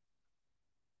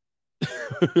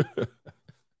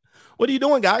 What are you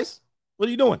doing, guys? What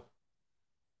are you doing?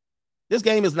 This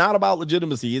game is not about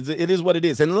legitimacy. It is what it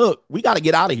is. And look, we got to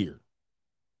get out of here.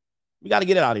 We got to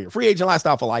get it out of here. Free Agent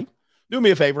Lifestyle for life. Do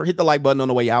me a favor. Hit the like button on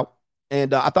the way out.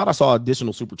 And I thought I saw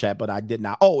additional super chat, but I did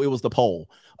not. Oh, it was the poll.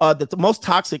 The most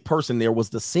toxic person there was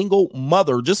the single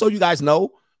mother. Just so you guys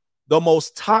know, the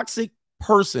most toxic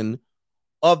person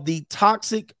of the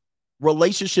toxic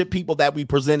relationship people that we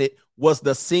presented was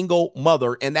the single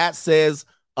mother. And that says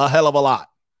a hell of a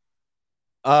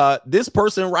lot. This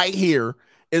person right here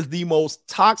is the most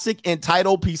toxic,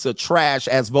 entitled piece of trash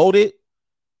as voted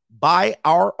by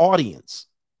our audience.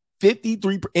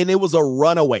 53%, and it was a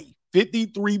runaway.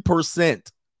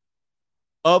 53%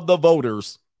 of the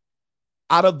voters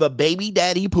out of the baby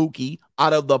daddy Pookie,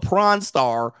 out of the prawn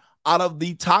star, out of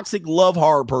the toxic love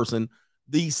hard person,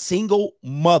 the single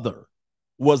mother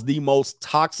was the most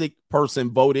toxic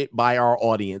person voted by our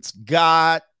audience.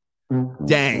 God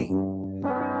dang.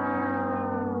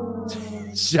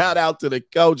 Shout out to the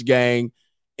coach gang,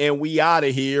 and we out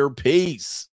of here.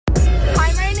 Peace.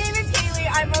 Hi, my name is Haley.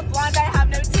 I'm a blonde. I have